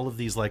 creating all of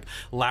these like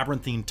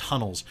labyrinthine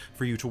tunnels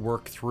for you to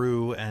work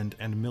through and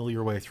mill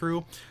your way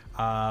through.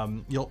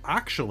 You'll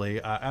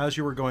actually, as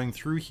you were going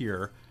through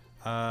here,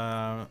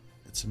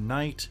 it's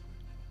night.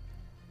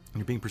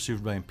 You're being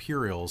pursued by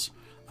Imperials.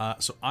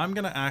 So I'm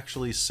going to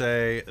actually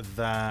say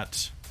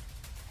that...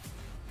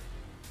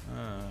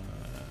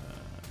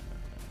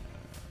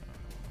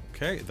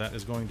 okay, that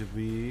is going to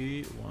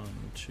be 1,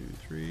 2,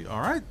 3.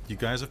 All right, you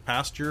guys have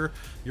passed your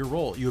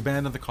roll. You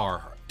abandon the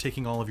car,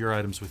 taking all of your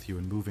items with you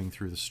and moving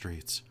through the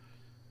streets.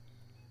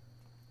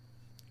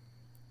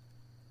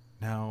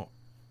 Now,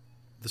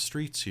 the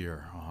streets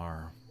here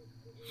are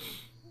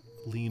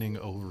leaning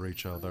over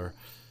each other.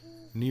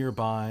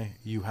 Nearby,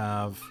 you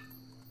have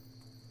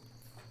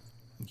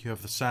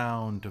the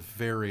sound of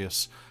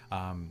various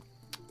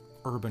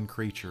urban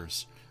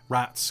creatures.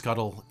 Rats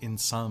scuttle in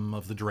some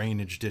of the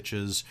drainage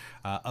ditches.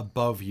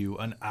 Above you,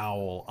 an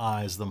owl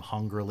eyes them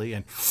hungrily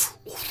and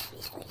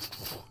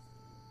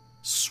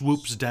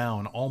swoops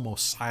down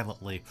almost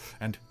silently,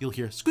 and you'll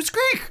hear squeak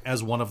squeak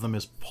as one of them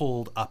is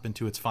pulled up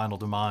into its final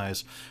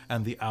demise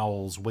and the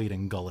owl's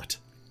waiting gullet.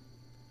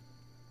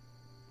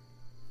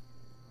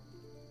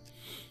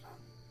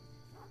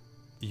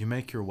 You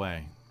make your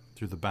way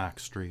through the back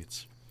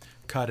streets,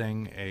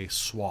 cutting a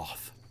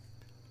swath.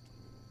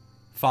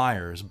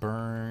 Fires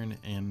burn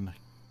in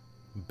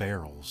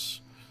barrels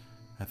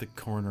at the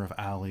corner of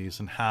alleys,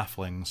 and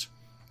halflings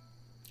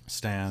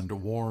stand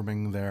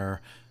warming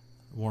their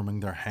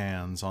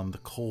hands on the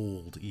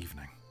cold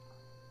evening.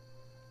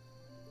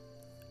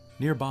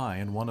 Nearby,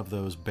 in one of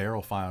those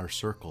barrel fire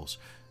circles,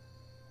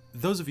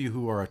 those of you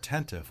who are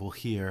attentive will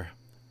hear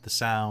the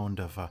sound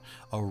of a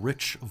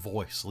rich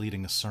voice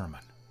leading a sermon.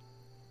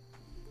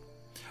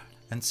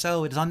 And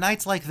so it is on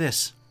nights like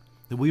this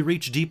that we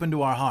reach deep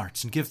into our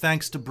hearts and give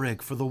thanks to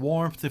Brig for the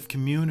warmth of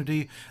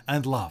community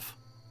and love.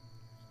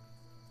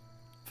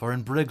 For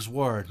in Brig's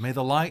word, may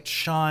the light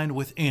shine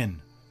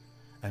within,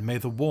 and may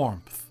the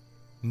warmth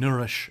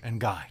nourish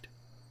and guide.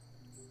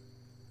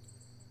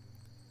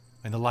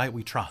 In the light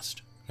we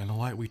trust, in the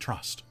light we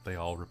trust, they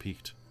all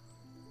repeat.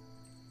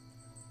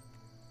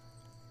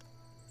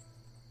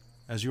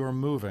 As you are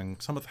moving,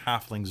 some of the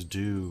halflings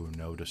do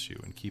notice you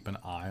and keep an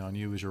eye on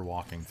you as you're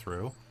walking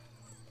through.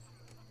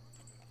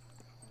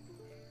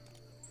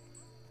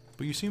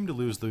 But you seem to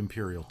lose the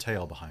Imperial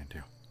tail behind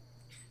you.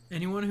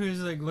 Anyone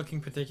who's like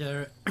looking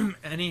particular,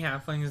 any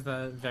halflings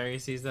that Very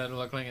sees that are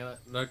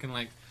looking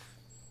like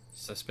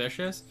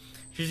suspicious,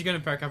 she's just gonna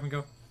perk up and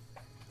go,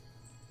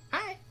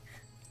 "Hi."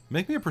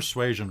 Make me a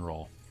persuasion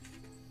roll.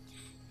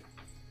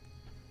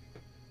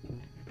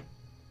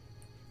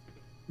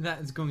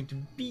 That is going to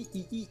be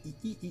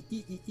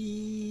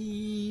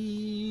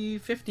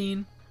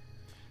 15.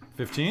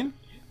 15?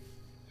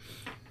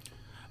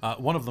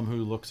 One of them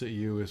who looks at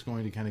you is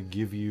going to kind of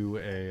give you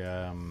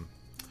a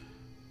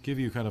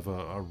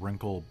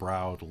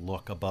wrinkle-browed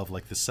look above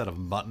like this set of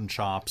mutton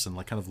chops and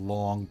like kind of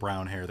long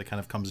brown hair that kind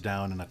of comes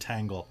down in a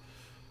tangle.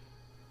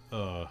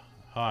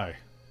 Hi.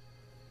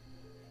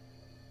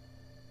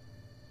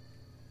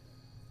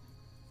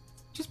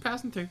 Just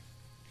passing through.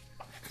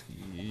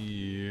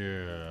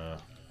 Yeah.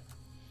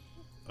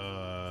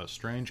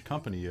 Strange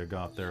company you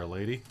got there,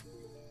 lady.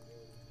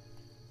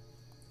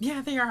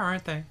 Yeah, they are,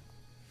 aren't they?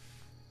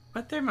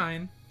 But they're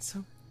mine,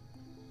 so...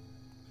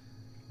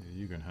 Yeah,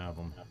 you can have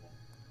them.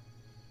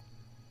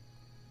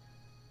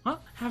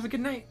 Well, have a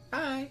good night.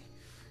 Bye.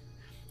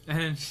 And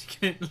then she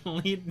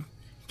can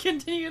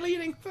continue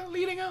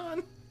leading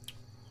on.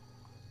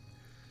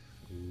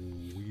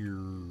 Weird.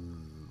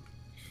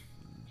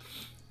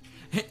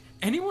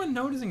 Anyone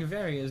noticing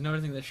Very is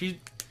noticing that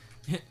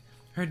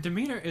her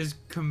demeanor is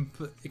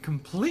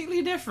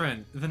completely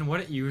different than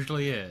what it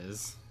usually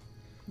is.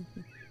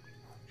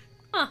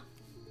 Huh.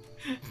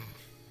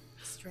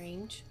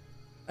 Strange.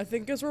 I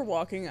think as we're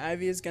walking,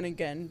 Ivy is gonna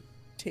again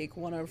take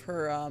one of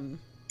her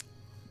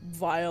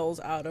vials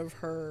out of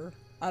her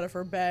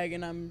bag,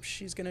 and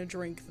she's gonna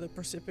drink the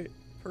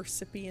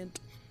percipient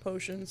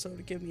potion, so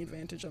to give me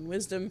advantage on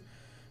wisdom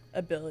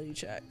ability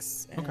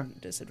checks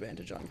and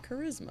disadvantage on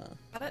charisma.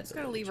 That's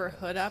gonna leave her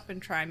hood up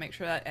and try and make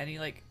sure that any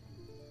like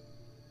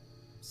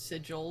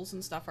sigils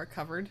and stuff are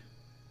covered.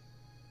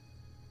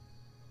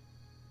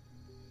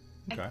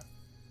 Okay. I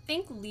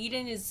think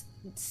Leiden is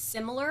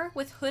similar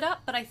with hood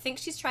up, but I think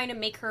she's trying to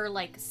make her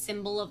like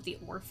symbol of the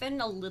orphan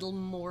a little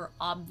more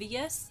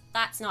obvious.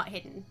 That's not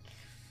hidden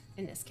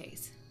in this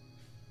case.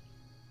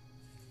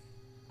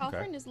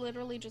 Halfrin is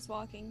literally just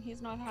walking.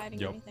 He's not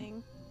hiding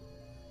anything.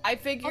 I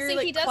figure Also,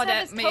 like he does have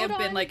Claudette his may coat have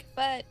been on, like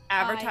but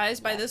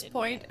advertised by I this didn't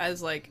point get it.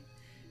 as like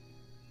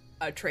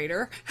a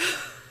traitor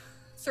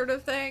sort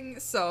of thing.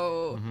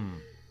 So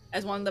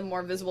as one of the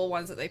more visible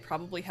ones that they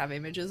probably have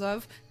images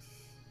of,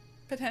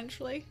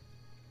 potentially.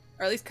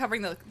 Or at least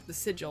covering the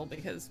sigil,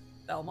 because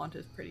Belmont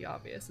is pretty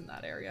obvious in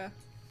that area.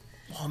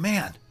 Oh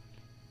man.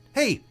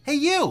 Hey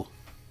you!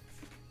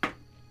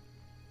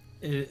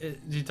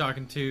 You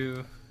talking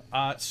to?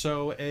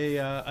 So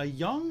a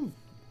young,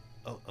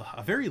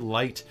 a very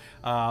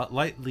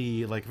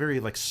lightly, like very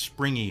like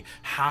springy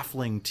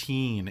halfling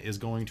teen is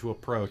going to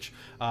approach.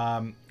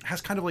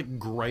 Has kind of like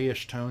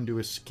grayish tone to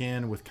his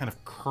skin with kind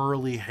of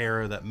curly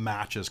hair that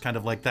matches, kind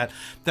of like that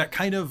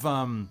kind of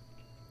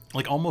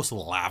like almost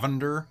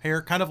lavender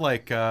hair, kind of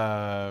like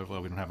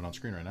well, we don't have it on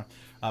screen right now,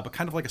 but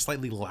kind of like a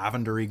slightly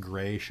lavendery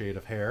gray shade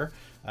of hair.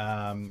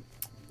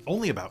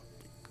 Only about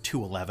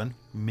 2'11",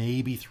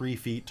 maybe 3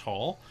 feet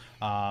tall,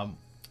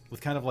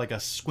 with kind of like a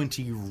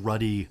squinty,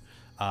 ruddy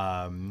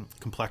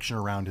complexion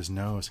around his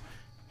nose.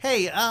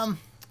 Hey, Hi.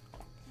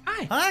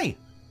 hi.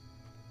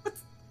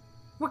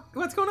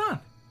 What's going on?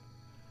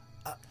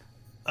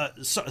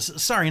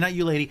 Sorry, not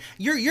you, lady.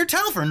 You're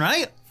Talfrin,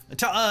 right?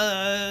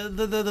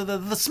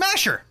 The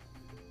Smasher.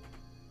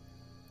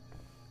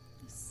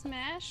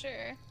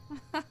 Smasher.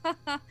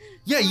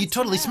 Yeah, you What's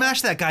totally that?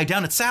 smashed that guy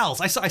down at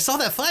Sal's. I saw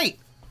that fight.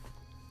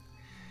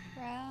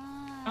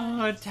 Right.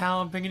 Oh,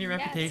 Tal, bringing your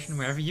reputation Yes.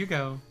 wherever you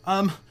go.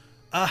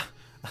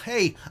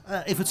 Hey,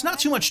 if it's not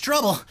too much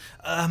trouble,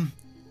 I'm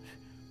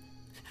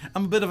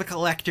a bit of a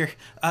collector.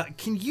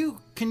 Can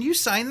you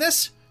sign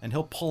this? And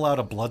he'll pull out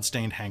a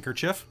bloodstained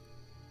handkerchief.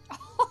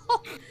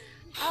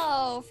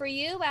 Oh, for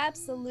you,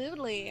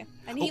 absolutely.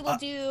 And he will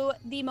do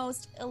the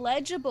most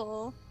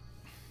illegible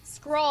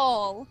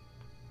scroll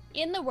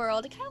in the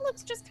world. It kind of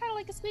looks just kind of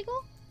like a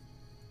squiggle.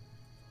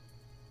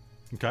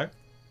 Okay.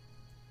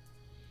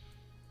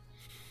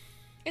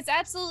 It's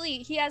absolutely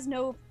he has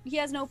no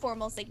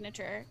formal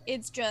signature.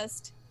 It's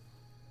just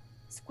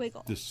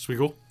squiggle. This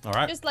Swiggle. All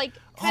right. Just like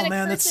Oh, kind of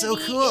man, that's so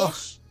cool.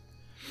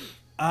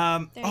 There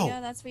you oh,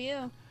 go. That's for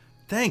you.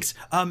 thanks.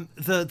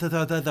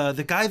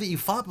 The guy that you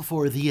fought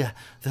before, the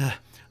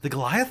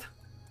Goliath.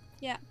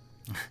 Yeah.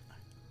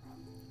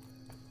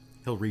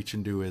 He'll reach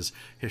into his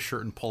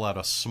shirt and pull out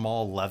a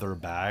small leather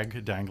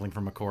bag dangling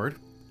from a cord.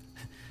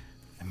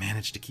 I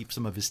managed to keep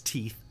some of his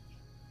teeth.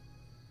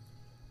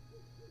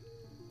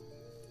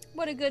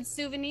 What a good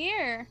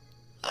souvenir.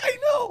 I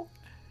know.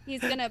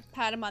 He's gonna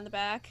pat him on the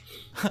back.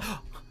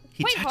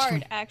 He Quite touched hard,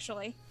 me.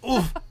 actually.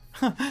 Oof.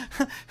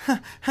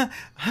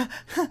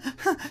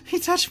 He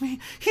touched me.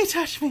 He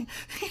touched me.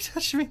 He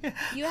touched me.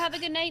 You have a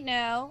good night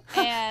now,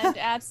 and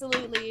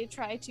absolutely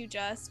try to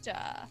just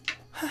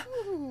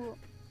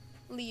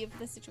leave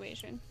the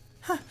situation.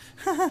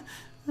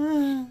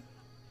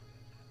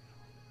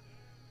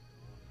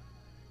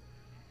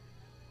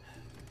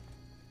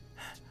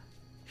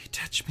 He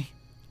touched me.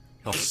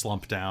 He'll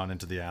slump down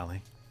into the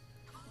alley.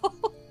 Do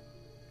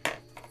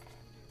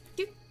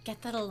you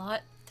get that a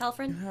lot, You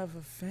Talfrin? have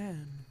a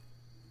fan.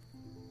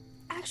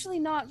 Actually,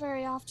 not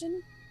very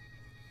often.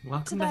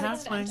 Welcome To to that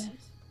Halfling. extent.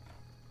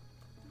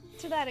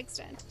 To that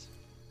extent.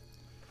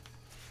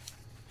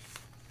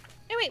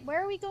 Hey, wait,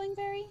 where are we going,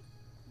 Barry?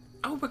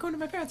 Oh, we're going to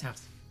my parents'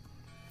 house.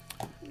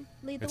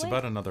 Lead the It's way.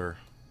 about another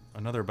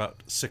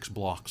about 6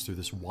 blocks through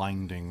this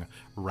winding,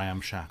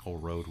 ramshackle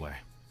roadway.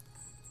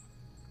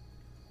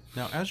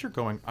 Now, as you're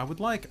going, I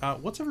would like,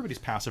 what's everybody's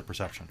passive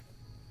perception?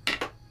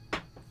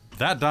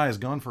 That die is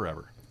gone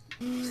forever.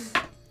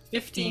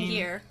 15.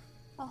 Here.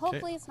 Well,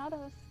 hopefully it's not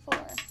a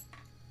 4.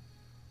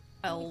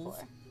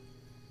 12.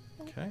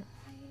 Okay.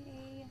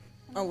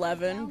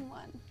 11.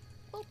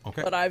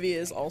 Okay. But Ivy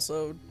is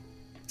also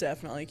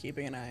definitely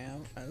keeping an eye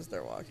out as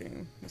they're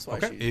walking. That's why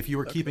Okay. she If you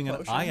were took the keeping an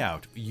potion. eye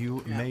out,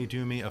 you Yeah. may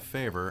do me a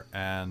favor,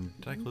 and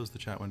did I close the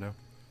chat window?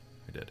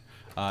 I did.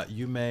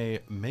 You may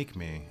make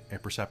me a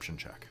perception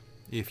check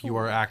if you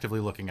are actively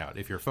looking out.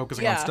 If you're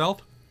focusing on Yeah.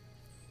 stealth,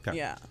 okay.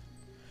 Yeah.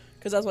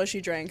 Because that's why she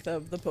drank the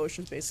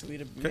potions, basically,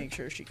 to make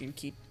sure she can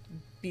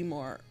be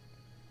more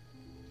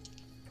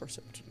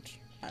perceptive.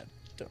 I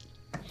don't...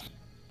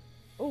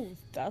 Oh,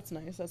 that's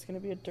nice. That's going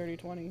to be a dirty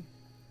 20.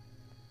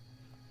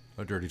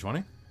 A dirty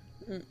 20?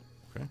 Mm.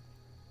 Okay.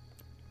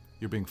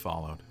 You're being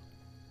followed.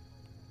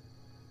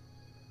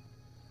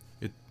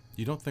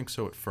 You don't think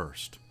so at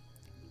first.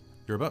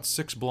 You're about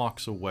 6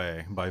 blocks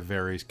away by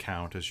Very's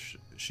count as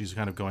she's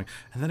kind of going.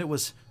 And then it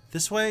was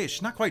this way.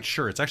 She's not quite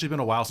sure. It's actually been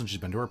a while since she's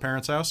been to her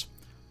parents' house.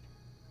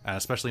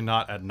 Especially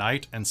not at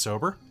night and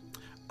sober.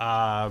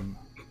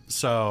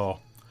 So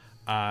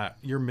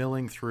you're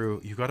milling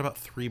through. You've got about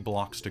 3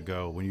 blocks to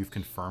go when you've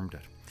confirmed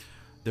it.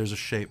 There's a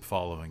shape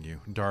following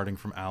you, darting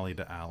from alley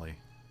to alley.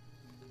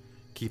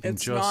 Keeping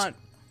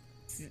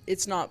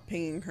It's not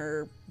pinging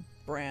her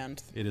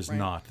brand. It is right?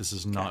 not. This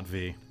is not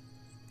V.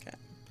 Okay.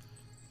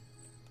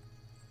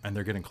 And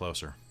they're getting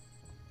closer.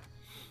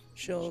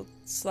 She'll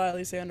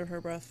slyly say under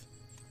her breath,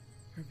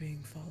 "We're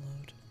being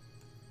followed."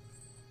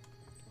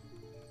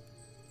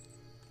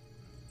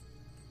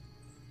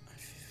 I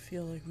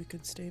feel like we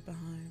could stay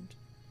behind.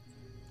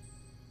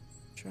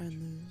 Try and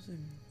lose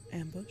and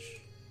ambush.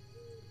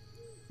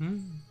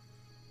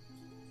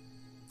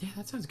 Yeah,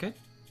 that sounds good.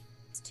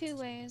 It's 2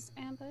 ways: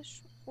 ambush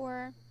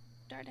or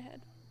dart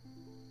ahead.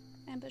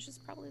 Ambush is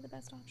probably the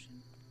best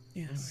option.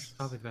 Yes.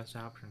 Probably the best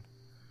option.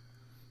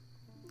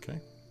 Okay.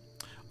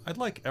 I'd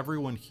like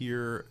everyone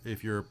here,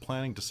 if you're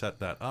planning to set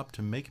that up,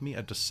 to make me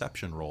a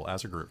deception roll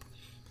as a group.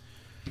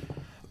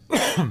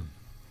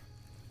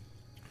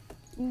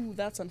 Ooh,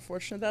 that's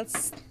unfortunate.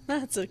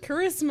 That's a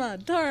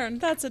charisma. Darn,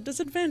 that's a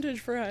disadvantage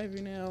for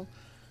Ivy now.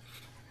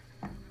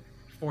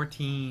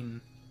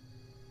 14.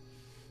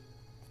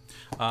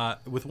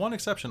 With one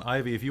exception,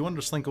 Ivy, if you wanted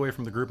to slink away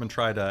from the group and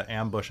try to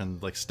ambush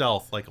and like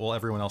stealth, like while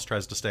everyone else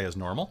tries to stay as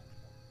normal,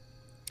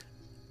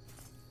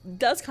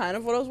 That's kind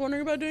of what I was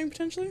wondering about doing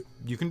potentially.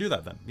 You can do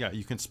that then. Yeah,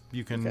 you can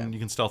Okay. you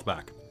can stealth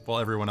back while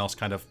everyone else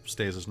kind of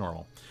stays as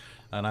normal.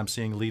 And I'm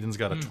seeing Leden's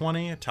got a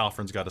 20,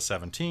 Talfrin's got a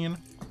 17.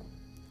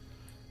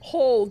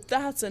 Oh,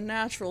 that's a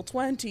natural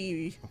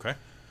 20 Okay.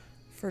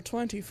 for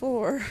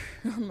 24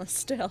 on my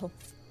stealth.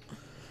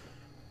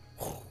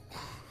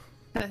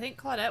 I think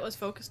Claudette was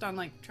focused on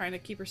like trying to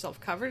keep herself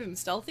covered and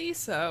stealthy,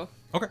 so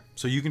Okay,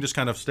 so you can just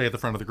kind of stay at the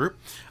front of the group.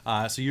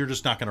 So you're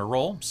just not going to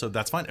roll, so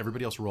that's fine.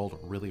 Everybody else rolled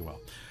really well.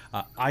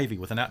 Ivy,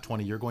 with a nat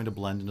 20, you're going to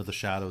blend into the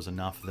shadows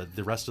enough that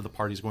the rest of the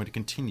party is going to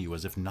continue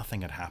as if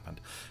nothing had happened.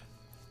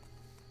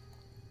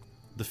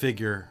 The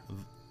figure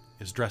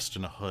is dressed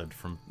in a hood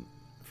from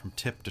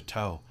tip to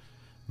toe,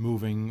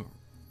 moving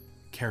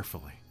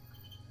carefully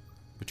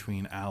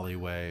between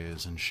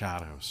alleyways and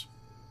shadows.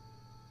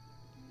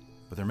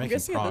 But they're I'm making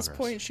guessing progress. at this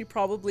point she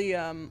probably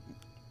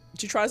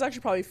she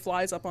probably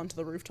flies up onto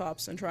the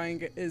rooftops and trying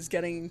to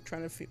get an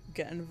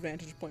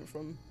advantage point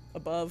from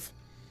above.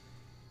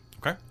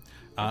 Okay.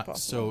 If possible.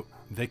 So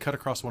they cut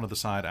across one of the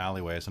side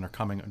alleyways and are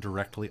coming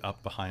directly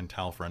up behind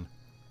Talfrin.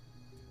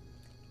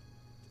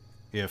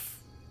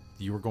 If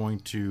you were going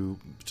to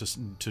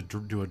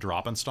do a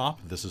drop and stop,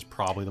 this is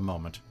probably the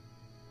moment.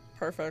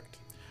 Perfect.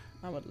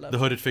 I would love The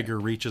hooded figure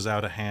reaches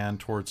out a hand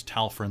towards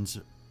Talfrin's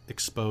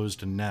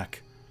exposed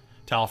neck.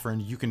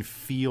 Talfrin, you can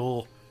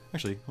feel...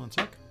 Actually, one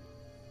sec.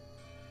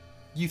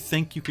 You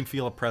think you can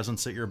feel a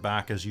presence at your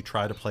back as you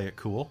try to play it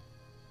cool?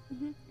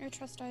 I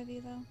trust Ivy,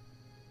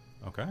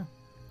 though. Okay.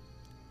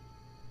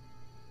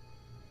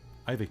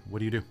 Ivy, what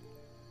do you do?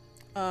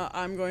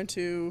 I'm going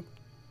to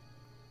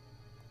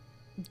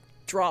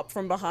drop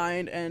from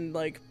behind and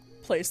like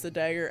place the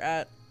dagger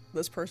at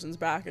this person's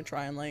back and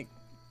try and like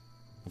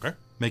Okay.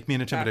 Make me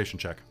an intimidation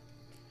check.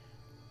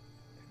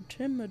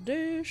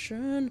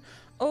 intimidation.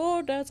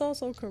 Oh, that's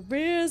also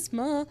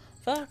charisma.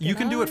 Fucking You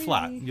can do it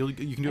flat. Ivy. You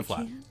can do it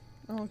flat.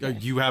 Can't? Okay.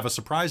 You have a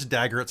surprise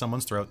dagger at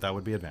someone's throat. That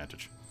would be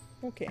advantage.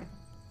 Okay.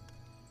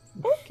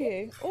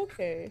 Okay.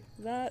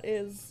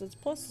 It's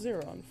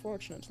 +0,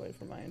 unfortunately,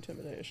 for my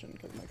intimidation,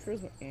 because my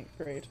charisma ain't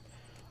great.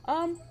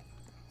 Someone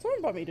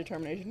brought me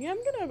determination. Yeah,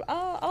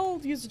 I'll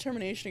use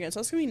determination again, so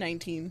that's gonna be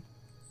 19.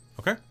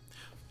 Okay.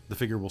 The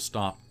figure will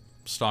stop,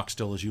 stock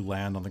still as you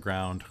land on the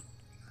ground,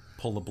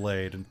 pull the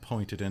blade, and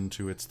point it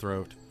into its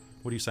throat.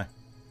 What do you say?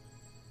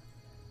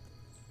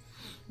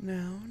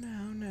 No.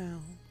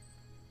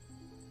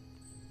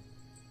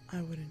 I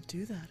wouldn't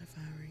do that if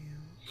I were you.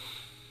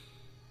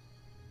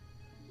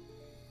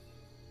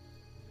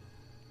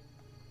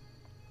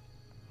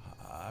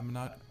 I'm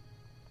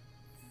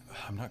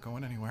not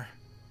going anywhere.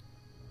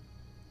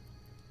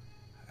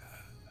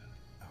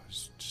 I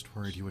was just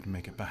worried you wouldn't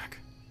make it back.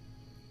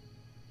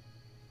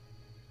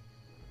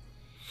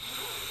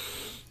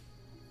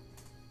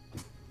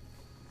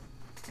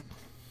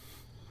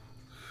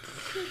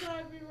 Did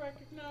Ivy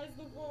recognize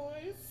the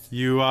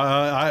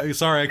voice?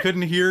 Sorry, I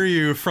couldn't hear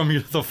you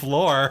from the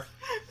floor.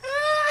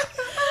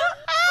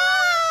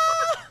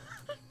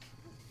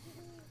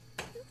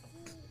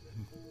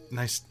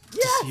 Nice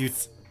to see you.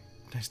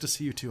 Nice to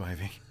see you too,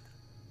 Ivy.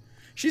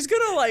 She's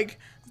gonna like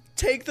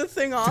take the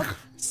thing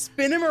off,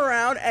 spin him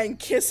around, and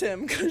kiss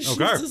him because she's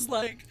Okay. just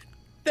like,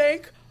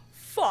 thank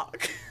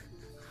fuck.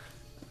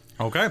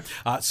 Okay.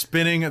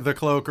 Spinning the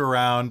cloak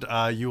around,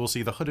 you will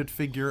see the hooded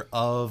figure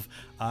of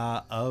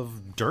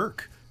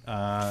Dirk.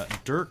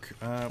 Dirk.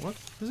 What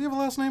does he have a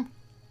last name?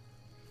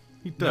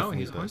 He No, definitely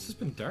he's does. always just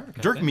been Dirk.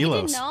 I Dirk think.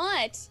 Milos. Did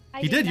not.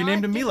 He did. You not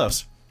named him get-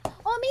 Milos.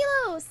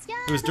 Oh, Milos. Yeah.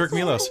 It was Dirk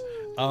Milos.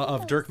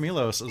 Of Dirk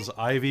Milos, as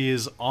Ivy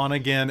is on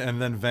again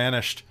and then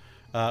vanished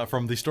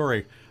from the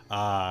story.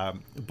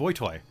 Boy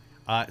toy.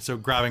 So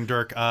grabbing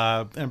Dirk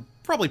and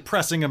probably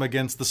pressing him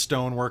against the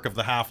stonework of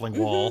the halfling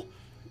wall.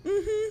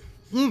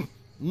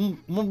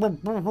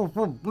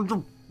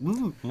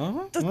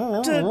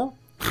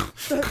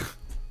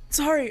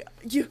 Sorry,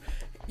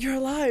 you're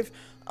alive.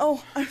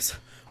 Oh,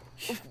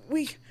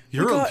 we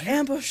You're got okay.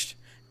 ambushed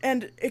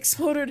and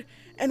exploded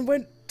and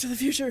went to the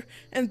future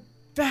and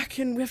back,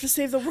 and we have to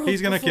save the world.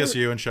 He's gonna before- kiss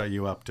you and shut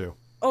you up too.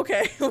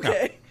 Okay.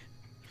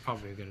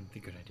 Probably a good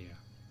idea.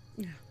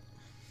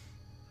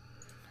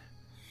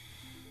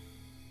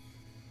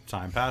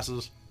 Time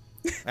passes,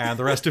 and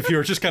the rest of you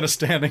are just kind of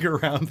standing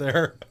around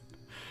there,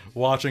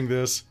 watching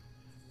this.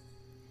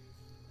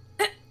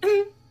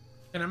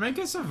 Can I make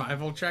a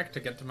survival check to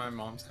get to my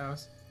mom's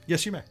house?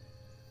 Yes, you may.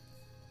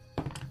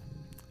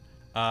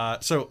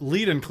 So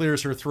Leiden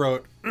clears her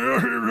throat.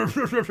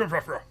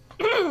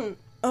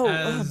 Oh,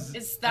 As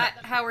Is that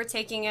how we're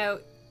taking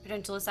out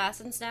potential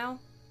assassins now?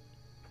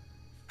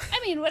 I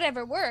mean,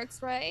 whatever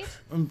works, right?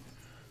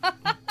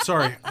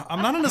 Sorry,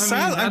 I'm not an I mean,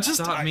 assassin. that I'm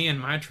just. stopped me in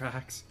my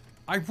tracks.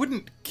 I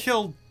wouldn't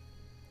kill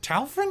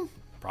Talfrin?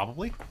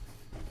 Probably.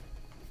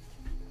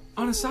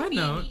 On a side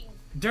note,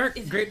 Dirk,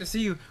 great to see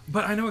you,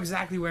 but I know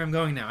exactly where I'm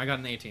going now. I got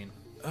an 18.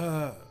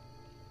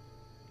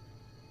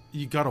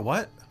 You got a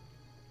what?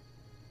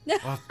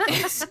 Well,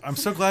 I'm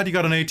so glad you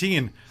got an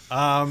 18.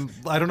 I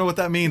don't know what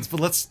that means, but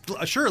let's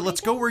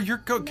go where you're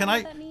go. Can know I?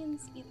 what that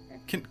means either.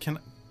 Can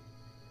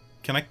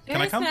Can I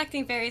Vera's come? been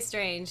acting very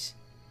strange.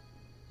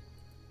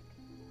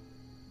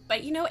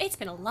 But you know, it's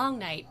been a long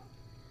night.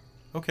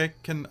 Okay,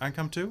 can I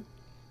come too?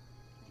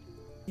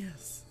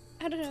 Yes.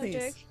 I don't know, Please.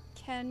 Dirk.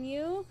 Can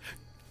you?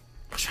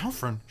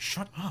 Talfrin,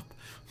 shut up.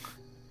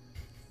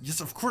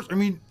 Yes, of course. I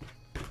mean,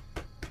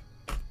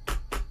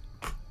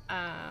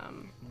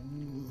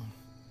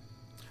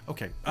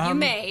 okay. You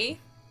may.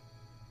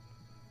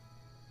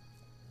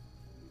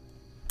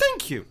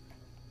 Thank you.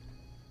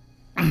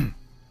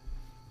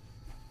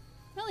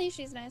 Well,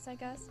 she's nice, I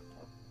guess.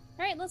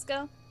 All right, let's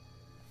go.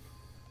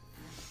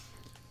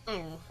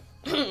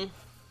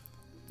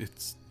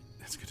 It's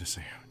good to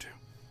see you too.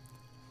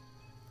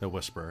 The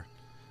whisperer.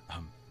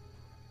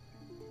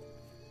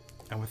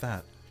 And with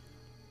that,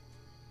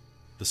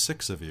 the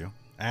 6 of you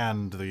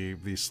and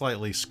the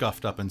slightly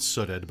scuffed up and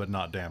sooted but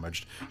not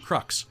damaged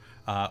Crux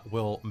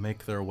will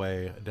make their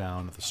way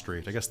down the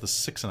street. I guess the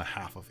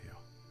 6.5 of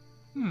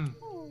you.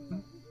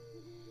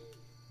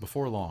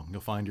 Before long,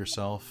 you'll find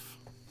yourself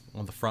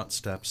on the front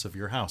steps of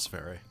your house,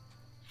 Fairy.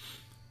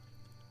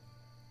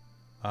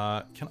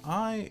 Can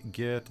I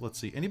get, let's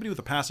see, anybody with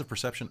a passive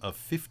perception of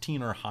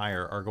 15 or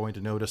higher are going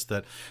to notice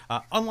that,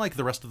 unlike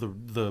the rest of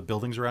the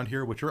buildings around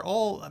here, which are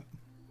all,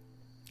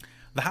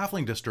 the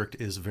Halfling District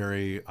is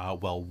very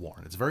well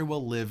worn. It's very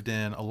well lived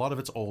in. A lot of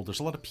it's old. There's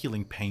a lot of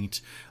peeling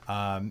paint,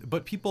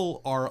 but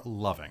people are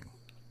loving.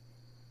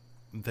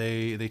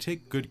 They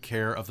take good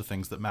care of the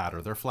things that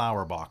matter. Their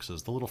flower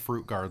boxes, the little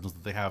fruit gardens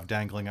that they have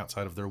dangling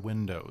outside of their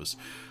windows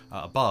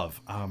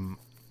above.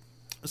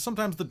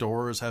 Sometimes the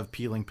doors have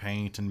peeling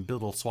paint and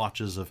little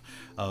swatches of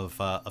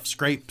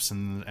scrapes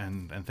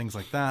and things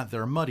like that.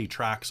 There are muddy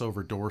tracks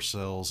over door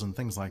sills and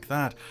things like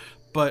that.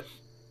 But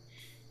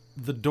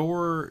the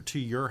door to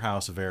your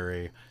house,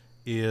 Very,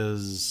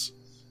 is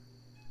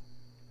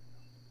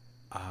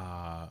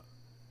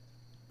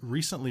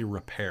recently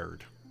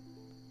repaired.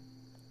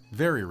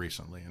 Very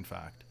recently, in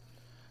fact.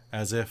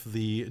 As if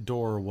the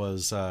door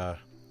was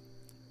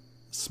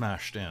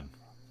smashed in.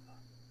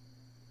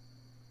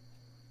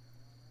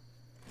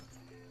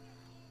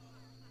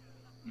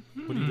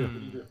 What do you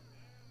do?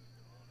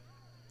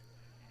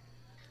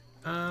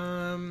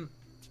 Can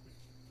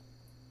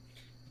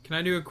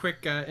I do a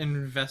quick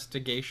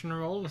investigation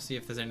roll to see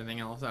if there's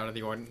anything else out of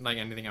the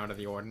anything out of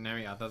the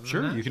ordinary other than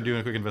Sure, that? you can do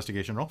a quick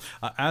investigation roll.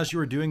 As you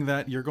are doing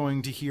that, you're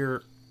going to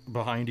hear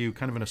behind you,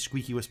 kind of in a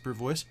squeaky whisper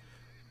voice,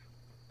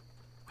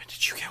 "When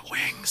did you get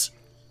wings?"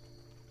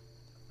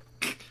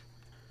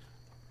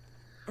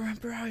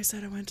 Remember how I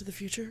said I went to the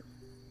future?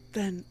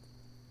 Then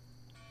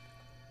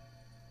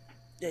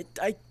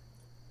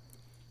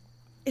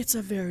it's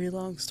a very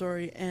long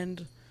story,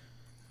 and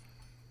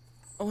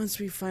once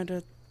we find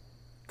a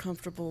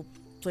comfortable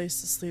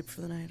place to sleep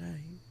for the night,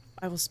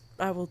 I'll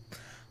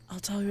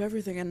tell you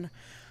everything, and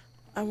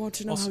I want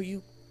to know Also, how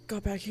you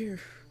got back here.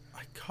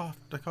 I caught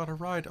a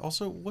ride.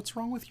 Also, what's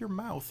wrong with your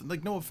mouth?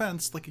 Like, no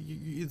offense, like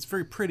it's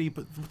very pretty,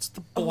 but what's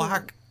the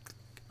black?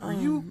 Are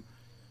you?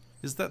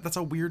 Is that's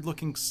a weird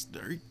looking?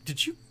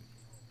 Did you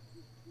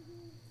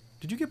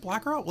get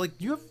black out? Like,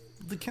 you have?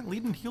 Can't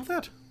lead and heal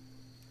that?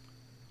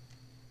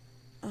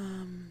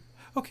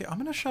 Okay, I'm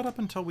gonna shut up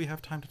until we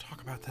have time to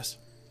talk about this.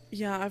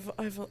 Yeah,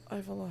 I've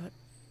a lot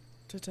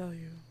to tell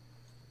you.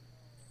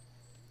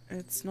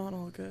 It's not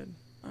all good,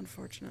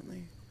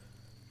 unfortunately.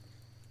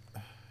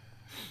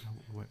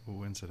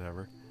 When's it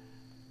ever?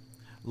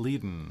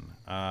 Leiden,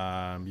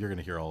 you're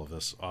gonna hear all of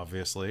this,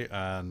 obviously,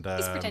 and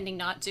He's pretending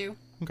not to,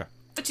 okay.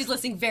 but she's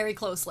listening very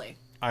closely.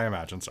 I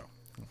imagine so.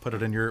 Put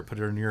it in your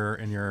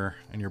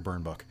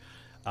burn book.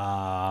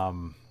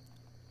 I'm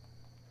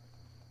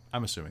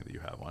assuming that you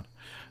have one.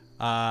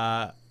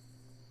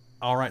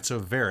 All right, so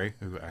Very,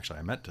 who actually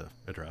I meant to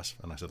address,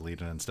 and I said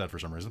Leiden instead for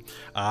some reason.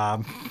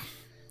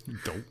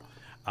 Dope.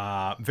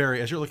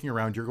 Very, as you're looking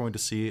around, you're going to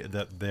see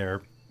that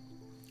there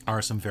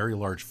are some very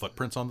large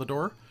footprints on the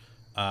door.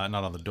 Not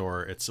on the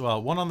door. It's,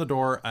 well, one on the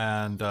door,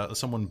 and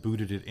someone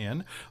booted it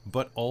in.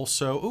 But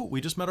also,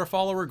 we just met our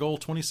follower goal,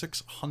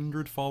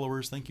 2,600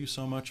 followers. Thank you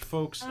so much,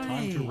 folks.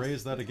 Time to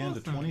raise that again to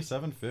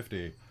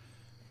 2,750.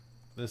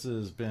 This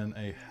has been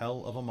a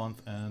hell of a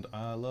month, and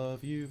I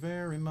love you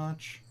very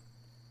much.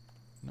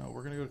 No,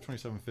 we're going to go to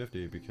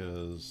 2,750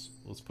 because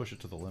let's push it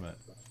to the limit.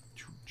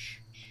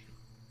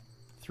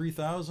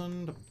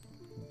 3,000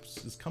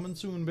 is coming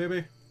soon,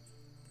 baby.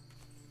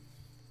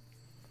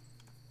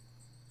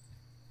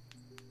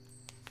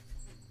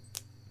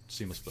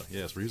 Seamless play.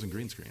 Yes, we're using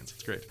green screens.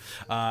 It's great.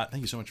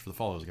 Thank you so much for the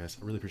follows, guys.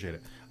 I really appreciate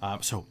it.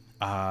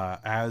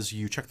 As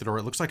you check the door,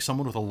 it looks like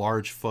someone with a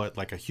large foot,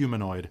 like a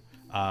humanoid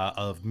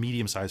of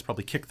medium size,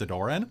 probably kicked the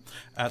door in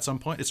at some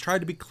point. It's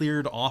tried to be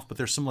cleared off, but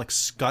there's some like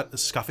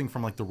scuffing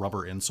from like the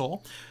rubber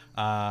insole,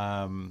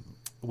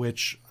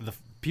 which the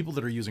people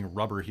that are using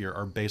rubber here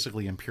are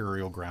basically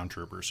Imperial ground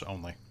troopers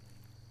only.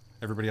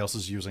 Everybody else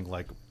is using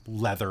like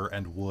leather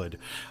and wood.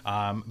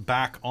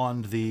 Back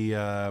on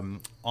the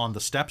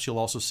steps, you'll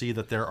also see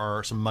that there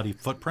are some muddy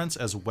footprints,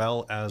 as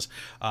well as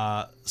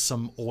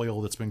some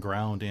oil that's been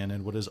ground in,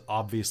 and what is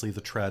obviously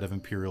the tread of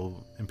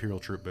Imperial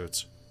troop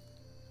boots.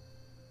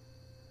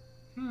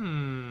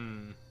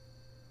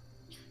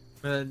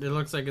 But it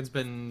looks like it's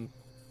been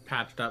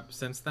patched up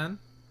since then.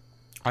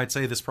 I'd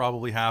say this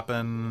probably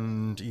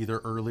happened either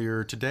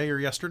earlier today or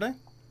yesterday.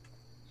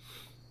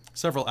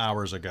 Several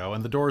hours ago,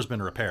 and the door's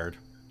been repaired.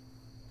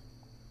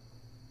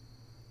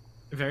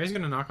 Vary's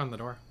gonna knock on the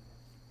door.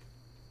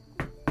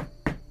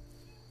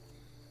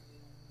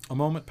 A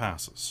moment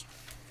passes.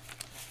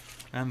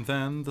 And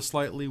then the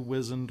slightly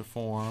wizened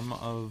form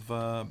of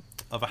a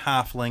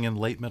halfling in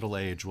late middle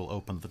age will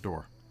open the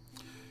door.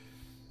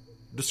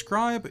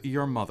 Describe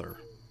your mother.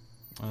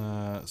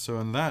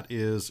 And that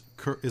is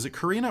it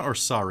Karina or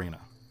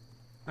Sarina?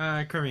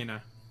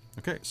 Karina.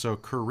 Okay, so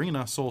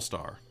Karina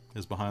Soulstar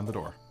is behind the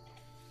door.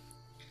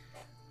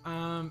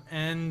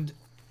 And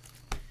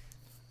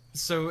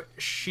so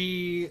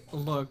she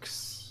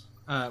looks,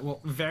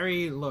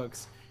 Very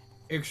looks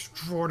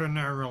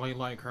extraordinarily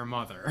like her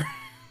mother.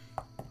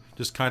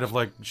 Just kind of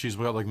like she's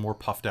got like more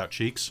puffed out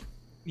cheeks.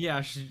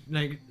 Yeah, she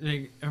like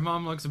her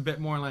mom looks a bit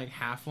more like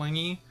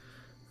halflingy.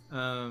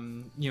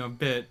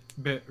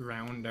 Bit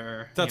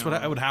rounder. That's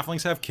what when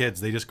halflings have kids,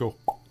 they just go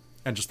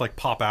and just like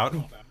pop out.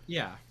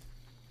 Yeah,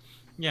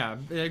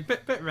 like,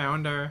 bit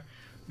rounder,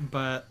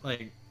 but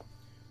like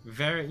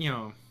very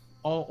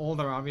all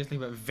older obviously,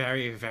 but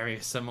very very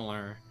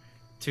similar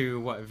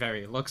to what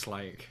Very looks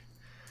like.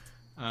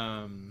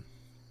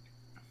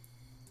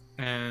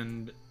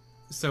 And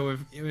so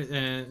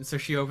so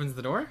she opens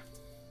the door.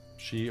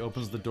 She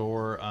opens the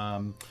door.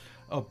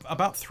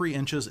 About 3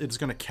 inches. It's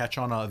going to catch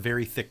on a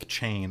very thick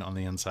chain on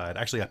the inside.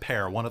 Actually, a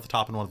pair, one at the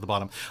top and one at the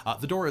bottom.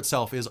 The door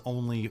itself is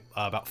only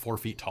about 4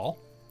 feet tall.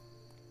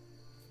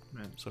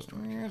 So,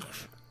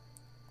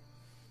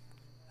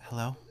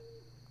 hello.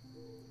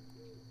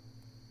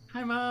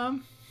 Hi,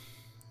 Mom.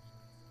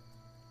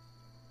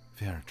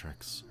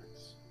 Veritrix.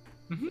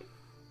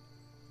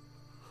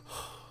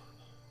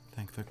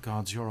 Thank the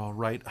gods you're all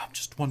right.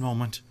 Just one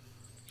moment.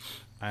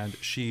 And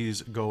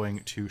she's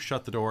going to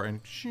shut the door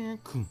and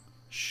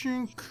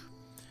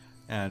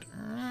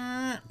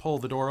pull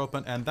the door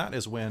open, and that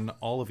is when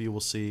all of you will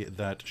see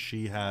that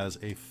she has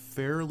a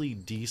fairly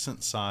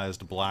decent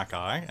sized black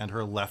eye and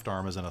her left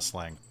arm is in a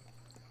sling.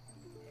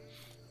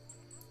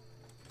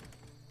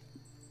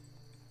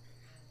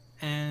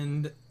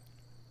 And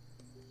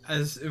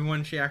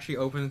when she actually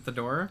opens the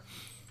door,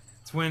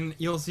 it's when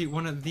you'll see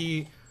one of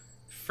the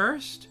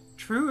first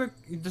true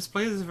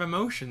displays of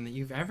emotion that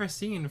you've ever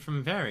seen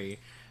from Very,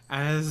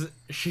 as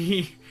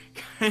she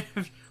kind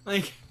of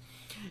like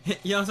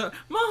yells out,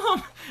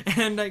 "Mom!"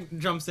 and like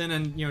jumps in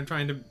and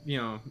trying to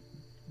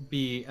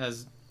be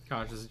as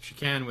cautious as she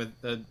can with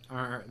the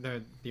arm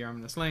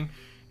in the sling,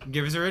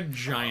 gives her a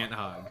giant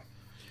hug.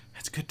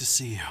 It's good to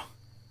see you.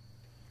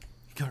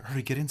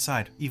 Hurry, get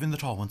inside, even the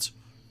tall ones.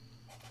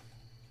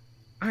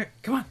 All right,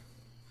 come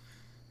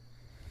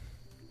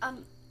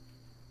on.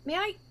 May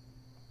I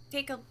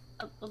take a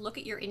look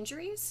at your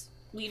injuries?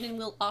 Leland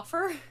will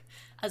offer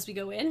as we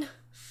go in.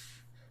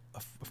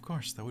 Of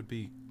course, that would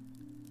be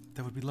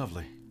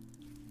lovely.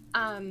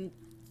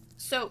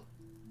 So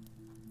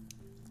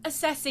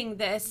assessing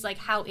this, like,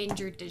 how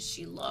injured does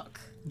she look?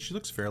 She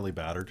looks fairly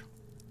battered.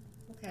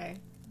 Okay.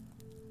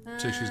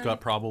 So she's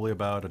got probably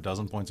about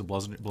 12 points of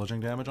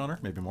bludgeoning damage on her,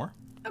 maybe more.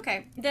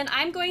 Okay, then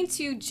I'm going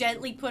to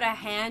gently put a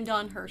hand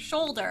on her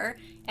shoulder,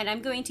 and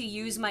I'm going to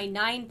use my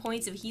 9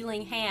 points of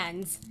healing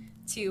hands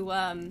to,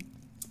 I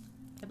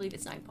believe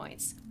it's 9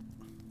 points,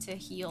 to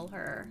heal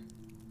her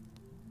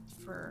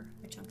for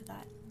a chunk of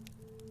that.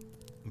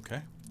 Okay.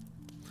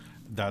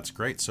 That's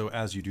great. So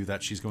as you do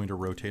that, she's going to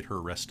rotate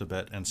her wrist a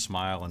bit and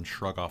smile and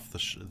shrug off the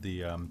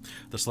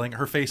sling.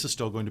 Her face is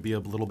still going to be a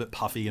little bit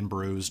puffy and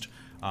bruised,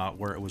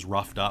 where it was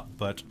roughed up.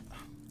 But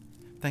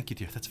thank you,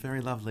 dear. That's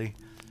very lovely.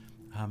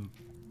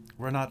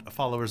 We're not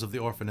followers of the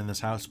orphan in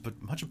this house,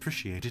 but much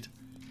appreciated.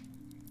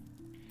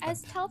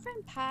 As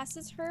Telfrin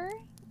passes her,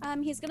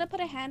 he's gonna put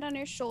a hand on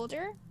her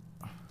shoulder,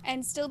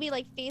 and still be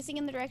like facing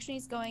in the direction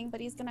he's going.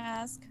 But he's gonna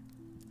ask,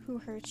 "Who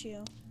hurt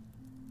you?"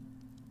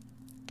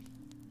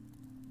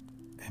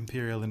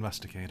 Imperial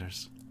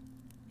investigators.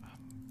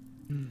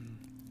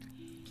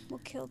 We'll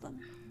kill them.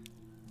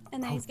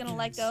 And then he's gonna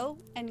let go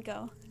and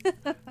go.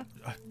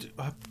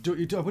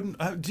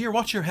 Dear,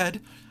 watch your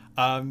head.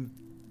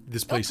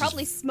 This place They'll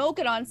probably smoke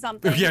it on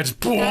something. Yeah, just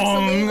boom.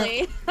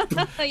 Absolutely.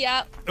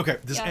 Yeah. Okay,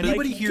 does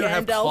anybody here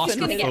have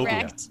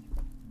claustrophobia?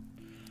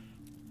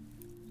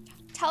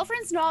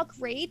 Telfrin's not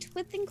great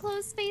with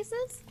enclosed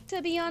spaces,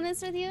 to be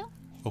honest with you.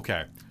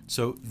 Okay,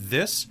 so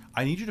this,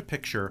 I need you to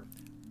picture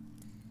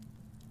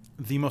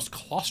the most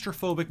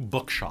claustrophobic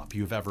bookshop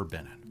you've ever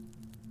been in.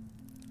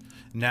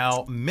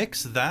 Now,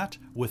 mix that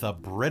with a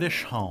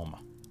British home.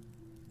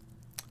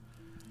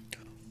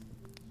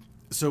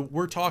 So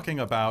we're talking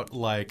about,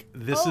 like,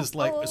 this is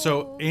like,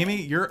 so Amy,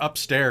 you're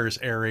upstairs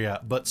area,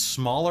 but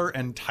smaller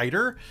and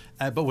tighter,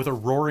 but with a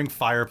roaring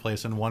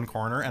fireplace in one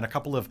corner and a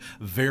couple of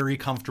very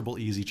comfortable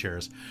easy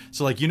chairs.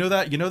 So, like, you know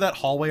that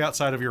hallway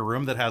outside of your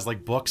room that has,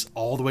 like, books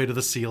all the way to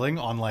the ceiling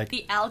on, like...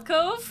 The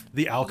alcove?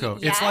 The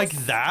alcove. Yes. It's like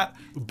that,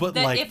 but,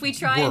 that like, if we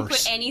try worse. and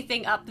put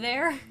anything up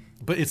there...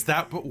 but it's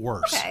but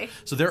worse. Okay.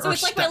 So there So are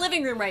it's like my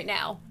living room right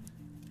now.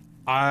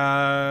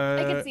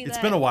 can see it's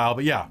that. been a while,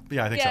 but yeah,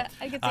 I think Yeah, so.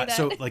 I can see that.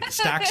 So like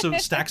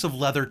stacks of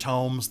leather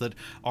tomes that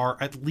are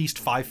at least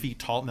 5 feet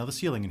tall. Now the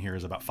ceiling in here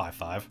is about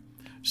 5'5",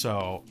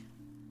 so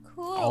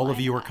Cool. all of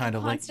you are I'm kind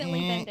of like, constantly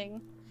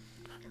bending.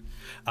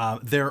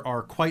 there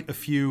are quite a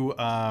few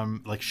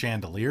like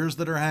chandeliers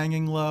that are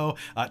hanging low.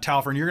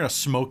 Talfrin, you're gonna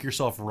smoke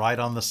yourself right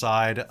on the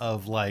side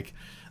of like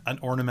an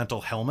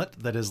ornamental helmet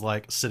that is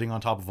like sitting on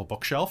top of a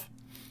bookshelf.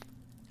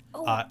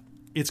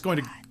 It's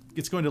going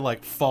to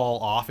like fall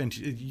off, and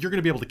you're going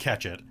to be able to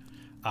catch it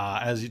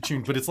as you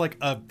tune. But it's like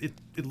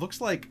it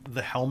looks like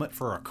the helmet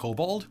for a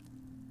kobold.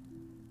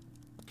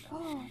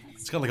 Oh,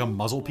 It's got like a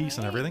muzzle piece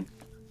and everything.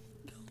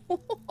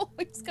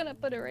 He's gonna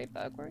put it right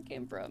back where it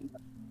came from.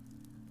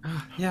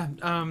 Yeah,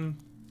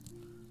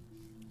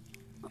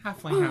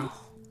 halfling house.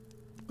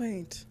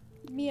 Wait.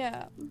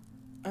 Yeah.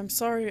 I'm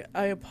sorry.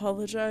 I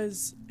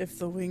apologize if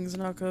the wings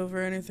knock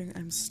over anything.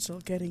 I'm still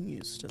getting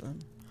used to them.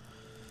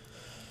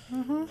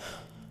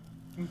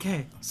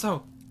 Okay,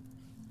 so,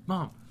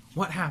 Mom,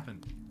 what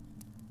happened?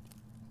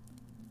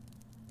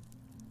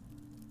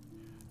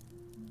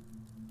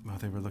 Well,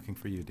 they were looking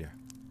for you, dear.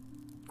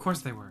 Of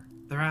course they were.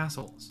 They're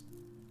assholes.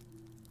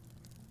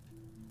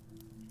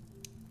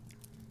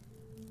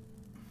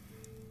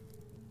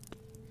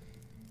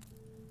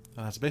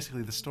 That's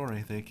basically the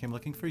story. They came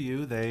looking for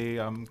you. They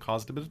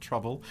caused a bit of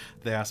trouble.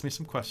 They asked me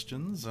some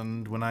questions,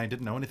 and when I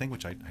didn't know anything,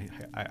 which I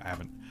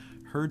haven't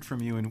heard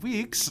from you in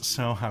weeks,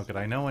 so how could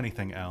I know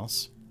anything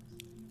else?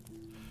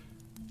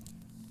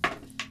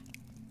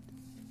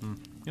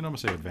 You know, I'm gonna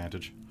say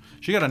advantage.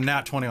 She got a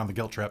nat 20 on the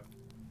guilt trip.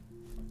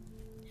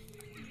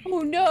 Oh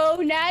no,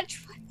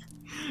 natural.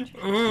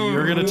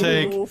 You're gonna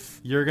take.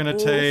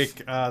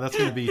 That's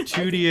gonna be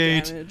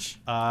 2d8. Damage.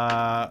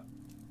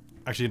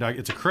 Actually, no,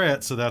 it's a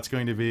crit, so that's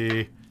going to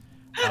be.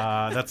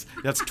 That's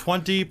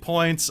 20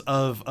 points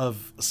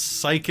of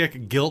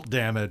psychic guilt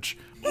damage.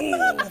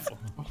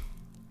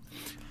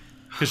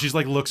 Because she's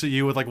like looks at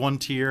you with like one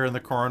tear in the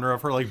corner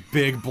of her like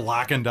big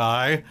blackened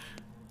eye.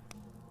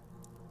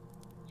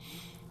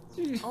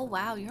 Oh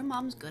wow, your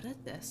mom's good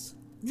at this.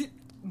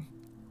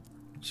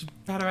 She's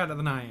better at it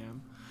than I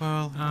am.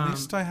 Well, at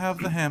least I have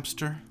the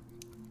hamster.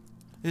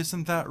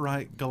 Isn't that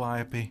right,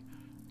 Calliope?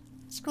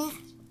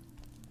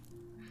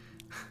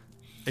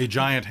 A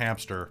giant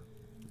hamster.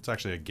 It's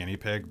actually a guinea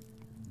pig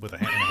with in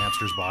a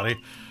hamster's body.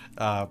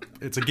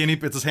 It's a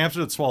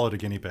hamster that swallowed a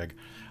guinea pig.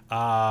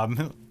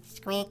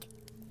 Squeak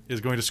is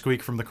going to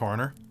squeak from the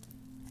corner.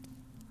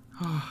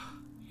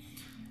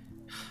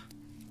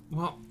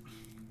 Well,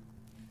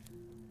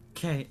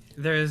 okay,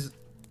 there's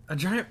a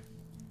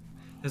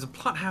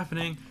plot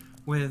happening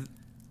with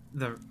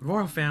the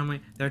royal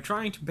family. They're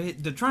trying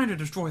to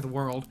destroy the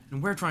world,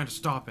 and we're trying to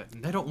stop it.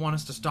 And they don't want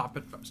us to stop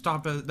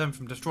them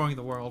from destroying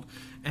the world.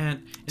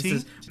 And it's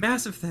this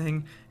massive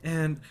thing.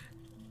 And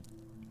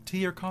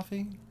tea or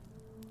coffee?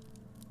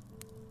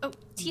 Oh,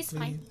 tea's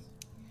fine.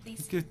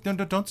 Please.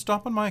 Don't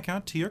stop on my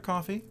account. Tea or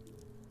coffee?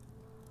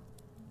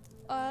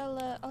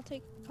 I'll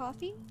take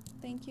coffee.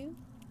 Thank you.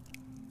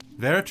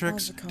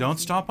 Veritrix, don't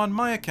stop on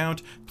my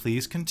account.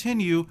 Please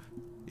continue.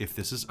 If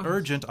this is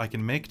urgent, I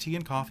can make tea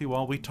and coffee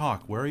while we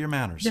talk. Where are your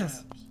manners?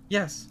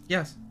 Yes,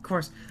 of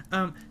course.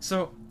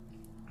 So,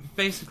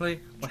 basically,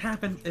 what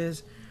happened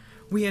is,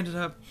 we ended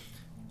up...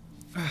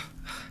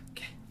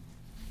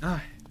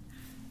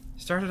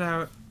 started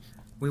out,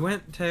 we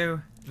went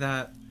to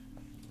that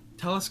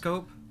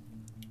telescope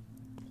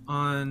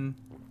on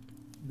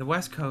the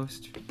west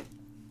coast.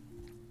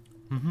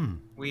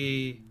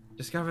 We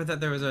discovered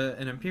that there was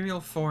an Imperial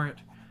fort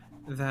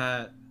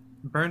that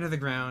burned to the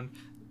ground,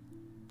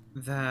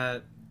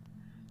 that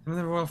some of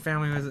the royal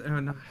family was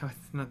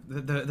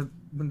the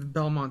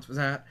Belmonts was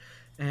at,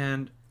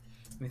 and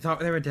we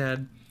thought they were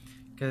dead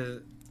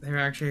because they were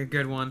actually a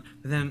good one.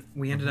 But then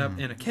we ended up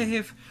in a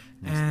cave,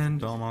 and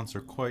Belmonts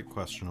are quite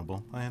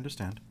questionable. I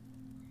understand.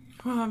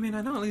 Well, I mean,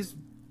 I know at least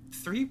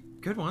 3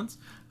 good ones.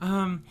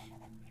 And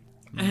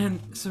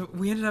so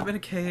we ended up in a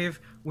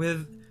cave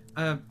with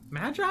a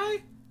magi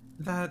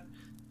that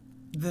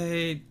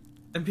the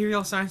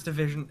Imperial Science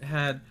Division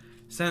had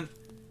sent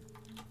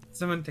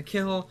someone to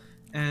kill,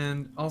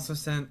 and also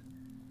sent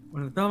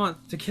one of the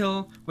Belmonts to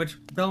kill, which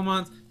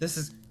Belmonts, this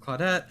is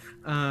Claudette,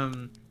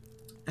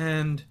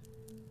 and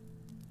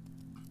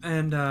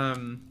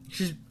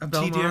she's a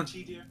Belmont.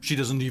 She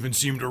doesn't even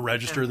seem to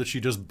register that she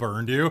just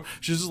burned you.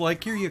 She's just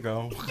like, here you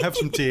go, have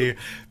some tea.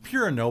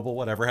 Pure and noble,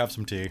 whatever, have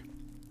some tea.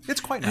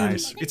 It's quite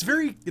nice. It's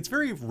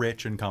very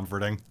rich and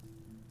comforting.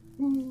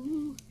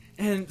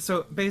 And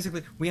so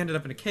basically, we ended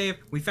up in a cave.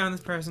 We found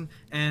this person,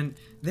 and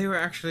they were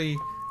actually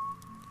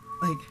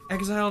like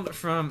exiled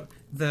from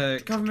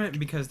the government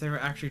because they were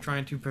actually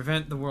trying to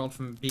prevent the world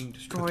from being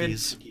destroyed.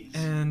 Cookies.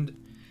 And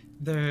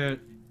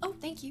Oh,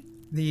 thank you.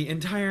 the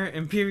entire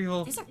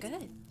Imperial These are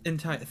good.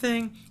 entire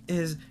thing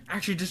is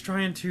actually just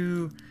trying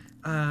to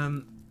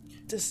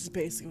This is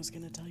basically what I was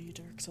gonna tell you,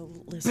 Dirk. So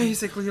listen.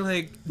 basically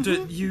like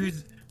to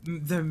use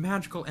the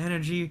magical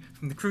energy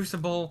from the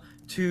Crucible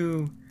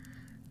to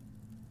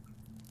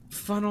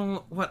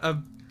funnel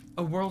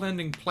a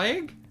world-ending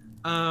plague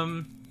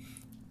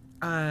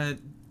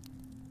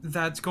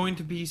that's going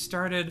to be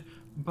started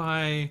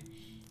by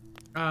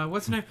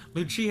what's her name,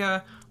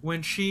 Lucia,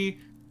 when she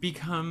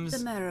becomes The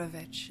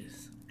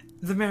Maraviches.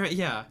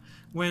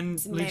 when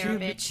Lucia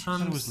Zamerovich. I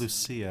thought it becomes was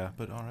Lucia,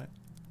 but all right.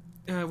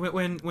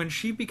 when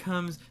she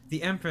becomes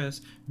the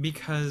Empress,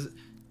 because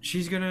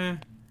she's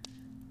gonna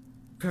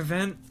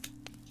prevent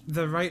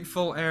the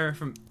rightful heir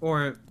from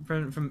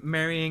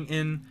marrying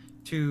in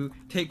to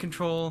take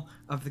control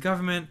of the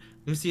government.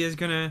 Lucia is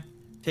gonna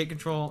take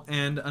control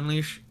and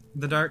unleash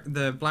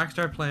the Black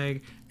Star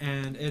Plague,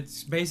 and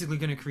it's basically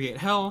gonna create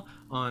hell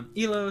on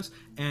Elos,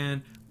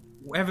 and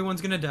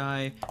everyone's gonna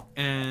die,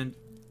 and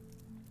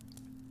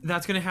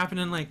that's gonna happen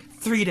in like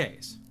 3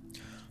 days.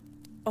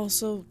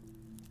 Also,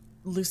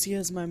 Lucia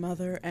is my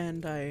mother,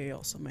 and I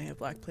also may have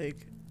Black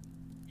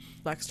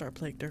Star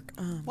Plague, Dirk.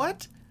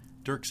 What?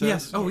 Dirk says.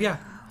 Yes. Oh yeah.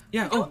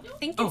 Yeah. I don't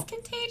think it's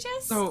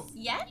contagious So-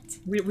 yet.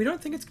 We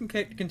don't think it's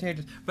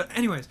contagious, but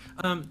anyways,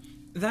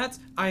 that's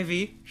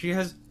Ivy. She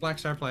has Black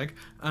Star Plague,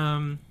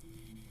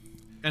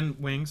 and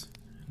wings.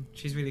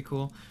 She's really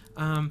cool.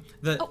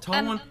 The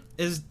tall one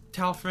is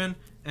Talfrin,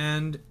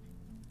 and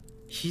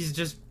he's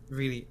just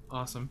really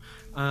awesome.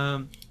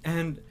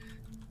 And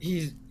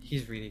he's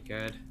really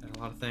good at a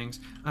lot of things.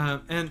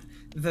 And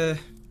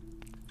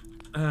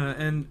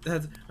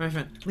that's my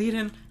friend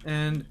Leiden,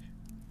 and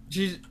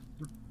she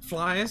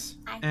flies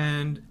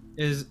and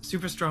is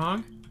super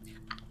strong.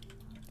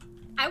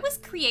 I was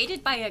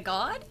created by a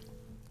god?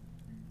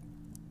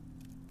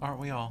 Aren't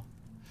we all?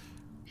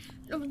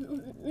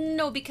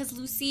 No, because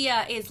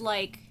Lucia is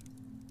like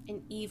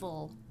an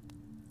evil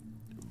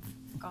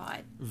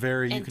god.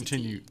 Very.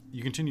 Entity.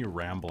 You continue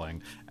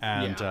rambling,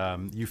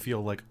 and you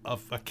feel like a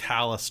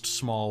calloused,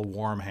 small,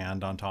 warm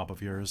hand on top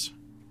of yours.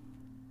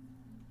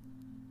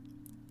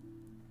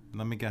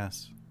 Let me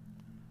guess.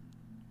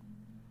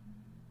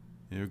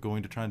 You're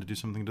going to try to do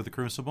something to the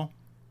Crucible?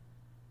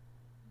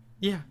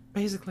 Yeah,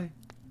 basically.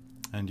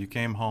 And you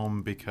came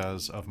home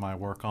because of my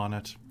work on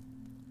it?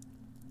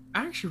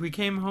 Actually, we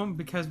came home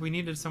because we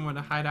needed someone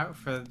to hide out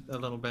for a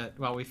little bit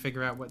while we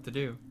figure out what to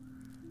do.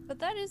 But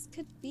that is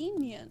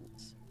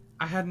convenient.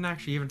 I hadn't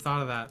actually even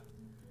thought of that.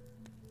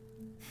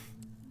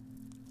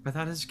 But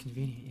that is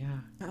convenient,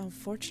 yeah. How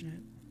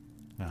fortunate.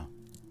 Well.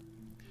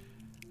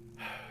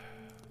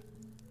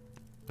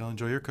 Well,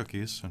 enjoy your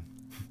cookies. And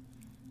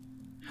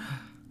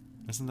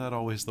isn't that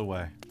always the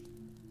way?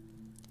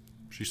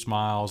 She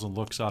smiles and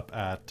looks up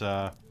at,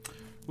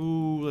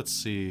 let's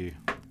see.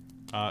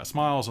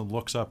 Smiles and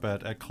looks up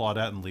at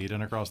Claudette and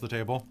Leiden across the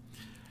table.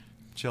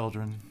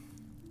 Children,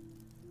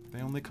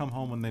 they only come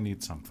home when they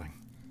need something.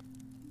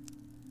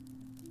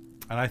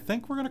 And I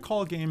think we're going to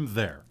call a game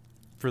there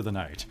for the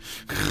night.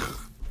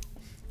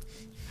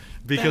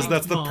 Because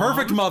that's the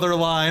perfect mother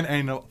line,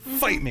 and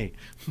fight me.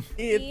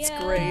 It's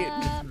great.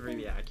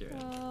 Really accurate.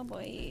 Oh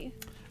boy.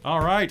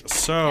 All right,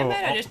 so...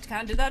 I just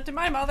kind of did that to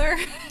my mother.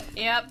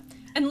 Yep.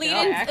 And Yeah,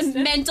 Leiden's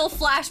accident. mental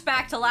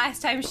flashback to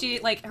last time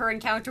her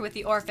encounter with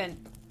the orphan.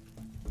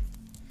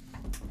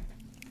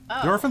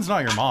 The orphan's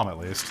not your mom, at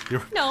least.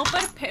 No,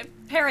 but a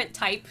parent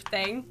type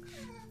thing.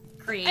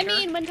 Creator. I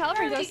mean, when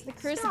Talfrin goes to the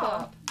Crucible.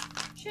 Stop.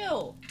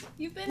 Chill.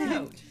 You've been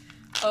out.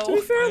 To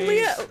be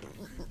fair,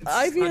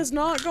 Ivy has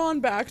not gone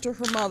back to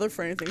her mother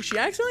for anything. She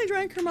accidentally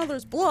drank her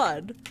mother's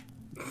blood.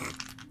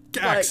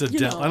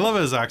 Accidental. I love it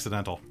as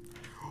accidental.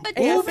 But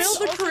And I Talfrin's failed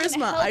the also gonna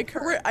charisma. help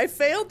her. I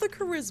failed the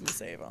charisma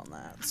save on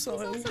that. So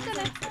He's also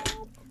gonna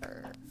help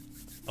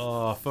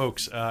her.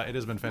 Folks, it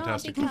has been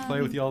fantastic to become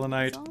play with y'all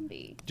tonight.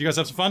 Zombie. Do you guys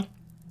have some fun?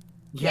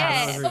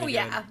 Yeah, that was Oh really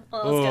yeah. good.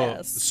 Well, that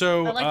was good.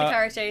 So, I like the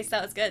car chase.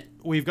 That was good.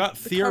 we've got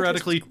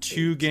theoretically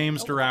 2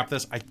 games to wrap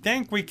this. I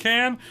think we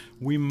can.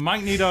 We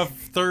might need a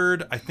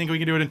third. I think we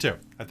can do it in 2.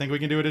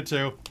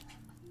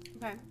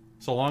 Okay.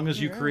 So long as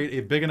you create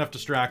a big enough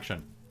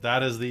distraction.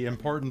 That is the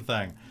important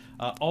thing.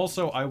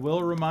 Also, I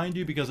will remind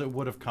you, because it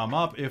would have come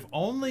up, if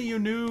only you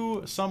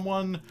knew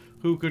someone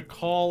who could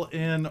call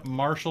in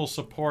martial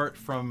support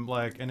from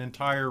like an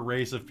entire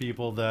race of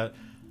people that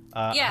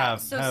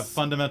have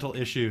fundamental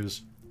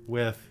issues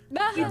with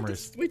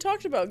memories. we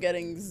talked about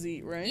getting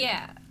Z, right?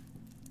 Yeah.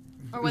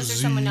 Or was there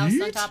someone else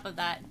on Zeet? top of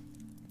that?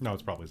 No,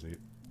 it's probably Z.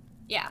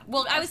 Yeah.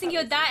 Well, I was thinking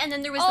of that, and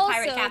then there was the Also,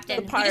 pirate captain.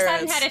 the We just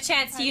haven't pirates. had a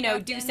chance to,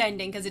 Pirate do captain.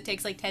 sending because it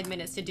takes like 10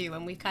 minutes to do,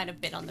 and we've kind of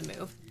been on the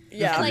move.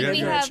 Yeah, Like Yeah, we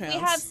yeah.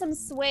 have some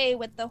sway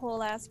with the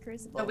whole ass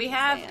Crucible. So we just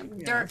have saying.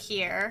 Dirk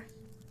here.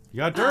 You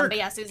got Dirk. But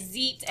yeah, so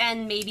Zeet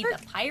and maybe the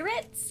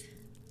pirates?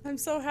 I'm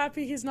so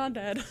happy he's not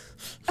dead.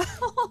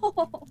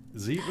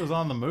 Zeet was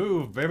on the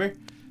move, baby.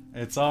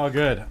 It's all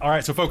good. All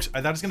right, so folks,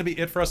 that is going to be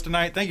it for us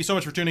tonight. Thank you so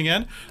much for tuning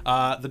in.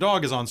 The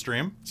dog is on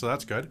stream, so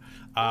that's good.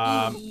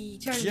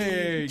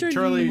 Yay!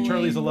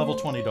 Charlie's a level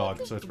 20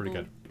 dog, so it's pretty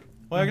good.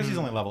 Well, I guess he's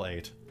only level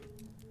 8.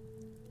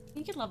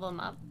 You could level him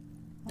up.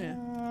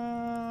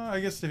 Yeah. I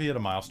guess if he hit a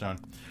milestone.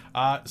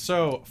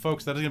 So,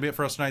 folks, that is going to be it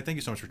for us tonight. Thank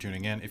you so much for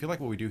tuning in. If you like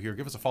what we do here,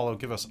 give us a follow,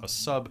 give us a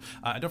sub.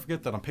 And don't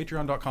forget that on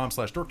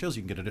patreon.com/dorktales,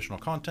 you can get additional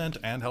content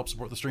and help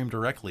support the stream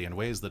directly in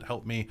ways that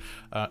help me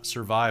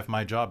survive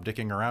my job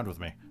dicking around with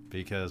me.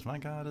 Because, my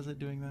God, is it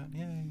doing that?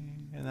 Yay.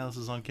 And now this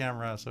is on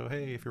camera, so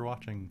hey, if you're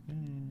watching.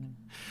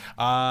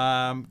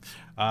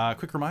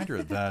 Quick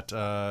reminder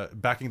that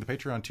backing the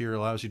Patreon tier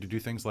allows you to do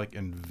things like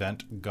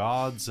invent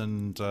gods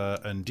and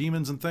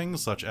demons and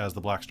things, such as the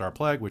Black Star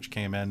Plague, which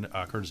came in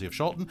courtesy of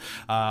Shulton.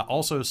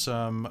 Also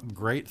some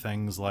great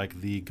things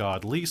like the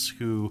god Lys,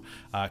 who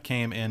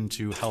came in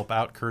to help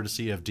out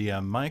courtesy of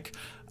DM Mike.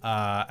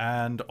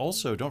 And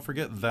also, don't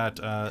forget that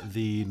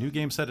the new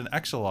game set in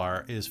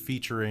XLR is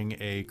featuring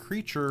a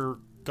creature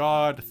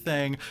god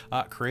thing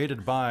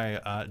created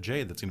by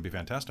Jade that's going to be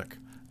fantastic.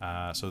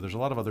 So there's a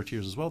lot of other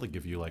tiers as well that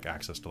give you like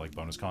access to like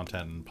bonus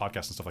content and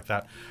podcasts and stuff like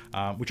that.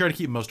 We try to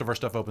keep most of our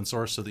stuff open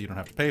source so that you don't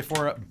have to pay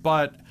for it,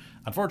 but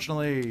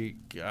unfortunately,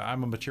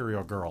 I'm a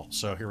material girl,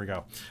 so here we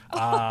go.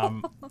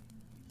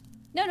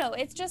 No,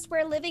 it's just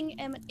we're living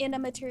in a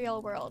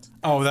material world.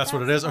 Oh, that's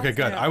what it is. Okay,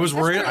 good. I was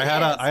worried. I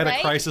had a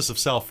right? crisis of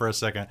self for a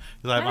second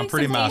because I'm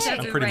pretty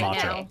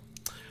macho.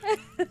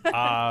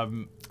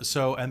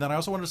 So, and then I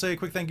also wanted to say a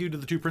quick thank you to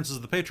the two princes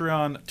of the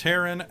Patreon,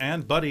 Taryn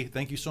and Buddy.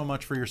 Thank you so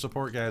much for your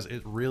support, guys.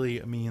 It really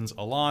means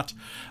a lot.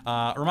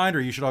 Reminder: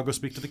 you should all go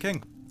speak to the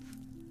king.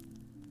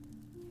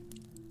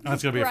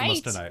 That's gonna be it from us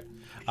tonight.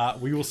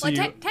 We will see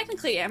you.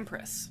 Technically,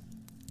 Empress.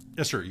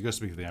 Yes, sure. You go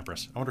speak to the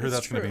Empress. I wonder who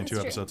that's going to be in 2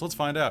 episodes. Let's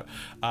find out.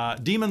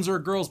 Demons are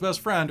a girl's best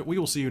friend. We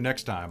will see you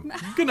next time.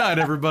 Good night,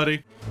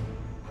 everybody.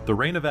 The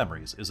Reign of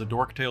Emeries is a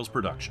Dork Tales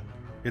production.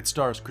 It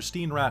stars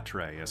Christine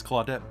Rattray as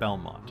Claudette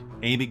Belmont,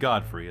 Amy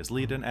Godfrey as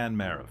Leiden Ann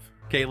Merriv,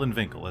 Caitlin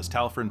Vinkel as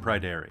Talfrin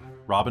Pryderi,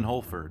 Robin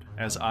Holford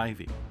as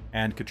Ivy,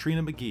 and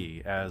Katrina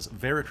McGee as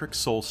Veritrix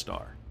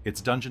Soulstar. Its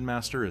Dungeon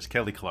Master is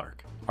Kelly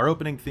Clark. Our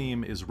opening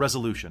theme is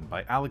Resolution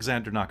by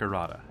Alexander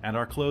Nakarada, and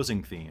our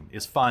closing theme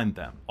is Find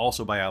Them,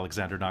 also by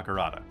Alexander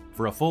Nakarada.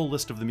 For a full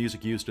list of the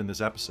music used in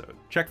this episode,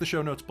 check the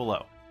show notes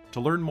below.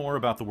 To learn more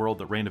about the world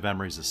that Reign of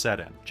Emeries is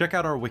set in, check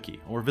out our wiki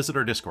or visit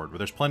our Discord where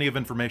there's plenty of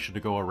information to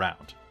go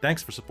around.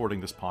 Thanks for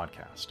supporting this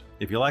podcast.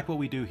 If you like what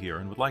we do here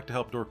and would like to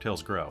help Dork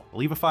Tales grow,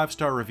 leave a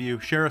 5-star review,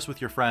 share us with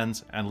your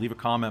friends, and leave a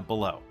comment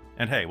below.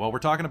 And hey, while we're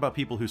talking about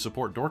people who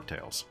support Dork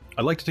Tales,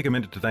 I'd like to take a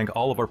minute to thank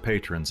all of our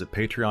patrons at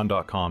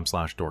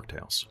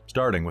patreon.com/dorktales,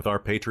 starting with our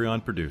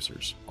Patreon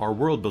producers. Our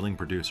world-building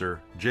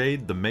producer,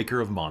 Jade, the maker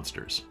of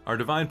monsters. Our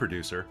divine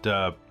producer,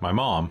 my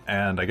mom,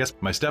 and I guess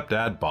my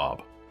stepdad,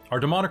 Bob.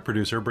 Our demonic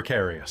producer,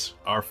 Precarious.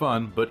 Our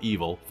fun, but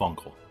evil,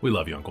 Funkle. We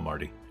love you, Uncle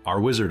Marty. Our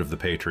wizard of the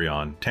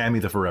Patreon, Tammy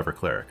the Forever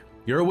Cleric.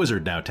 You're a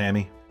wizard now,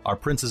 Tammy. Our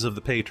princes of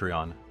the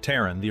Patreon,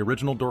 Taryn, the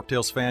original Dork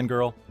Tales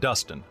fangirl,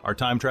 Dustin, our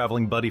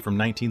time-traveling buddy from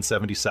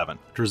 1977,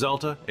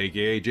 Drizelta,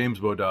 aka James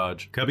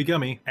Bododge, Cubby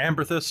Gummy,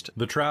 Amberthist,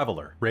 The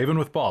Traveler, Raven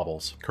with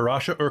Baubles,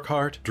 Karasha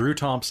Urquhart, Drew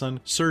Thompson,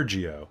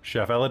 Sergio,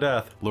 Chef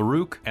Eladeth,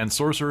 Larouk, and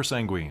Sorcerer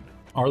Sanguine.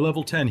 Our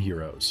level 10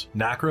 heroes,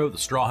 Nacro, the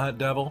Straw Hat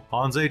Devil,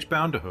 Hans H.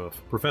 Boundahoof,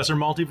 Professor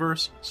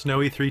Multiverse,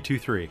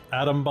 Snowy323,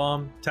 Atom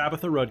Bomb,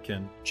 Tabitha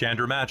Rudkin,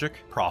 Chandra Magic,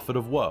 Prophet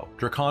of Woe,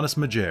 Draconis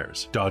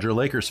Majers, Dodger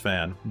Lakers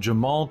fan,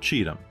 Jamal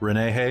Cheatham,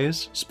 Renee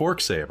Hayes,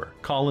 Spork Saber,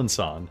 Colin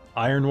Son,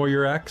 Iron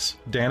Warrior X,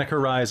 Danica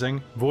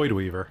Rising,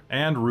 Voidweaver,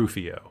 and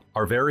Rufio.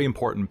 Our very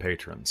important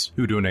patrons,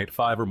 who donate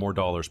 $5 or more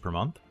per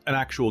month, an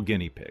actual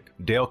guinea pig,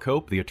 Dale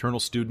Cope, the eternal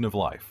student of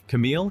life,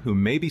 Camille, who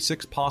may be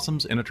 6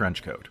 possums in a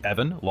trench coat,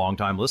 Evan,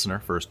 longtime listener,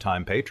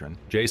 first-time patron,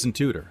 Jason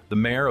Tudor, the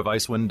mayor of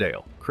Icewind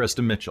Dale,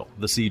 Krista Mitchell,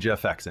 the Siege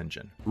FX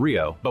engine,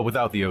 Rio, but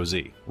without the OZ,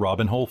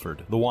 Robin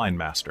Holford, the wine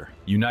master,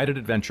 United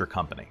Adventure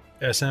Company,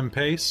 SM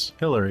Pace,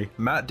 Hillary,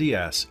 Matt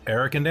Diaz,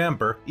 Eric and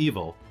Amber,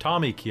 Evil,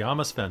 Tommy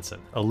Kiyama Svensson,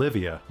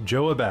 Olivia,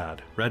 Joe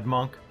Abad, Red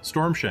Monk,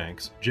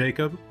 Stormshanks,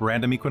 Jacob,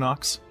 Random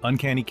Equinox,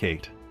 Uncanny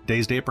Kate,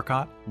 Dazed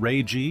Apricot,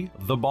 Ray G,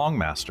 The Bong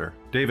Master,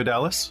 David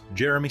Ellis,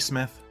 Jeremy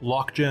Smith,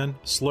 Lockgen,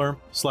 Slurp,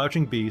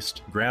 Slouching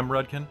Beast, Graham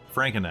Rudkin,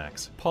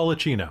 Frankenax,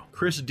 Paulachino,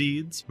 Chris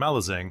Deeds,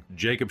 Malazing,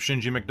 Jacob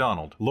Shinji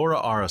McDonald, Laura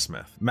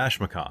Arasmith,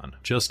 Mashmakan,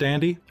 Just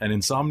Andy, an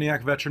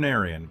Insomniac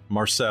Veterinarian,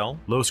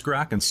 Marcel,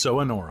 Losgrak and So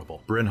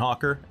Honorable, Bryn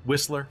Hawker,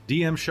 Whistler,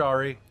 DM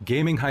Shari,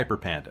 Gaming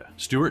Hyperpanda,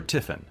 Stuart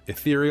Tiffin,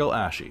 Ethereal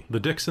Ashy, The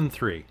Dixon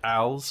 3,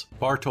 Owls,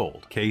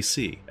 Bartold,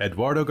 KC,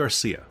 Eduardo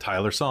Garcia,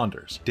 Tyler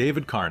Saunders,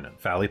 David Carnan,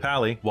 Fally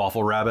Pally,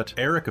 Waffle Rabbit,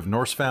 Eric of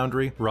Norse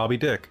Foundry, Robbie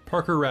Dick,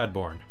 Parker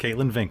Radborn,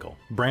 Caitlin Vinkel,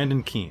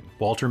 Brandon Keene,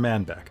 Walter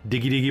Manbeck,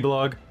 Diggy Diggy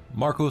Blog,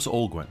 Marcos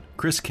Olguin,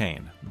 Chris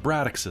Kane,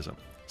 Braddockism,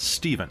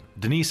 Stephen,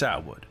 Denise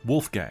Atwood,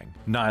 Wolfgang,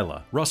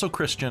 Nyla, Russell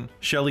Christian,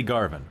 Shelley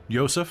Garvin,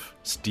 Yosef,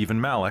 Stephen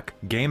Malik,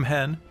 Game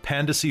Hen,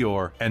 Panda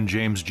Sior, and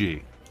James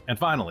G. And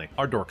finally,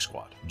 our Dork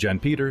Squad. Jen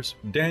Peters,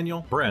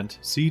 Daniel, Brent,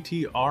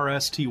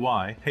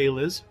 CTRSTY,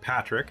 Hayliz,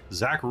 Patrick,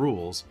 Zach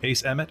Rules,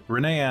 Ace Emmett,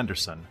 Renee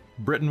Anderson,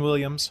 Britton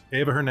Williams,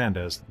 Ava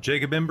Hernandez,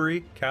 Jacob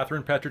Embry,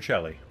 Catherine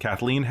Petricelli,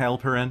 Kathleen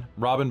Halperin,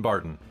 Robin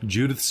Barton,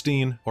 Judith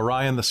Steen,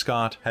 Orion the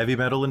Scott, Heavy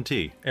Metal and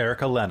Tea,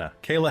 Erica Lena,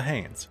 Kayla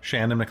Haynes,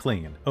 Shannon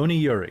McLean, Oni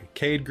Yuri,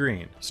 Cade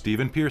Green,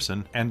 Stephen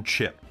Pearson, and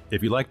Chip.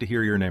 If you'd like to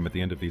hear your name at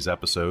the end of these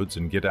episodes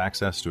and get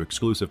access to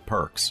exclusive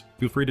perks,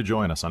 feel free to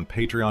join us on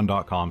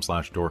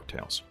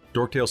patreon.com/dorktales.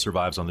 Dorktales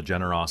survives on the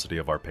generosity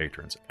of our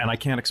patrons, and I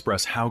can't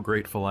express how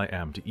grateful I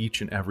am to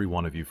each and every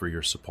one of you for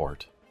your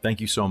support. Thank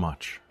you so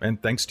much,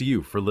 and thanks to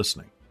you for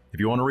listening. If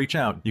you want to reach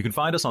out, you can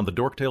find us on the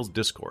Dorktales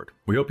Discord.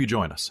 We hope you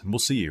join us, and we'll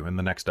see you in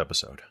the next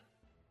episode.